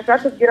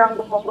bakatubwira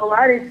ngo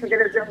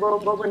baritegereze ngo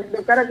buninde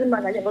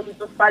bwarazimanganye ngo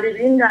tutwara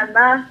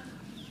ibingana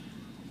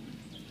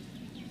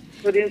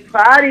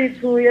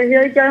twarituye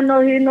hirya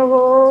no hino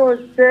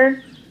hose.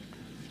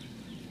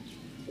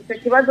 Icyo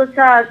kibazo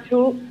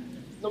cyacu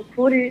ni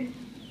ukuri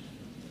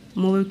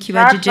mu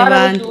kibajije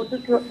bandi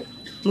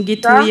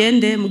mugituye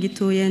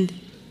nde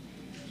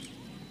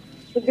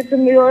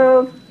tugitumiye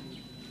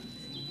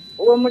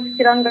uwo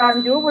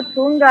mushikiranganje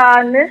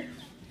w'ubutungane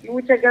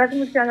y'ubutegera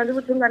cy'umushikiranganje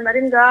w'ubutungane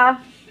ari ngaho.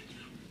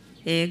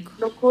 Yego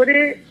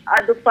nukuri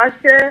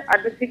adufashe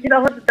adusigira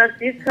aho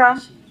tudashika.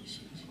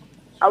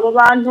 Abo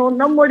bantu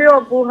no muri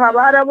obuha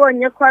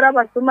barabonye ko ari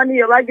abasuma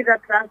niyo bagira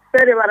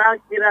transfer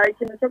baragira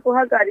ikintu cyo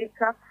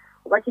guhagarika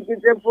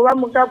bakigize vuba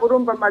mugabo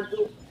urumva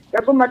amazu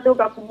yaguma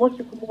aduga ku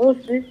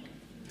munsi.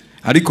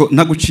 Ariko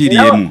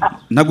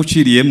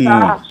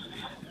naguciriyemwo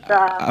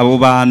abo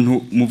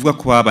bantu muvuga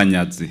ko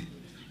babanyaze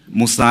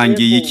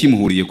musangiye iki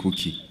muhuriye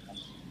kuki?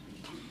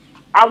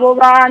 Abo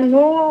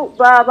bantu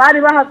bari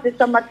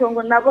bahafise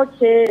amatongo nabo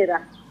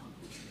kera.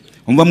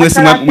 Umva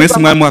mwese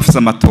mwari muhafise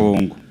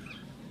amatongo.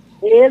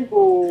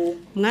 Yego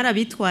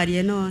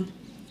mwarabitwariye none?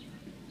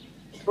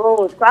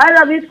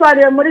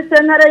 Twarabitwariye muri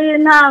sentare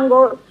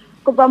y'intango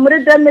kuva muri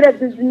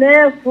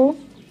 2019.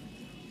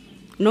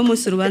 No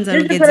musi urubanza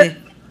rugeze.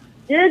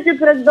 Yeje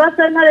president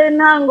sentare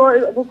y'intango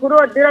bukuru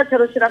odira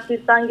tarushira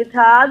kwisanga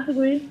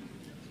itazwi.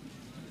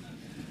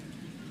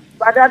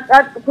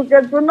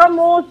 Kugeza uno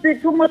munsi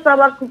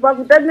tumusaba kuva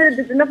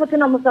 2019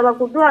 tunamusaba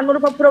kuduha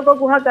n'urupapuro rwo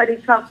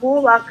guhagarika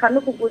kubaka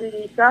no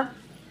kugurisha.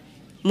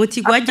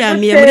 Muti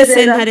gwajyamiye muri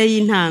sentare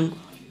y'intango?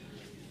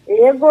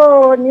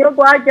 Yego niyo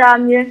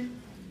gwajyamye.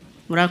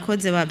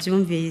 Murakoze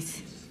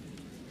bavyumvise.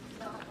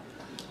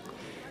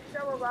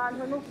 Abo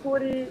bantu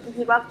n'ukuri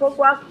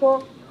ntibakogwa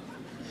ko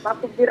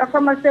bakubwira ko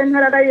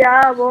amasentare ari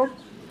yabo.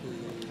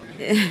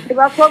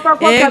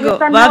 Ego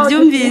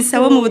bavyumvise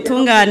abo mu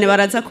butungane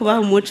baraza kubaha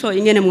umuco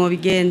ingene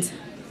mwobigenza.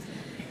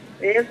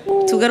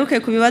 Tugaruke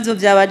ku bibazo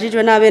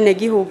byabajijwe n'abene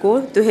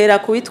gihugu duhera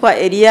kuwitwa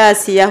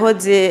Elias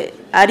yahoze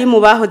ari mu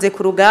bahoze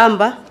ku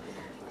rugamba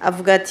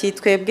avuga ati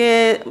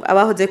twebwe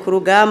abahoze ku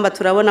rugamba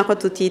turabona ko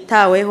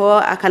tutitaweho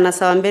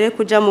akanasaba mbere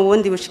kuja mu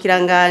bundi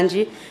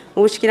bushikiranganje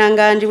mu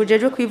bushikiranganje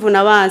bujeje kwivuna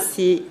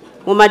abansi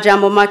mu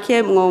majambo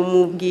make mwo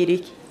mubwira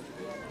iki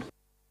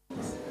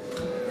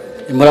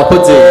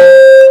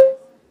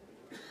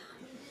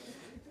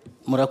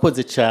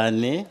murakoze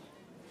cyane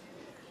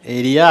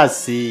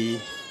Elias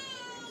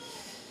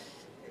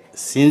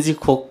sinzi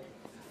ko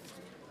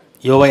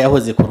yoba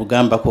yahoze ku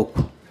rugamba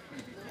koko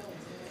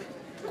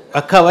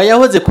akaba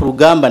yahoze ku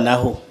rugamba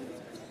naho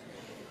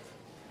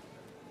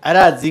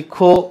arazi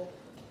ko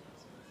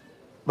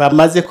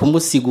bamaze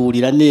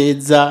kumusigurira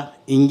neza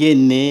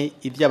ingene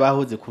ibyo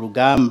abahoze ku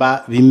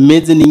rugamba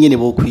bimeze n'ingene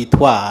bo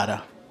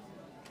kwitwara.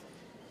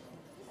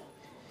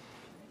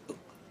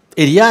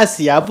 Elias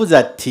yavuze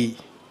ati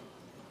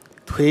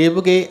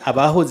twebwe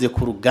abahoze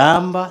ku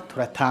rugamba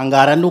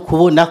turatangara no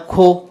kubona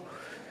ko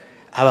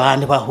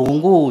abantu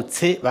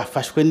bahungutse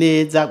bafashwe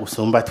neza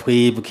gusumba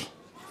twebwe.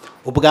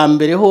 Ubwa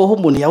mbere hoho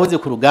umuntu yahoze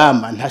ku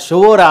rugamba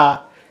ntashobora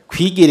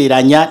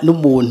kwigereranya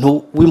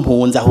n'umuntu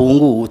w'impunzi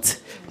ahungutse,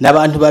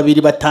 n'abantu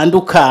babiri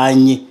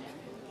batandukanye.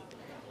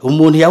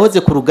 Umuntu yahoze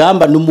ku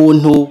rugamba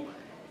n'umuntu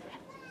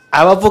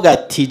abavuga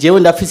ati jewe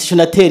ndafise icyo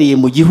nateriye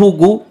mu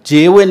gihugu,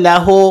 jewe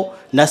naho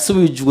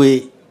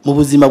nasubijwe mu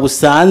buzima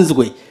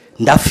busanzwe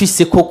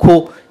ndafise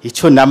koko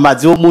icyo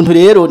namaze. Uwo muntu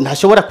rero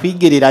ntashobora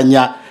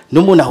kwigereranya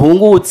n'umuntu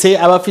ahungutse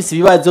aba afise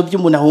ibibazo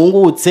by'umuntu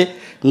ahungutse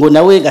ngo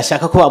nawe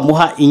gashaka ko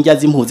bamuha injya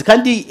z'impunzi.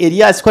 Kandi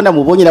Elias ko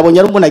namubonye nabonye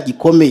ari umuntu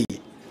agikomeye,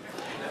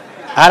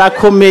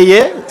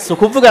 arakomeye, si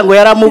ukuvuga ngo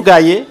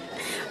yaramugaye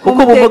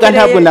kuko ubumuga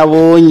ntabwo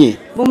nabonye.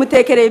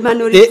 Bumutekereye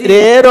impanuro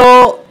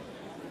rero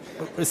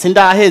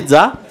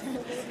sindaheza.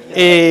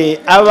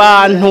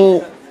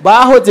 Abantu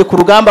bahoze ku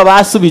rugamba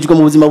basubijwe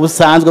mu buzima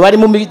busanzwe bari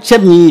mu mice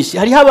myinshi.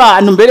 Hariho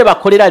abantu mbere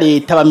bakorera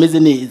leta bameze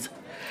neza,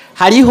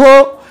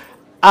 hariho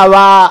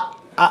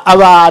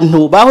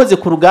abantu bahoze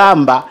ku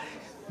rugamba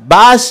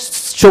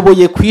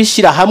bashoboye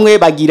kwishira hamwe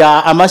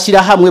bagira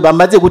amashira hamwe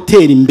bamaze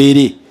gutera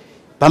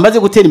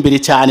imbere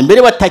cyane,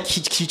 mbere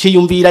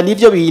batakiyumvira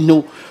n'ivyo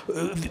bintu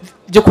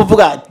byo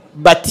kuvuga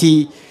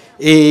bati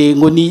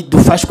ngo ni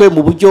dufashwe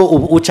mu buryo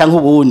uca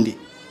nk'ubundi.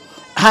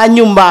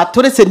 Hanyuma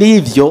turetse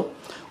n'ivyo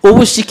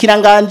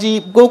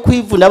ubushikiranganje bwo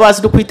kwivuna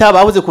basi no kwita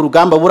abahoze ku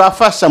rugamba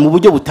burafasha mu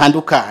buryo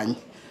butandukanye.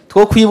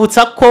 Two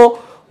kwibutsa ko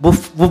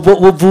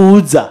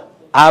buvuza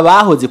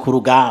abahoze ku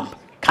rugamba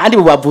kandi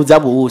bubavuza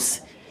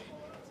bose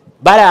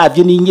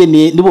baravye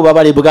n'ingene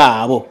n'ububabare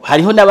bwabo.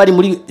 Hariho n'abari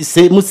muri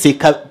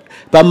museka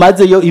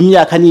bamazeyo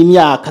imyaka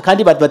n'imyaka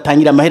kandi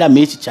batangira amahera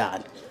menshi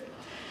cyane.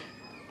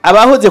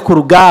 Abahoze ku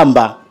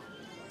rugamba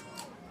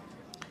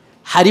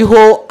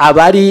hariho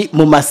abari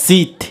mu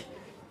masite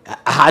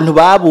ahantu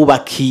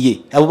babubakiye,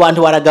 abo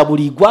bantu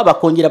baragaburirwa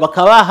bakongera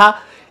bakabaha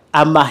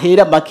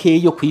amahera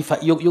make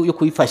yo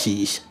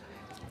kwifashisha.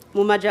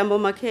 Mu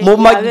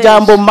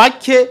majambo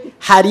make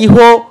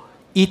hariho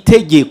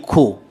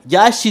itegeko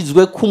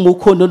ryashizwe ku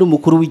mukono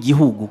n'umukuru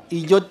w'igihugu.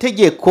 Iryo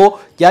tegeko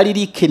ryari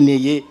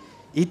rikeneye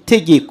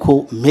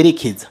itegeko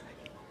mperekeza,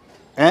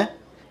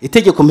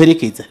 itegeko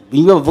mperekeza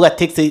bimwe bavuga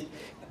texte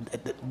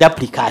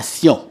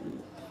d'application.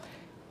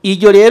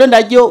 Iryo rero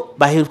naryo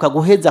baheruka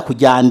guheza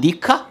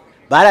kuryandika,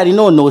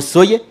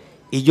 bararinonosoye.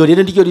 Iryo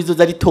rero niryo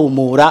rizoza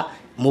ritomora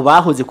mu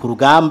bahoze ku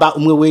rugamba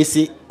umwe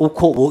wese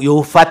uko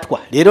yofatwa.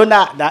 Rero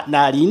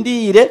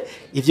narindire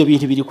ivyo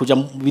bintu biri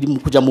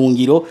kuja mu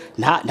ngiro,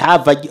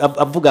 ntava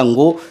avuga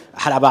ngo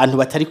hari abantu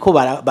batariko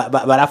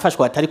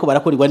barafashwa batariko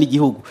barakorerwa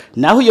n'igihugu.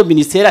 Naho iyo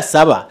ministeri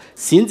asaba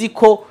sinzi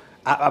ko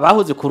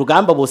abahoze ku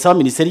rugamba bose aba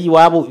ministeri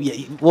yiwabo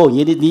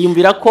bonyene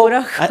niyumvira ko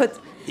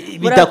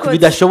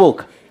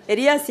bidashoboka.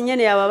 Elias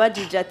nyene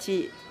yababajije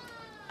ati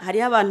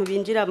hariho abantu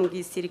binjira mu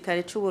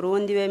gisirikare cy'u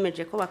Burundi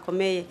bemeje ko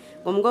bakomeye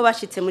ngo mgo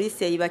bashitse muri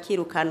seyi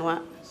bakirukanwa,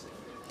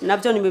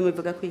 navyo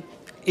nibivuga kwi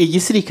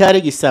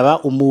igisirikare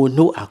gisaba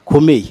umuntu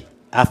akomeye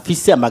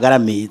afise amagara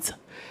meza.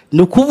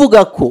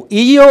 Nukuvuga ko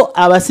iyo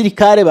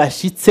abasirikare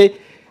bashitse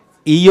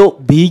iyo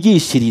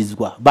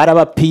bigishirizwa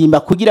barabapima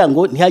kugira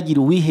ngo ntihagire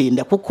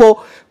uwihenda,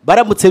 kuko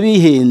baramutse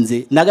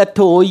bihenze na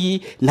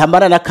gatoyi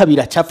ntamara na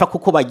kabira capfa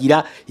kuko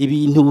bagira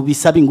ibintu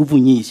bisaba inguvu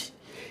nyinshi.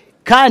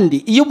 Kandi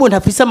iyo umuntu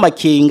afise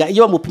amakenga,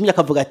 iyo bamupimye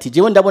akavuga ati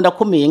jewe ndabona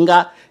ko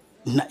menga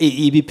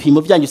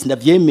ibipimo byanyu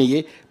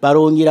sindavyemeye,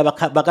 barongera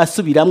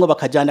bagasubiramwe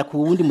bakajana ku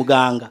wundi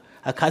muganga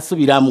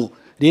akasubiramwe.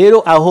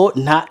 Rero aho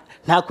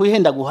nta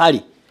kwihenda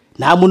guhari,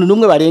 nta muntu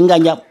numwe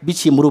barenganya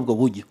biciye muri ubwo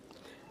buryo.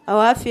 Aho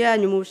hafi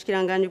yanyu mu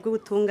bushikiranganje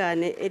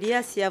bw'ubutungane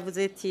Elias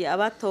yavuze ati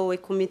abatowe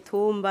ku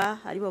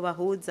mitumba aribo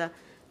bahuza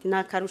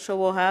nta karusho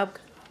bohabwa.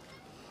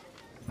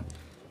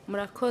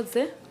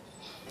 Murakoze.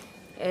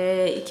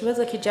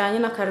 Ikibazo kijanye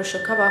n'akarusho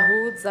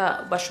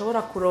k'abahuza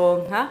bashobora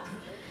kuronka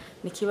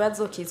ni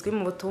kibazo kizwi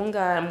mu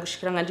butungane, mu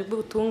bushikiranganje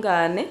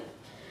bw'ubutungane.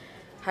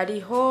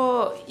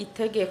 Hariho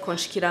itegeko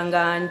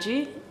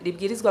nshikiranganje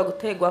ribwirizwa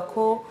gutegwa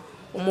ko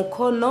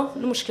umukono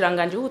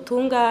n'umushikiranganje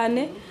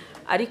w'ubutungane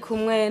ari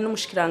kumwe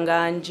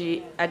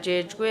n'umushikiranganje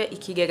ajejwe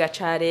ikigega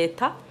ca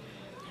leta.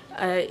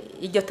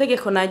 iryo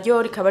tegeko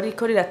naryo rikaba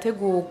ririko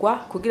rirategurwa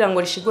kugira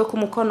ngo rishigwe ku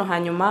mukono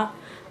hanyuma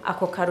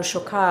ako karusho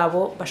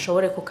kabo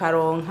bashobore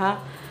kukaronka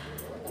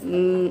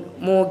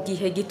mu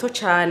gihe gito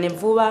cyane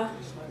vuba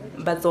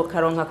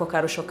bazokaronka ako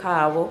karusho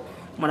kabo.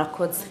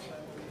 Murakoze.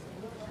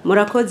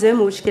 Murakoze.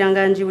 Mu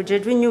bushikiranganje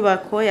bujejwe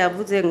inyubako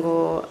yavuze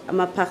ngo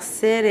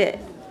amaparcelle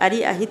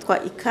ari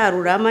ahitwa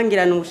Ikarurama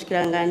ngirana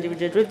ubushikiranganje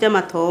bujejwe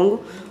by'amatongo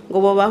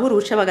ngo bo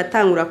bahurusha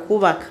bagatangura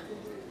kubaka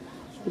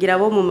ngira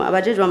bo mu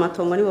abajejwe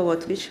amatongo nibo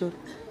botwishura.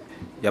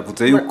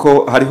 Yavuze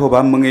yuko hariho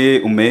bamwe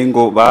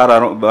umengo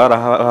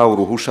barahawe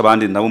uruhusha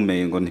abandi nabo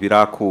umengo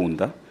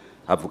ntibirakunda,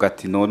 avuga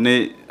ati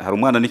none hari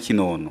umwana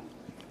n'ikinono.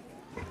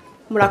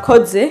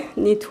 Murakoze.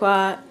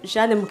 Nitwa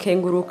Jeanne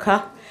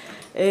Mukenguruka.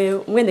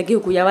 Umwene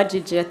gihugu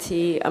yabajije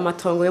ati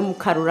amatongo yo mu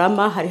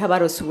Karurama hariho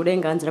abarose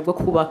uburenganzira bwo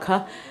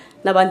kubaka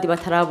n'abandi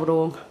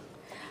bataraburonka.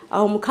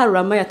 Aho mu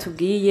Karurama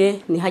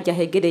yatubwiye ni hajya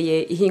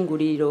hegereye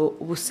ihinguriro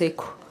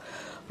Buseko.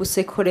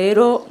 Buseko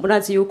rero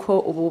murazi yuko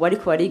ubu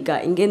bariko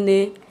bariga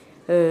ingene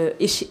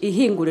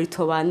ihinguriro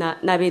ritobana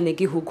n'abene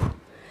gihugu.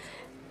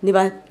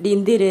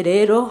 Nibarindire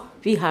rero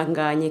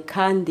bihanganye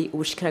kandi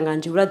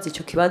ubushikiranganje burazi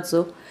ico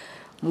kibazo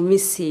mu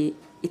misi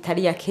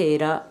itari ya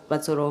kera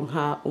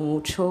bazoronka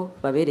umuco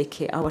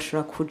babereke aho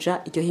bashobora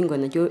kuja iryo hingo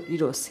naryo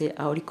rirose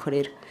aho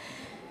rikorera.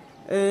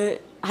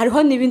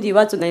 Hariho n'ibindi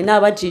bibazo nari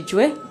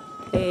nabajijwe.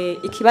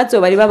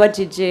 Ikibazo bari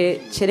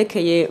babajije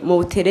cerekeye mu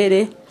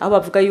buterere aho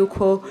bavuga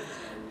yuko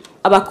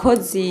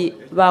abakozi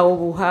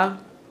bawubuha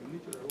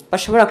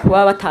bashobora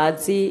kuba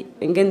batazi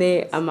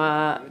ingene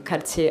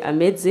amakartier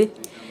ameze,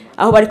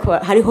 aho bariko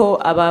hariho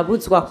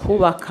ababuzwa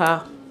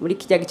kubaka muri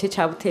kijya gice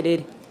ca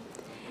buterere.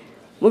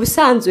 Mu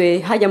bisanzwe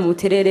hajya mu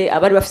buterere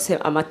abari bafise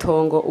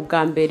amatongo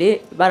ubwa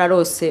mbere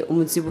bararose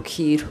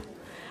umuzibukiro.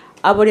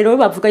 Abo rero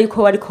bavuga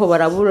yuko bariko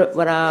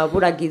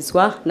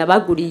baraburagizwa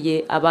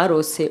nabaguriye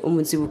abarose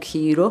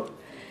umuzibukiro.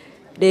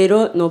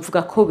 Rero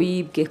novuga ko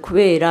bibwe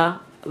kubera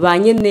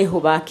banyeneho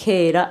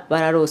bakera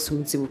bararose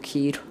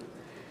umuzibukiro.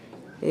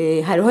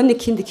 Hariho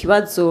n'ikindi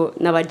kibazo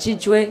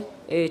nabajijwe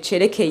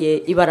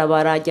cerekeye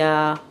ibarabara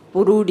rya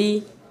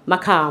Bururi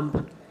Makamba,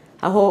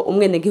 aho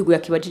umwene gihugu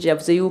yakibajije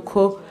yavuze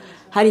yuko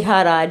hari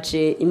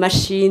haraje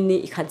imashini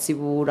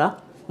ikazibura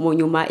mu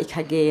nyuma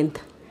ikagenda.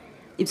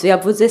 Ivyo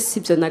yavuze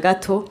sivyo na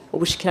gato.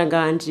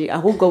 Ubushikiranganje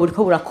ahubwo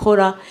buriko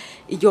burakora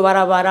iryo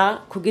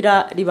barabara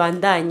kugira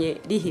ribandanye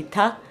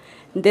rihita,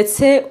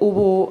 ndetse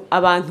ubu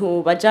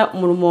abantu baja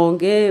mu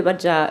Rumonge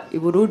baja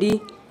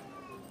Ibururi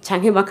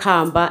canke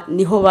Makamba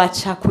niho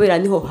baca kubera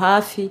niho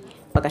hafi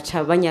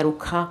bagaca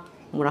banyaruka.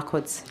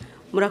 Murakoze.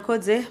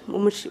 Murakoze.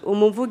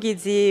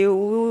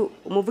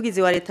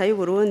 Umuvugizi wa leta y'u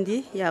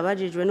Burundi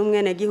yabajijwe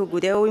n'umwene gihugu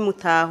rero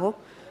w'imutaho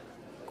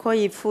ko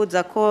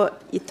yifuza ko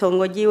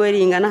itongo ryiwe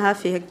ringana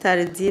hafi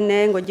hectare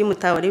 4 ngo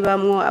ry'imutaho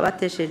ribamwo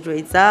abateshejwe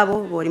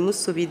izabo bori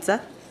musubiza.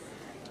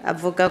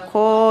 Avuga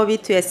ko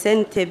bituye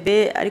SNTB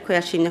ariko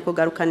yashimye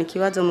kugarukana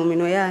ikibazo mu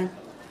minwe yanyu.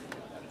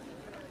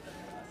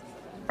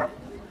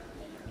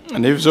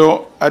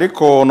 Nivyo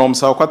ariko no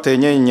musaba ko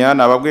atenyenya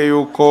nababwiye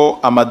yuko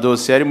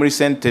amadosi ari muri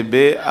SNTB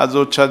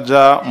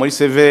azocaja muri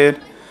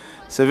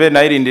severe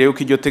nayirindiriye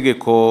yuko iryo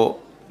tegeko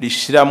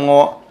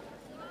rishiramwo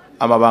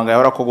amabanga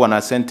yahora kogwa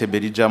na SNTB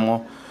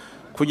rijamwo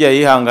kujya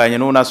yihanganye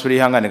n'ubu nasuri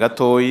yihangane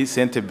gatoyi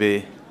SNTB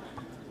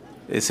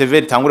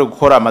severe tangure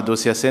gukora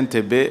amadosi ya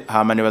SNTB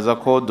hama nibaza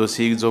ko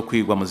dosi izo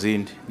kwigwa mu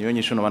zindi niyo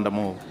nyisho no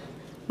bandamuho.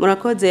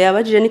 Murakoze.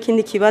 Yabajije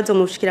n'ikindi kibazo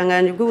mu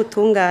bushikiranganje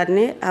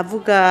bw'ubutungane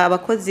avuga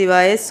abakozi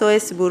ba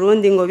SOS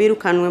Burundi ngo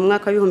birukanwe mu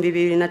mwaka wa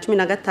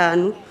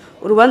 2015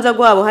 urubanza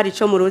rwabo hari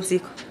ico mu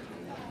ruziko.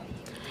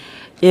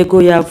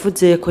 Yego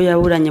yavuze ko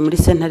yaburanye muri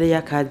sentare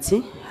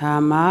y'akazi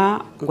hama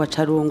ngo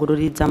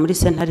acarungururiza muri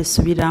sentare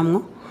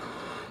subiramwo,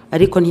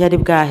 ariko ntiyari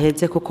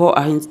bwaheze kuko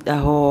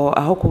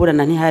aho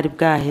kuburana ntihari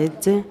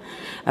bwaheze.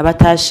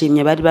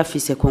 Abatashimye bari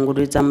bafise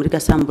kungururiza muri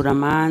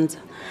gasamburamanza.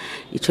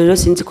 Ico rero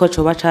sinzi ko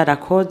coba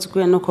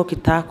carakozwe nuko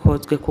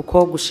kitakozwe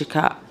kuko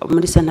gushika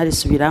muri sentare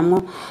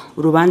subiramwo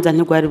urubanza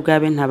ntigwari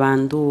bwabe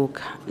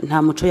ntabanduka.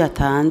 Nta muco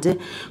yatanze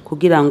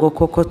kugira ngo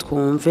koko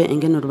twumve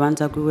ingene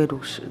urubanza rwiwe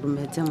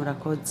rumeze.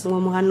 Murakoze. Mwo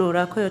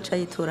muhanura ko yoca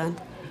yiturana.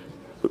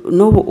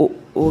 Nubu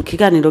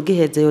ikiganiro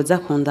giheze yoza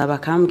kunda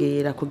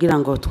bakambwira kugira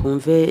ngo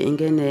twumve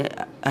ingene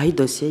aho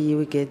dossier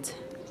yiwe igeze.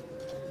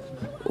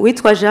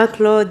 Witwa Jean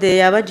Claude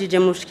yabajije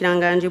mu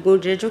bushikiranganje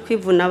bw'ujeje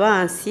kwivuna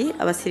abansi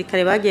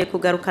abasirikare bagiye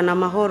kugarukana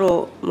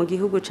amahoro mu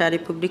gihugu ca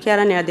Republika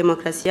Iharanira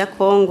Demokarasi ya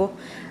Kongo.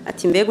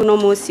 Ati mbega no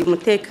munsi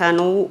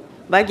umutekano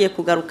bagiye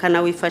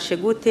kugarukana wifashe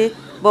gute,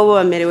 bobo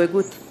bamerewe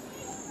gute?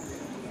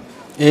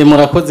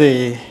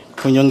 Murakoze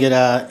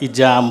kunyongera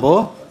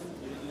ijambo.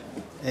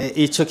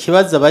 Ico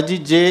kibazo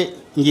abajije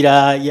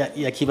ngira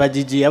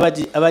yakibajije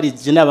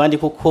abarije n'abandi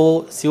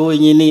kuko si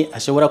wenyine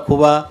ashobora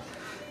kuba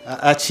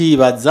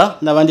acibaza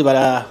n'abandi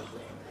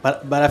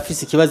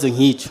barafise ikibazo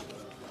nk'icyo.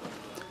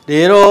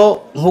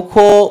 Rero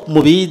nkuko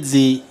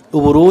mubizi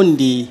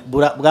Uburundi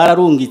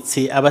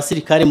bwararungitse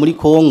abasirikare muri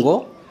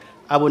Kongo,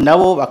 abo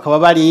nabo bakaba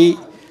bari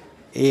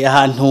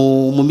ahantu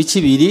mu mico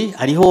ibiri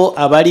hariho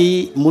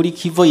abari muri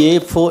Kivu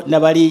y'epfo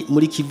n'abari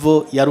muri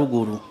Kivu ya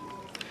ruguru.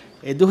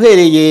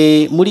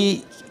 Duhereye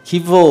muri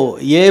Kivu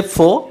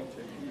y'epfo,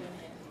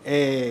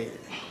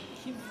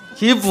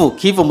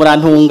 Kivu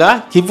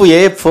murantunga, Kivu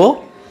y'epfo,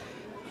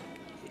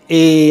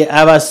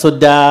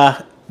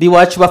 abasoda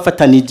biwacu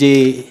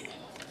bafatanije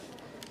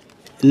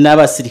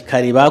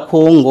n'abasirikare ba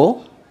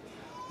Kongo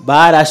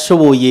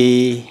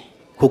barashoboye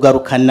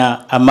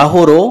kugarukana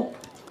amahoro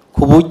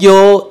ku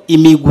buryo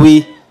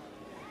imigwi,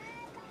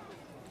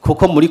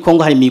 kuko muri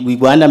Kongo hari imigwi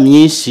igwana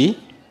myinshi,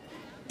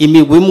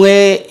 imigwi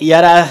imwe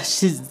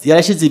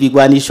yarashize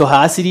ibigwanisho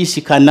hasi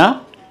irishikana,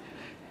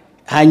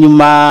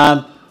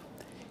 hanyuma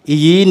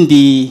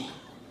iyindi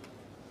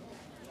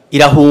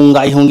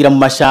ihungira mu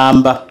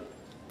mashamba,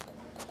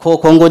 kuko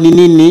Kongo ni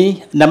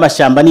nini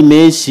n'amashamba ni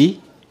menshi.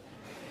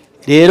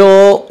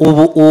 Rero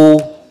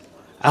ubu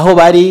aho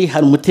bari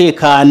hari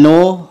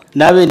umutekano,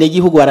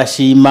 n'abenegihugu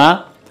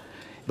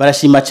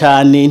barashima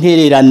cyane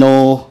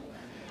intererano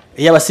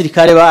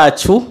y'abasirikare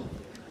bacu,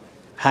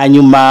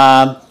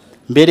 hanyuma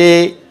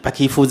mbere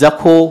bakifuza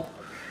ko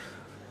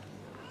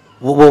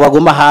bo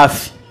bagoma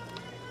hafi.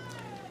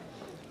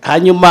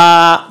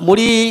 Hanyuma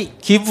muri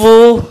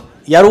Kivu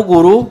ya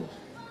ruguru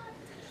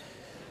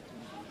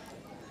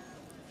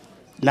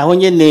naho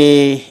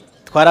nyene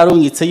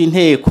twararungitse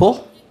y'inteko.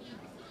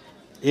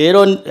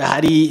 Rero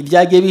hari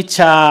ibyagiye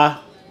bica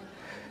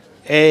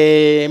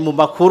mu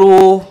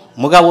makuru,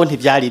 mugabo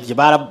ntivyari byo,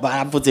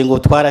 baravuze ngo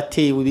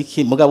twaratewe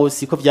ibiki, mugabo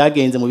siko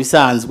byagenze mu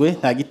bisanzwe,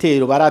 nta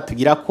gitero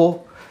baratugira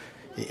ko.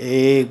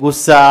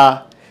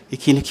 Gusa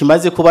ikintu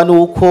kimaze kuba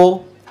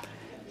nuko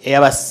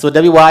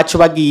abasoda biwacu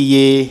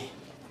bagiye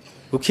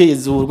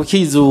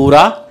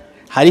gukizura,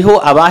 hariho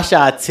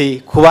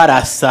abashatse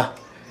kubarasa,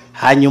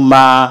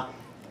 hanyuma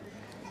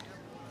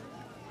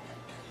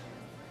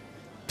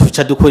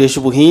tuca dukoresha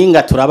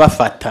ubuhinga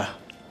turabafata.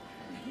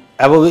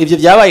 Ibyo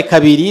byabaye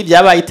kabiri,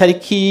 byabaye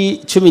itariki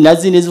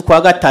 14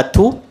 z'ukwa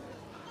gatatu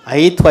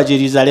ahitwa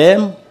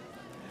Jerusalem,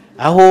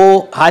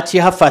 aho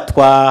haciye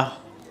hafatwa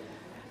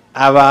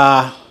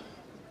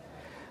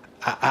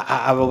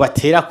abo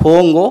batera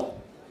Kongo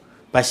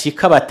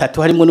bashika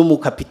batatu, harimo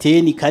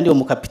n'umukapiteni, kandi uwo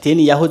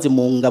mukapiteni yahoze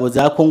mu ngabo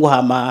za Kongo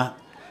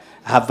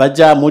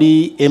havaja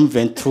muri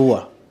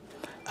M23.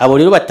 Abo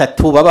rero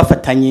batatu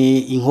babafatanye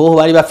inkoho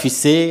bari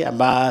bafise,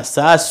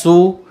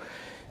 amasasu,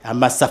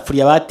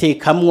 amasafuriya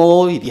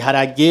batekamwo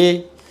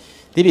ibiharage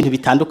n'ibintu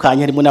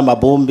bitandukanye, harimo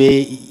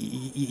n'amabombe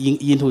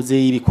y'intuze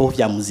y'ibikoho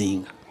vya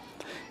muzinga.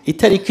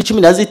 Itariki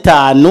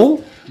 15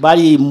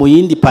 bari mu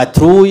yindi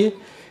patrouille,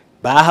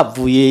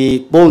 bahavuye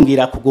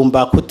bongera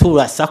kugomba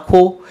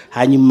kuturasako,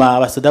 hanyuma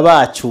abasoda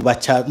bacu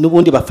baca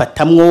n'ubundi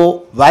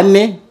bafatamwo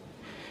 4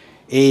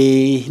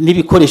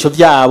 n'ibikoresho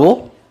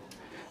byabo.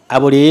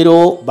 Abo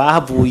rero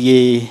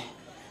bahavuye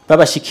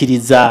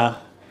babashikiriza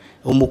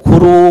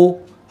umukuru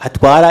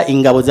atwara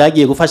ingabo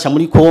zagiye gufasha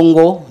muri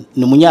Kongo,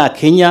 ni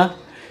umunyakenya,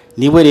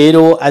 niwe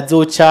rero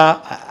azoca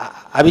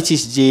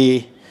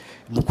abicishije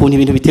mu kuntu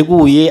ibintu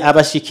biteguye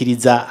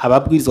abashikiriza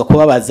ababwirizwa ko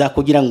babaza,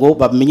 kugira ngo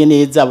bamenye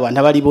neza abantu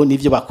abari bo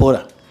n'ivyo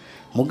bakora.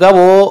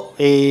 Mugabo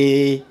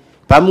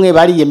bamwe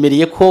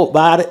bariyemereye ko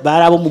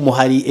barabo mu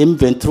muhari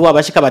M23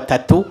 abashika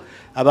batatu,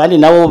 abandi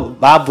nabo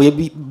bavuye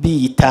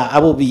biyita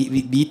abo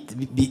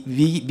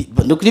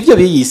nivyo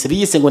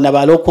biyise ngo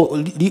naba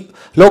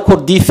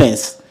local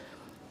defense,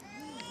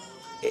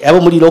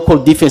 abo muri local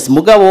defense.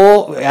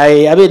 Mugabo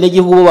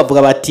abenegihugu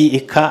bavuga bati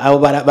eka abo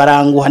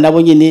baranguha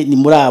nabo nyene ni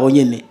muri abo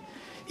nyene.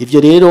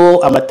 Ivyo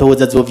rero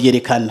amatohoza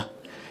azovyerekana.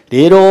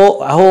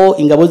 Rero aho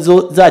ingabo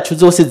zacu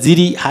zose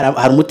ziri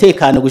hari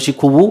umutekano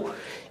gushika ubu,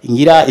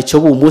 ngira ico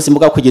bu umunsi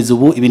mugabo kugeza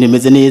ubu ibintu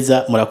bimeze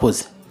neza.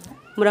 Murakoze.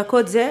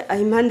 Murakoze.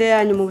 Aho impande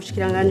yanyu mu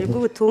bushikiranganje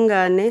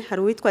bw'ubutungane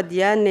hari uwitwa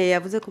Diane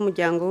yavuze ko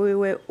umuryango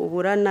wiwe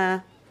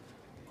uburana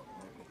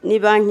ni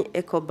banki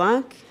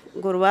Ecobank,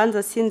 ngo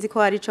rubanza sinzi ko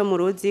hari ico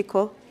muruzi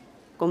ko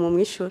ngo mu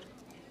mwishura.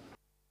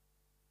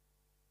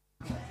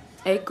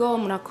 Ego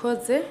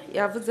murakoze.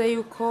 Yavuze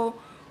yuko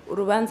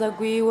urubanza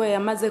rwiwe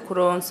yamaze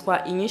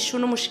kuronswa inyishu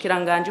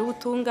n'umushikiranganje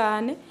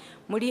w'ubutungane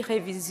muri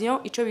revision,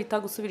 ico bita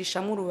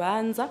gusubirishamwe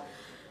urubanza.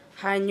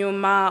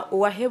 Hanyuma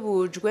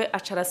uwahebujwe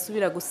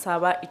acarasubira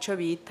gusaba ico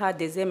bita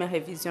deuxième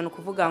revision,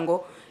 kuvuga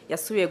ngo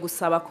yasubiye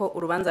gusaba ko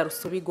urubanza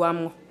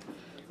rusubigwamwo.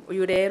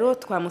 Uyu rero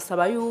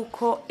twamusaba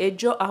yuko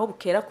ejo aho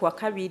bukera kuwa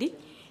kabiri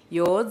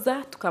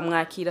yoza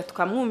tukamwakira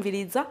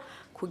tukamwumviriza,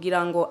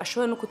 kugira ngo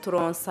ashobore no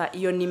kuturonsa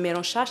iyo nimero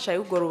nshasha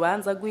y'ugo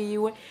rubanza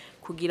rwiwe,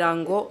 kugira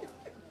ngo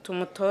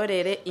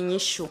tumutorere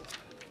inyishu.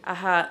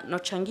 Aha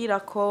nocangira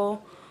ko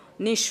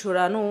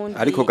nishura nundi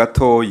ariko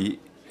gatoyi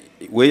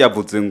we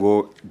yavuze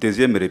ngo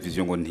deuxième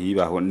revision ngo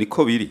ntibaho,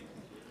 niko biri?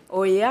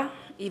 Oya,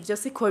 ivyo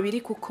siko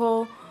biri,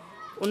 kuko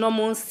uno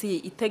munsi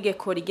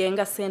itegeko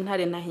rigenga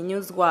sentare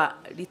ntahinyuzwa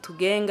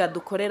ritugenga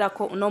dukorera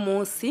ko uno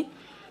munsi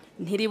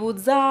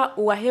ntiribuza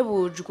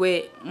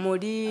uwahebujwe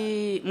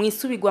muri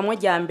mwisubigwamwe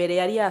rya mbere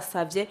yari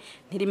yasavye,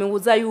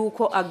 ntirimubuza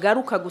yuko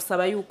agaruka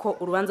gusaba yuko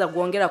urubanza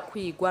rwongera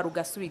kwigwa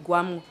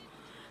rugasubigwamwo.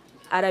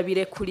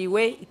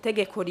 Arabirekuriwe,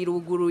 itegeko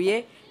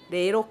riruguruye,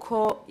 rero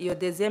ko iyo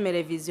deuxième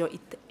revision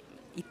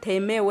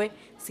itemewe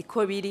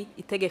siko biri,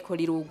 itegeko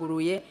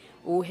riruguruye,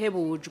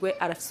 uwuhebujwe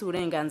arafise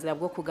uburenganzira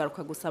bwo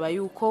kugaruka gusaba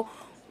yuko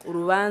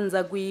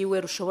urubanza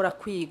rwiwe rushobora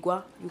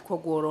kwigwa yuko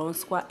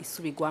rworonswa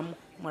isubirwamo.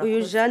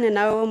 Uyu Jeanne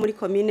nawe wo muri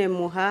komine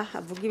Muha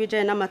avuga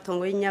ibijanye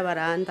n'amatongo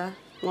y'Inyabaranda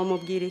mwo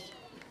mubwiriye.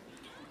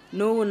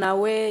 N'ubu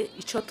nawe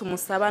ico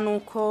tumusaba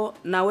nuko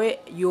nawe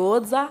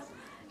yoza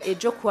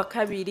ejo kuwa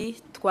kabiri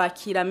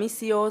twakira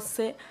misi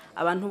yose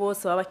abantu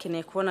bose baba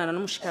bakeneye kubonana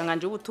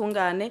n'umushikanganje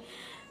w'ubutungane,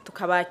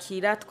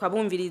 tukabakira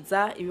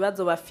tukabumviriza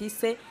ibibazo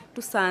bafise,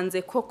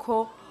 dusanze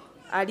koko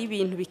ari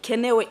ibintu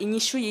bikenewe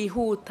inyishu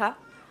yihuta,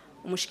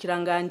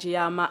 umushikiranganje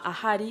yama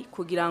ahari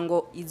kugira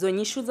ngo izo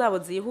nyishu zabo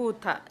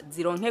zihuta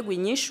zironkegwa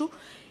inyishu.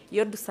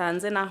 Iyo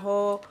dusanze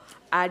naho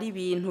ari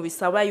ibintu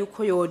bisaba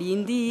yuko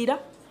yorindira,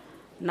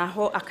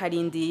 naho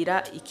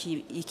akarindira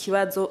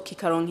ikibazo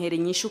kikaronkera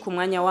inyishu ku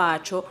mwanya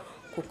waco,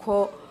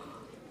 kuko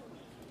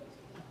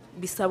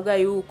bisabwa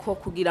yuko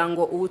kugira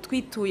ngo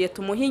ubutwituye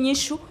tumuhe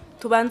inyishu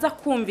tubanza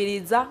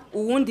kumviriza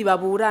uwundi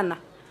baburana,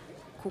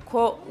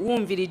 kuko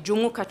wumvirije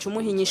umwe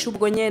ukacumuha inyishu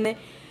ubwo nyene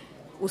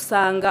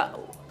usanga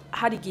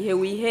hari igihe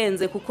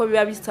wihenze, kuko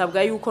biba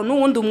bisabwa yuko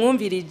n'uwundi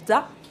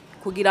umwumviriza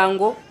kugira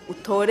ngo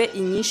utore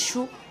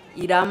inyishu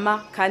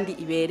irama kandi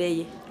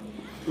ibereye.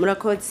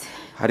 Murakoze.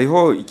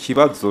 Hariho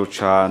ikibazo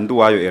ca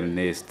Nduwayo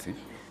Ernest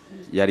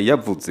yari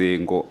yavuze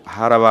ngo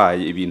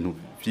harabaye ibintu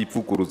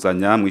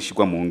vyivuguruzanya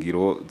mwishirwa mu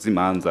ngiro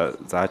z'imanza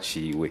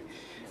zaciwe.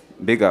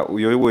 Mbega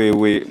uyo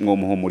wewe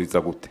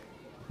mwomuhumuriza gute?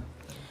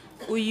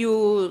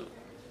 Uyu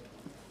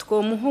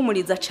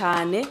twomuhumuriza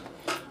cyane,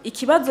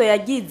 ikibazo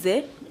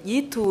yagize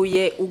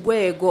yituye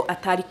urwego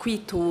atari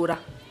kwitura.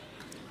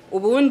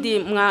 Ubundi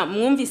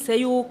mwumvise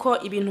yuko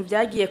ibintu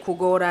byagiye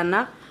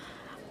kugorana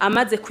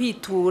amaze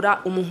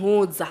kwitura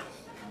umuhuza.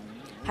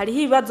 Hariho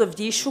ibibazo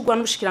vyishurwa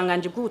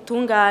n'ubushikiranganje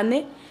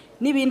bw'ubutungane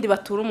n'ibindi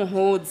batura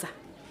umuhuza.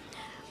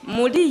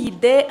 Muri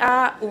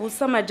idea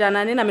ubusa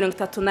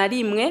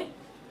 431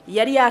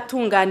 yari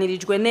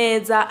yatunganirijwe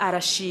neza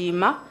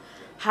arashima,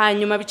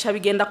 hanyuma bica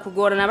bigenda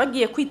kugorana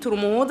bagiye kwitura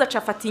umuhuza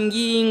cafata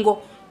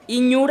ingingo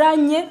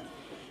inyuranye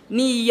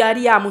ni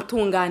yari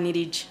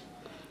yamutunganirije.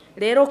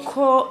 Rero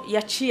ko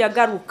yaciye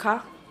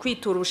agaruka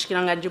kwitura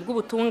ubushikiranganje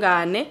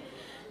bw'ubutungane,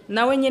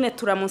 nawe nyene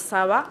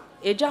turamusaba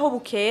ejo aho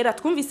bukera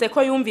twumvise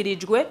ko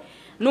yumvirijwe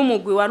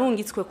n'umugwi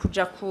warungitswe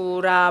kuja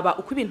kuraba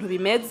uko ibintu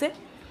bimeze,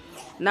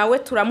 nawe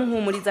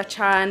turamuhumuriza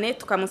cyane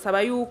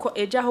tukamusaba yuko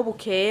ejo aho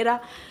bukera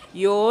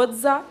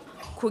yoza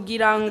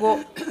kugira ngo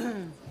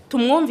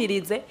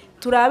tumwumvirize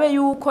turabe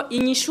yuko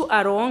inyishu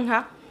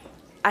aronka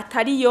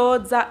atari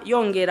yoza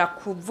yongera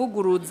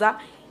kuvuguruza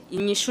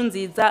inyishu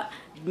nziza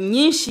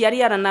nyinshi yari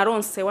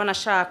yaranaronse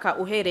wanashaka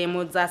uhereye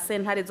mu za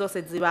sentare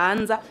zose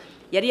zibanza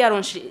yari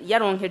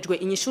yaronkejwe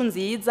inyishu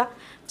nziza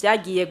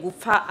byagiye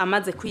gupfa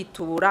amaze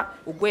kwitura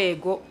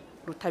urwego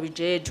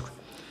rutabijejwe.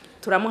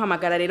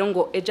 Turamuhamagara rero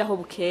ngo ejo aho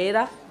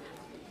bukera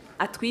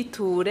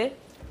atwiture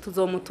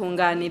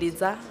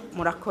tuzomutunganiriza.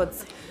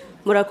 Murakoze.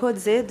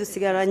 Murakoze.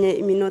 Dusigaranye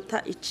iminota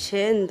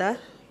 9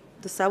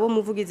 dusaba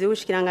umuvugizi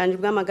w'ubushikiranganje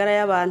bw'amagara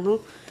y'abantu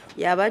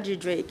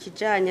yabajijwe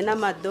ikijanye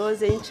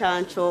n'amadoze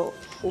y'incanco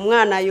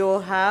umwana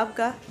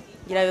yohabwa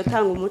ngira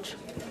yotanga umuco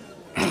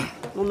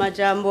mu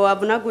majambo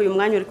abunaguye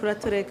umwanya uri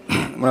kuratoreka.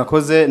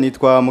 Murakoze.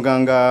 Nitwa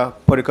muganga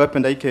Polycarpe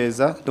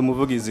Ndayikeza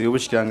ndumuvugizi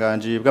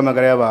w'ubushikiranganje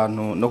bw'amagara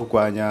y'abantu no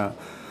kurwanya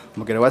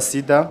umugere wa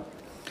sida.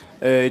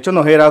 Ico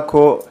nohera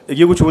ko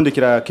igihugu cy'ubundi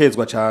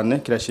kirakezwa cyane,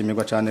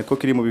 kirashimirwa cyane ko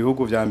kiri mu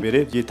bihugu vya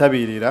mbere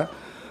byitabirira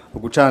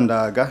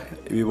ugucandaga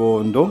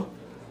ibibondo,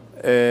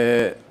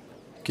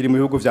 kiri mu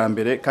bihugu vya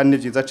mbere kandi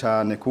vyiza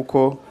cyane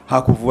kuko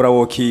hakuvura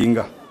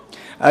wokinga.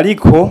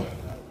 Ariko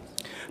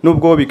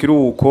nubwo bikiri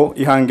uko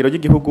ihangiro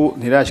ry'igihugu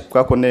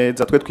ntirashikwa ko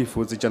neza, twe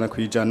twifuza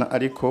 100%,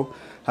 ariko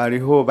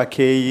hariho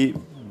bakeyi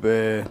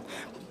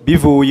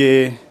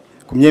bivuye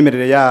ku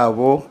myemerere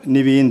yabo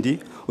n'ibindi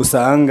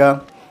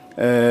usanga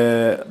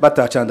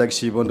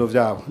batacandagisha ibibondo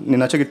vyabo. Ni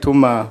naco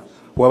gituma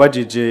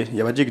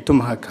yabajije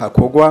gituma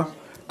hakogwa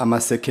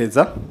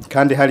amasekeza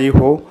kandi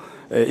hariho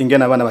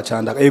ingena abana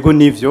bacandaga. Ego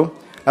nivyo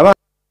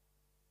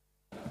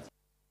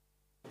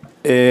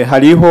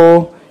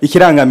hariho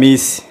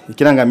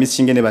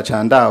ikirangamisi ingene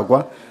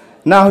bacandagwa,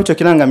 naho ico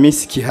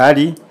kirangamisi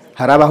kihari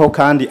harabaho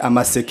kandi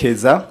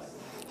amasekeza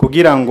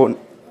kugira ngo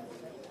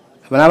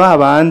bana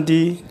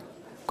abandi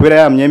kubera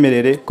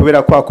yamyemerere,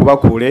 kubera kwa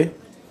kubakure,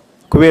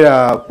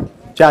 kubera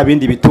bya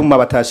bindi bituma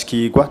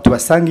batashikirwa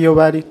tubasanga iyo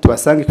bari,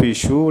 tubasanga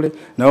kw'ishure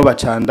nabo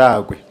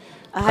bacandagwe.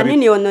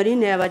 Ahanini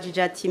Honorine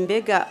yabajije ati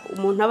mbega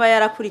umuntu aba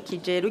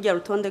yarakurikije rujya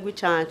rutonde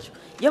rw'icanco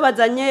iyo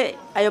bazanye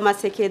ayo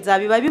masekeza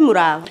biba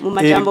bimuraba mu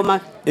majambo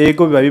make.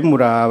 Ego biba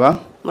bimuraba.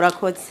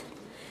 Murakoze.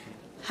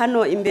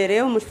 Hano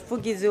imbere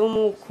umuvugizi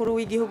w'umukuru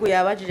w'igihugu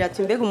yabajije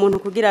ati mbega umuntu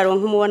kugira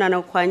aronke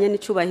umubonano kwanye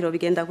n'icubahiro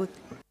bigenda gute?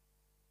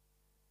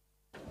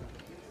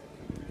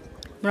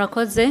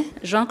 Murakoze.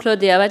 Jean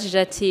Claude yabajije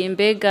ati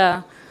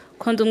mbega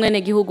kondi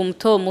umwene gihugu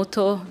muto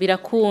muto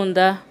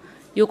birakunda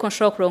yuko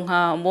nshobora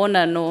kuronka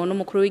umubonano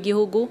n'umukuru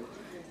w'igihugu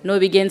no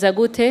bigenza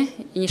gute?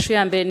 Inyishu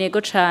ya mbere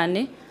nego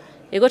cane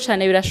ego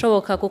cyane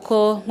birashoboka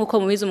kuko nkuko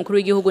mubizi umukuru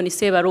w'igihugu ni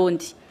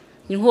Sebarundi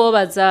ni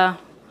nkubaza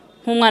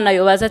nk'umwana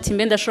yobaza ati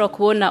mbe ndashobora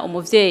kubona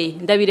umuvyeyi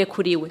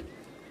ndabirekuriwe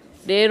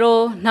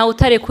rero nta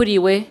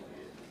utarekuriwe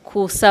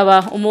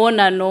kusaba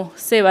umubonano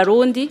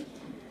Sebarundi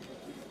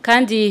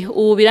kandi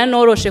ubu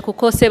biranoroshe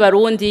kuko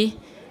Sebarundi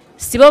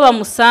sibo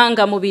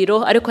bamusanga mu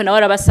biro ariko nawe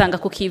arabasanga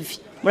ku kivi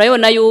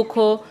murabona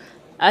yuko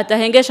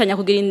atahengeshanya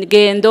kugira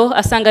ingendo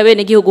asanga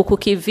bene gihugu ku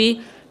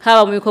kivi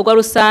haba mu bikorwa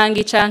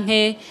rusangi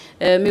canke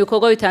mu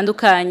bikorwa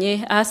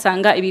bitandukanye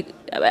ahasanga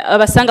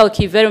abasanga ku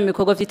kivi mu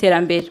bikorwa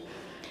vy'iterambere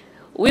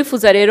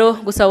wifuza rero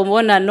gusaba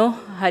umubonano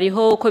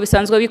hariho uko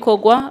bisanzwe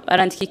bikorwa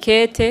arandika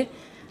ikete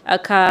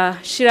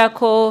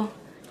akashirako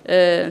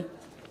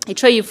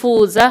ico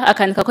yifuza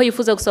akandika ko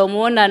yifuza gusaba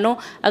umubonano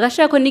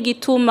agashirako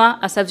n'igituma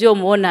asavye uwo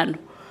mubonano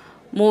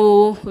mu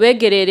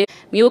begerere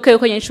mwibuke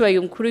yuko nyinshubaye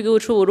umukuru w'igihugu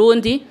c'u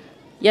Burundi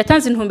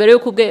yatanze intumbero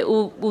yuko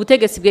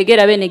ubutegetsi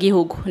bwegera bene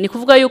gihugu ni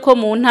kuvuga yuko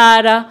mu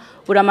ntara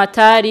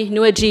buramatari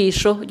niwe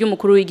jisho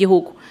ry'umukuru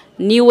w'igihugu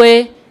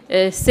niwe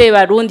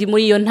Sebarundi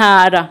muri iyo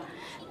ntara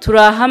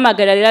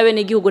turahamagarira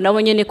bene gihugu nabo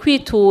nyene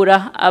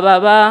kwitura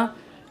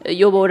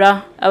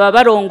ababayobora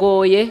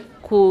ababarongoye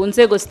ku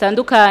nzego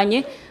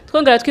zitandukanye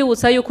twongera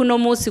twibutsa yuko no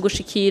munsi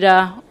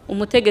gushikira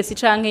umutegetsi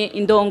canke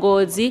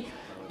indongozi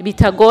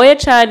bitagoye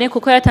cyane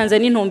kuko yatanze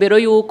n'intumbero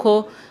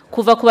yuko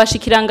kuva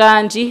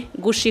kubashikiranganje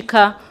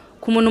gushika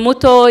ku muntu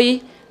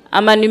mutoyi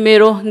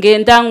amanimero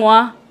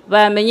ngendanwa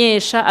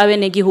bamenyesha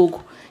abene gihugu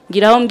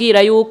ngiraho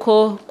mbwira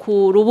yuko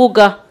ku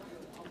rubuga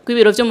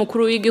rw'ibiro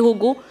vy'umukuru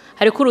w'igihugu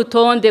hari ku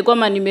rutonde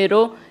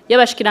rw'amanimero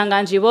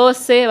y'abashikiranganje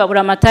bose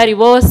babura amatari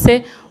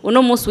bose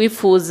uno munsi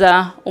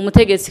wifuza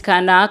umutegetsi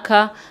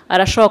kanaka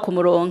arashobora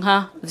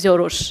kumuronka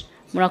vyoroshe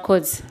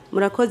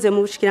murakoze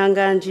mu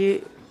bushikiranganje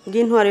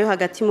bw'intwaro yo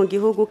hagati mu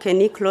gihugu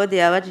Kenny Claude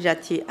yabajije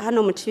ati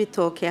hano mu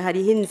Cibitoke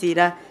hariho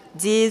inzira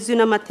zizwi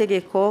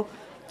n'amategeko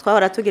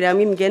twahora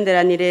tugiramwe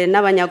imigenderanire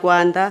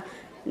n'abanyarwanda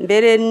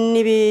mbere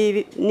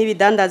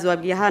n'ibidandazwa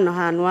bya hano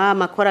hantu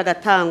amakora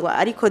agatangwa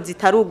ariko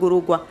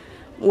zitarugururwa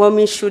uwo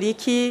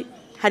mishuriki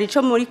hari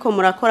ico muriko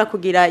murakora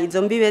kugira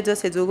izo mbibe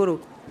zose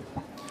zugururwa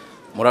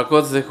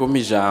murakoze ku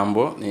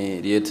mijambo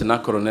ni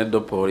Lieutenant Colonel de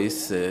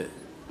Police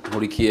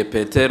Nkurikiye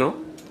Petero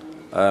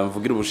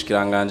mvugira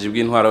ubushikiranganje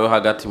bw'intwaro yo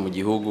hagati mu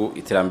gihugu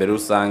iterambere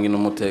rusangi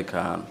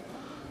n'umutekano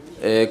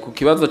ku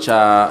kibazo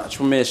ca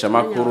cumesha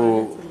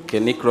makuru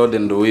Kenny Claude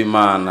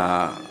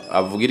Nduwimana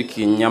avugira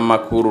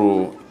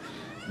ikinyamakuru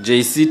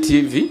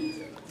JCTV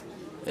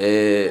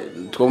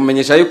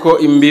twomenyesha yuko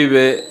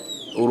imbibe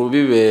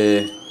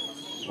urubibe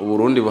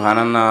Uburundi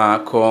buhana na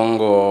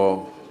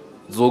Kongo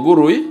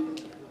zuguruye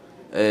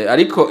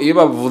ariko iyo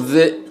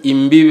bavuze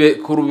imbibe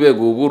kurube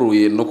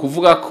guguruye no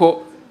kuvuga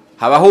ko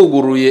haba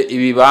huguruye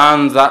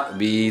ibibanza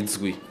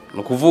bizwi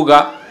no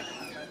kuvuga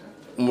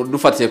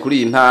dufatiye kuri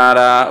iyi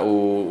ntara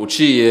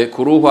uciye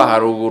kuruhwa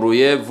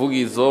haruguruye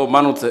vugizo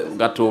manutse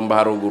gatumba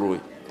haruguruye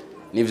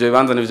nivyo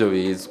bibanza nivyo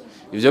bizwi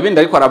ivyo bindi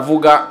ariko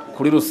aravuga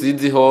kuri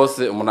Rusizi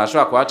hose umuntu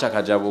ashobora kuhaca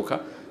akajabuka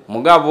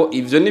mugabo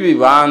ivyo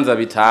nibibanza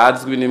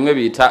bitazwi nimwe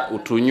bita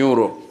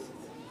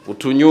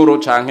utunyuro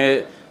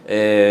canke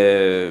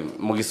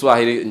mu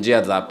Giswahili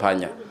njia za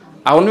panya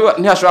aho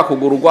ntihashobora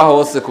kugururwa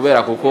hose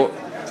kubera kuko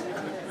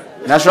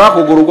ntashobora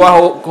kugururwa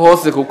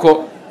hose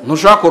kuko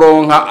ntushobora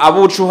kuronka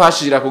abucu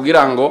hashira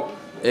kugira ngo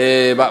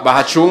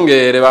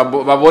bahacungere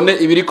babone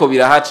ibiriko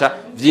birahaca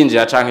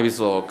vyinjira canke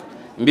bisohoka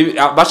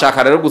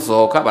bashaka rero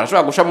gusohoka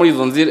barashobora gusha muri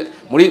izo nzira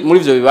muri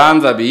ivyo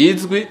bibanza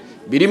bizwi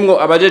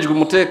birimwo abajejwe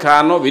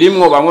umutekano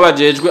birimwo bamwe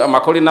bajejwe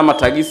amakori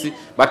n'amatagisi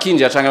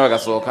bakinjira canke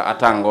bagasohoka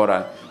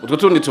atangorana utwo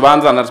tundi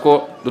tubanza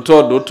natwo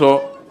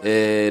duto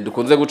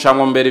dukunze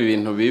gucamwo mbere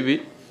ibintu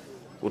bibi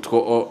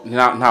utwo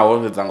nta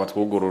woheza ngo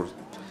twugurure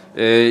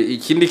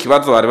ikindi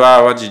kibazo bari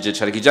babajije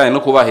cari kijanye no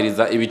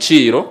kubahiriza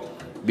ibiciro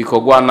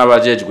bikorwa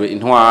n'abajejwe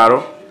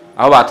intwaro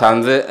aho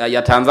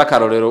yatanze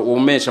akarorero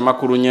umesha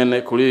makuru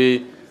nyene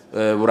kuri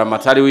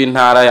buramatari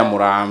w'intara ya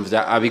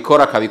Muramvya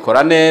abikora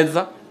akabikora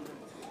neza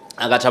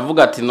agaca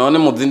avuga ati none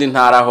mu zindi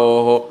ntara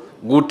hoho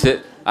gute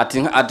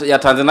ati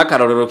yatanze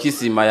n'akarorero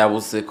k'isima ya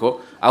Buseko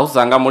aho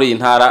usanga muri iyi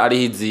ntara ari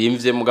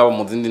hizimvye mugabo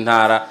mu zindi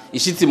ntara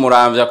ishitsi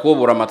Muramvya ko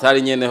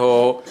buramatari nyene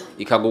hoho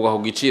ikagurwa ku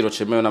giciro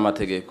cemewe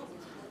n'amategeko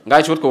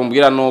ngaho icyo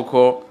twumubwira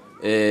nuko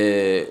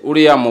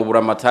uriya mu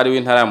buramatari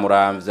w'intara ya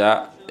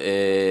Muramvya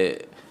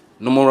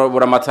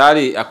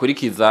n'umuburamatari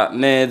akurikiza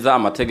neza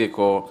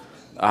amategeko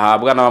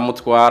ahabwa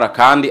n'abamutwara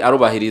kandi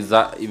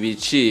arubahiriza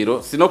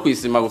ibiciro sino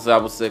kwisima gusa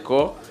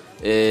Buseko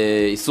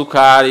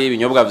isukari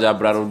ibinyobwa vya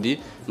Brarudi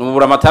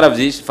n'umuburamatari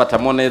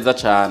vyifatamo neza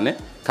cyane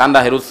kandi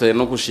aherutse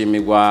no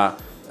gushimirwa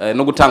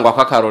no gutangwa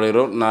kwa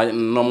karorero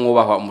no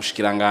mwubahwa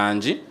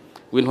umushikiranganje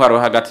w'intwaro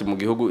hagati mu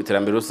gihugu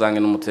iterambere rusange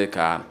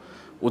n'umutekano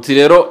uti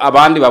rero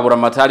abandi babura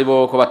amatari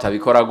bo ko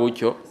batabikora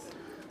gutyo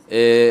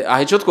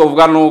aho ico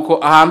twovuga nuko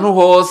ahantu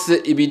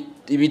hose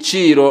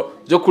ibiciro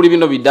byo kuri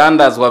bino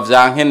bidandazwa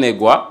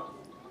vyankenegwa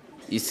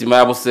isima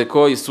ya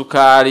Buseko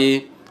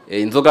isukari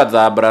inzoga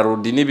za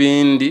Brarudi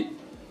n'ibindi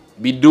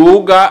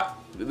biduga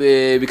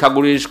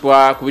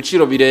bikagurishwa ku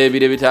biciro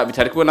birebire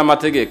bitari kumwe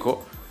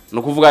n'amategeko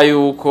no kuvuga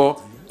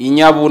yuko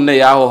inyabune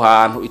y'aho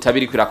hantu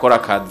itabiri kwirakora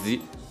akazi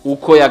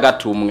uko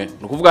yagatumwe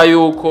no kuvuga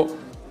yuko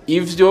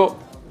ivyo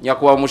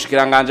nyakuba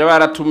umushikiranganje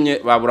baratumye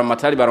babura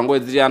amatari barongoye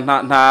ziriya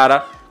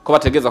ntara ko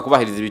bategeza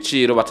kubahiriza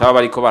ibiciro bataba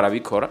bariko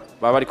barabikora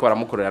baba bariko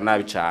baramukorera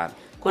nabi cyane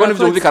kuko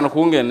nivyumvikana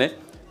kungene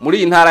muri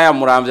iyi ntara ya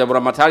Muramvya bura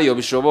amatari yo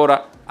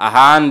bishobora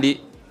ahandi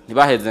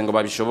ntibaheze ngo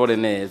babishobore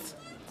neza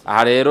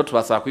aha rero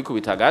tubasaba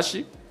kwikubita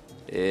gashi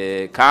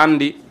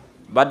kandi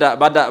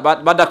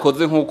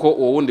badakoze nkuko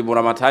uwo wundi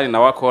muramatari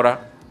nawe akora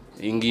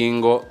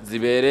ingingo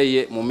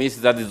zibereye mu minsi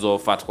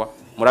zazizofatwa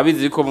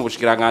murabizi ko mu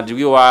bushikiranganje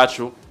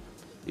bw'iwacu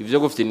ivyo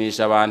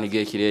gufitinisha abantu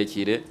igihe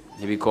kirekire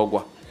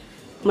ntibikogwa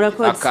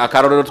murakoze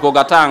akarorero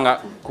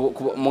twogatanga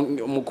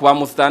kuba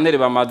mustantere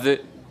bamaze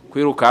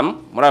kwirukana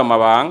muri ayo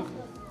mabanga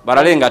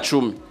bararenga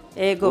 10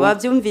 ego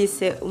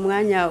bavyumvise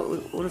umwanya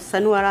urusa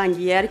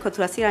n'uwarangiye ariko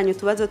turasiranye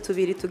utubazo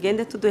tubiri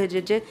tugende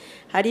tuduhejeje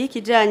hari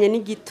ikijanye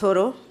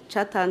n'igitoro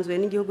catanzwe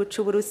n'igihugu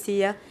c'u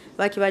Burusiya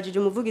bakibajije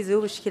umuvugizi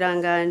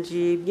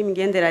w'ubushikiranganje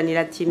bw'imigenderanire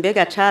ati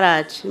mbega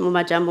caraje mu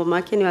majambo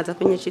make nibaza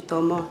ko nyinshi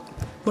tomo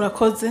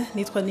murakoze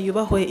nitwa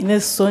niyubahwe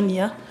Ines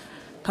Sonia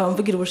kaba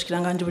mvugira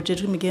ubushikiranganje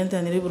bujejwe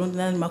imigenderanire y'u Burundi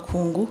n'andi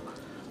makungu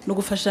no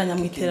gufashanya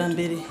mu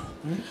iterambere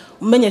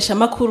umenyesha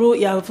makuru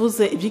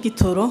yavuze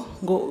iby'igitoro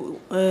ngo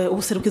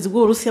ubuserukizi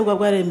bw'Uburusiya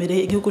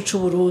bwaremereye igihugu c'u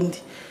Burundi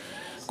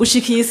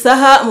gushikiye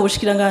isaha mu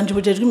bushikiranganje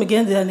bujejwe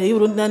imigenderanire y'u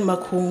Burundi n'andi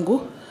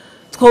makungu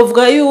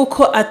twovuga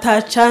yuko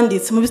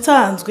atacanditse mu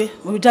bisanzwe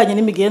mu bijanye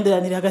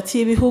n'imigenderanire hagati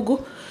y'ibihugu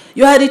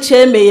yo hari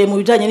cemeye mu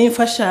bijanye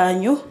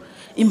n'imfashanyo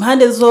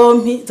impande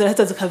zompi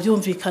zirahita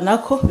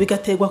zikavyumvikanako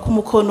bigategwa ku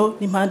mukono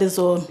n'impande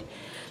zompi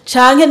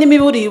canke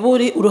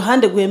n'imiburiburi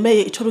uruhande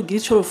gwemeye ico rugira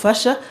ico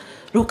rufasha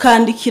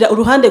rukandikira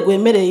uruhande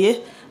gwemereye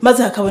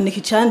maze hakaboneka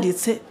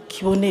icanditse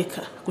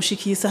kiboneka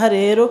gushikiye isaha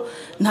rero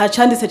nta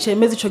canditse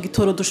cemeza ico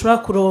gitoro dushobora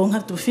kuronka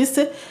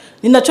dufise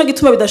ni naco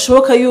gituma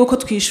bidashoboka yuko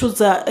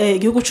twishuza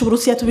igihugu c'u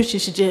Burusiya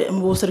tubicishije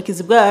mu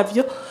buserukizi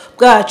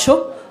bwaco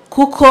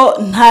kuko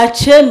nta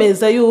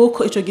cemeza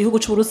yuko ico gihugu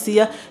c'u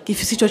Burusiya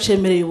gifise ico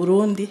cemereye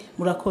Burundi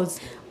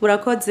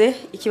murakoze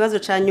ikibazo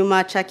ca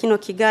nyuma ca kino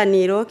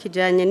kiganiro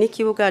kijanye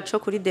n'ikibuga co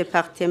kuri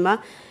departement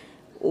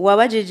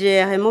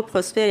wabajije Hemo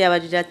Prosper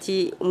yabajije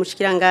ati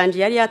umushikiranganje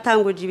yari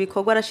yatanguje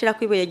ibikorwa arashira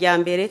kwibuye rya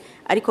mbere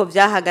ariko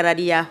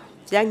vyahagarariye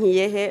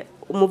vyankiyehe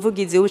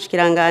umuvugizi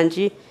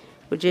w'ubushikiranganje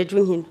ujejwe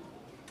inkino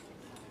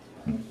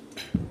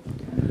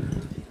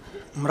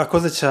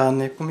murakoze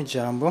cyane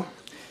kumijambo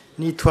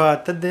nitwa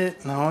Tade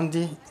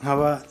nahondi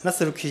nkaba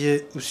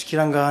naserukiye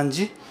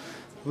ubushikiranganje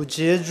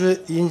bujejwe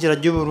yinjira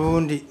ry'u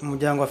Burundi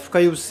umuryango wa Afrika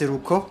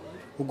y'ubuseruko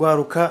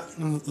ugwaruka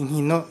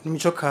inkino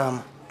n'imico kama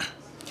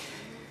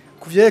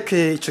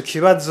kuvyekeye ico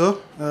kibazo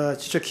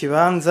c'ico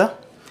kibanza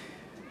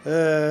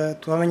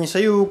tubamenyesha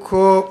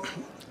yuko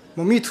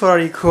mu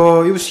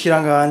mitwarariko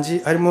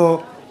y'ubushikiranganje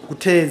harimo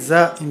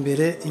guteza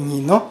imbere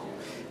inkino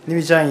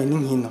n'ibijanye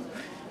n'inkino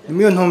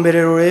niyo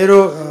ntumberero rero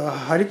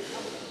hari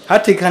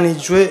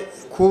hatekanijwe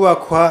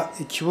kubakwa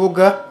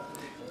ikibuga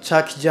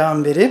ca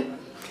kijambere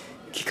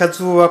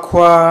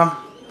kikazubakwa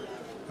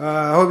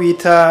aho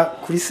bita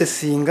kuri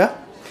Sesinga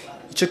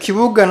ico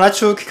kibuga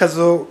naco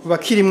kikazoba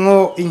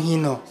kirimwo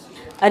inkino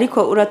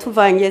ariko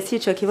uratuvangiye si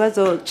ico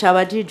kibazo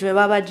cabajijwe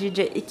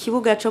babajije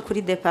ikibuga co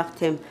kuri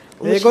departement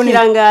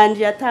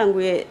umushikiranganje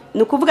yatanguye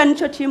nukuvuga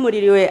nico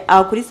cimuririwe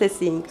aho kuri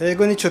Sesinga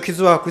yego nico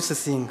kizoba kuri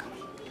Sesinga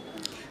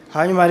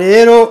hanyuma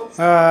rero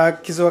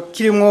kizoba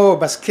kirimwo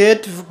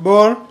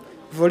basketball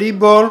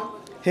volleyball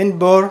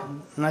handball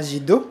na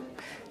judo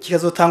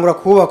kikazotangura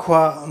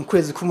kubakwa mu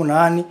kwezi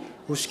k'umunani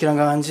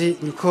ubushikiranganje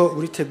buriko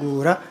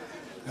buritegura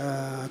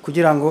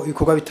kugira ngo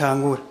ibikorwa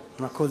bitangure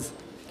murakoze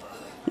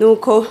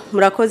nuko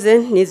murakoze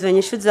nizo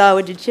nyishu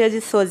zawe jicie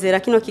zisozera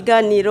kino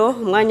kiganiro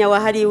umwanya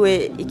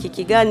wahariwe iki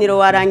kiganiro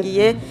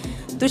warangiye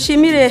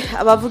dushimire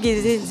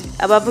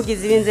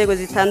abavugizi b'inzego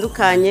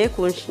zitandukanye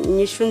ku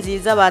nyishu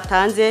nziza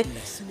batanze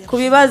ku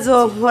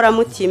bibazo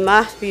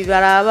nkoramutima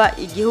bibaraba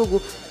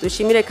igihugu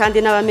dushimire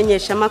kandi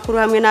n'abamenyesha makuru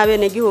hamwe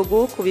n'abene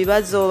gihugu ku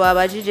bibazo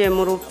babajije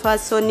mu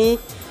rupfasoni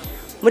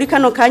muri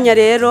kano kanya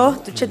rero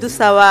duce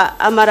dusaba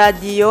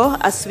amaradiyo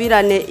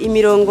asubirane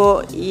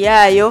imirongo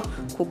yayo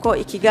kuko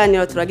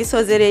ikiganiro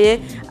turagisozereye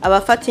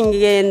abafata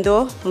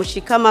ingendo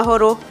mushika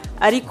amahoro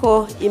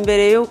ariko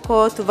imbere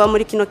yuko tuva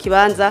muri kino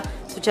kibanza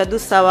tuca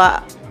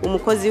dusaba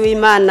umukozi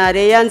w'Imana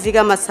Reya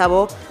Nziga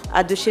Masabo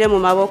adushire mu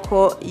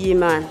maboko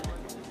y'Imana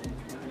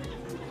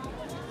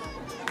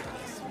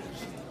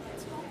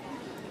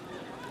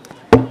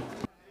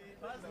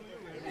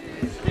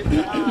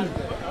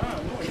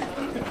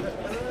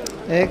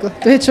Ego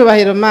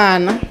tuhicubahiro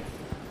Mana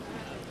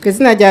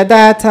kwizina rya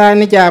data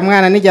n'irya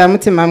mwana n'irya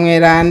mutima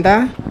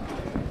mweranda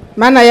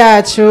Mana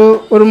yacu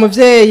uri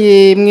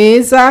umuvyeyi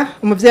mwiza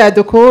umuvyeyi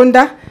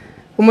adukunda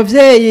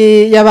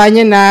umuvyeyi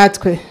yabanye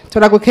natwe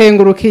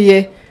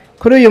turagukengurukiye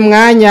kuri uyu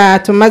mwanya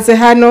tumaze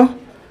hano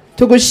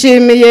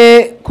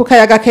tugushimiye ku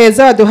kayaga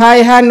keza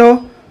waduhaye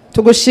hano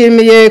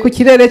tugushimiye ku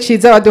kirere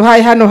ciza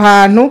waduhaye hano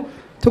hantu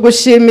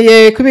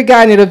tugushimiye ku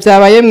biganiro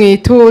byabaye mu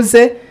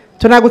ituze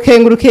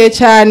tunagukengurukiye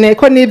cyane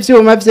ko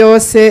n'ibyuma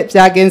byose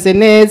byagenze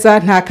neza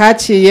nta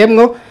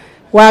kaciyemwo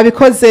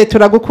wabikoze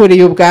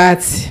turagukuriye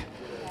ubwatsi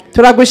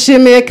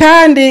turagushimiye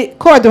kandi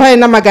ko waduhaye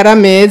n'amagara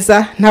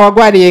meza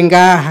ntawagwariye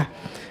ngaha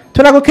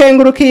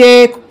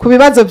turagukengurukiye ku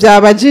bibazo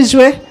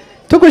byabajijwe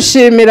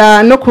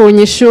tugushimira no ku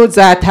nyishu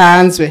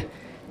zatanzwe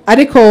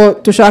ariko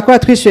dushobora kuba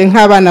twishyuye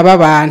nk'abana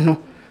b'abantu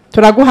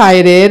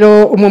turaguhaye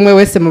rero umwe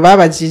wese mu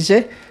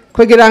babajije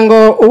kugira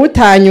ngo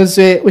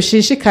uwutanyuzwe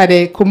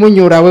ushishikare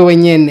kumunyura wewe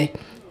nyene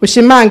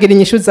ushimangira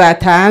inyishu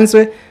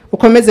zatanzwe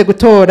ukomeze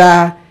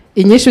gutora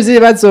inyishu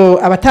z'ibibazo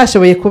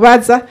abatashoboye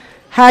kubaza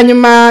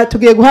hanyuma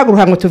tugiye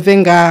guhaguruka ngo tuve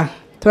ngaha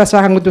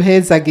turashaka ngo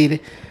duhezagire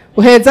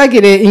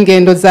uhezagire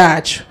ingendo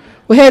zacu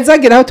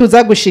uhezagire aho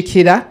tuza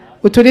gushikira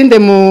uturinde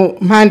mu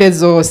mpande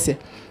zose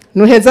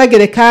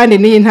nuhezagire kandi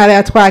n'iyi ntara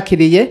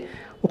yatwakiriye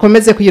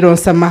ukomeze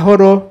kuyironsa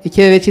amahoro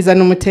ikirere cyiza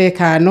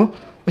n'umutekano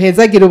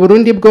uhezagire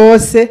uburundi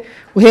bwose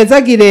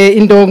uhezagire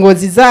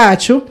indongozi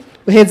zacu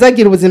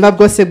uhezagire ubuzima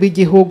bwose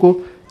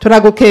bw'igihugu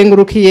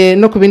turagukengurukiye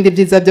no ku bindi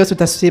byiza byose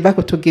udasiba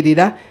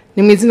kutugirira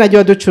ni mu izina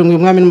ry'uwaducunguye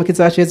umwami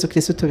n'umukiza wacu Yesu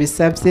Kristo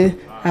tubisabye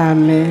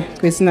amen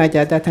ku izina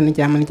rya data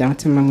n'irya mwana n'irya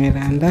mutima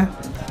mweranda.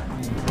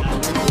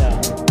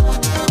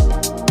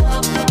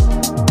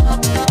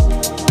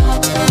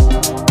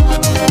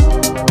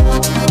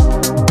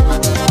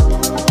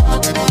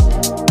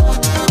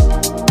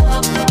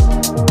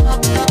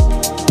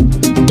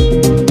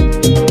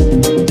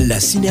 La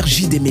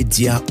synergie des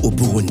médias au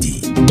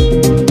Burundi.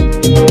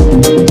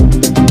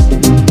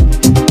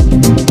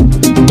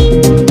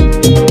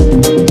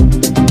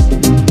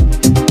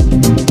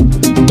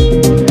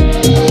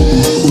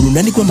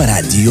 Urunani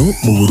rw'amaradiyo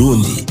mu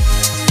Burundi.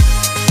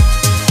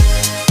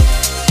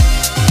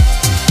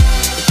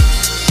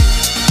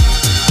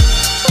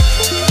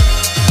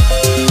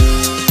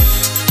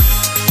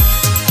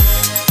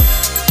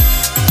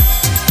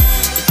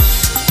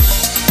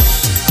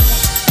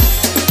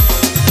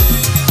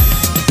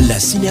 La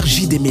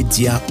synergie des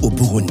médias au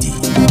Burundi.